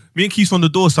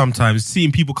door. Sometimes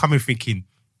seeing people coming thinking,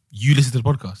 you listen to the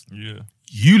podcast. Yeah.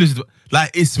 You listen to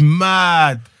like it's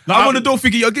mad. Like, I'm on the door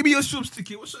thinking, yo, give me your Shubs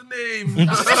ticket. What's your name?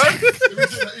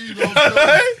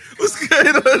 What's going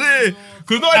on here?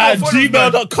 At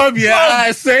gmail.com, yeah.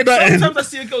 I say that. Sometimes I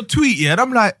see a girl tweet, yeah, and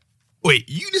I'm like, wait,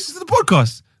 you listen to the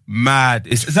podcast? Mad.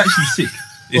 It's actually sick.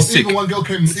 It's sick. Even one girl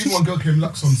came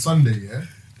Lux on Sunday, yeah.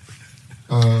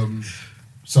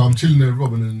 So I'm chilling there with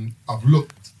Robin, and I've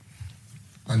looked,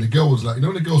 and the girl was like, you know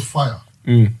when the girl's fire?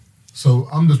 So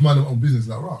I'm just minding my own business,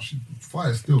 like, right, she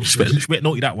fire still. She better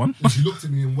naughty that one. And she looked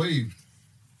at me and waved.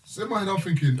 So in my head, I'm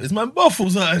thinking, it's my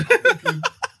buffles, man.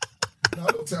 I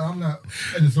looked at her, I'm like,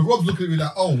 and so Rob's looking at me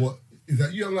like, oh, what, is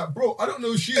that you? I'm like, bro, I don't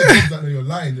know who she is. Rob's like, no, you're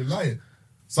lying.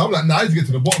 So I'm like, nah, I need to get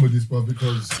to the bottom of this, bro,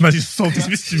 because... Man, she's solved this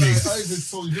mystery.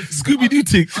 Scooby-Doo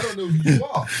tick. I don't know who you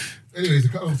are. Anyways, to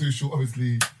cut long story short,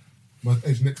 obviously, my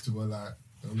edge next to her, like,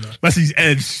 I'm like... That's his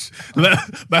edge.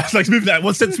 That's like moving like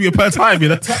 1 centimetre per time, you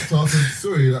know? I tapped her, I said,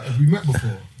 sorry, like, have we met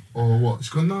before? Or what? She's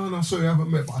gone, no, sorry, I haven't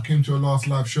met, but I came to her last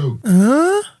live show.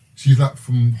 She's like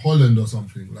from Holland or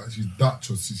something. Like, she's Dutch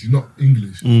or she's not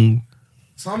English.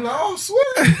 So I'm like, oh,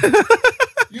 swear.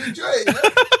 You enjoy it, yeah?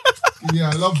 Yeah,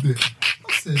 I loved it.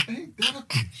 I said, ain't that a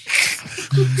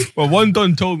bitch? Well, one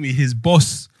Don told me his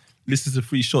boss listens to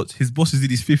Free Shots. His boss is in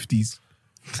his 50s.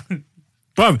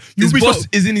 Bro, his boss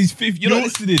is in his 50s. You're not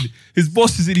listening. His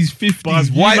boss is in his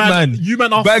 50s. White man. You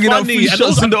man are bagging funny. up Free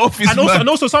Shots in the office, and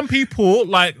also some people,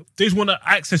 like, they just want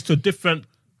access to different,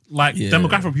 like,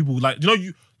 demographic of people. Like, you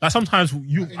know, like sometimes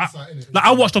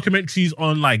I watch documentaries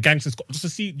on like gangsters just to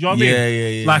see. Do you know what I mean?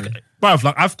 Yeah. Like, bruv,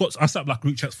 like I set up like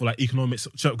group chats for like economics,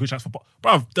 group chats for,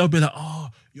 bruv. They'll be like, oh,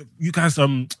 you guys,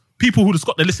 people who just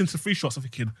got they listen to Free Shots. I'm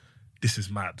thinking, this is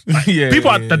mad. Like,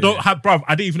 people that don't have, bruv.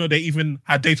 I didn't even know they even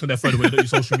had data on their phone when they don't use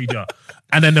social media.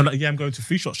 And then they're like, yeah, I'm going to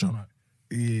Free Shots show. I'm like,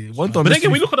 yeah. But then again,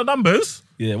 we look at the numbers.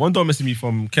 Yeah, one dog messaged me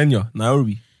from Kenya,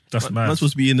 Nairobi. That's mad. Man's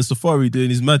supposed to be in the safari doing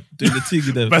the thing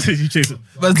with them. That's it, you chase it.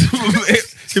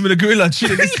 Him and the gorilla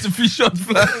chilling, listen to Free Shots.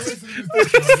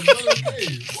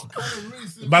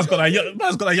 Man's got that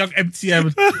young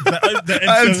MTN. The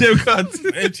MTN card.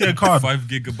 MTN card. 5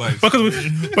 gigabytes.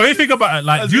 Because when you think about it,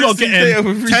 like, you're not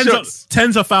getting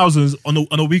tens of thousands on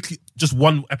a weekly, just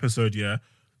one episode, yeah?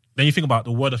 Then you think about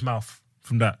the word of mouth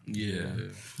from that. Yeah.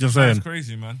 Just saying. That's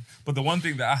crazy, man. But the one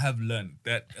thing that I have learned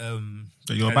that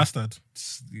that you're a bastard.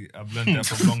 I've learned that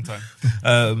for a long time.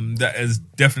 That has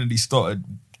definitely started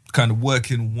kind of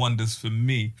working wonders for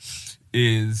me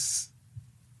is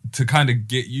to kind of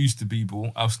get used to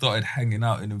people. I've started hanging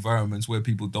out in environments where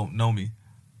people don't know me.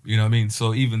 You know what I mean?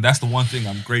 So even that's the one thing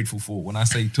I'm grateful for. When I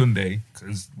say Tunde,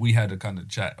 because we had a kind of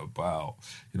chat about,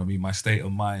 you know what I mean, my state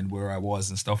of mind, where I was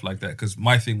and stuff like that. Because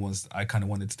my thing was I kind of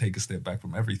wanted to take a step back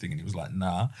from everything. And he was like,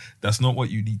 nah, that's not what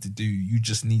you need to do. You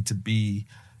just need to be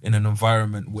in an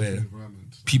environment where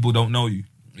people don't know you.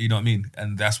 You know what I mean?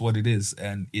 And that's what it is.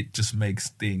 And it just makes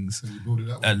things, you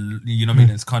know what I mean?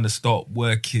 It's kind of start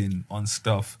working on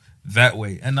stuff that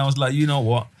way. And I was like, you know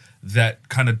what? That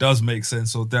kind of does make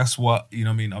sense. So that's what, you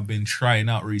know what I mean, I've been trying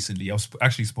out recently. I was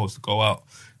actually supposed to go out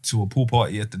to a pool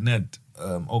party at the Ned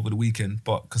over the weekend,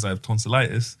 but because I have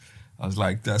tonsillitis, I was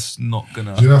like, that's not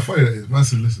gonna... Do you know how funny that is? Man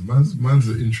said, listen, man's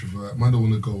an introvert. Man don't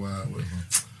want to go out, whatever.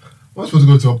 I'm supposed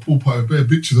to go to a pool party with bare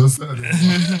bitches on Saturday.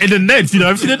 In the Ned, you know,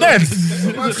 I've seen the Ned.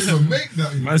 Man said, make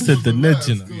that, man said the Ned,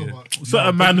 you know.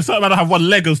 Certain man have one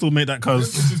leg and still make that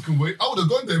cause. Bitches can wait. I would have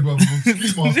gone there, bro. Ski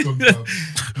mask on, bro.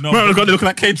 No, bro, got to look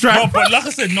like K-Trap. No, but like I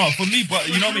said, no, for me, but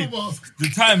you know what I mean? The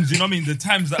times, you know what I mean? The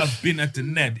times that I've been at the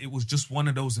Ned, it was just one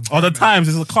of those environments. The times,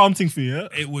 it's a calm thing for you, yeah?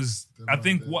 It was, I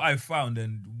think what I found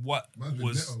and what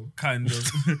was kind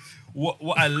of,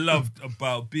 what I loved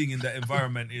about being in that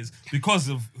environment is because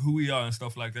of who we are and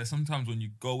stuff like that, sometimes when you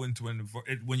go into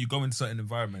certain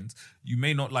environments, you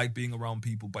may not like being around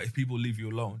people, but if people leave you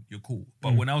alone, you're cool.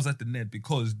 But when I was at the Ned,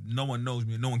 because no one knows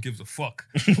me, no one gives a fuck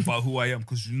about who I am,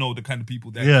 because you know the kind of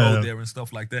people that go there and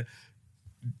stuff like that,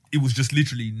 it was just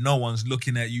literally no one's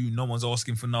looking at you, no one's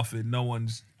asking for nothing, no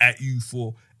one's at you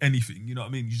for anything, you know what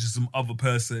I mean? You're just some other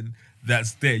person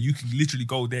that's there. You can literally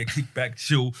go there, kick back,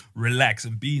 chill, relax,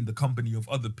 and be in the company of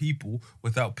other people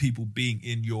without people being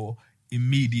in your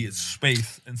immediate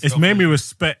space and stuff. It's made me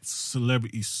respect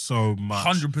celebrities so much.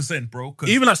 100%, bro.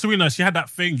 Even like Serena, she had that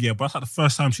thing, yeah, but that's like the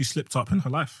first time she slipped up in her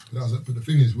life. But the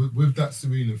thing is, with that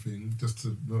Serena thing, just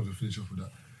to finish off with that,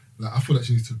 like I feel like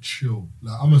she needs to chill.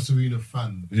 Like I'm a Serena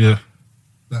fan. Yeah.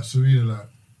 Like Serena, like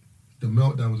the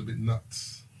meltdown was a bit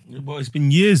nuts. Yeah, but it's been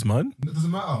years, man. It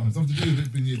doesn't matter. It's nothing to do with it's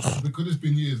been years. Because it's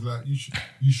been years, like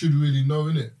you should really know,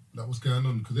 innit? Like what's going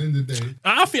on? Because at the end of the day,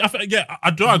 I think, yeah,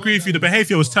 I don't agree with you. The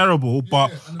behaviour was terrible,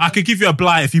 but I could give you a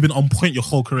blight if you've been on point your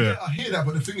whole career. Yeah, I hear that,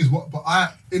 but the thing is,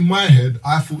 in my head,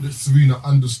 I thought that Serena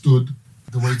understood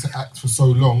the way to act for so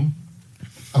long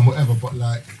and whatever. But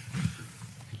like,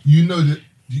 you know that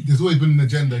there's always been an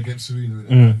agenda against Serena.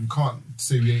 You can't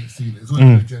say we ain't seen it. There's always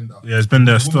been an agenda. Yeah, it's been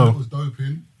there the still. That was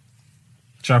doping.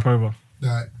 Sharapova.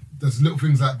 Like, there's little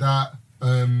things like that.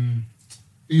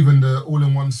 Even the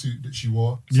all-in-one suit that she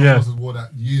wore. Someone else has wore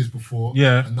that years before.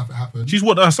 Yeah. And nothing happened. She's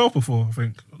worn that herself before, I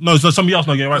think. No, so somebody else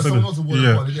not getting right. Someone else wore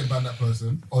that one. They didn't ban that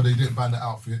person. Or they didn't ban that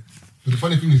outfit. But the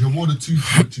funny thing is, you wore the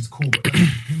two-suit, which is cool, but that's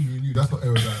hindering you. That's not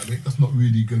aerodynamic. That's not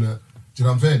really gonna... Do you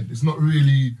know what I'm saying? It's not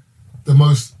really the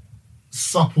most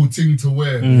supple thing to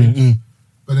wear.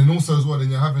 But then also as well, then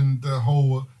you're having the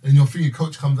whole... And your thing, your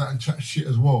coach comes out and chats shit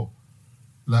as well.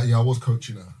 Like, yeah, I was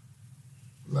coaching her.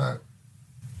 Like...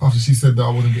 After she said that I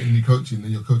wasn't getting any coaching, then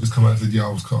your coach just come out and said, yeah, I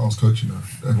was coaching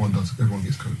her. Everyone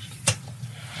gets coached.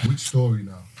 Which story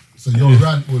now? So your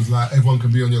rant was like, everyone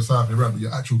can be on your side of the rant, but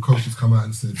your actual coach has come out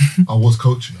and said, I was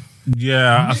coaching her.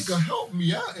 Yeah. Nigga, help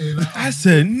me out here. Like, That's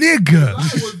a nigga.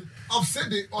 I've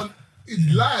said it on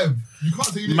it's live. You can't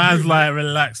say you didn't Man's do it. like,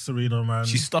 relax, Serena, man.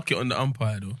 She stuck it on the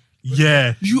umpire, though.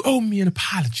 Yeah. You owe me an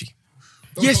apology.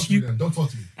 Don't talk to me then. Don't talk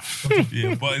to me.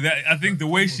 Yeah, but I think the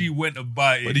way she went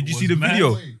about it. But did you was see the mad.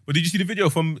 video? But did you see the video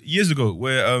from years ago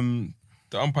where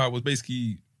the umpire was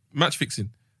basically match fixing?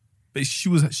 But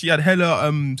she had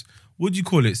hella what do you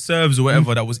call it? Serves or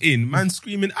whatever that was in. Man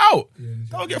screaming out.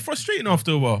 That'll get frustrating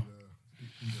after a while.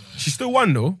 She still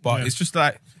won though, but it's just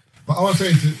like. But I was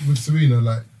saying with Serena,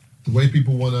 like the way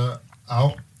people want her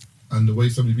out and the way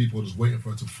so many people are just waiting for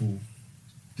her to fall.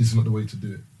 This is not the way to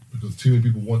do it. Because too many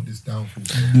people want this downfall.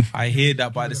 I hear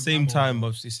that, but at the same time,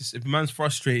 bruv, it's just, if a man's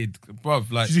frustrated,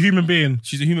 bruv, like She's a human being.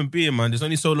 She's a human being, man. There's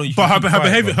only so long you But can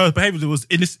her behavior was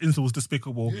in this instance was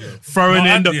despicable. Throwing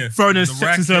in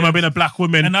sexism of being a black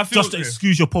woman And I feel- just to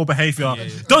excuse your poor behavior.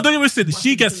 Don't even listen.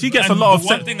 She gets a lot of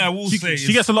one thing I will say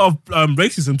she is- gets a lot of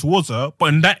racism towards her.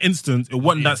 But in that instance, it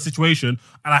wasn't that situation.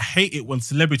 And I hate it when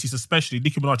celebrities, especially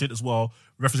Nicki Minaj did as well,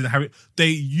 referencing Harry, they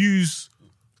use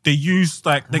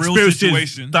like the Real experiences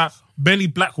situations. that many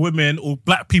black women or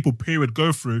black people period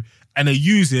go through, and they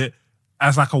use it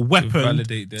as like a weapon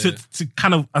validate to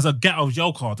kind of as a get out of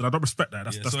jail card, and I don't respect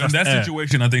that. So in that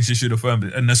situation, I think she should affirm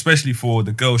it, and especially for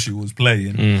the girl she was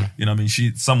playing. You know, what I mean,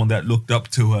 she's someone that looked up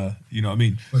to her. You know, what I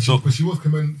mean, But she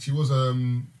was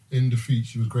in defeat.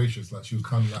 She was gracious. Like she was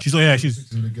kind of like she's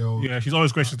fixing the girl. Yeah, she's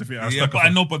always gracious to defeat. Yeah, but I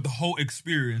know, but the whole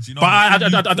experience, you know. But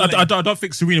I don't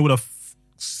think Serena would have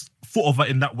thought of it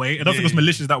in that way. I don't think it was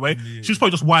malicious that way. She was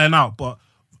probably just wilding out. But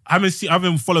I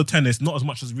haven't followed tennis, not as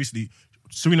much as recently.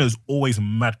 Serena is always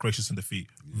mad gracious in defeat.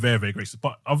 Very, very gracious.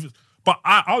 But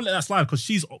I'll let that slide because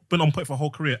she's been on point for her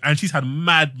whole career and she's had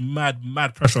mad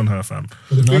pressure on her, fam.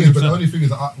 But the only thing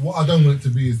is, what I don't want it to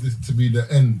be is this to be the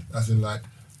end, as in like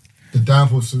the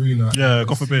downfall of Serena. Yeah,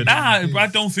 God forbid. Nah, but I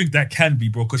don't think that can be,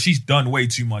 bro, because she's done way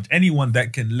too much. Anyone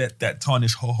that can let that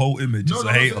tarnish her whole image is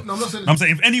a hater. I'm not saying I'm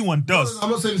saying if anyone does.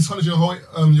 I'm not saying it's tarnish your whole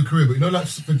your career, but you know, like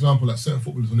for example, like certain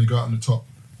footballers when they go out on the top,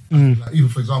 like even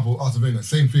for example, Arsene Wenger,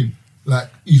 same thing. Like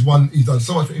he's done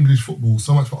so much for English football,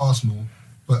 so much for Arsenal,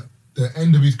 but the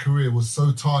end of his career was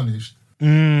so tarnished.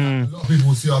 A lot of people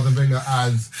will see Arsene Wenger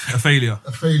as a failure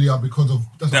because of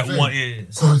that what I'm one. saying.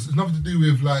 Yeah. So it's nothing to do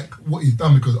with like what he's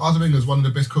done, because Arsene Wenger is one of the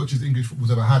best coaches English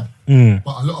football's ever had.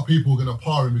 But a lot of people are going to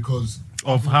par him because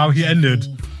of how he ended.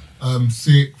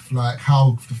 Sixth, like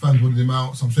how the fans wanted him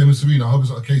out. So I'm saying with Serena, I hope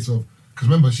it's not a case of, because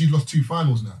remember she's lost 2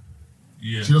 finals now.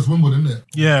 Yeah, she lost Wimbledon, innit?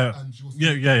 Yeah,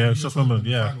 yeah. She lost Wimbledon.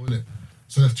 Yeah. Final, innit?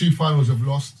 So there's 2 finals you've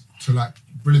lost to like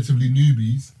relatively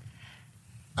newbies.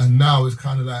 And now it's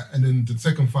kind of like, and then the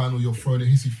second final you're throwing a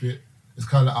hissy fit. It's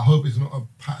kind of like, I hope it's not a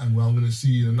pattern where I'm going to see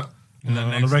you on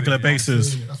a regular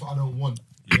basis. That's what I don't want.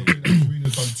 I think that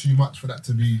Serena's done too much for that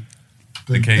to be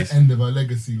the case. The end of her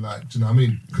legacy. Like, do you know what I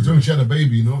mean? Because when she had a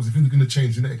baby, you know, obviously things are going to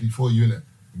change genetically for you, innit?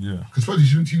 Yeah. Because probably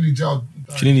she nearly jailed.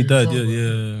 She nearly died,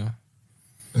 yeah.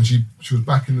 And she was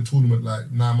back in the tournament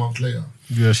like 9 months later.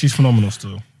 Yeah, she's phenomenal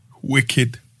still.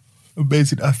 Wicked.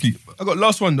 Amazing athlete. I got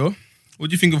last one though. What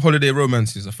do you think of holiday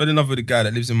romances? I fell in love with a guy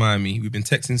that lives in Miami. We've been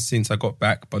texting since I got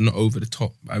back, but not over the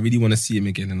top. I really want to see him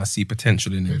again, and I see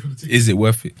potential in him. Is it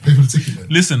worth it? Pay for the ticket then.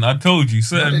 Listen, I told you,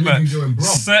 certain man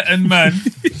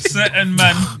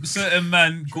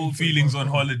caught feelings on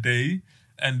holiday,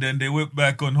 and then they went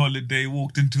back on holiday,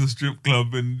 walked into a strip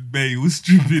club, and Bay was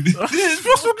stripping.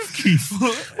 What's wrong with Keith?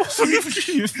 What's wrong with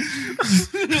Keith?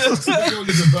 If a girl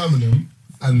lives in Birmingham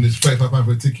and it's £35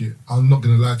 for a ticket, I'm not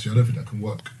going to lie to you, I don't think that can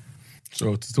work.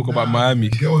 So to talk about Miami.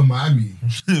 Girl in Miami.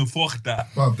 Fuck that.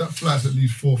 Bruv, that flight's at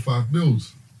least 4 or 5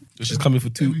 bills. So she's coming for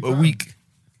a week.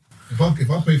 If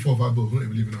I pay 4 or 5 bills, I'm not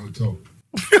even leaving a hotel.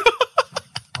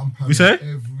 We say?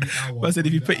 Every hour. I said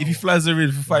if he flies her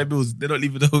in for 5 bills, they're not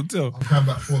leaving the hotel. I'm coming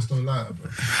back 4 stone lighter,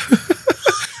 bro.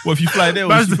 Well, if you fly there,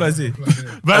 or if she flies in?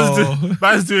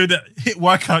 Man's doing that hit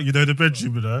workout, you know, in the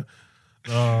bedroom, you know.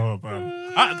 Oh, man.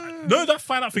 No, that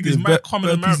flight thing is mad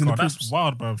common in America. That's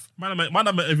wild, bro. Man,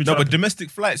 every no, but domestic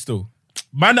flights, though.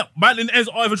 Man in the ends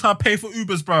aren't even trying to pay for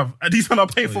Ubers, bruv. And these men are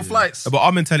paying for flights. But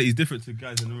our mentality is different to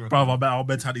guys in America. Bruv, our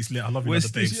mentality's lit. I love you, other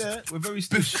babes. Yeah, we're very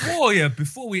stiff.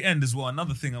 Before we end as well,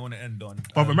 another thing I want to end on.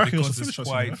 Bruv, Americans because finish it's us,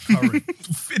 quite you know?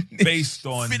 current. Based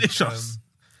on... Finish us.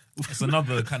 It's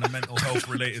another kind of mental health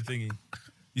related thingy.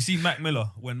 You see Mac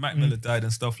Miller, when Mac Miller died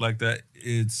and stuff like that,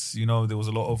 it's, you know, there was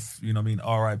a lot of, you know what I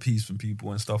mean, RIPs from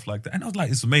people and stuff like that. And I was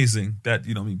like, it's amazing that,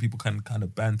 you know what I mean, people can kind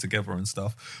of band together and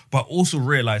stuff. But also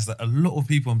realize that a lot of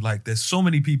people, I'm like, there's so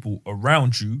many people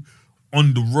around you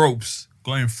on the ropes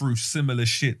going through similar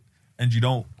shit and you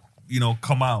don't, you know,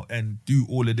 come out and do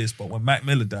all of this. But when Mac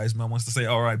Miller dies, man wants to say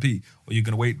RIP, or you're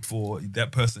going to wait for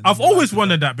that person. I've always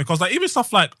wondered that because, like, even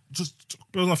stuff like, just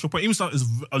building off your point, even stuff is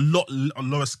a lot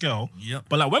on lower scale. Yep.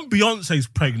 But, like, when Beyonce's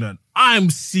pregnant, I'm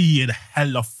seeing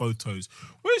hella photos.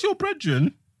 Where's your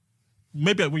brethren?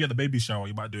 Maybe when you're at the baby shower,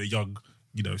 you might do a young,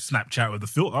 you know, Snapchat with the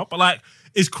filter. But, like,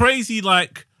 it's crazy,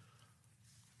 like,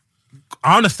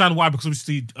 I understand why, because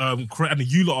obviously, and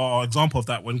you lot are an example of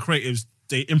that. When creatives,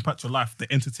 they impact your life, they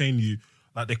entertain you,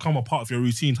 like they come a part of your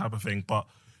routine type of thing. But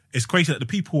it's crazy that the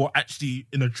people who are actually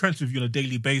in a trench with you on a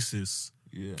daily basis,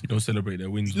 you don't celebrate their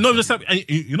wins. No,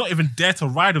 you're not even dare to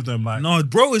ride with them. Like, no,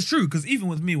 bro, it's true. Because even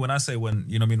with me, when I say you know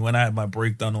what I mean, when I had my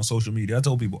breakdown on social media, I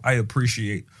told people I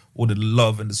appreciate all the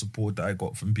love and the support that I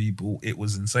got from people. It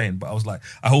was insane. But I was like,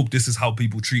 I hope this is how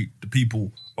people treat the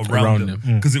people around them.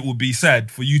 Because it would be sad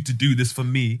for you to do this for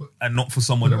me and not for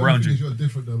someone around you. You're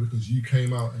different though, because you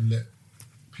came out and let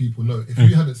people know. If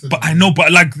you hadn't said, but I know, but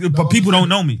like, but people don't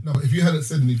know me. No, but if you hadn't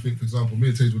said anything, for example, me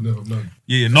and Taze would never have known.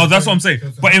 Yeah, no, that's what I'm saying.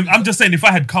 But I'm just saying, if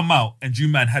I had come out and you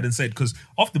man hadn't said, because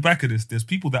off the back of this, there's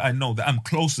people that I know that I'm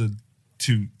closer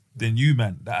to than you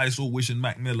man that I saw wishing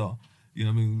Mac Miller, you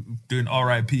know what I mean, doing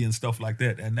RIP and stuff like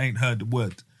that, and they ain't heard the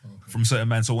word from certain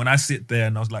man. So when I sit there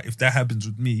and I was like, if that happens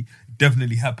with me, it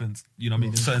definitely happens. You know what I mean?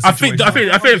 In certain situations.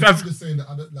 I'm just saying that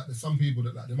like there's some people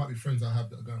that like there might be friends I have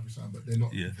that are going through something, but they're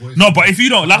not. Yeah. No, but if you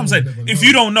don't, like I'm saying, if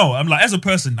you don't know, I'm like, as a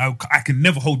person, I can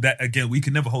never hold that again. We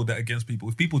can never hold that against people.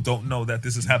 If people don't know that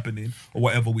this is happening or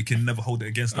whatever, we can never hold it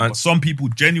against them. But some people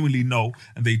genuinely know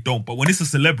and they don't. But when it's a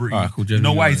celebrity, you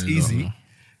know why it's easy?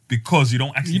 Because you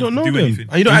don't actually do anything.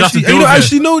 And you don't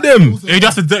actually know them. You'd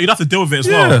have to deal with it as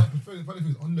well. The funny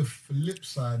thing is, on the flip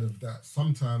side of that,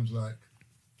 sometimes, like,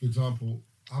 for example,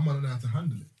 I might not know how to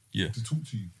handle it. To talk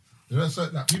to you. You know, so,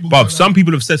 like, people Bob, some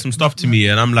people have said some stuff to me,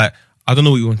 and I'm like, I don't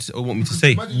know what you want me to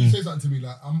say. Imagine you say something to me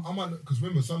like, because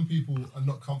remember, some people are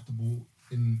not comfortable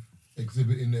in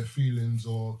exhibiting their feelings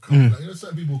or like, you know,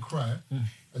 certain people cry,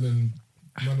 and then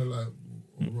man are like,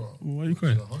 why are you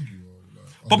crying?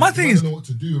 But my thing is, I don't know what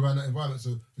to do around that environment.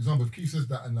 So, for example, if Keith says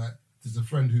that, and like, there's a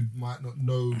friend who might not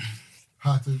know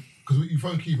how to, because you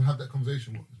phone Keith and have that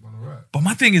conversation. What is man alright? But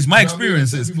my thing is, my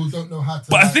experience is, people don't know how to.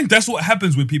 But I think that's what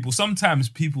happens with people. Sometimes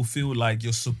people feel like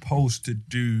you're supposed to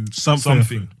do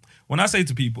something. When I say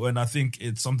to people, and I think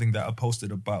it's something that I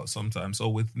posted about sometimes. So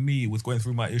with me, with going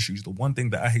through my issues, the one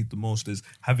thing that I hate the most is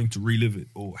having to relive it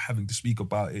or having to speak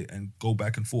about it and go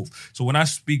back and forth. So when I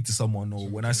speak to someone or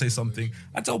when I say something,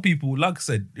 I tell people, like I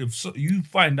said, if you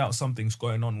find out something's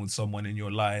going on with someone in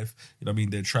your life, you know what I mean,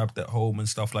 they're trapped at home and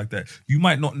stuff like that, you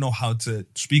might not know how to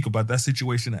speak about that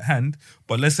situation at hand,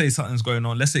 but let's say something's going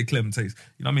on. Let's say Clem says,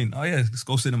 you know what I mean? Oh yeah, let's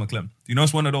go cinema, Clem. You know,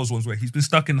 it's one of those ones where he's been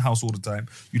stuck in the house all the time.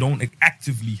 You don't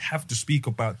actively have to speak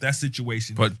about that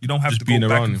situation, but you don't have to go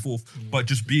back and forth, but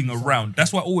just being around.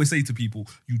 That's what I always say to people.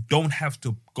 You don't have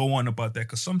to go on about that,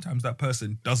 because sometimes that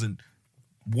person doesn't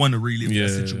want to relive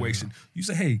that situation. You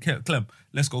say, hey, Clem,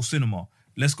 let's go cinema.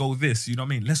 let's go this, you know what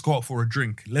I mean? Let's go out for a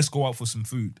drink. Let's go out for some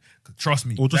food. Trust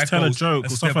me. Or just that tell a goes joke or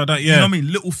step- stuff like that, You know yeah. what I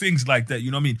mean? Little things like that,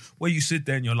 you know what I mean? Where you sit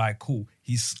there and you're like, cool,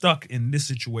 he's stuck in this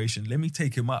situation. Let me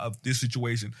take him out of this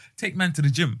situation. Take man to the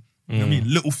gym. You know what I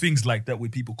mean? Little things like that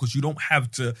with people, because you don't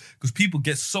have to, because people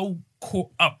get so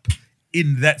caught up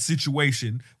in that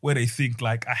situation where they think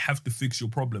like, I have to fix your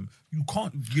problem. You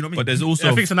can't, you know what I mean? But there's also, I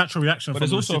think it's a natural reaction. but from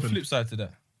there's the also a recipient. flip side to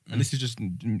that, and this is just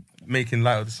making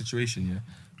light of the situation. Yeah,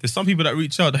 there's some people that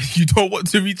reach out that you don't want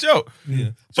to reach out. Yeah.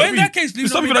 So But I in mean, that case, you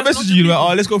there's know some what I people mean? that That's message not you the like,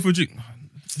 people. oh, let's go for a drink.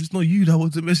 It's not you that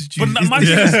wants to message you. But It's my the-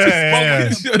 thing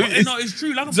is, Yeah. no, it's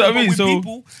true. Like I'm Do you know saying, what I mean? with So-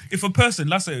 people, if a person,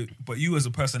 let's say, but you as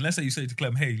a person, let's say you say to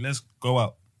Clem, hey, let's go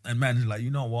out, and man is like, you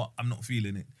know what, I'm not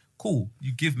feeling it. Cool,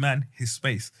 you give man his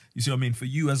space. You see what I mean? For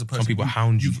you as a person, people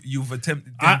hound you. You've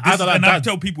attempted. I don't like and that. I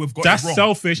tell people have got That's it wrong.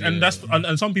 selfish, and that's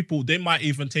and some people they might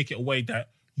even take it away that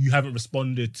you haven't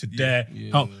responded to their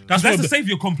help. That's what the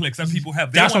savior complex that people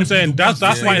have. They That's what I'm wanna be saying. the That's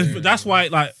ones- why. Yeah. That's why.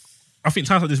 Like, I think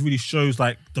times like this really shows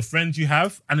like the friends you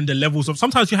have, and then the levels of.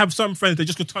 Sometimes you have some friends they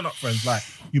just go turn up friends. Like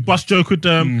you bust joke with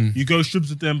them, you go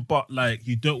shrubs with them, but like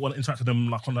you don't want to interact with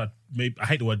them like on a maybe. I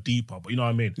hate the word deeper, but you know what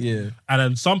I mean. Yeah. And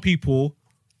then some people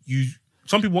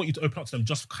want you to open up to them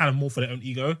just kind of more for their own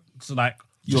ego. So like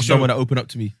You're someone that open up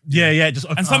to me. Yeah. Just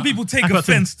And some people take I got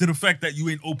to- offense to the fact that you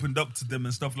ain't opened up to them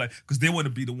and stuff like, because they want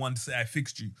to be the one to say, I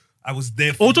fixed you. I was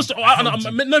there for Or you. just, I helped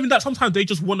you." not even that. Sometimes they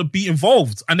just want to be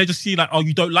involved, and they just see like, oh,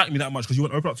 you don't like me that much because you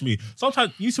want to open up to me.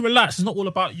 Sometimes you need to relax. It's not all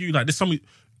about you. Like, there's somebody.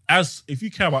 As if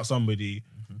you care about somebody,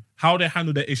 how they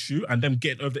handle their issue and them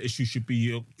getting over the issue should be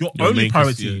your only main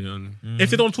priority. concern, If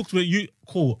they don't talk to you,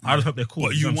 cool. I just hope they're cool.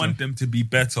 But You you know what I'm want them to be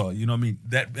better, you know what I mean?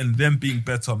 That and them being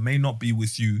better may not be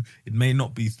with you, it may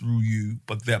not be through you,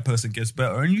 but that person gets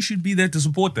better, and you should be there to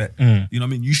support that. You know what I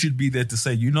mean? You should be there to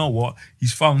say, you know what,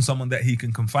 he's found someone that he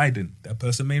can confide in. That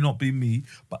person may not be me,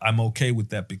 but I'm okay with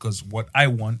that because what I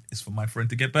want is for my friend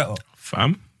to get better.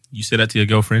 Fam, you say that to your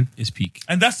girlfriend, it's peak.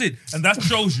 And that's it. And that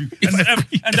shows you.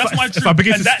 And that's my truth. If I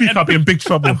begin And to speak, I'll be in big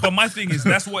trouble. But my thing is,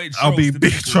 that's what it shows. I'll be in to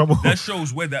big people. trouble. That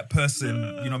shows where that person, you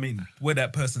know what I mean, where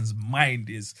that person's mind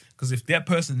is. Because if that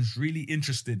person is really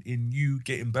interested in you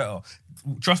getting better,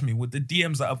 trust me, with the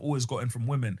DMs that I've always gotten from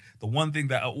women, the one thing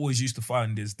that I always used to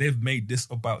find is they've made this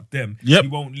about them. Yep. He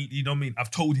won't, you know what I mean? I've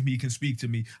told him he can speak to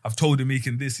me. I've told him he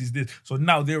can this, he's this. So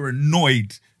now they're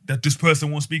annoyed that this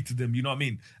person won't speak to them, you know what I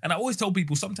mean? And I always tell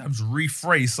people sometimes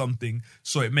rephrase something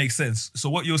so it makes sense. So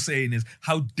what you're saying is,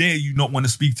 how dare you not want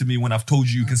to speak to me when I've told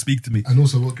you you can speak to me? And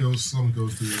also, what some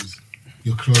girls do is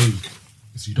you're closed.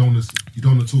 So you don't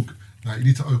want to talk. Like, you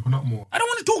need to open up more. I don't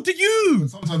want to talk to you.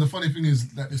 But sometimes the funny thing is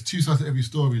that there's two sides to every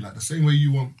story. Like the same way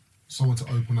you want someone to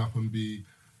open up and be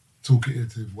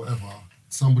talkative, whatever,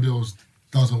 somebody else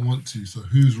doesn't want to. So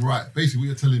who's right? Basically, what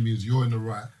you're telling me is you're in the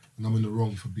right and I'm in the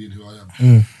wrong for being who I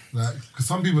am. Like, because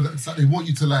some people it's like they want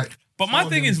you to like. But my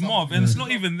thing is, Marv, and it's not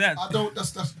even that. I don't.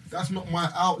 That's not my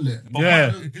outlet. But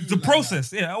it's the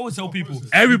process. Yeah, I always tell people.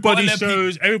 Everybody you gotta let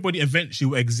shows. Everybody eventually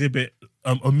will exhibit,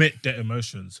 omit their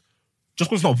emotions. Just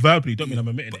because it's not verbally, don't mean I'm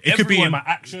omitting it. It could be in my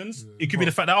actions. It could be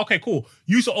the fact that okay, cool.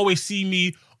 You used to always see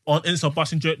me on Insta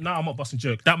busting joke. Now I'm not busting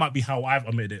joke. That might be how I've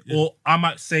omitted it, or I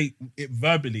might say it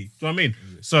verbally. Do you know what I mean?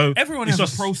 So Everyone it's has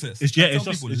just, a process. It's, yeah, I it's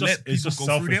tell just, people, it's let just, it's people just go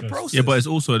through their selfishness. process. Yeah, but it's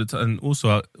also and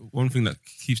also one thing that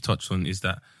keeps touched on is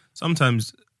that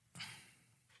sometimes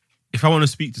if I want to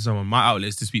speak to someone, my outlet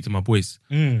is to speak to my boys.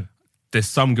 There's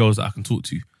some girls that I can talk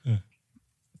to.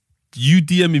 You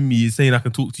DMing me saying I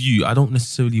can talk to you, I don't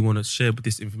necessarily want to share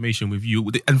this information with you,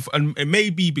 and it may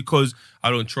be because I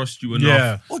don't trust you enough.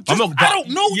 Yeah. Or just, I don't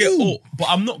know you. But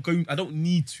I'm not going. I don't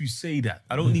need to say that.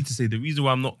 I don't need to say the reason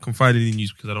why I'm not confiding in you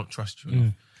is because I don't trust you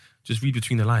enough. Just read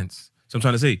between the lines. So I'm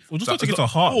trying to say. Well, just don't take it to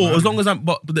heart. Or man. as long as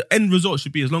but the end result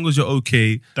should be as long as you're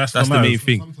okay. That's the matter. main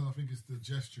thing. Sometimes I think it's the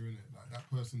gesture, innit? Like that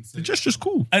person. The gesture's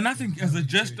cool. And I think as a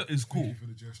gesture is cool.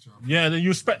 Yeah, then you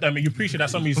respect them and you appreciate that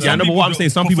somebody's. Yeah, I know, but what I'm saying,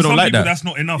 some people don't like that. That's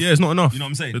not enough. Yeah, it's not enough. You know what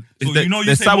I'm saying? It's So you know, you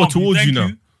they're say, sour Marv, towards thank you now.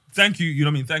 Thank you. You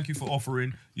know what I mean? Thank you for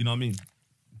offering. You know what I mean?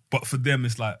 But for them,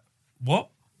 it's like, what?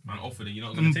 Man, offered it, you're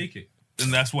not going to take it.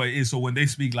 And that's what it is. So when they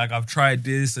speak like, I've tried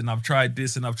this and I've tried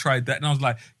this and I've tried that, and I was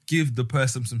like, give the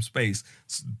person some space.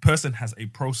 The person has a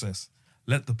process.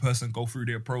 Let the person go through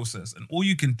their process. And all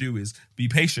you can do is be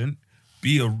patient,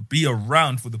 be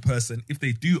around for the person. If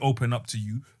they do open up to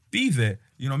you, be there.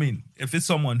 You know what I mean? If it's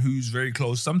someone who's very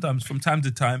close, sometimes from time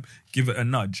to time, give it a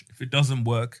nudge. If it doesn't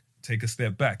work, take a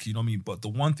step back. You know what I mean? But the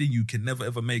one thing you can never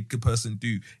ever make a person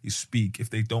do is speak. If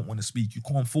they don't want to speak, you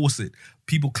can't force it.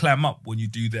 People clam up when you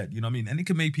do that. You know what I mean? And it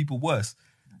can make people worse.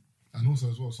 And also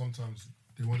as well, sometimes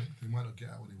they might not get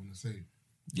out what they want to say.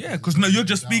 Yeah, because no, you're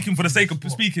just speaking for the sake of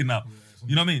speaking now.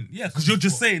 You know what I mean? Yeah, because you're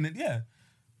just saying it. Yeah.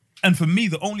 And for me,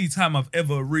 the only time I've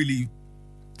ever really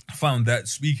found that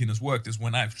speaking has worked is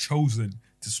when I've chosen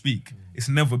to speak. It's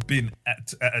never been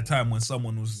at a time when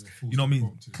someone was, you know what I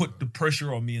mean, put the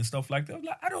pressure on me and stuff like that. I'm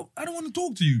like, I don't want to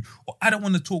talk to you, or I don't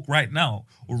want to talk right now,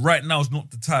 or right now is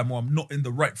not the time, or I'm not in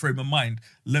the right frame of mind.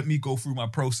 Let me go through my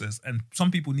process. And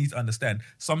some people need to understand,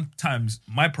 sometimes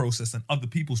my process and other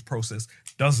people's process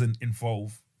doesn't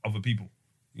involve other people.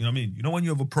 You know what I mean? You know when you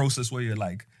have a process where you're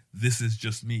like, this is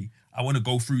just me. I want to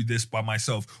go through this by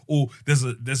myself. Or there's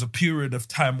a period of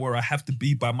time where I have to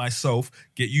be by myself,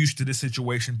 get used to the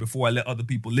situation before I let other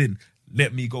people in.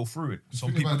 Let me go through it.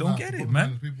 Some people don't get it,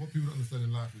 man. What people don't understand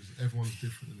in life is everyone's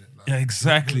different in it. Like, yeah,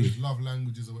 exactly. There's love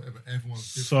languages or whatever,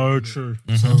 everyone's different. So true.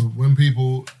 So when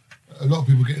a lot of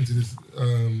people get into this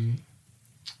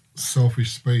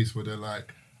selfish space where they're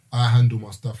like, I handle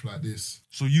my stuff like this.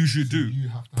 So you should do. You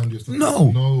have to handle your stuff.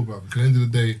 No, bro. Because at the end of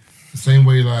the day, the same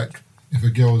way, like, if a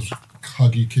girl's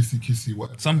huggy, kissy,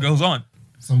 whatever. Some girls aren't.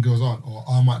 Some girls aren't, or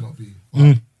I might not be.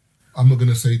 But I'm not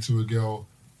gonna say to a girl,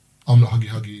 I'm not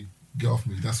huggy, get off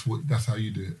me. That's how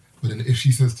you do it. But then if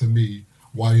she says to me,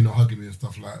 why are you not hugging me and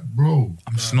stuff, like, bro,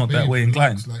 I'm just not that way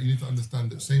inclined. Like, you need to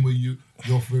understand that same way you're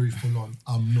very full on,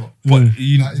 I'm not. But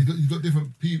you got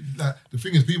different people. Like, the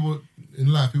thing is, people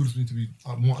in life, people just need to be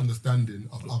more understanding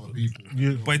of other people.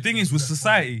 Yeah. But the thing is, with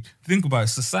society, think about it,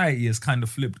 society is kind of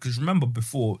flipped. Because remember,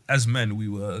 before, as men, we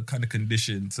were kind of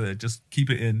conditioned to just keep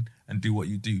it in and do what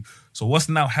you do. So what's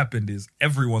now happened is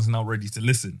everyone's now ready to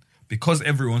listen. Because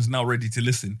everyone's now ready to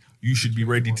listen, you should be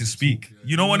ready to speak.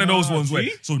 You know, one of those ones where,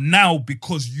 so now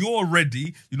because you're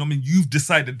ready, you know what I mean, you've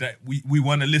decided that we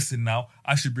want to listen now,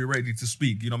 I should be ready to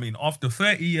speak. You know what I mean? After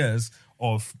 30 years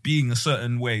of being a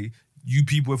certain way, you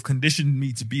people have conditioned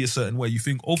me to be a certain way. You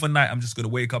think overnight I'm just going to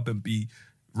wake up and be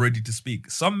ready to speak.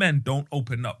 Some men don't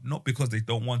open up, not because they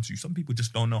don't want to. Some people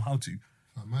just don't know how to.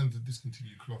 Man's a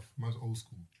discontinued cloth. Man's old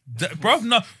school. Bro,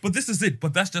 no, but this is it.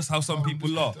 But that's just how some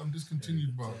people are. I'm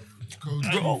discontinued, bro. Code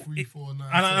Bro,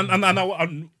 349.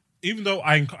 And even though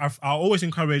I always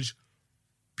encourage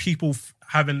people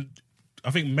having. I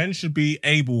think men should be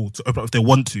able to open up if they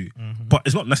want to, but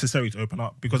it's not necessary to open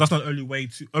up because that's not the only way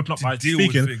to open up by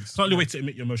speaking. It's not the only way to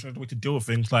admit your emotions, it's the way to deal with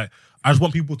things. Like, I just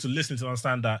want people to listen to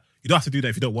understand that you don't have to do that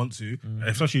if you don't want to,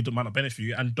 especially it might not benefit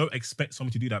you, and don't expect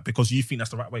someone to do that because you think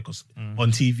that's the right way. Because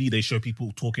on TV they show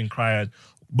people talking, crying,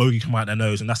 bogey come out their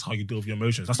nose, and that's how you deal with your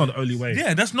emotions. That's not the only way.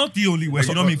 Yeah, that's not the only way.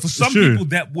 You know what I mean? For some people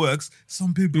that works,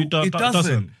 some people it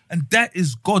doesn't. And that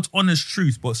is God's honest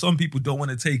truth. But some people don't want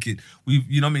to take it.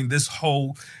 You know what I mean? This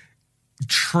whole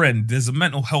trend, there's a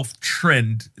mental health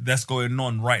trend that's going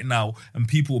on right now, and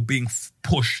people are being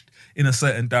pushed in a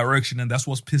certain direction, and that's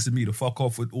what's pissing me the fuck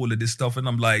off with all of this stuff. And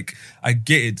I'm like, I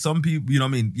get it. Some people, you know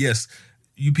what I mean? Yes,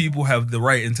 you people have the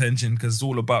right intention because it's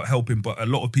all about helping, but a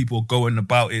lot of people are going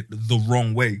about it the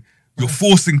wrong way. You're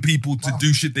forcing people to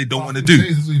do shit they don't want to do.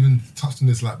 This has even touched on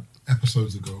this like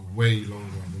episodes ago, way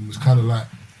longer, and it's kind of like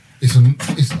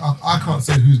I can't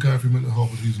say who's going through mental health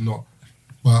and who's not,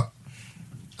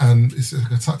 and it's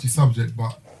like a touchy subject,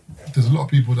 but there's a lot of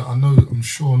people that I know, I'm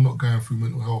sure, not going through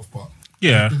mental health, but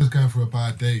they're just going through a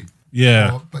bad day.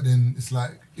 Yeah. But then it's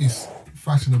like, it's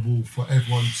fashionable for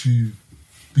everyone to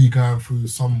be going through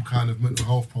some kind of mental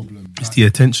health problem. It's the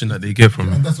attention that they get from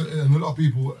it. And that's and a lot of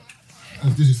people,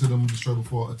 as Dizzy said on the show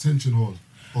before, attention whores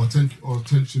or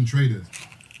attention traders.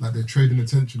 Like, they're trading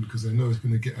attention because they know it's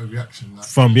going to get a reaction. Like,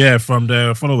 from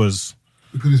their followers.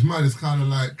 Because it's mad. It's kind of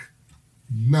like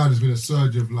now there's been a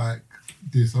surge of like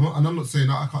this. I'm not saying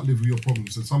that I can't live with your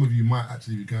problems. So some of you might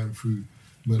actually be going through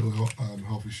mental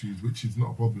health issues, which is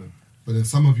not a problem. But then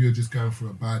some of you are just going through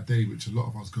a bad day, which a lot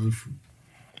of us go through.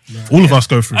 Like, all of us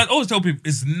go through. I always tell people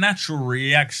it's natural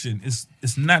reaction.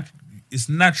 It's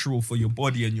natural for your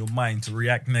body and your mind to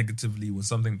react negatively when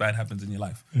something bad happens in your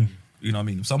life. You know what I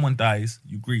mean? If someone dies,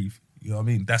 you grieve. You know what I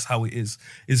mean? That's how it is.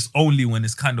 It's only when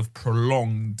it's kind of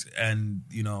prolonged and,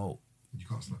 you know, you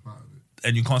can't snap out of it.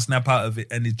 And you can't snap out of it,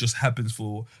 and it just happens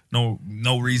for no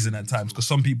reason at times. Because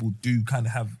some people do kind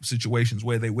of have situations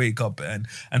where they wake up, and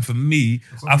for me,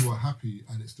 some people are happy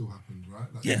and it still happens,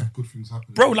 right? Like, yeah, good things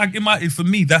happen, bro. Like for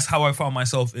me, that's how I found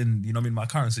myself in. You know what I mean? My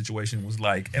current situation was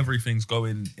like everything's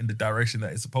going in the direction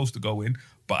that it's supposed to go in,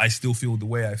 but I still feel the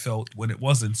way I felt when it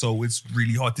wasn't. So it's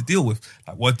really hard to deal with.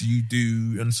 Like, what do you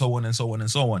do, and so on and so on and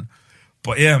so on.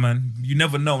 But yeah, man, you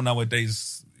never know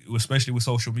nowadays, especially with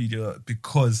social media,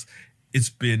 because it's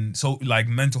been so, like,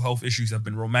 mental health issues have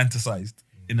been romanticized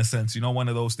in a sense. You know, one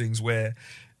of those things where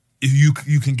if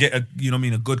you can get a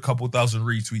a good couple thousand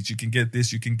retweets, you can get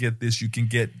this, you can get the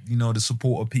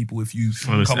support of people if you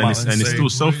come out and say, it's still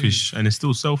selfish, and it's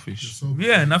still selfish.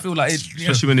 Yeah, and I feel like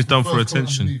especially when it's done for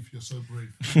attention. You're so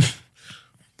brave.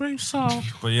 Brave soul.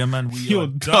 But yeah, man, you're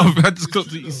dumb. I just got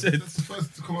what you said. That's the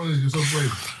first to come on. You're so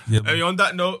brave. Yeah, hey, on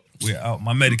that note, we're out.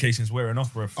 My medication's wearing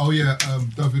off, bro. Oh yeah,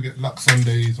 don't forget Luck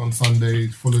Sundays on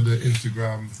Sundays. Follow the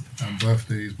Instagram and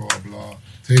birthdays, blah blah.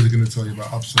 Taylor's gonna tell you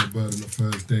about Absurd Bird on the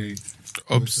Thursday.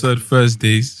 Absurd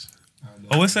Thursdays.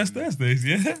 OSS Thursdays,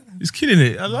 yeah. He's killing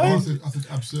it. I said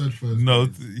Absurd Thursdays. No,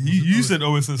 you said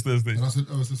OSS Thursdays. And I said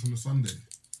OSS on the Sunday.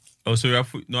 Oh, sorry. I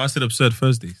said Absurd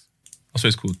Thursdays. That's what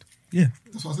it's called. Yeah.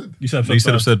 That's what I said. You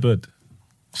said Absurd Bird.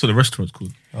 That's what the restaurant's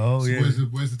called. Oh, so yeah.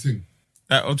 Where's the thing?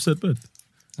 Absurd Bird.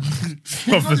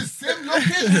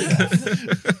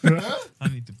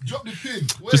 Drop the pin.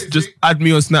 Just add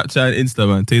me on Snapchat and Insta,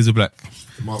 man. Taser Black.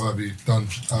 Marv Abbey, done.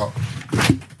 Out.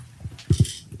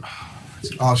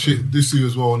 Ah, shit. This you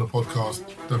as well on the podcast.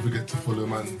 Don't forget to follow,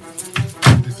 man.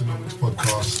 Dysonomics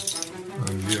podcast.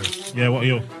 And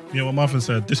yeah, what Marvin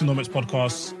said. Dysonomics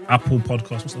podcast, Apple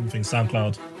podcast, what's the other thing?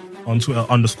 SoundCloud, on Twitter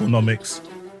 _nomics,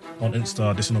 on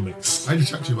Insta Dysonomics. I need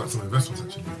to chat to you about some investments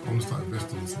actually. I want to start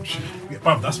investing in some shit. Yeah,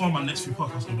 bruv, that's one of my next few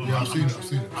podcasts. Yeah, I've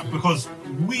seen it. Because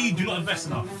we do not invest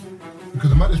enough. Because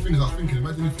the maddest thing is, I was thinking,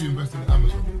 imagine if you invest in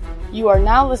Amazon. You are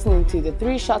now listening to the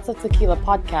 3 Shots of Tequila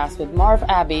podcast with Marv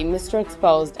Abbey, Mr.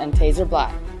 Exposed, and Taser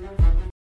Black.